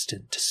restless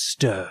and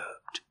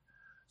disturbed,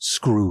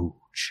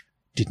 Scrooge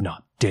did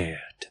not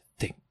dare to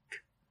think.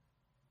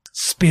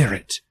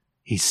 "Spirit,"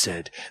 he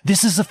said,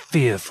 "this is a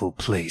fearful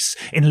place.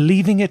 In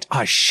leaving it,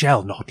 I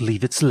shall not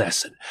leave its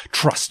lesson.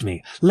 Trust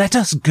me, let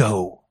us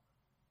go."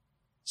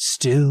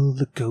 Still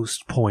the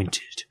ghost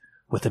pointed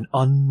with an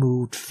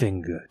unmoved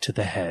finger to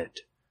the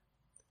head.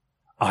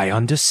 "I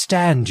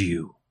understand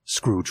you,"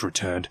 Scrooge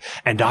returned,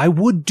 "and I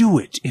would do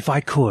it if I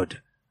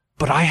could.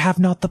 But I have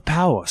not the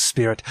power,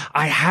 Spirit.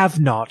 I have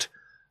not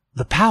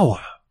the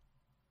power."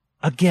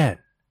 Again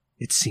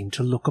it seemed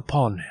to look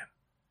upon him.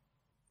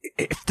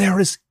 "If there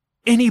is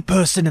any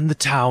person in the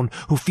town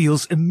who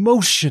feels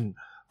emotion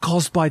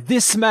caused by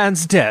this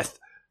man's death,"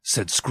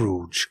 said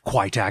Scrooge,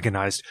 quite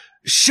agonized,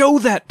 "show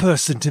that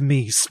person to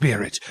me,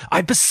 Spirit,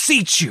 I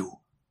beseech you."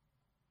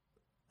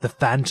 The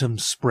phantom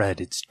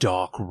spread its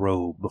dark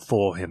robe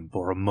before him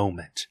for a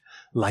moment,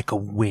 like a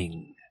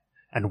wing,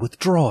 and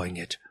withdrawing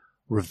it,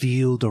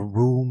 revealed a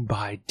room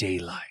by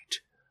daylight,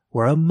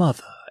 where a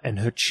mother and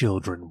her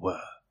children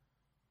were.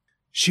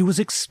 She was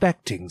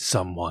expecting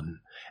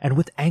someone, and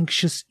with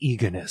anxious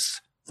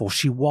eagerness, for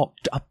she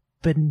walked up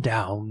and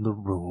down the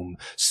room,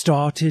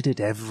 started at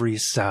every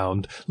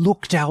sound,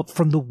 looked out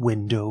from the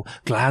window,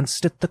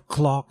 glanced at the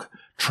clock,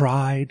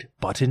 tried,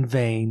 but in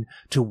vain,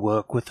 to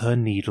work with her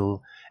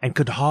needle, and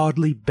could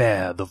hardly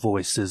bear the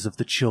voices of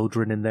the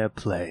children in their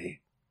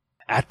play.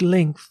 At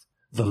length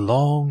the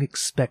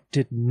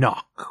long-expected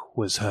knock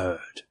was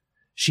heard.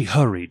 She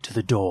hurried to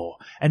the door,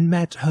 and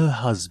met her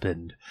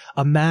husband,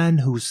 a man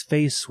whose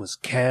face was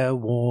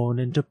careworn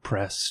and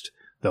depressed,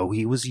 though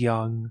he was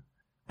young.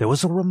 There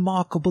was a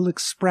remarkable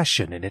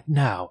expression in it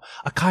now,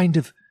 a kind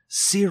of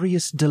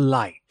serious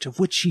delight of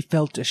which he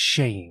felt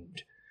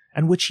ashamed,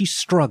 and which he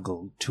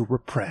struggled to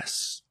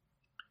repress.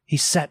 He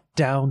sat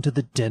down to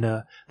the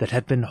dinner that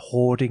had been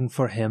hoarding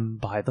for him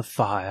by the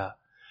fire,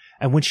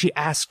 and when she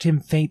asked him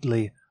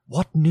faintly,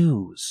 "What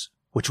news?"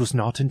 which was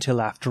not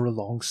until after a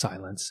long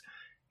silence,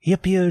 he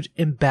appeared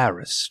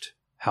embarrassed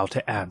how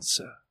to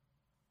answer.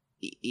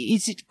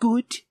 "Is it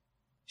good?"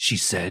 she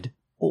said,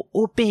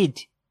 or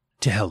bad?"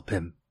 to help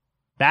him.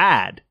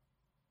 "Bad,"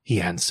 he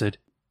answered.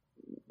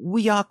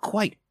 "We are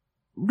quite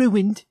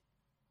ruined."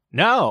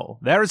 "No,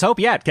 there is hope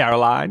yet,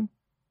 Caroline."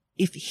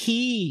 "If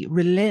he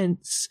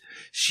relents,"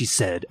 she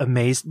said,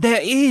 amazed. "There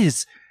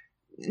is.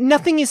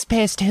 Nothing is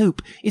past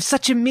hope, if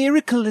such a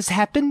miracle has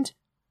happened."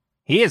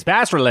 "He is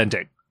past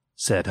relenting,"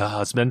 said her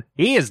husband.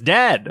 "He is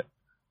dead."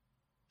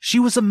 She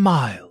was a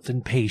mild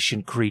and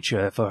patient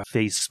creature if her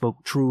face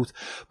spoke truth,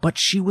 but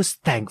she was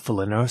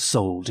thankful in her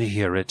soul to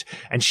hear it,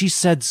 and she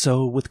said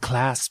so with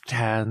clasped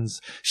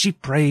hands. She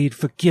prayed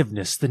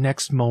forgiveness the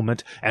next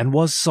moment, and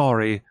was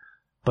sorry,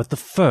 but the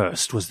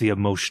first was the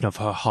emotion of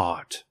her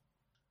heart.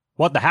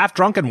 "What the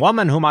half-drunken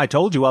woman whom I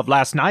told you of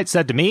last night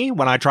said to me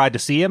when I tried to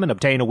see him and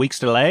obtain a week's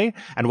delay,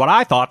 and what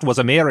I thought was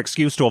a mere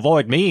excuse to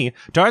avoid me,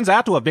 turns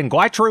out to have been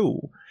quite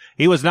true.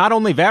 He was not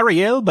only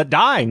very ill, but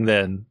dying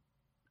then."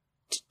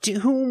 "To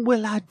whom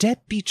will our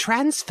debt be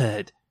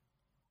transferred?"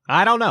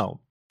 "I don't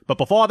know, but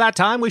before that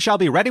time we shall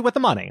be ready with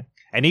the money,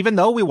 and even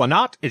though we will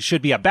not, it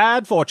should be a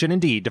bad fortune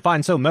indeed to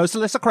find so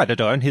merciless a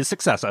creditor in his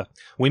successor.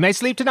 We may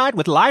sleep tonight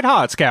with light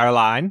hearts,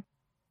 Caroline."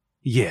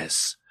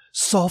 Yes,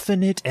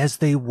 soften it as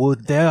they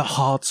would, their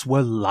hearts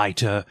were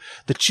lighter.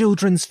 The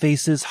children's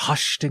faces,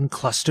 hushed and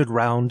clustered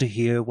round to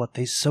hear what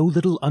they so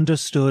little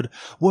understood,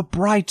 were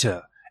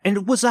brighter, and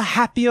it was a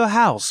happier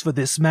house for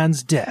this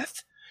man's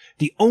death.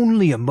 The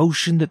only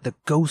emotion that the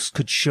ghost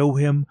could show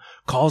him,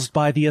 caused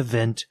by the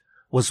event,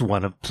 was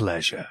one of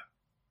pleasure.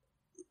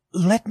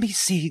 "Let me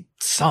see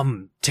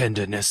some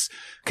tenderness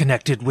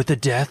connected with the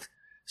death,"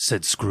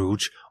 said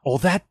Scrooge, "or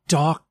that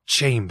dark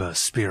chamber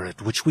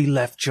spirit which we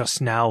left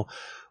just now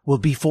will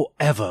be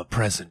forever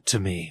present to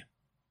me."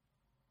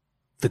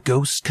 The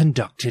ghost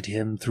conducted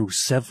him through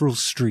several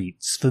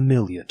streets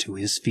familiar to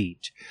his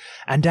feet,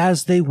 and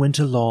as they went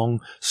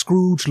along,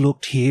 Scrooge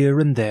looked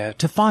here and there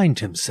to find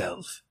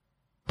himself,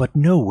 but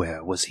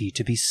nowhere was he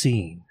to be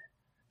seen.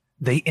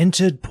 They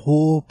entered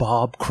poor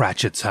Bob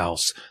Cratchit's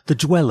house, the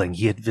dwelling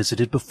he had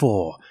visited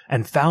before,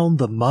 and found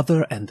the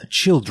mother and the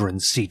children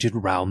seated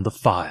round the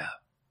fire.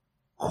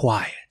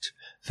 Quiet,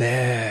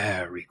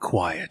 very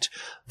quiet,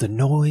 the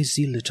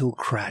noisy little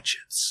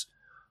Cratchits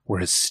were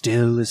as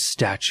still as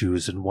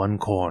statues in one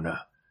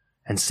corner,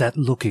 and sat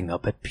looking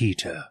up at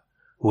Peter,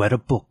 who had a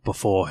book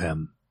before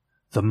him.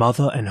 The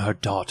mother and her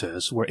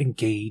daughters were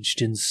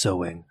engaged in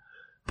sewing,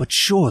 but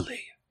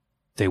surely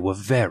they were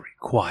very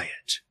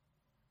quiet.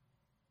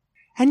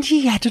 "And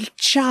he had a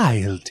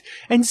child,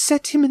 and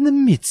set him in the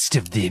midst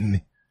of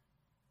them."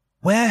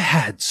 Where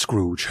had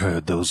Scrooge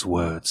heard those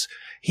words?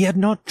 He had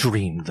not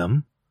dreamed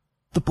them.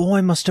 The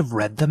boy must have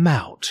read them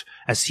out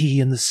as he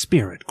and the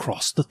spirit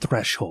crossed the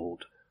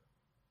threshold.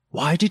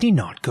 Why did he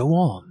not go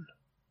on?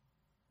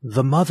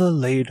 The mother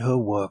laid her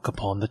work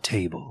upon the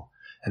table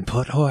and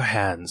put her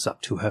hands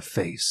up to her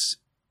face.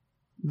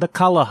 "The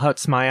color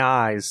hurts my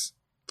eyes,"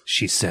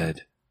 she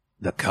said.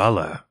 The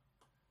color?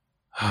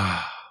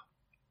 Ah,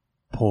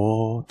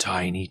 poor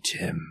Tiny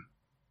Tim.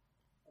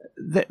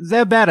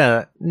 "They're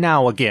better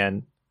now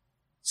again,"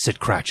 said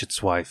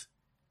Cratchit's wife.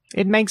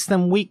 "It makes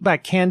them weak by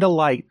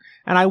candlelight,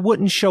 and I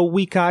wouldn't show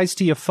weak eyes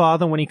to your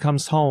father when he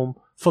comes home,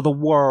 for the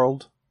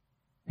world.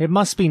 It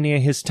must be near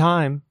his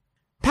time."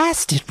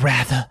 "Past it,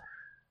 rather,"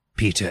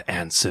 Peter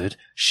answered,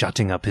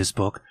 shutting up his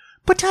book.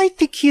 "But I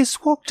think he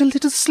has walked a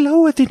little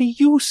slower than he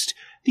used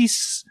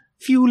these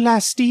few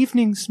last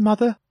evenings,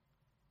 Mother."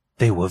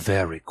 They were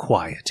very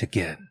quiet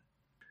again.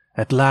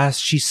 At last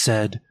she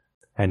said,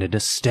 and in a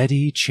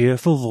steady,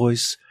 cheerful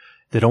voice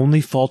that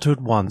only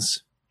faltered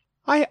once,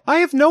 I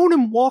have known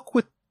him walk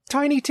with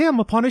Tiny Tim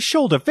upon his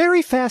shoulder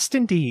very fast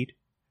indeed."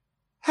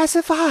 "As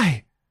have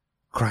I,"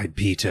 cried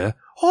Peter.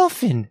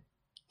 "Often."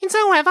 "And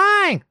so have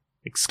I,"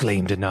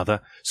 exclaimed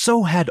another.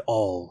 So had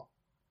all.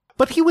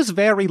 "But he was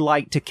very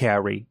light to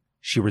carry,"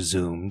 she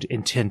resumed,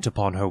 intent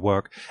upon her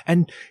work,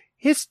 "and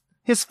his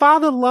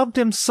father loved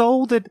him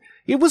so that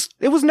it was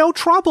no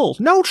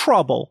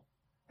trouble.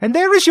 And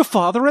there is your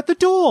father at the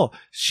door."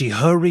 She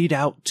hurried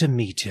out to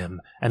meet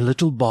him, and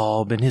little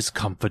Bob in his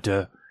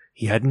comforter,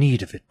 he had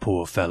need of it,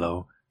 poor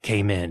fellow,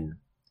 came in.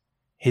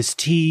 His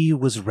tea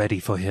was ready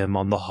for him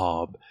on the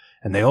hob,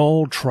 and they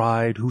all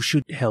tried who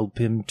should help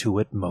him to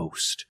it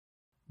most.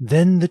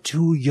 Then the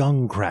two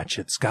young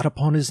Cratchits got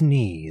upon his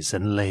knees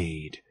and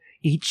laid,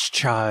 each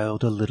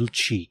child a little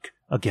cheek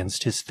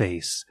against his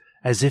face,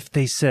 as if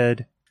they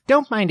said,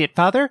 "Don't mind it,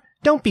 father.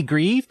 Don't be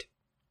grieved."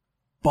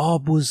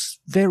 Bob was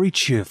very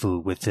cheerful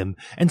with them,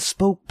 and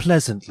spoke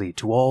pleasantly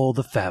to all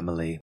the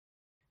family.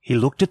 He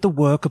looked at the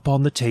work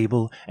upon the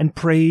table, and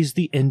praised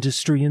the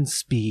industry and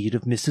speed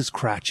of Mrs.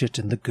 Cratchit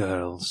and the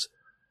girls.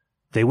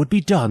 They would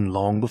be done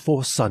long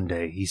before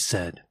Sunday, he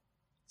said.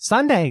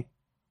 "Sunday?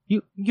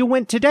 You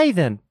went today,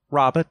 then,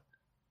 Robert?"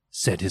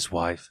 said his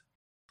wife.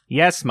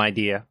 "Yes, my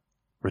dear,"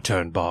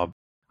 returned Bob.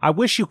 "I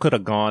wish you could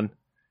have gone.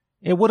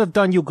 It would have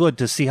done you good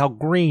to see how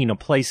green a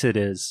place it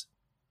is.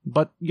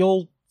 But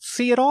you'll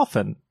see it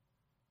often.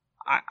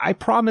 I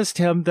promised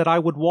him that I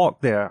would walk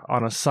there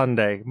on a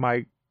Sunday.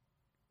 My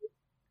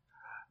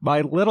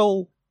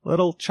little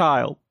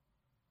child,"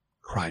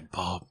 cried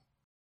Bob.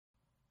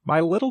 "My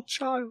little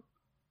child."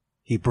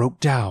 He broke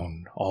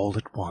down all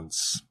at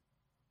once.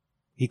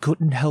 He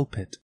couldn't help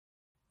it.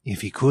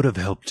 If he could have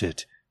helped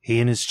it, he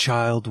and his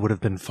child would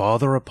have been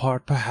farther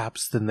apart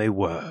perhaps than they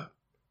were.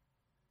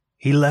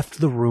 He left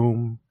the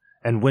room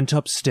and went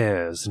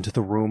upstairs into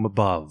the room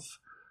above,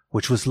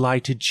 which was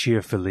lighted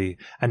cheerfully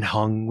and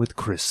hung with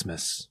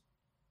Christmas.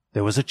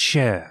 There was a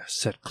chair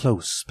set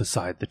close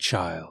beside the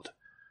child,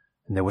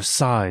 and there were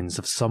signs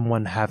of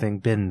someone having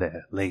been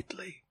there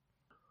lately.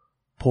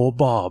 Poor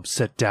Bob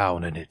sat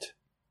down in it,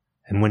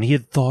 and when he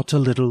had thought a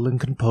little and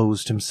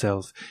composed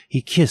himself,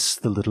 he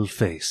kissed the little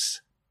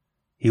face.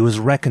 He was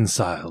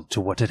reconciled to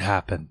what had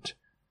happened,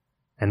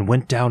 and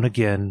went down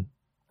again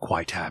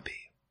quite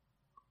happy.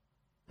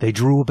 They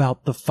drew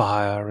about the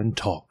fire and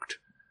talked,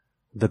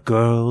 the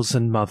girls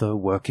and mother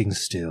working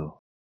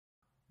still.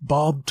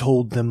 Bob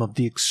told them of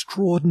the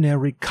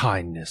extraordinary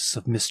kindness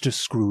of Mr.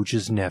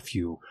 Scrooge's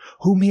nephew,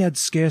 whom he had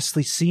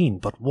scarcely seen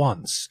but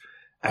once,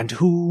 and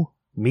who,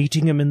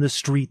 meeting him in the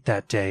street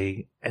that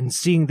day, and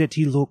seeing that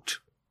he looked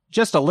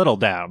 "just a little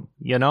down,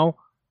 you know,"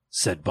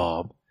 said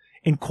Bob,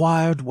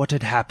 inquired what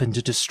had happened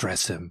to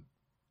distress him.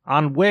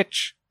 "On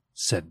which,"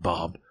 said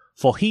Bob,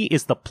 "for he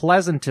is the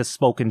pleasantest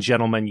spoken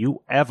gentleman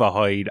you ever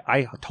heard,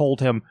 I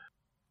told him,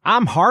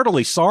 'I'm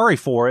heartily sorry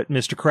for it,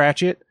 Mr.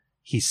 Cratchit,'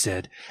 he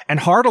said,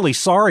 'and heartily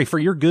sorry for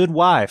your good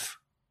wife.'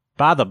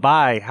 By the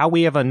by, how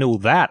we ever knew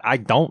that, I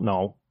don't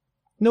know."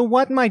 "Knew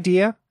what, my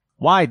dear?"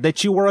 "Why,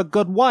 that you were a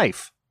good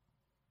wife,"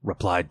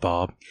 replied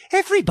Bob.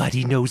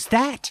 "Everybody knows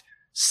that,"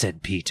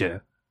 said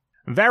Peter.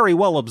 "Very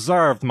well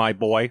observed, my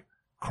boy,"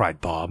 cried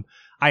Bob.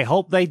 "I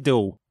hope they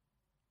do.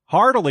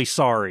 Heartily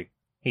sorry,"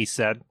 he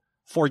said,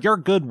 "for your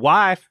good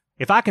wife.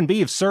 If I can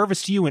be of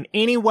service to you in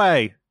any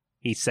way,"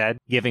 he said,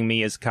 giving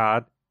me his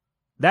card,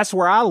 "that's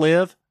where I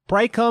live.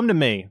 Pray come to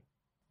me."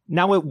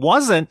 Now it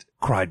wasn't,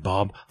 cried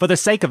Bob, for the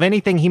sake of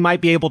anything he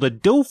might be able to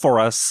do for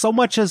us, so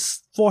much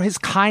as for his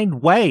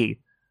kind way,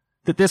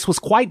 that this was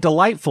quite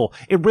delightful.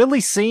 It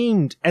really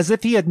seemed as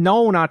if he had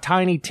known our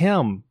Tiny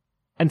Tim,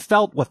 and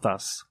felt with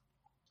us.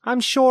 "I'm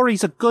sure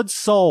he's a good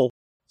soul,"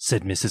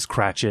 said Mrs.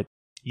 Cratchit.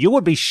 "You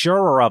would be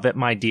surer of it,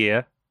 my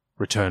dear,"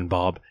 returned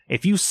Bob.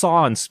 "If you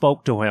saw and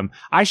spoke to him,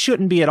 I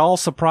shouldn't be at all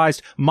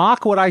surprised.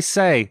 Mark what I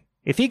say.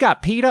 if he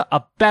got Peter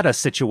a better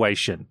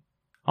situation.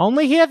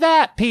 Only hear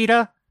that,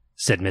 Peter,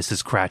 said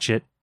Mrs.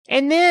 Cratchit.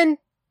 And then,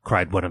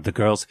 cried one of the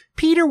girls,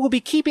 Peter will be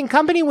keeping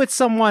company with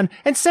someone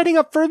and setting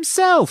up for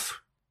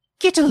himself.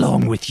 Get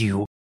along with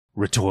you,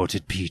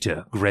 retorted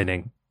Peter,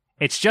 grinning.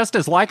 It's just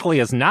as likely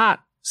as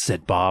not,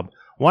 said Bob.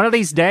 One of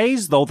these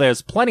days, though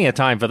there's plenty of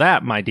time for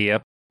that, my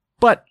dear.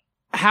 But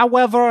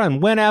however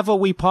and whenever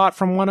we part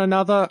from one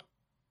another,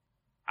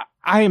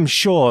 I am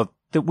sure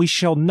that we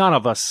shall none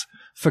of us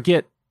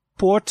forget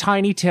poor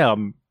Tiny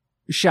Tim,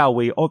 shall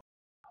we,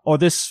 or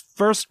this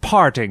first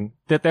parting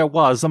that there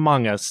was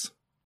among us.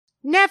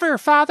 Never,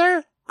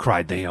 father,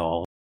 cried they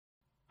all.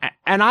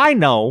 And I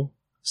know,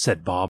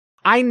 said Bob,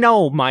 I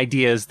know, my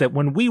dears, that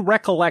when we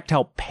recollect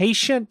how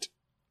patient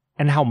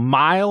and how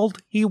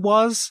mild he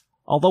was,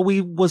 although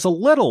he was a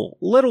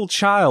little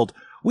child,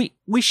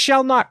 we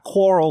shall not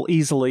quarrel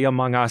easily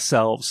among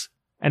ourselves,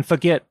 and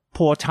forget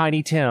poor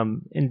Tiny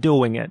Tim in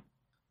doing it.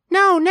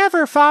 No,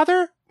 never,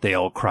 father, they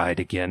all cried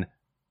again.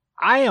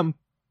 I am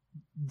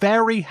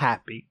very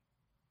happy,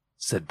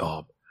 said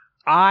Bob.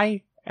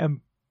 I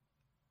am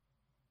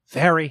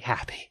very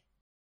happy.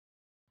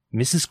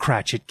 Mrs.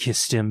 Cratchit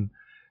kissed him,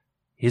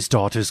 his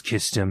daughters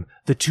kissed him,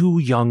 the two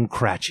young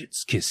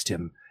Cratchits kissed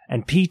him,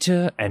 and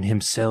Peter and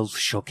himself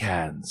shook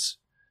hands.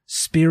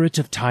 Spirit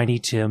of Tiny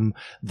Tim,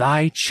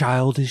 thy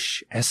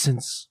childish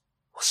essence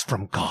was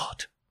from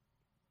God.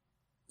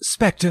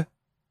 Spectre,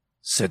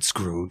 said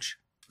Scrooge,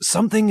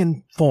 something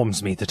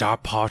informs me that our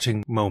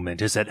parting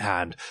moment is at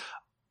hand.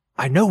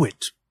 I know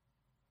it,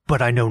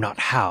 but I know not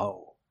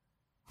how.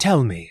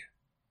 Tell me,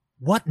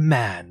 what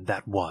man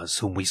that was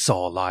whom we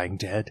saw lying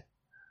dead?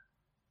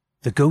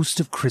 The ghost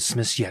of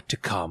Christmas yet to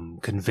come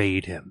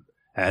conveyed him,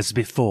 as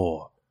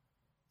before,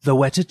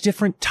 though at a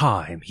different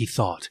time, he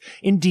thought.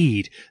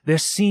 Indeed, there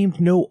seemed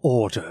no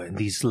order in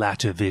these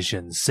latter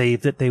visions,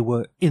 save that they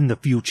were in the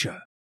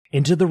future,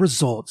 into the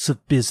resorts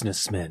of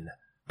businessmen,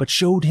 but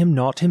showed him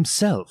not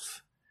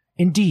himself.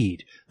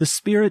 Indeed, the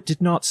spirit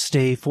did not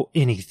stay for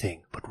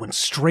anything, but went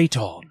straight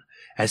on,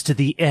 as to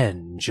the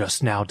end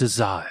just now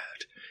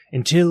desired,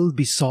 until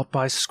besought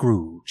by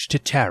Scrooge to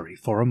tarry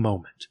for a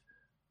moment.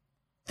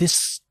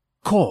 This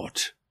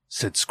court,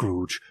 said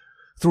Scrooge,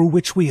 through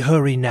which we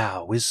hurry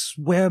now, is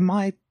where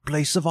my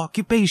place of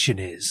occupation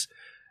is,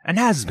 and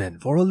has been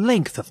for a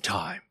length of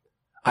time.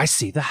 I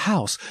see the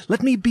house.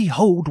 Let me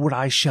behold what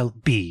I shall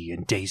be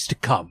in days to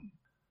come.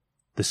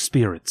 The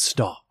spirit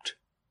stopped.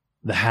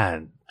 The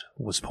hand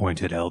was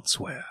pointed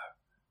elsewhere.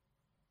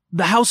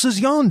 The house is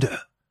yonder,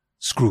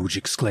 Scrooge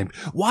exclaimed.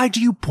 Why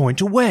do you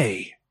point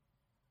away?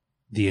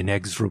 The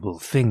inexorable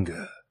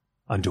finger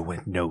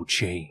underwent no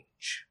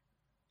change.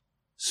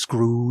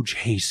 Scrooge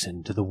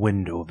hastened to the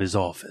window of his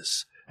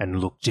office and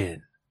looked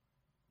in.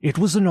 It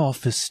was an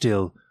office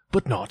still,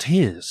 but not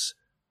his.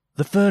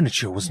 The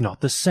furniture was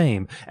not the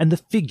same, and the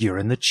figure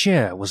in the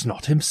chair was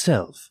not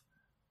himself.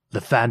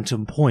 The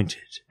phantom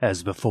pointed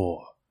as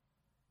before.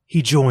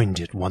 He joined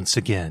it once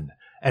again,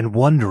 and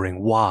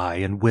wondering why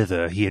and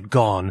whither he had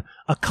gone,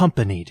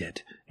 accompanied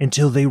it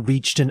until they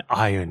reached an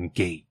iron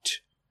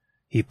gate.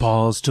 He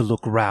paused to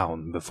look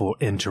round before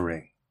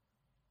entering.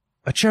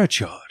 A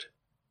churchyard.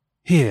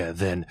 Here,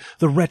 then,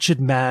 the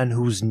wretched man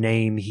whose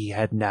name he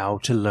had now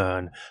to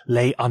learn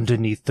lay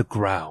underneath the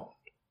ground.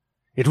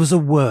 It was a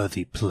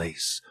worthy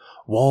place,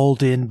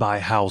 walled in by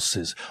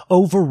houses,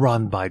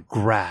 overrun by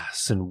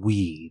grass and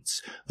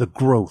weeds, the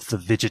growth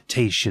of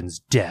vegetation's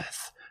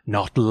death,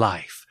 not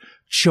life,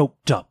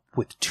 choked up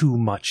with too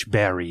much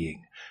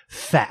burying,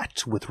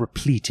 fat with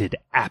repleted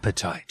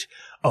appetite,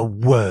 a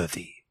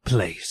worthy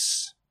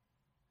place.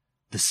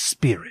 The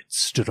spirit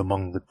stood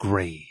among the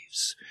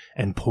graves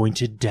and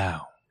pointed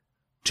down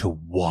to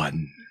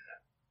one.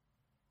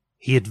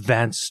 He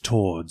advanced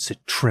towards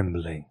it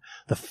trembling.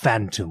 The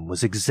phantom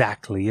was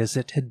exactly as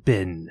it had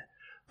been,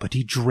 but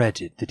he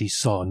dreaded that he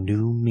saw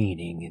new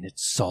meaning in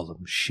its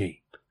solemn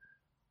shape.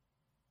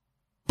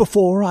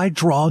 Before I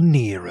draw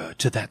nearer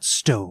to that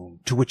stone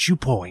to which you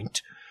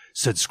point,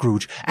 said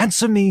Scrooge,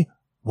 answer me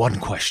one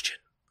question.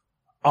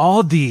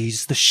 Are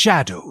these the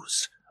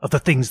shadows of the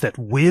things that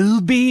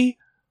will be,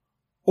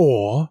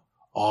 or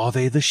are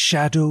they the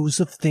shadows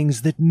of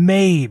things that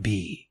may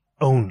be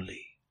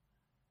only?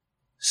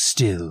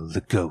 Still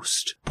the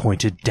ghost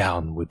pointed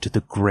downward to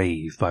the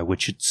grave by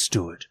which it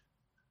stood.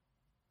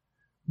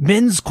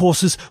 Men's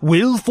courses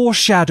will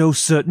foreshadow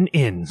certain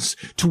ends,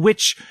 to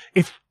which,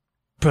 if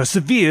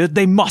persevered,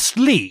 they must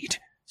lead,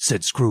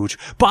 said Scrooge.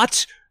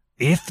 But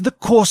if the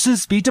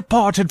courses be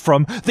departed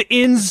from, the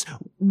ends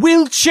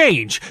will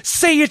change.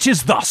 Say it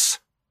is thus,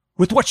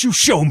 with what you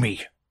show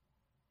me.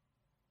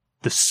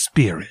 The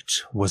spirit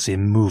was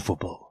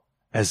immovable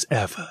as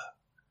ever.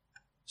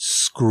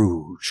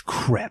 Scrooge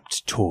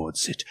crept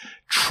towards it,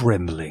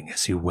 trembling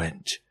as he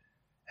went,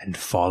 and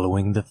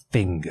following the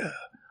finger,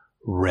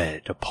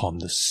 read upon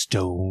the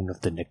stone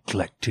of the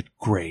neglected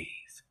grave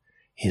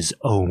his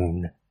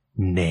own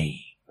name,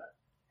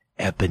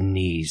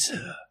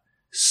 Ebenezer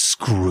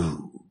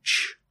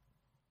Scrooge.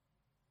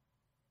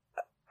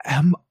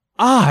 Am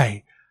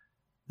I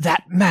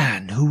That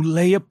man who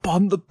lay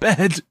upon the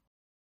bed,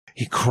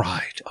 he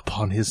cried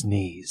upon his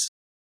knees.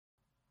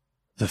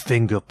 The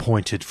finger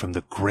pointed from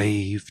the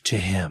grave to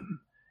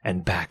him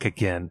and back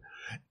again.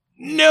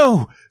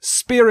 No,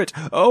 spirit!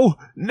 Oh,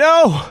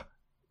 no!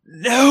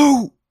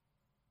 No!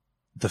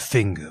 The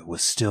finger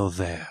was still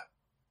there.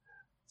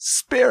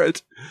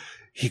 Spirit!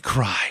 He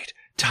cried,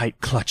 tight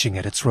clutching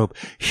at its rope.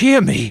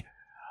 Hear me!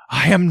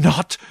 I am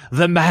not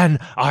the man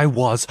I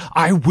was.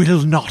 I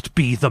will not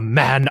be the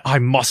man I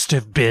must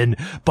have been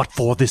but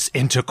for this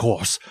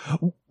intercourse.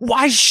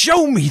 Why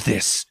show me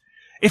this,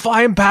 if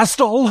I am past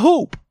all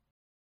hope?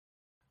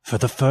 For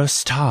the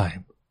first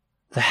time,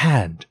 the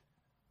hand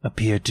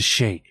appeared to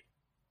shake.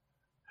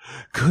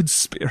 Good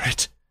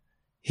spirit,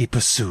 he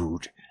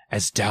pursued,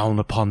 as down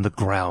upon the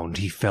ground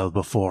he fell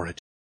before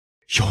it.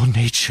 Your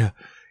nature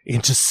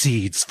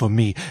intercedes for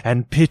me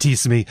and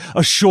pities me.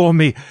 Assure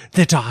me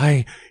that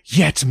I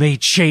yet may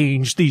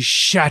change these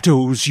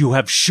shadows you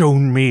have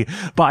shown me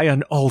by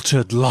an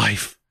altered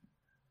life.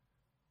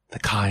 The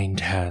kind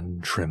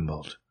hand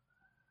trembled.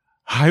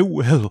 I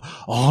will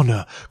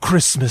honor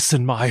Christmas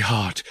in my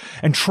heart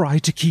and try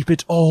to keep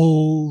it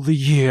all the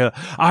year.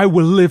 I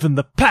will live in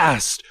the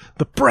past,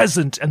 the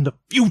present, and the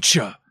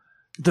future.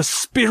 The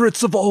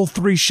spirits of all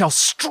three shall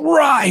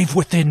strive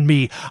within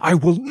me. I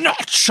will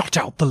not shut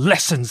out the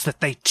lessons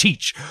that they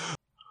teach.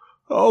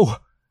 Oh,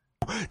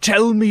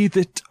 tell me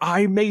that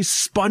I may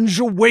sponge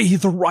away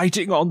the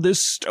writing on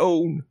this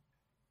stone.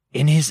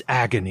 In his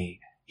agony,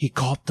 he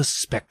caught the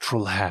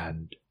spectral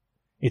hand.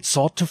 It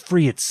sought to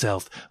free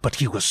itself, but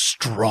he was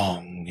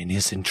strong in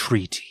his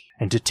entreaty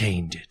and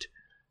detained it.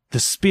 The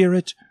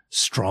spirit,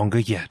 stronger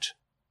yet,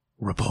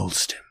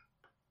 repulsed him.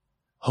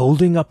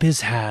 Holding up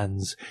his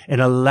hands in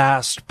a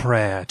last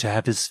prayer to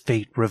have his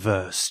fate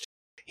reversed,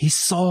 he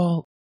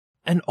saw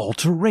an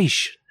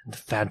alteration in the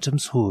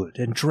phantom's hood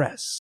and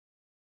dress.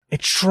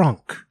 It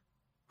shrunk,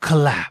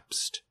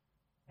 collapsed,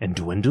 and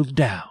dwindled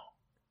down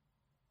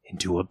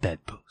into a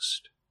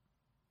bedpost.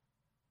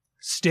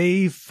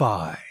 Stave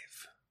 5.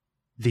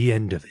 The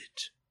end of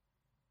it.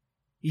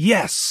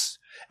 Yes!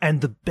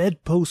 And the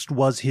bedpost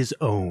was his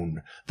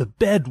own. The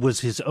bed was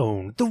his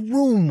own. The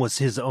room was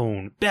his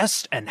own.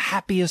 Best and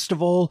happiest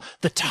of all,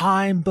 the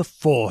time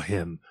before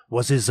him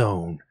was his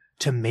own,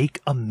 to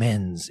make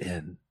amends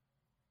in.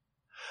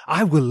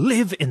 I will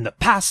live in the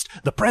past,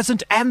 the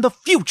present, and the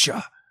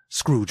future,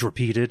 Scrooge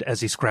repeated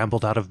as he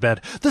scrambled out of bed.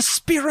 The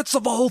spirits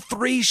of all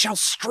three shall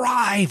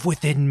strive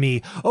within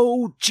me.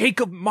 Oh,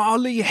 Jacob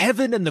Marley,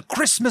 heaven and the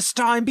Christmas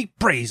time be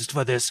praised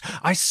for this.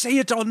 I say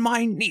it on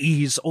my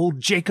knees, old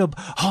Jacob,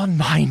 on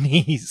my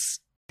knees.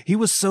 He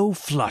was so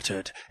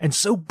fluttered and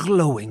so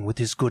glowing with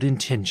his good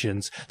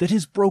intentions that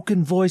his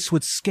broken voice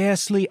would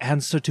scarcely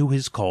answer to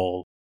his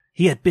call.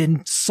 He had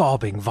been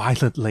sobbing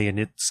violently in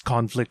its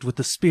conflict with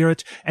the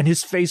spirit, and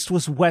his face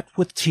was wet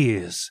with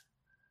tears.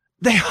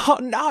 They are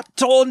not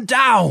torn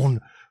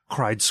down,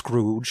 cried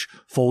Scrooge,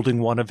 folding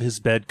one of his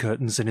bed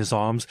curtains in his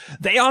arms.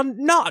 They are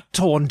not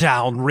torn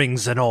down,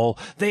 rings and all.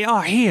 They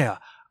are here.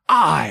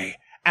 I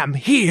am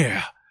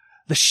here.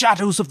 The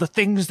shadows of the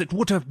things that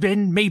would have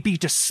been may be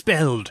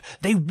dispelled.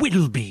 They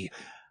will be.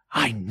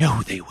 I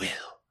know they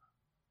will.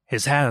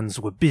 His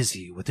hands were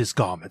busy with his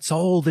garments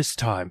all this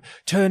time,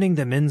 turning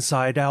them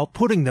inside out,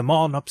 putting them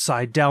on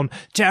upside down,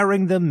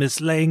 tearing them,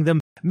 mislaying them,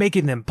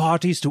 making them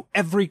parties to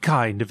every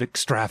kind of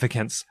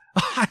extravagance.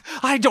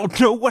 I don't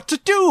know what to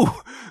do,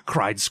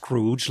 cried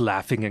Scrooge,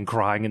 laughing and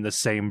crying in the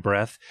same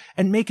breath,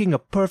 and making a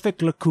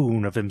perfect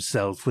lacoon of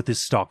himself with his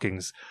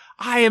stockings.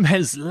 I am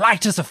as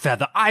light as a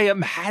feather. I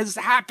am as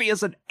happy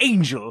as an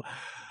angel.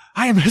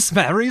 I am as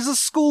merry as a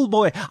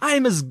schoolboy. I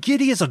am as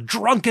giddy as a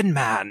drunken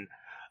man.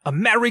 A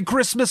Merry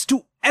Christmas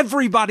to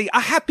everybody. A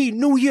Happy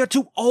New Year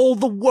to all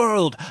the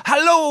world.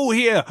 Hello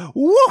here.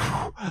 Woo!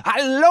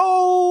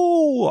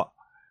 Hello!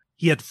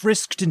 He had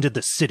frisked into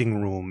the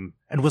sitting-room,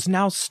 and was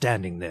now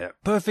standing there,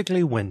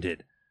 perfectly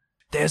winded.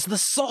 There's the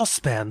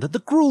saucepan that the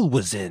gruel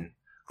was in,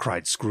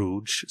 cried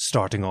Scrooge,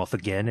 starting off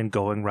again and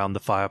going round the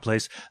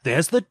fireplace.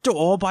 There's the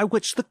door by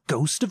which the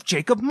ghost of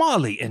Jacob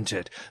Marley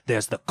entered.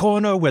 There's the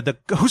corner where the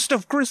ghost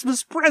of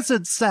Christmas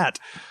Present sat.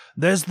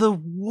 There's the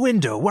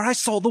window where I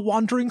saw the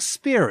wandering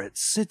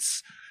spirits.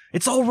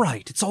 It's all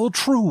right. It's all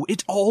true.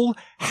 It all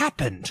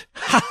happened.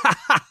 Ha ha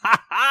ha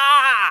ha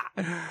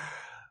ha!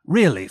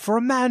 Really, for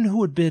a man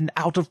who had been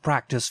out of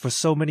practice for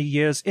so many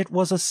years, it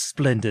was a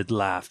splendid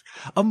laugh,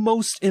 a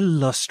most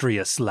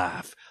illustrious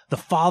laugh, the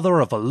father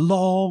of a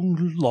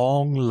long,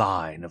 long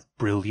line of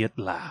brilliant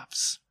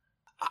laughs.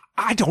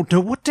 I don't know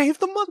what day of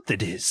the month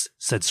it is,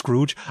 said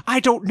Scrooge. I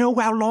don't know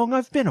how long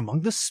I've been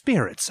among the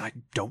spirits. I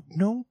don't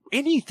know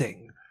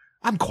anything.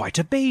 I'm quite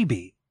a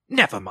baby.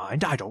 Never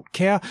mind, I don't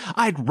care.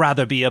 I'd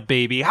rather be a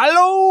baby.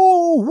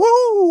 Hello!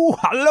 Woo!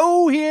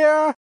 Hello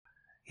here!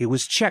 He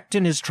was checked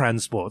in his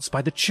transports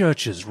by the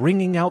churches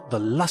ringing out the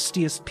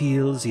lustiest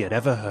peals he had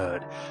ever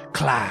heard.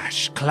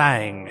 Clash,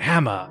 clang,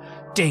 hammer,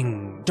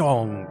 ding,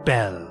 dong,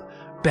 bell.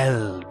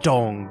 Bell,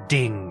 dong,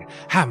 ding,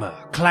 hammer,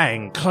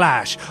 clang,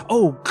 clash.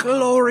 Oh,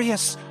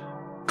 glorious,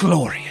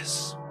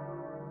 glorious.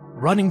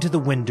 Running to the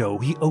window,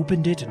 he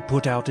opened it and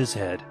put out his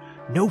head.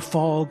 No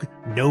fog,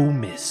 no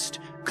mist.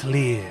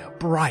 Clear,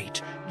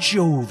 bright,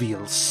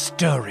 jovial,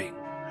 stirring.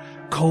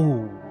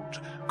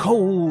 Cold,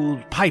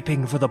 cold,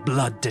 piping for the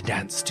blood to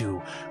dance to.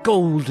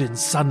 Golden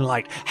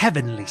sunlight,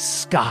 heavenly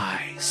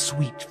sky,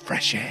 sweet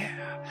fresh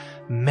air.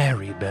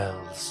 Merry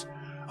bells.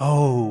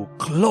 Oh,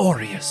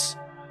 glorious,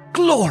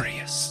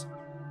 glorious!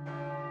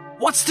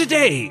 "What's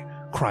today?"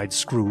 cried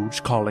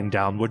Scrooge, calling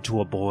downward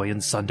to a boy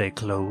in Sunday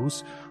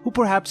clothes, who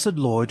perhaps had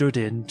loitered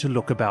in to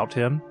look about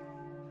him.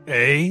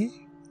 "Eh?"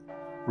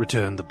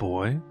 returned the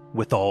boy,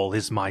 with all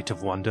his might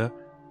of wonder.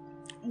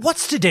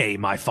 "What's today,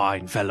 my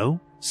fine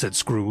fellow?" said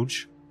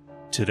Scrooge.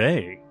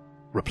 "Today,"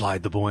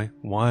 replied the boy.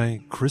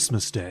 "Why,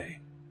 Christmas Day."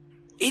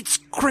 "It's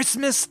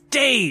Christmas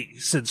Day,"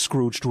 said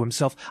Scrooge to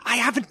himself. "I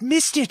haven't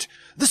missed it.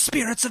 The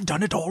spirits have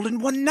done it all in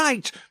one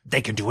night.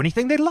 They can do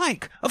anything they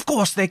like. Of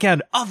course they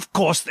can. Of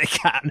course they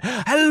can.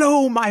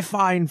 Hello, my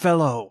fine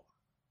fellow."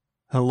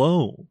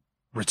 "Hello,"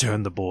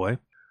 returned the boy.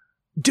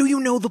 "Do you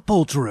know the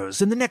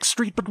poulterers in the next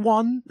street but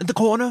one, at the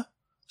corner?"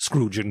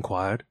 Scrooge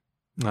inquired.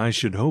 "I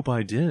should hope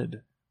I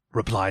did,"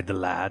 replied the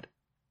lad.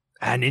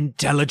 "An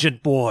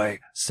intelligent boy,"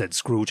 said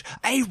Scrooge.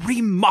 "A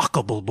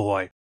remarkable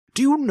boy.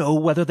 Do you know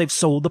whether they've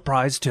sold the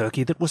prize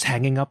turkey that was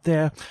hanging up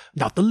there?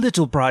 Not the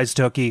little prize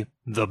turkey,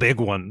 the big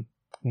one."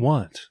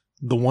 "What?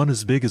 The one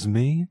as big as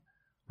me?"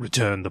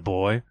 returned the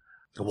boy.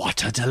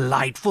 "What a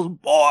delightful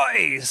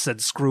boy,"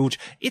 said Scrooge.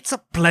 "It's a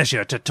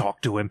pleasure to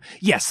talk to him.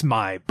 Yes,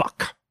 my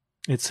buck."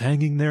 "It's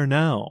hanging there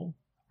now,"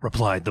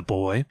 replied the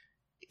boy.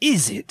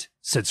 "Is it?"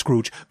 said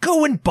Scrooge.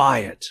 "Go and buy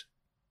it."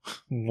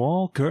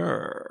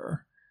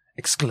 "Walker,"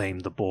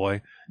 exclaimed the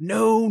boy.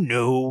 "No,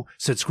 no,"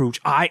 said Scrooge.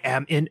 "I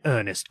am in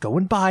earnest. Go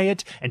and buy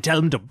it, and tell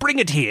them to bring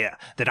it here,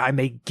 that I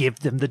may give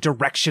them the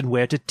direction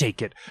where to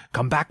take it.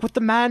 Come back with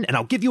the man, and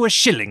I'll give you a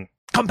shilling.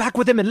 Come back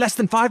with him in less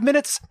than 5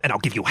 minutes, and I'll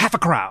give you half a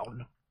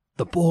crown."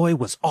 The boy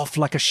was off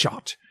like a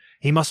shot.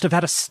 He must have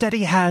had a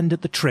steady hand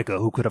at the trigger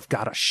who could have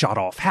got a shot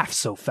off half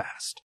so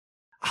fast.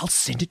 "I'll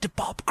send it to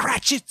Bob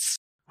Cratchit's,"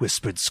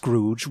 whispered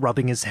Scrooge,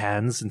 rubbing his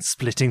hands and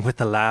splitting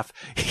with a laugh.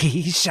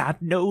 "He shan't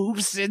know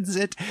who sends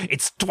it.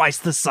 It's twice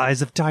the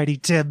size of Tiny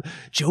Tim.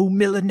 Joe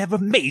Miller never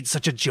made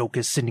such a joke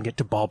as sending it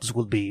to Bob's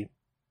will be."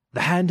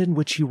 The hand in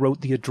which he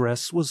wrote the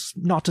address was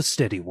not a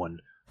steady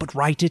one, but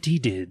write it he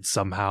did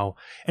somehow,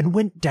 and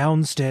went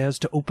downstairs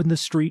to open the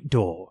street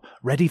door,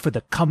 ready for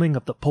the coming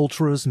of the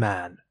poulterer's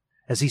man.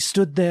 As he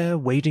stood there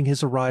waiting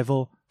his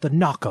arrival, the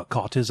knocker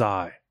caught his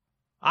eye.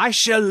 "I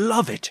shall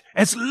love it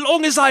as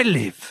long as I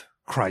live,"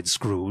 cried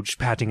Scrooge,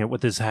 patting it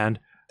with his hand.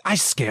 "I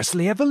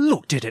scarcely ever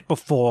looked at it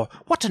before.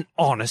 What an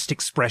honest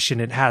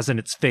expression it has in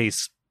its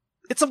face.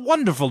 It's a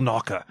wonderful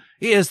knocker.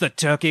 Here's the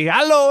turkey.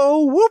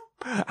 Hallo! Whoop!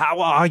 How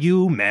are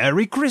you?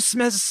 Merry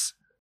Christmas!"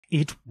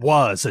 It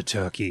was a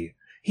turkey.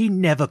 He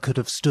never could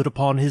have stood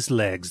upon his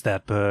legs,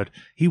 that bird.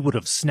 He would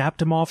have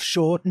snapped him off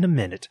short in a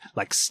minute,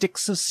 like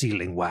sticks of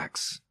sealing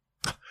wax.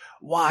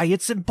 "Why,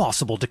 it's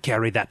impossible to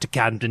carry that to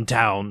Camden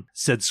Town,"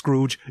 said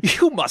Scrooge.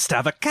 "You must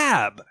have a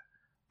cab."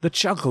 The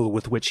chuckle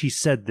with which he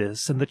said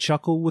this, and the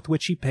chuckle with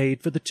which he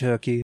paid for the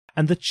turkey,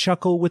 and the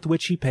chuckle with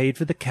which he paid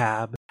for the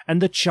cab,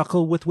 and the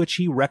chuckle with which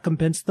he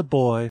recompensed the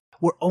boy,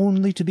 were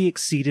only to be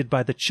exceeded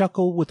by the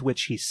chuckle with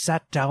which he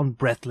sat down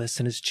breathless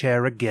in his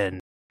chair again,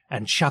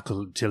 and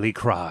chuckled till he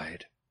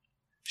cried.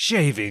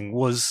 Shaving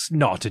was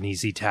not an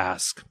easy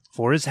task,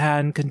 for his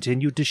hand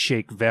continued to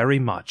shake very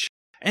much,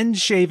 and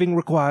shaving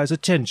requires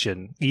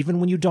attention,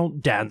 even when you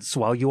don't dance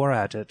while you are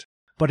at it.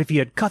 But if he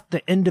had cut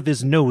the end of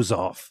his nose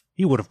off,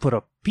 he would have put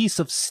a piece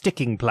of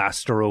sticking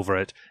plaster over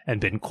it, and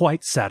been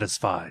quite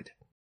satisfied.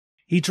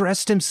 He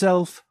dressed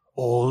himself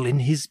all in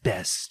his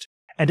best,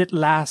 and at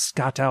last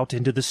got out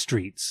into the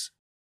streets.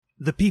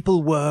 The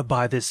people were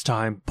by this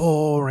time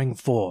pouring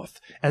forth,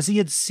 as he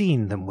had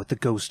seen them with the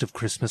ghost of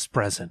Christmas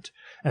present,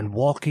 and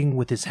walking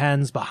with his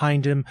hands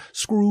behind him,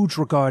 Scrooge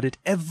regarded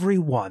every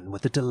one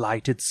with a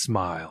delighted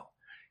smile.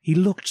 He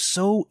looked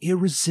so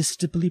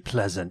irresistibly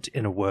pleasant,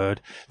 in a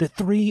word, that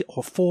 3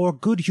 or 4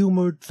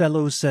 good-humoured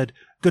fellows said,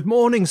 "Good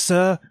morning,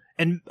 sir,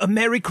 and a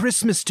Merry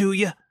Christmas to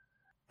you."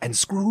 And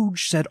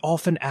Scrooge said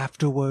often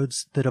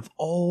afterwards that of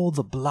all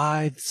the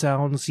blithe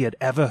sounds he had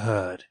ever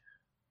heard,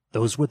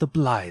 those were the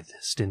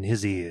blithest in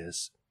his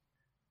ears.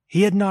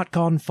 He had not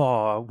gone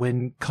far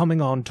when,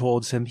 coming on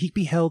towards him, he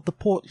beheld the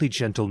portly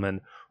gentleman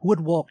who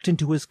had walked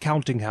into his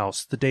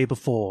counting-house the day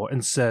before,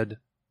 and said,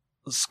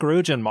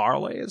 "Scrooge and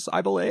Marley's,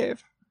 I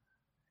believe."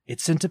 It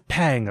sent a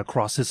pang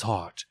across his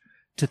heart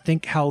to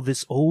think how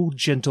this old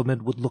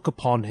gentleman would look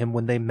upon him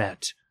when they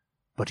met,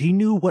 but he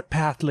knew what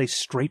path lay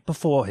straight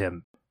before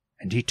him,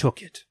 and he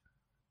took it.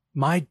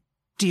 "My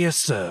dear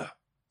sir,"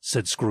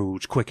 said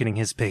Scrooge, quickening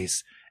his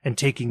pace, and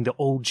taking the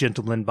old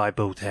gentleman by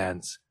both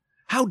hands,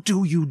 "how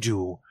do you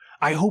do?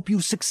 I hope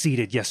you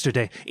succeeded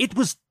yesterday. It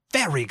was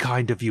very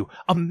kind of you.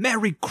 A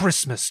Merry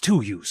Christmas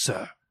to you,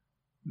 sir."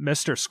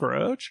 "Mr.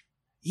 Scrooge?"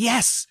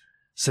 "Yes,"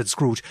 said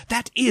Scrooge,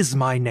 "that is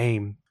my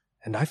name,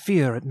 and I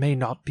fear it may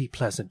not be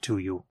pleasant to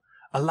you.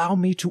 Allow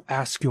me to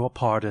ask your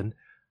pardon,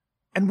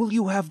 and will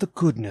you have the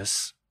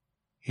goodness—"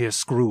 here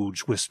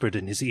Scrooge whispered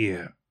in his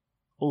ear.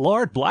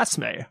 Lord bless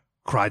me,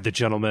 cried the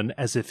gentleman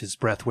as if his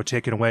breath were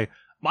taken away.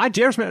 My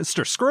dear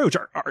Mr. Scrooge,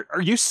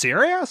 are you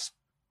serious?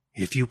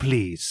 If you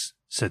please,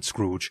 said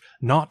Scrooge,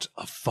 not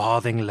a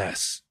farthing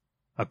less.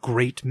 A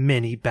great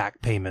many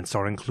back payments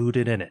are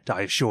included in it,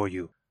 I assure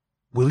you.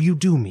 Will you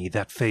do me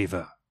that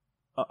favor?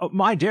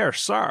 My dear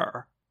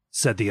sir,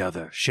 said the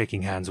other,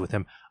 shaking hands with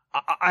him,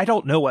 I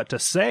don't know what to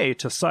say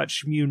to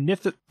such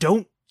munificent—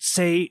 Don't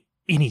say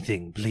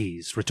anything,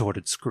 please,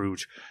 retorted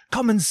Scrooge.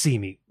 Come and see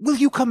me. Will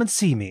you come and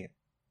see me?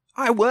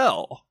 I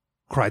will,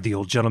 cried the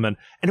old gentleman,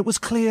 and it was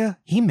clear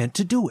he meant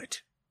to do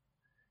it.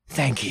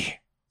 Thank ye,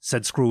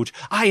 said Scrooge.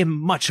 I am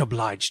much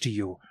obliged to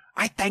you.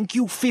 I thank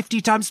you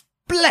 50 times.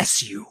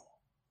 Bless you!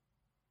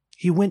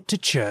 He went to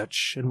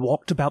church and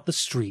walked about the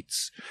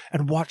streets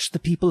and watched the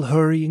people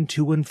hurrying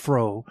to and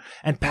fro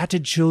and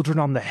patted children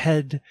on the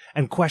head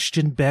and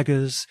questioned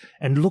beggars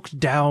and looked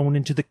down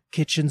into the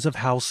kitchens of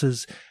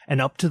houses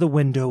and up to the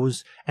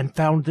windows and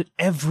found that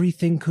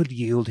everything could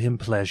yield him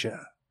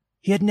pleasure.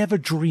 He had never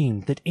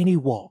dreamed that any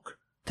walk,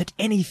 that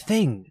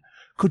anything,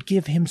 could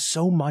give him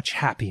so much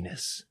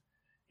happiness.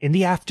 In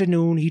the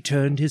afternoon he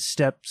turned his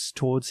steps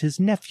towards his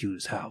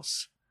nephew's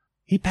house.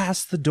 He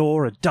passed the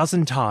door a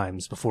dozen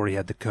times before he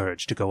had the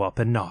courage to go up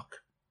and knock,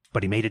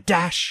 but he made a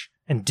dash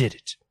and did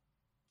it.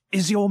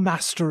 Is your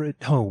master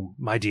at home,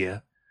 my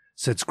dear?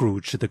 Said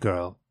Scrooge to the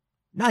girl.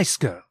 Nice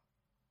girl.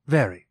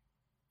 Very.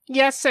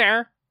 Yes,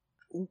 sir.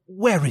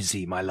 Where is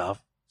he, my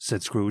love?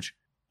 Said Scrooge.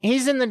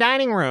 He's in the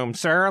dining room,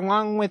 sir,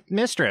 along with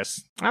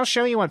mistress. I'll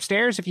show you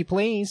upstairs, if you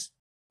please.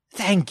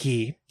 Thank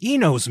ye. He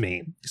knows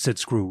me, said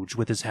Scrooge,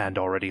 with his hand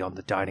already on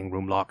the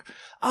dining-room lock.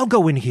 I'll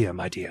go in here,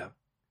 my dear.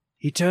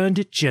 He turned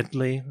it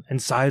gently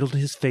and sidled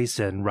his face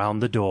in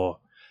round the door.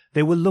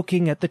 They were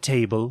looking at the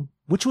table,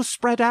 which was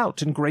spread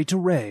out in great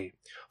array,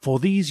 for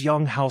these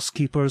young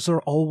housekeepers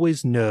are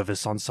always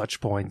nervous on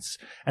such points,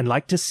 and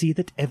like to see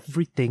that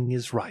everything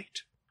is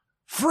right.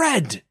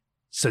 Fred!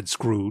 Said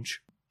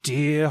Scrooge.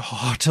 Dear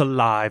heart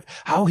alive,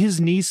 how his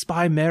niece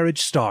by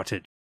marriage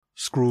started.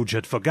 Scrooge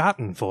had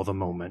forgotten for the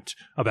moment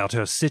about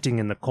her sitting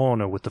in the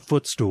corner with the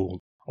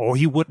footstool, or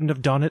he wouldn't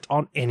have done it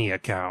on any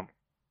account.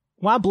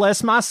 Why,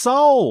 bless my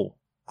soul,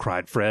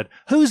 cried Fred.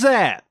 Who's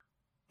that?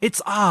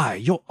 It's I,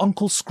 your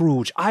Uncle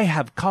Scrooge. I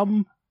have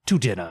come to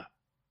dinner.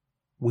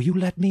 Will you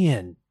let me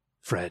in,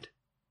 Fred?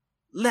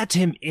 Let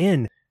him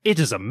in. It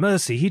is a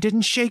mercy he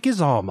didn't shake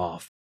his arm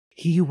off.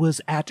 He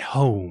was at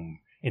home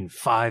in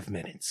 5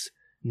 minutes.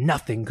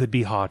 Nothing could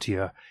be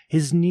heartier.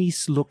 His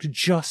niece looked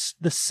just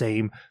the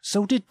same.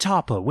 So did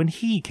Topper when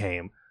he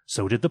came.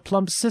 So did the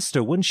plump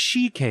sister when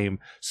she came.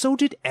 So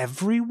did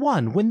every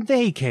one when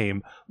they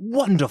came.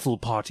 Wonderful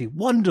party,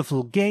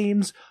 wonderful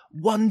games,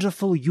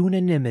 wonderful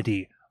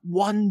unanimity,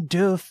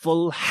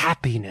 wonderful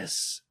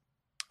happiness.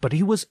 But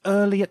he was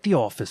early at the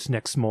office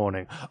next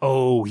morning.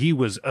 Oh, he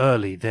was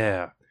early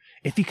there.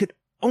 If he could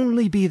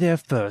only be there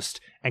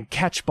first and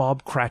catch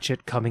Bob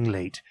Cratchit coming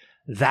late,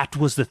 that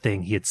was the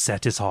thing he had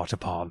set his heart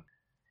upon.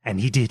 And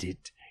he did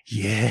it.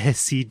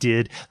 Yes, he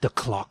did. The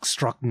clock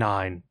struck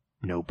 9.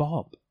 No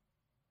Bob.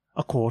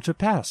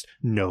 1:15.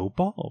 No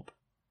Bob.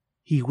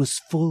 He was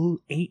full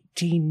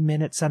 18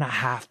 minutes and a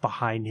half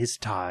behind his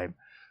time.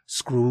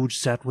 Scrooge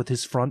sat with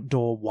his front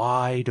door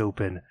wide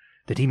open,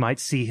 that he might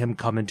see him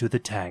come into the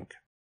tank.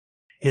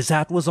 His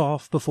hat was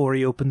off before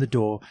he opened the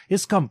door,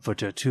 his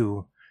comforter,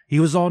 too. He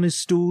was on his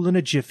stool in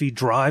a jiffy,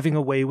 driving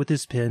away with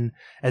his pen,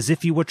 as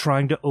if he were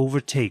trying to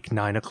overtake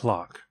 9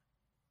 o'clock.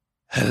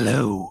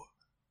 "Hello,"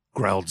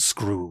 growled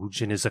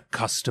Scrooge in his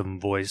accustomed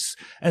voice,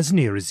 as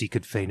near as he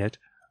could feign it.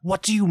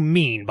 "What do you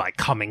mean by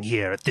coming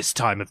here at this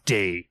time of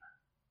day?"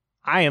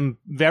 I am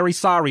very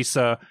sorry,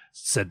 sir,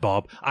 said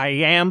Bob. I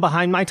am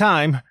behind my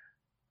time.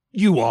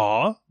 "You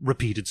are?"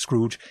 repeated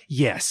Scrooge.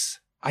 "Yes,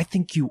 I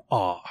think you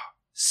are.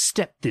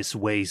 Step this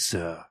way,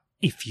 sir,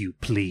 if you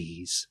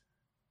please."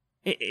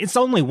 It's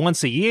only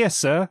once a year,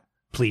 sir,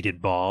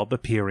 pleaded Bob,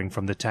 appearing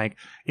from the tank.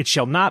 It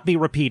shall not be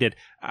repeated.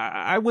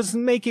 I was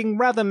making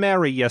rather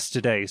merry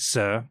yesterday,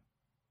 sir.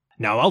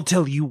 "Now I'll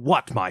tell you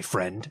what, my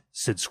friend,"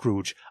 said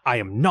Scrooge. "I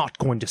am not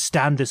going to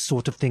stand this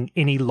sort of thing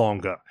any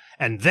longer,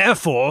 and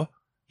therefore,"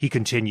 he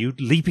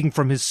continued, leaping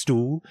from his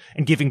stool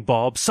and giving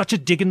Bob such a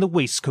dig in the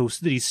waistcoat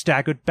that he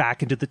staggered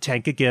back into the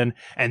tank again,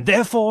 "and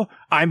therefore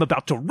I am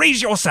about to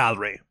raise your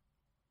salary."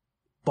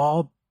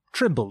 Bob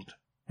trembled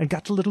and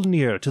got a little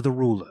nearer to the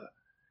ruler.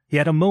 He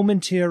had a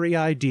momentary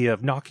idea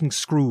of knocking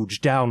Scrooge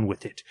down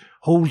with it,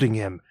 holding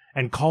him,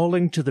 and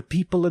calling to the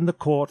people in the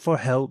court for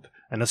help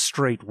and a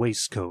straight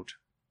waistcoat.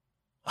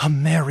 "A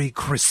Merry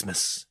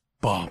Christmas,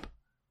 Bob,"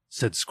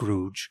 said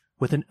Scrooge,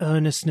 with an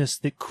earnestness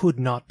that could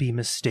not be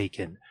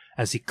mistaken,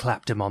 as he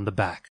clapped him on the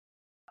back.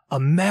 "A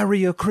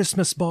merrier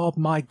Christmas, Bob,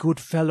 my good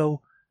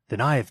fellow,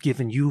 than I have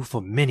given you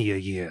for many a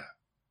year.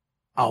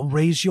 I'll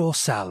raise your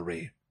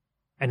salary,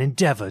 and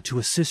endeavor to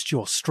assist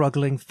your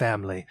struggling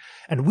family,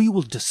 and we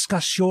will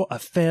discuss your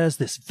affairs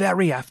this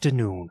very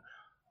afternoon,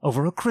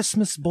 over a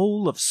Christmas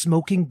bowl of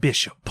smoking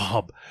bishop,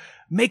 Bob.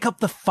 Make up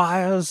the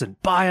fires and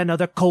buy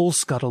another coal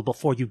scuttle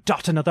before you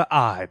dot another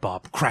I,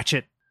 Bob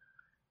Cratchit.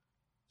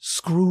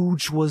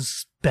 Scrooge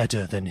was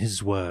better than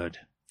his word.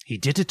 He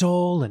did it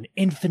all and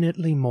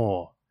infinitely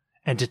more.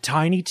 And to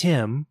Tiny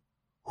Tim,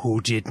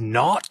 who did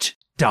not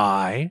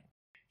die,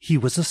 he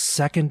was a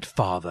second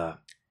father.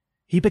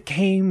 He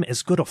became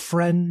as good a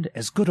friend,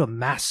 as good a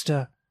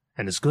master,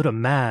 and as good a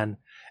man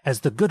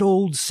as the good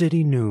old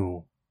city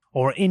knew,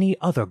 or any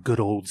other good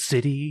old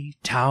city,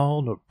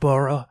 town, or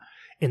borough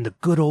in the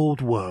good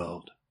old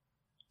world.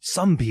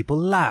 Some people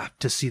laughed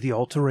to see the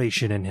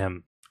alteration in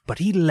him, but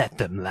he let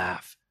them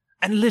laugh,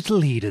 and little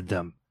heeded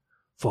them,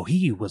 for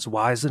he was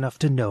wise enough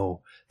to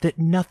know that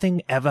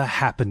nothing ever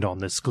happened on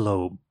this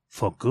globe,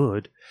 for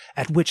good,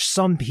 at which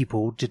some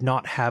people did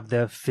not have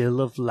their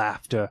fill of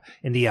laughter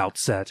in the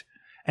outset,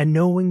 and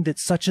knowing that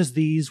such as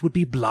these would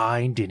be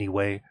blind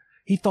anyway,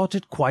 he thought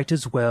it quite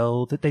as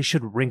well that they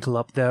should wrinkle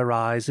up their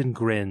eyes in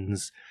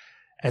grins,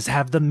 as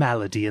have the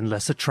malady in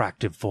less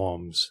attractive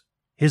forms.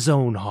 His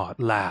own heart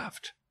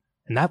laughed,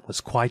 and that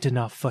was quite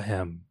enough for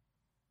him.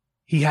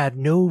 He had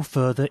no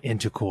further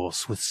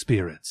intercourse with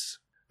spirits,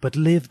 but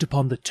lived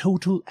upon the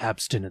total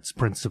abstinence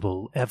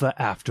principle ever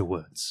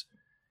afterwards,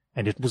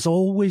 and it was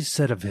always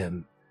said of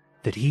him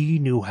that he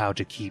knew how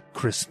to keep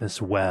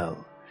Christmas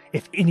well,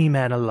 if any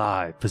man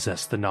alive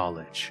possessed the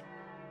knowledge.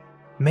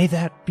 May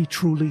that be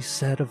truly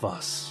said of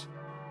us,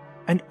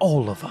 and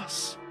all of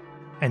us.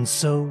 And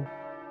so,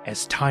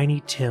 as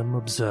Tiny Tim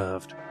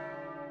observed,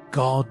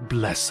 God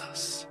bless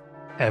us,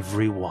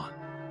 every one.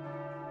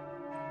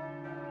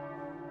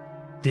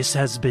 This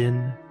has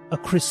been A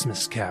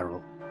Christmas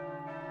Carol,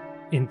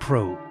 in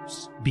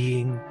prose,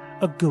 being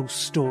A Ghost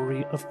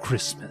Story of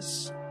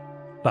Christmas,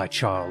 by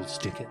Charles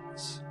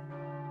Dickens.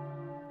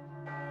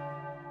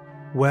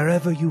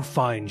 Wherever you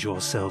find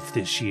yourself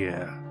this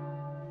year,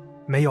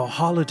 may your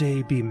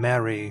holiday be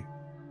merry,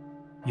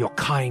 your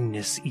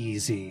kindness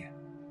easy,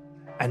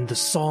 and the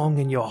song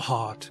in your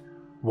heart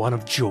one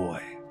of joy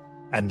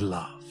and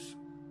love.